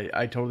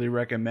 I totally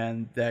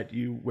recommend that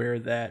you wear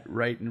that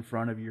right in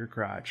front of your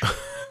crotch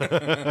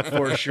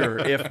for sure.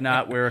 If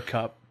not, wear a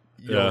cup.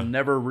 You'll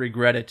never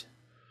regret it.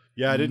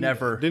 Yeah, I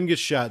didn't get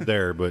shot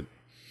there, but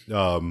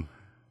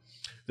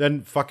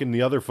then fucking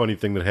the other funny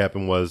thing that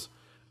happened was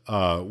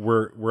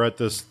we're at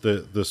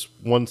this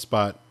one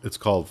spot. It's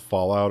called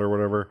Fallout or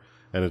whatever.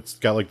 And it's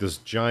got like this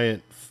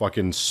giant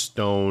fucking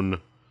stone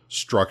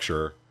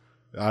structure.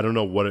 I don't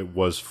know what it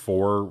was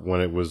for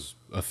when it was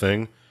a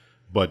thing,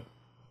 but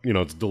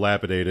it's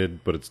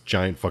dilapidated, but it's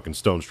giant fucking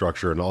stone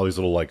structure and all these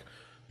little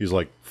these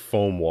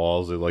foam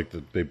walls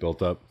they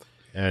built up.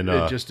 And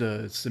just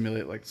to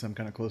simulate like some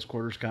kind of close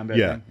quarters combat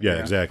thing. Yeah,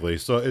 exactly.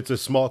 So it's a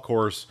small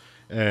course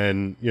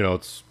and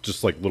it's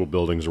just like little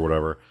buildings or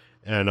whatever.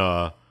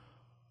 And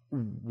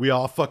we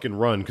all fucking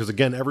run because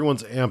again,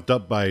 everyone's amped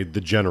up by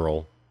the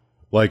general.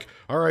 Like,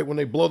 all right, when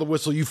they blow the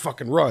whistle, you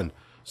fucking run.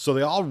 So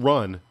they all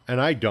run, and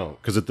I don't,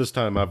 because at this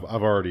time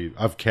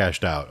I've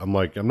cashed out. I'm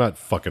like, I'm not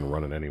fucking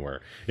running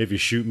anywhere. If you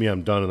shoot me,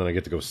 I'm done, and then I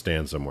get to go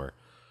stand somewhere.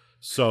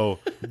 So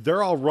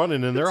they're all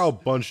running, and they're all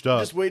bunched up.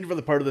 Just waiting for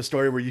the part of the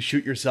story where you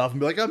shoot yourself and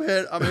be like, I'm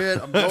hit, I'm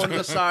going to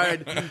the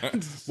side.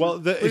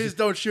 Well, Please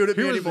don't shoot at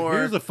me anymore.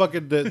 Here's the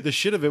fucking the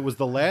shit of it was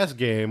the last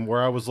game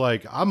where I was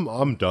like,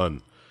 I'm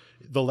done.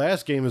 The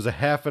last game is a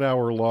half an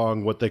hour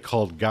long, what they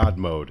called God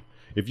mode.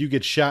 If you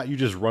get shot, you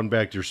just run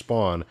back to your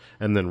spawn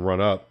and then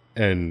run up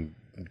and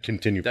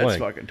continue That's playing.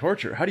 fucking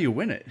torture. How do you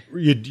win it?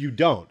 You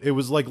don't. It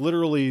was like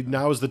literally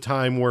now is the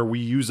time where we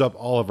use up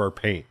all of our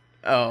paint.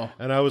 Oh.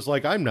 And I was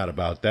like, I'm not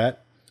about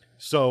that.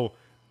 So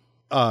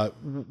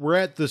we're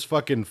at this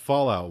fucking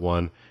Fallout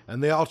one,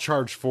 and they all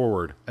charge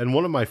forward. And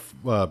one of my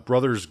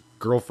brother's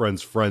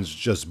girlfriend's friends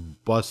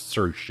just busts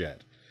her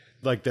shit.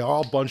 Like, they're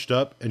all bunched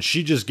up, and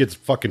she just gets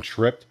fucking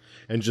tripped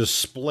and just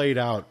splayed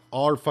out.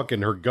 All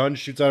her gun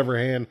shoots out of her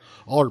hand.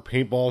 All her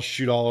paintballs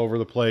shoot all over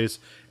the place.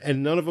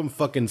 And none of them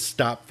fucking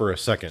stop for a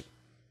second.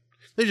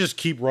 They just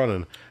keep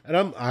running.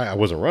 And I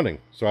wasn't running.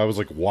 So I was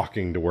like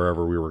walking to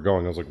wherever we were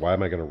going. I was like, why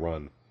am I going to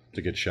run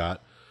to get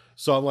shot?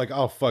 So I'm like,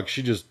 oh fuck,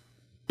 she just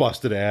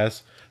busted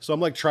ass. So I'm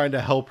like trying to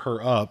help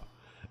her up.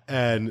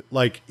 And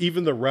like,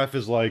 even the ref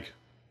is like,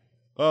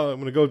 oh, I'm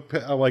going to go.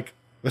 I'm like,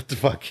 what the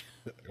fuck?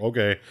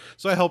 Okay.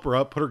 So I help her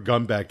up, put her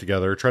gun back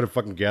together, try to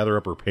fucking gather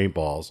up her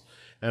paintballs.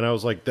 And I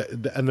was like,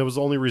 and that was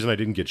the only reason I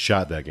didn't get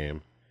shot that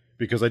game.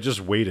 Because I just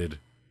waited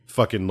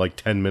fucking like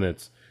 10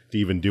 minutes to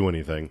even do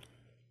anything.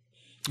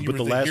 But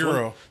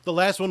the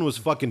last one was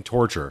fucking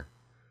torture.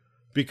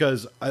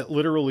 Because I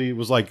literally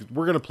was like,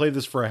 we're going to play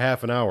this for a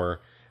half an hour.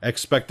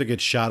 Expect to get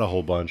shot a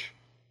whole bunch.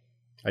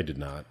 I did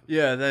not.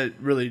 Yeah, that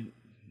really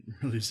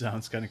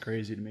sounds kind of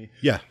crazy to me.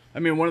 Yeah. I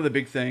mean, one of the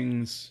big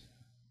things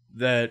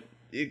that,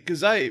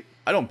 because I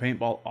don't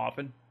paintball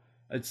often.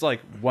 It's like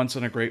once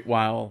in a great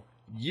while,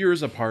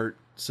 years apart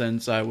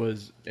since I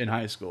was in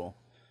high school.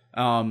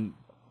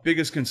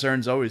 Biggest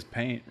concern's always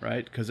paint,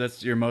 right? Because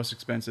that's your most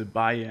expensive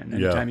buy-in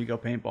anytime you go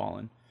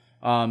paintballing.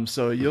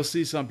 So you'll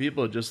see some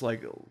people just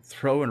like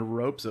throwing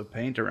ropes of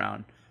paint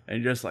around,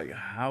 and you're just like,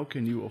 how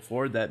can you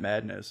afford that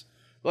madness?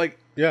 Like,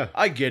 yeah,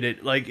 I get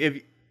it. Like,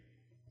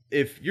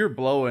 if you're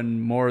blowing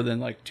more than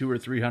like 200 or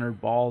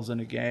 300 balls in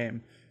a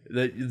game,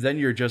 then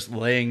you're just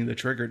laying the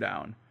trigger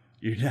down.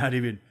 You're not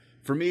even.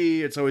 For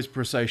me, it's always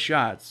precise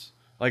shots.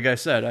 Like I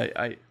said,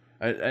 I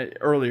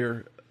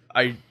earlier,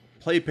 I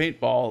play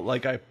paintball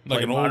like I play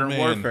like an Modern old man,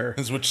 Warfare.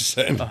 is what you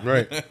said.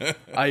 Right.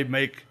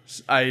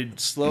 I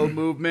slow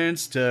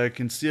movements to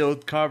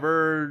concealed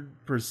cover,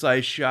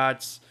 precise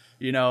shots.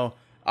 You know,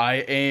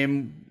 I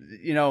aim.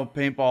 You know,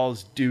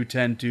 paintballs do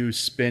tend to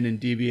spin and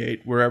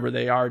deviate wherever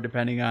they are,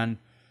 depending on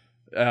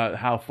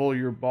how full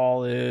your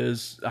ball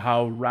is,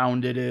 how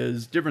round it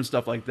is, different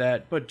stuff like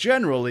that. But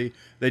generally,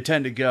 they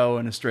tend to go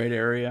in a straight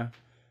area.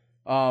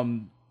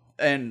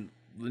 And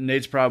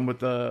Nate's problem with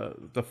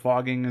the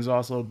fogging is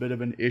also a bit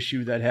of an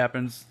issue that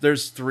happens.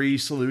 There's 3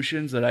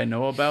 solutions that I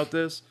know about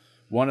this.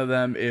 One of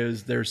them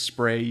is there's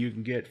spray you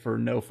can get for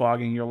no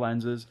fogging your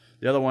lenses.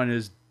 The other one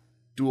is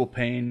dual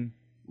pane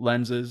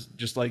lenses,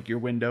 just like your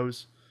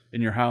windows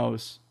in your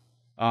house.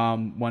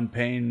 One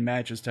pane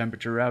matches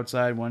temperature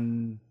outside,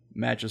 one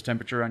matches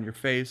temperature on your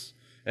face.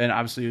 And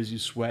obviously as you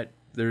sweat,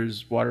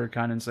 there's water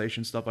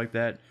condensation, stuff like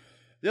that.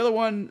 The other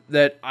one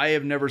that I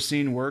have never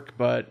seen work,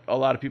 but a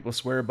lot of people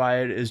swear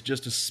by it, is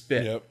just to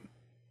spit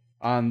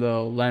on the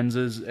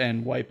lenses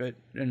and wipe it,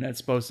 and that's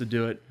supposed to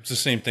do it. It's the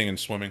same thing in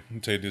swimming.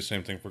 They do the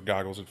same thing for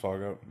goggles that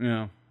fog out.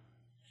 Yeah,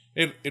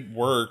 it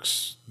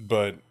works,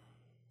 but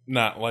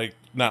not like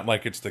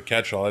it's the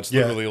catch-all. It's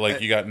literally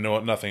like you got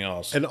nothing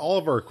else. And all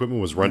of our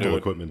equipment was rental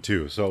equipment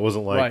too, so it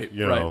wasn't like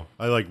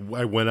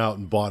I went out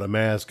and bought a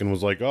mask and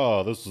was like,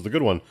 oh, this is the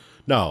good one.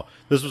 No,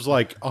 this was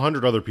like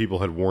 100 other people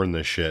had worn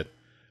this shit.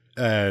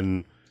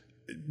 And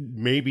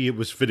maybe it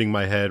was fitting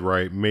my head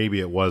right, maybe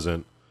it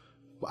wasn't.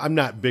 I'm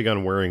not big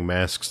on wearing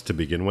masks to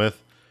begin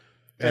with.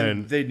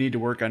 And they need to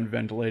work on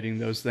ventilating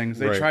those things.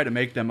 They try to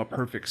make them a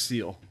perfect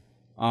seal.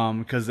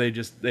 Because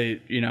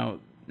they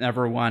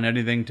never want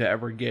anything to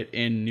ever get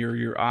in near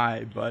your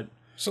eye. But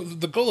so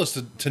the goal is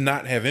to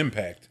not have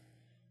impact.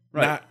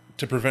 Right. Not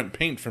to prevent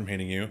paint from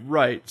hitting you.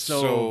 Right.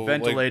 So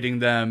ventilating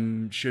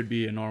them should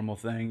be a normal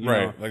thing. You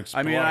know? Like,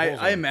 I mean,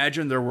 I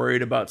imagine they're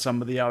worried about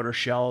some of the outer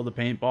shell of the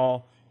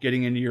paintball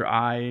getting into your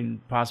eye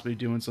and possibly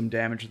doing some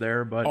damage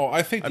there. But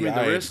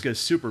the risk is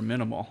super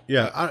minimal.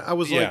 Yeah, I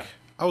was like,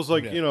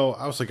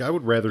 I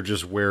would rather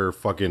just wear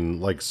fucking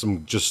like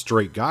some just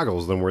straight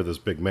goggles than wear this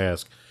big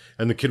mask.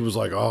 And the kid was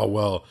like, oh,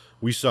 well,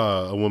 we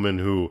saw a woman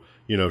who,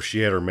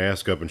 she had her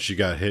mask up and she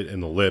got hit in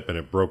the lip and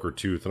it broke her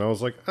tooth. And I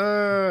was like,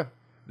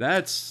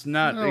 that's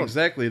not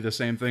exactly the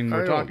same thing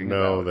we're talking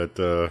about.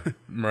 That,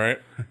 right?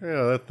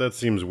 Yeah, that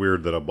seems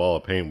weird that a ball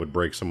of paint would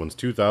break someone's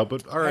tooth out,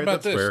 but all right, how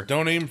about that's this? fair.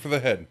 Don't aim for the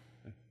head.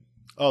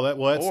 Oh,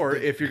 or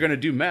if you're going to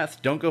do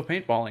meth, don't go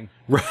paintballing.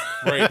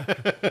 Right.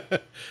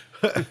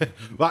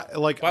 By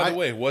the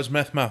way, was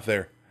meth mouth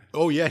there?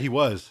 Oh yeah, he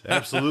was.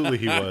 Absolutely,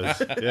 he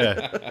was.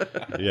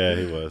 Yeah,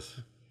 he was.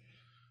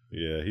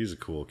 Yeah, he's a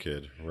cool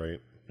kid,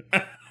 right?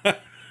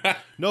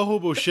 No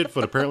hobo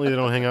shitfoot. Apparently, they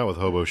don't hang out with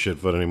hobo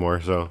shitfoot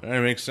anymore. So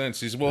That makes sense.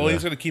 He's going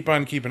to keep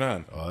on keeping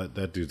on.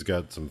 that dude's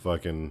got some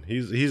fucking.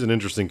 He's an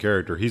interesting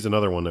character. He's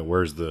another one that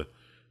wears the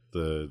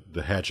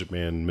Hatchet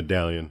Man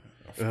medallion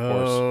Of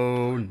course.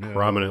 Oh no.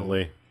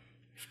 prominently.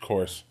 Of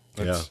course.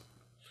 Yeah. That's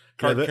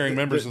card-carrying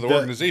members of the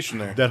organization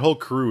there. That whole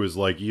crew is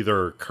like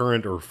either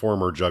current or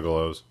former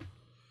juggalos.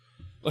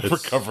 Like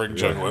recovering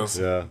juggalos.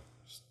 Yeah.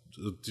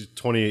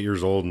 28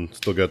 years old and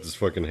still got this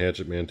fucking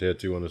Hatchet Man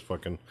tattoo on his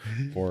fucking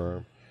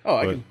forearm. Oh,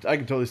 I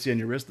can totally see on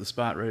your wrist the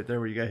spot right there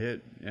where you got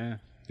hit. Yeah.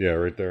 Yeah,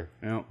 right there.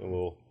 Yeah. A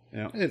little.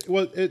 Yeah.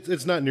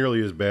 It's not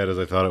nearly as bad as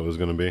I thought it was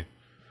going to be.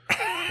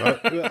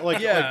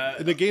 Like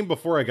in the game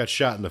before, I got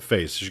shot in the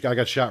face. I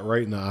got shot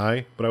right in the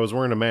eye, but I was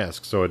wearing a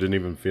mask, so I didn't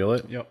even feel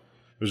it. Yep.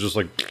 It was just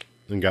like,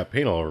 and got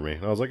paint all over me.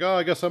 And I was like, oh,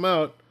 I guess I'm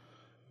out.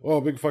 Oh,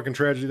 big fucking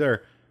tragedy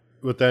there.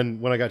 But then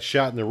when I got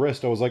shot in the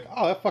wrist, I was like,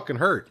 oh, that fucking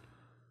hurt.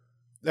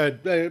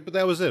 But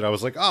that was it. I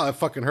was like, oh, that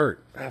fucking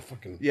hurt.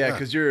 Yeah,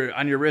 because you're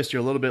on your wrist,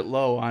 you're a little bit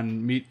low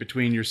on meat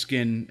between your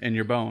skin and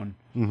your bone.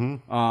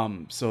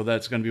 Mm-hmm. So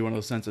that's going to be one of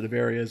those sensitive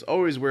areas.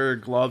 Always wear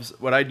gloves.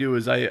 What I do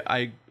is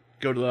I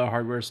go to the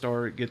hardware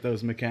store, get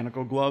those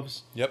mechanical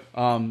gloves. Yep.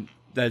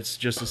 That's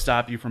just to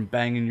stop you from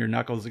banging your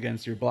knuckles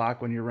against your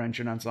block when you're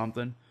wrenching on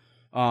something.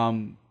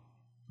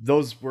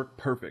 Those work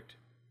perfect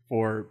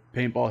for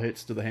paintball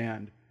hits to the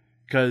hand,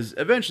 because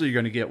eventually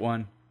you're going to get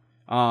one.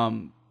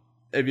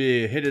 If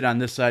you hit it on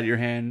this side of your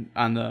hand,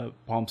 on the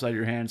palm side of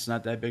your hand, it's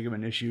not that big of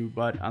an issue.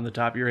 But on the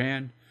top of your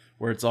hand,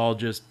 where it's all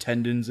just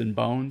tendons and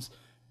bones,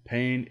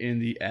 pain in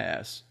the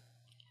ass.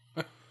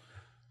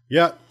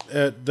 Yeah,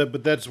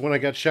 but that's when I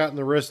got shot in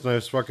the wrist and I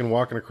was fucking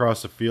walking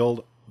across the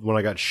field. When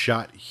I got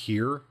shot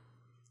here,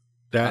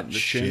 that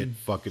shit chin.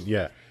 fucking,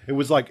 yeah. It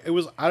was, I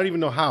don't even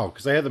know how,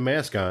 because I had the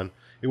mask on.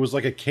 It was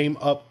like it came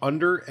up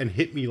under and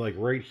hit me like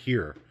right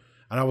here.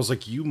 And I was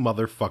like, you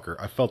motherfucker.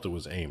 I felt it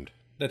was aimed.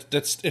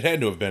 That's it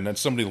had to have been. That's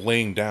somebody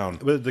laying down.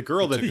 But the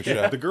girl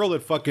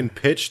that fucking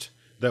pitched,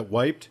 that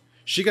wiped,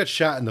 she got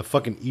shot in the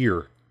fucking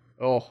ear.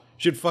 Oh,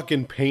 She had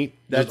fucking paint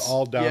that's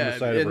all down the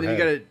side of her and head.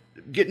 then you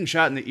got getting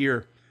shot in the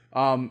ear.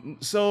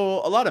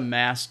 So a lot of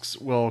masks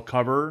will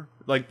cover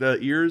like the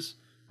ears.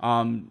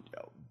 A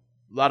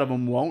lot of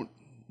them won't.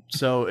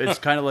 So it's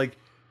kind of like,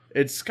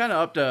 it's kind of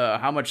up to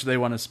how much they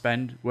want to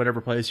spend,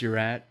 whatever place you're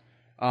at.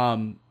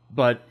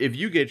 But if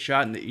you get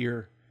shot in the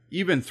ear,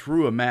 even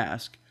through a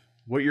mask,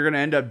 what you're going to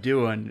end up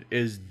doing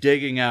is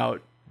digging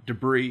out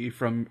debris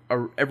from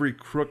every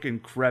crook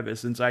and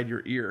crevice inside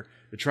your ear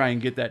to try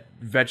and get that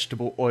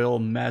vegetable oil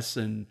mess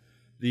and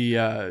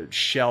the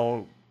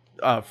shell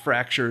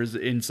fractures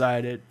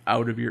inside it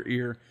out of your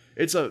ear.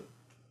 It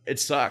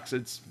sucks.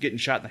 It's getting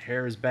shot in the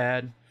hair is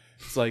bad.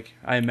 It's like,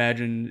 I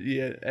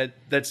imagine,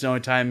 that's the only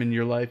time in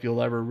your life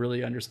you'll ever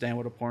really understand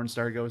what a porn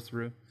star goes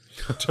through.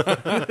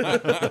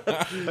 I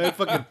had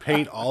fucking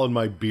paint all in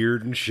my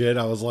beard and shit.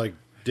 I was like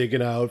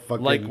digging out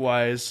fucking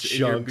Likewise, chunks. in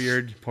your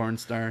beard, porn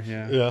star,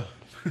 yeah. Yeah.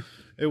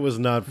 It was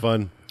not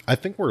fun. I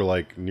think we're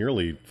like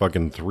nearly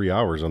fucking 3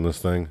 hours on this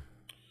thing.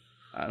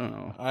 I don't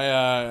know. I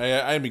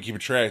haven't been keeping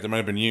track. That might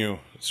have been you.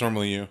 It's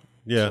normally you.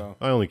 Yeah, So.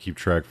 I only keep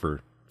track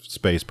for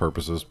space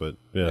purposes, but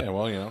yeah. Yeah,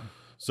 well, you know.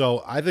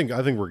 So I think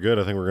we're good.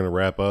 I think we're gonna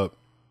wrap up.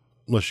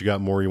 Unless you got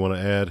more you want to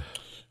add.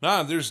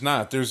 Nah, there's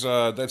not. There's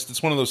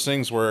that's one of those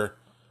things where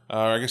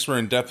I guess we're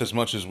in depth as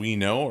much as we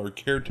know or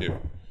care to,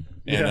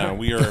 and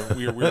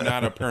we're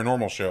not a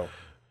paranormal show.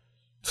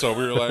 So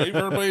we were like,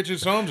 everybody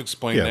just Holmes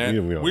explain that.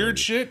 we don't Weird need-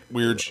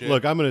 shit.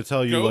 Look, I'm gonna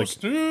tell you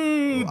Ghost.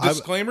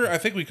 Disclaimer. I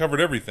think we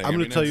covered everything. I'm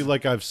gonna tell you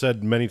like I've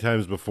said many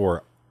times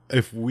before.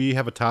 If we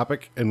have a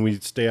topic and we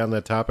stay on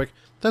that topic,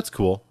 that's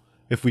cool.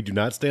 If we do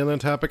not stay on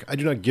that topic, I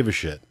do not give a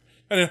shit.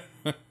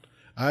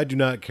 I do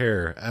not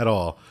care at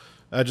all.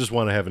 I just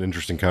want to have an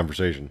interesting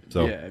conversation.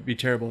 So Yeah, it'd be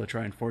terrible to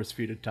try and force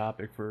feed a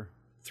topic for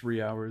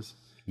 3 hours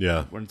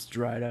yeah. when it's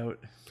dried out.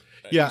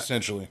 Yeah.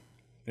 Essentially.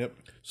 Yep.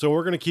 So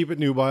we're going to keep it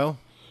nubile.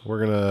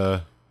 We're going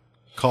to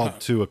call it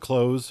to a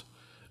close.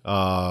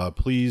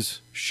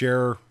 Please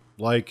share,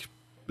 like,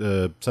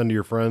 send to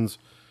your friends.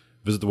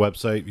 Visit the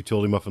website,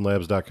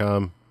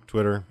 utilitymuffinlabs.com,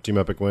 Twitter, Team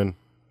Epic Win.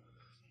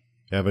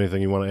 Have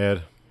anything you want to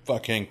add?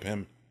 Fuck Hank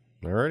Pym.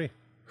 Alrighty.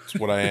 That's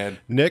what I had.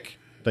 Nick,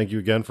 thank you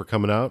again for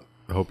coming out.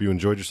 I hope you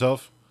enjoyed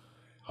yourself.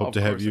 Hope Of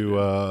to have course I you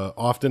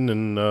often,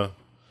 and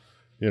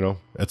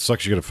it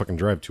sucks you got to fucking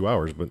drive 2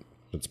 hours, but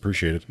it's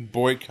appreciated.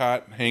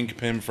 Boycott Hank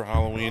Pym for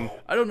Halloween.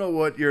 I don't know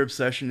what your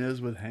obsession is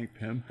with Hank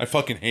Pym. I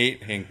fucking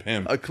hate Hank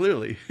Pym.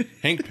 Clearly.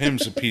 Hank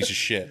Pym's a piece of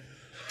shit.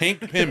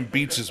 Hank Pym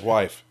beats his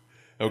wife.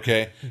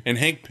 Okay? And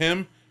Hank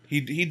Pym,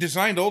 he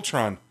designed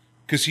Ultron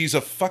because he's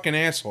a fucking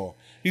asshole.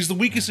 He's the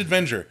weakest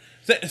Avenger.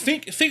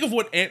 Think of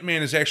what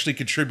Ant-Man has actually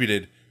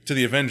contributed to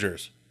the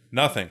Avengers.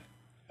 Nothing.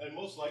 And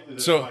most likely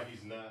that's why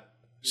he's not.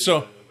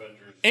 So,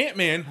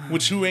 Ant-Man,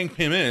 which who Hank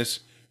Pym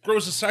is,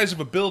 grows the size of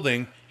a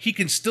building. He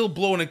can still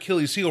blow an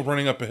Achilles heel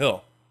running up a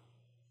hill.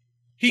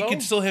 He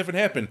can still have it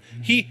happen.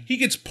 He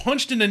gets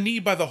punched in the knee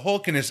by the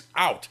Hulk and is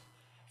out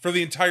for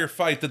the entire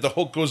fight. That the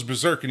Hulk goes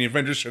berserk and the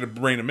Avengers should have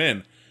reined him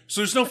in.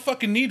 So there's no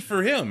fucking need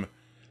for him.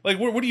 Like,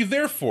 what are you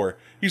there for?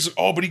 He's like,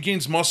 oh, but he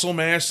gains muscle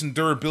mass and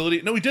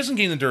durability. No, he doesn't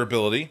gain the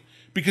durability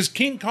because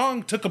King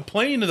Kong took a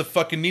plane to the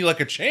fucking knee like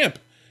a champ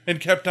and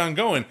kept on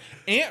going.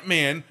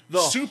 Ant-Man, The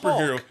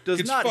superhero, Hulk does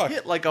gets not fucked.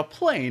 hit like a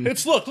plane.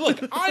 It's look,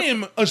 I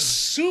am a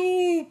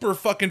super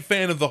fucking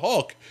fan of the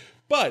Hulk.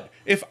 But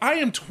if I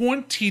am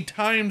 20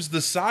 times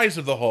the size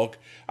of the Hulk,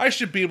 I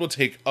should be able to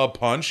take a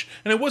punch.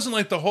 And it wasn't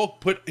like the Hulk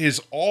put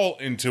his all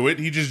into it.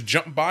 He just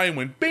jumped by and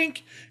went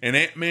bink, and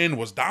Ant-Man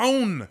was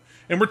down.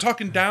 And we're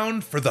talking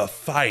down for the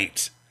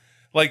fight.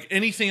 Like,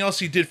 anything else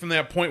he did from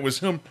that point was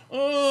him,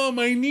 oh,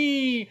 my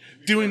knee,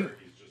 doing...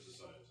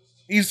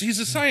 He's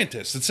a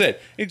scientist. That's it.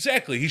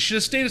 Exactly. He should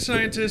have stayed a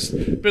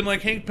scientist, been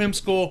like Hank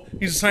Pym's cool.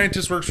 He's a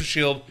scientist, works for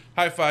S.H.I.E.L.D.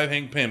 High five,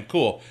 Hank Pym.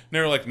 Cool. And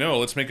they were like, no,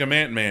 let's make him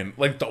Ant-Man.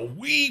 Like the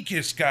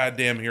weakest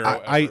goddamn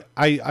hero ever.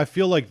 I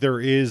feel like there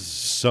is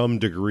some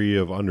degree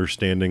of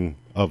understanding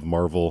of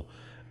Marvel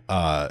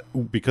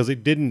because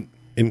it didn't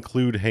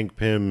include Hank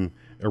Pym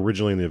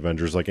originally in the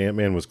Avengers. Like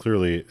Ant-Man was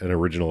clearly an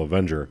original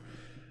Avenger.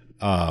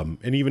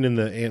 And even in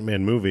the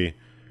Ant-Man movie,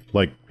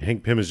 like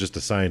Hank Pym is just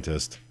a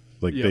scientist.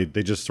 Like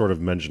they just sort of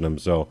mention him.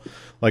 So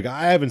like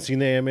I haven't seen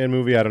the Ant-Man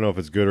movie. I don't know if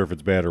it's good or if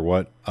it's bad or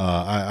what.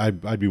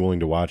 I'd be willing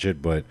to watch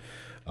it, but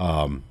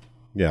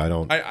yeah, I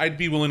don't. I'd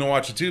be willing to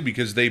watch it too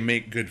because they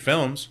make good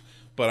films.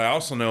 But I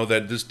also know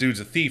that this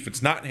dude's a thief.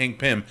 It's not Hank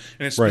Pym,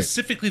 and it's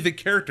specifically the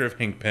character of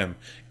Hank Pym.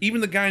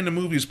 Even the guy in the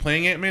movie who's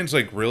playing Ant-Man's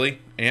like, really,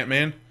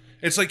 Ant-Man?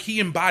 It's like he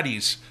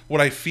embodies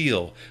what I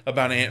feel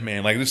about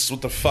Ant-Man. Like, this is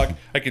what the fuck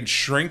I can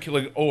shrink.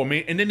 Like, oh,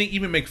 man. And then they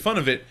even make fun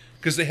of it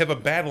because they have a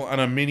battle on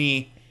a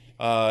mini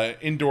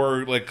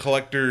indoor like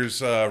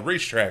collector's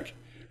racetrack,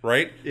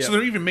 right? Yeah. So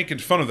they're even making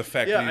fun of the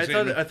fact that he's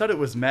I thought it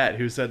was Matt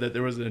who said that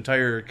there was an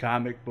entire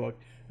comic book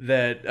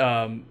that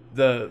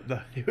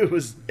it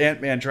was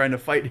Ant-Man trying to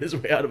fight his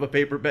way out of a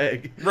paper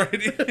bag. Right.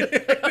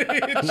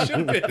 It should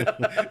have been.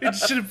 It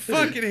should have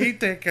fucking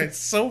hate that guy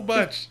so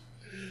much.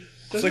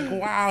 It's like,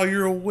 wow,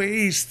 you're a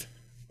waste.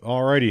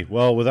 Alrighty.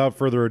 Well, without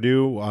further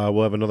ado,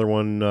 we'll have another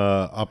one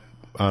up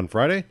on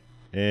Friday,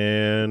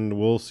 and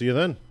we'll see you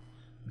then.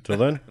 Until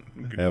then,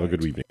 have a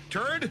good evening.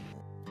 Turd?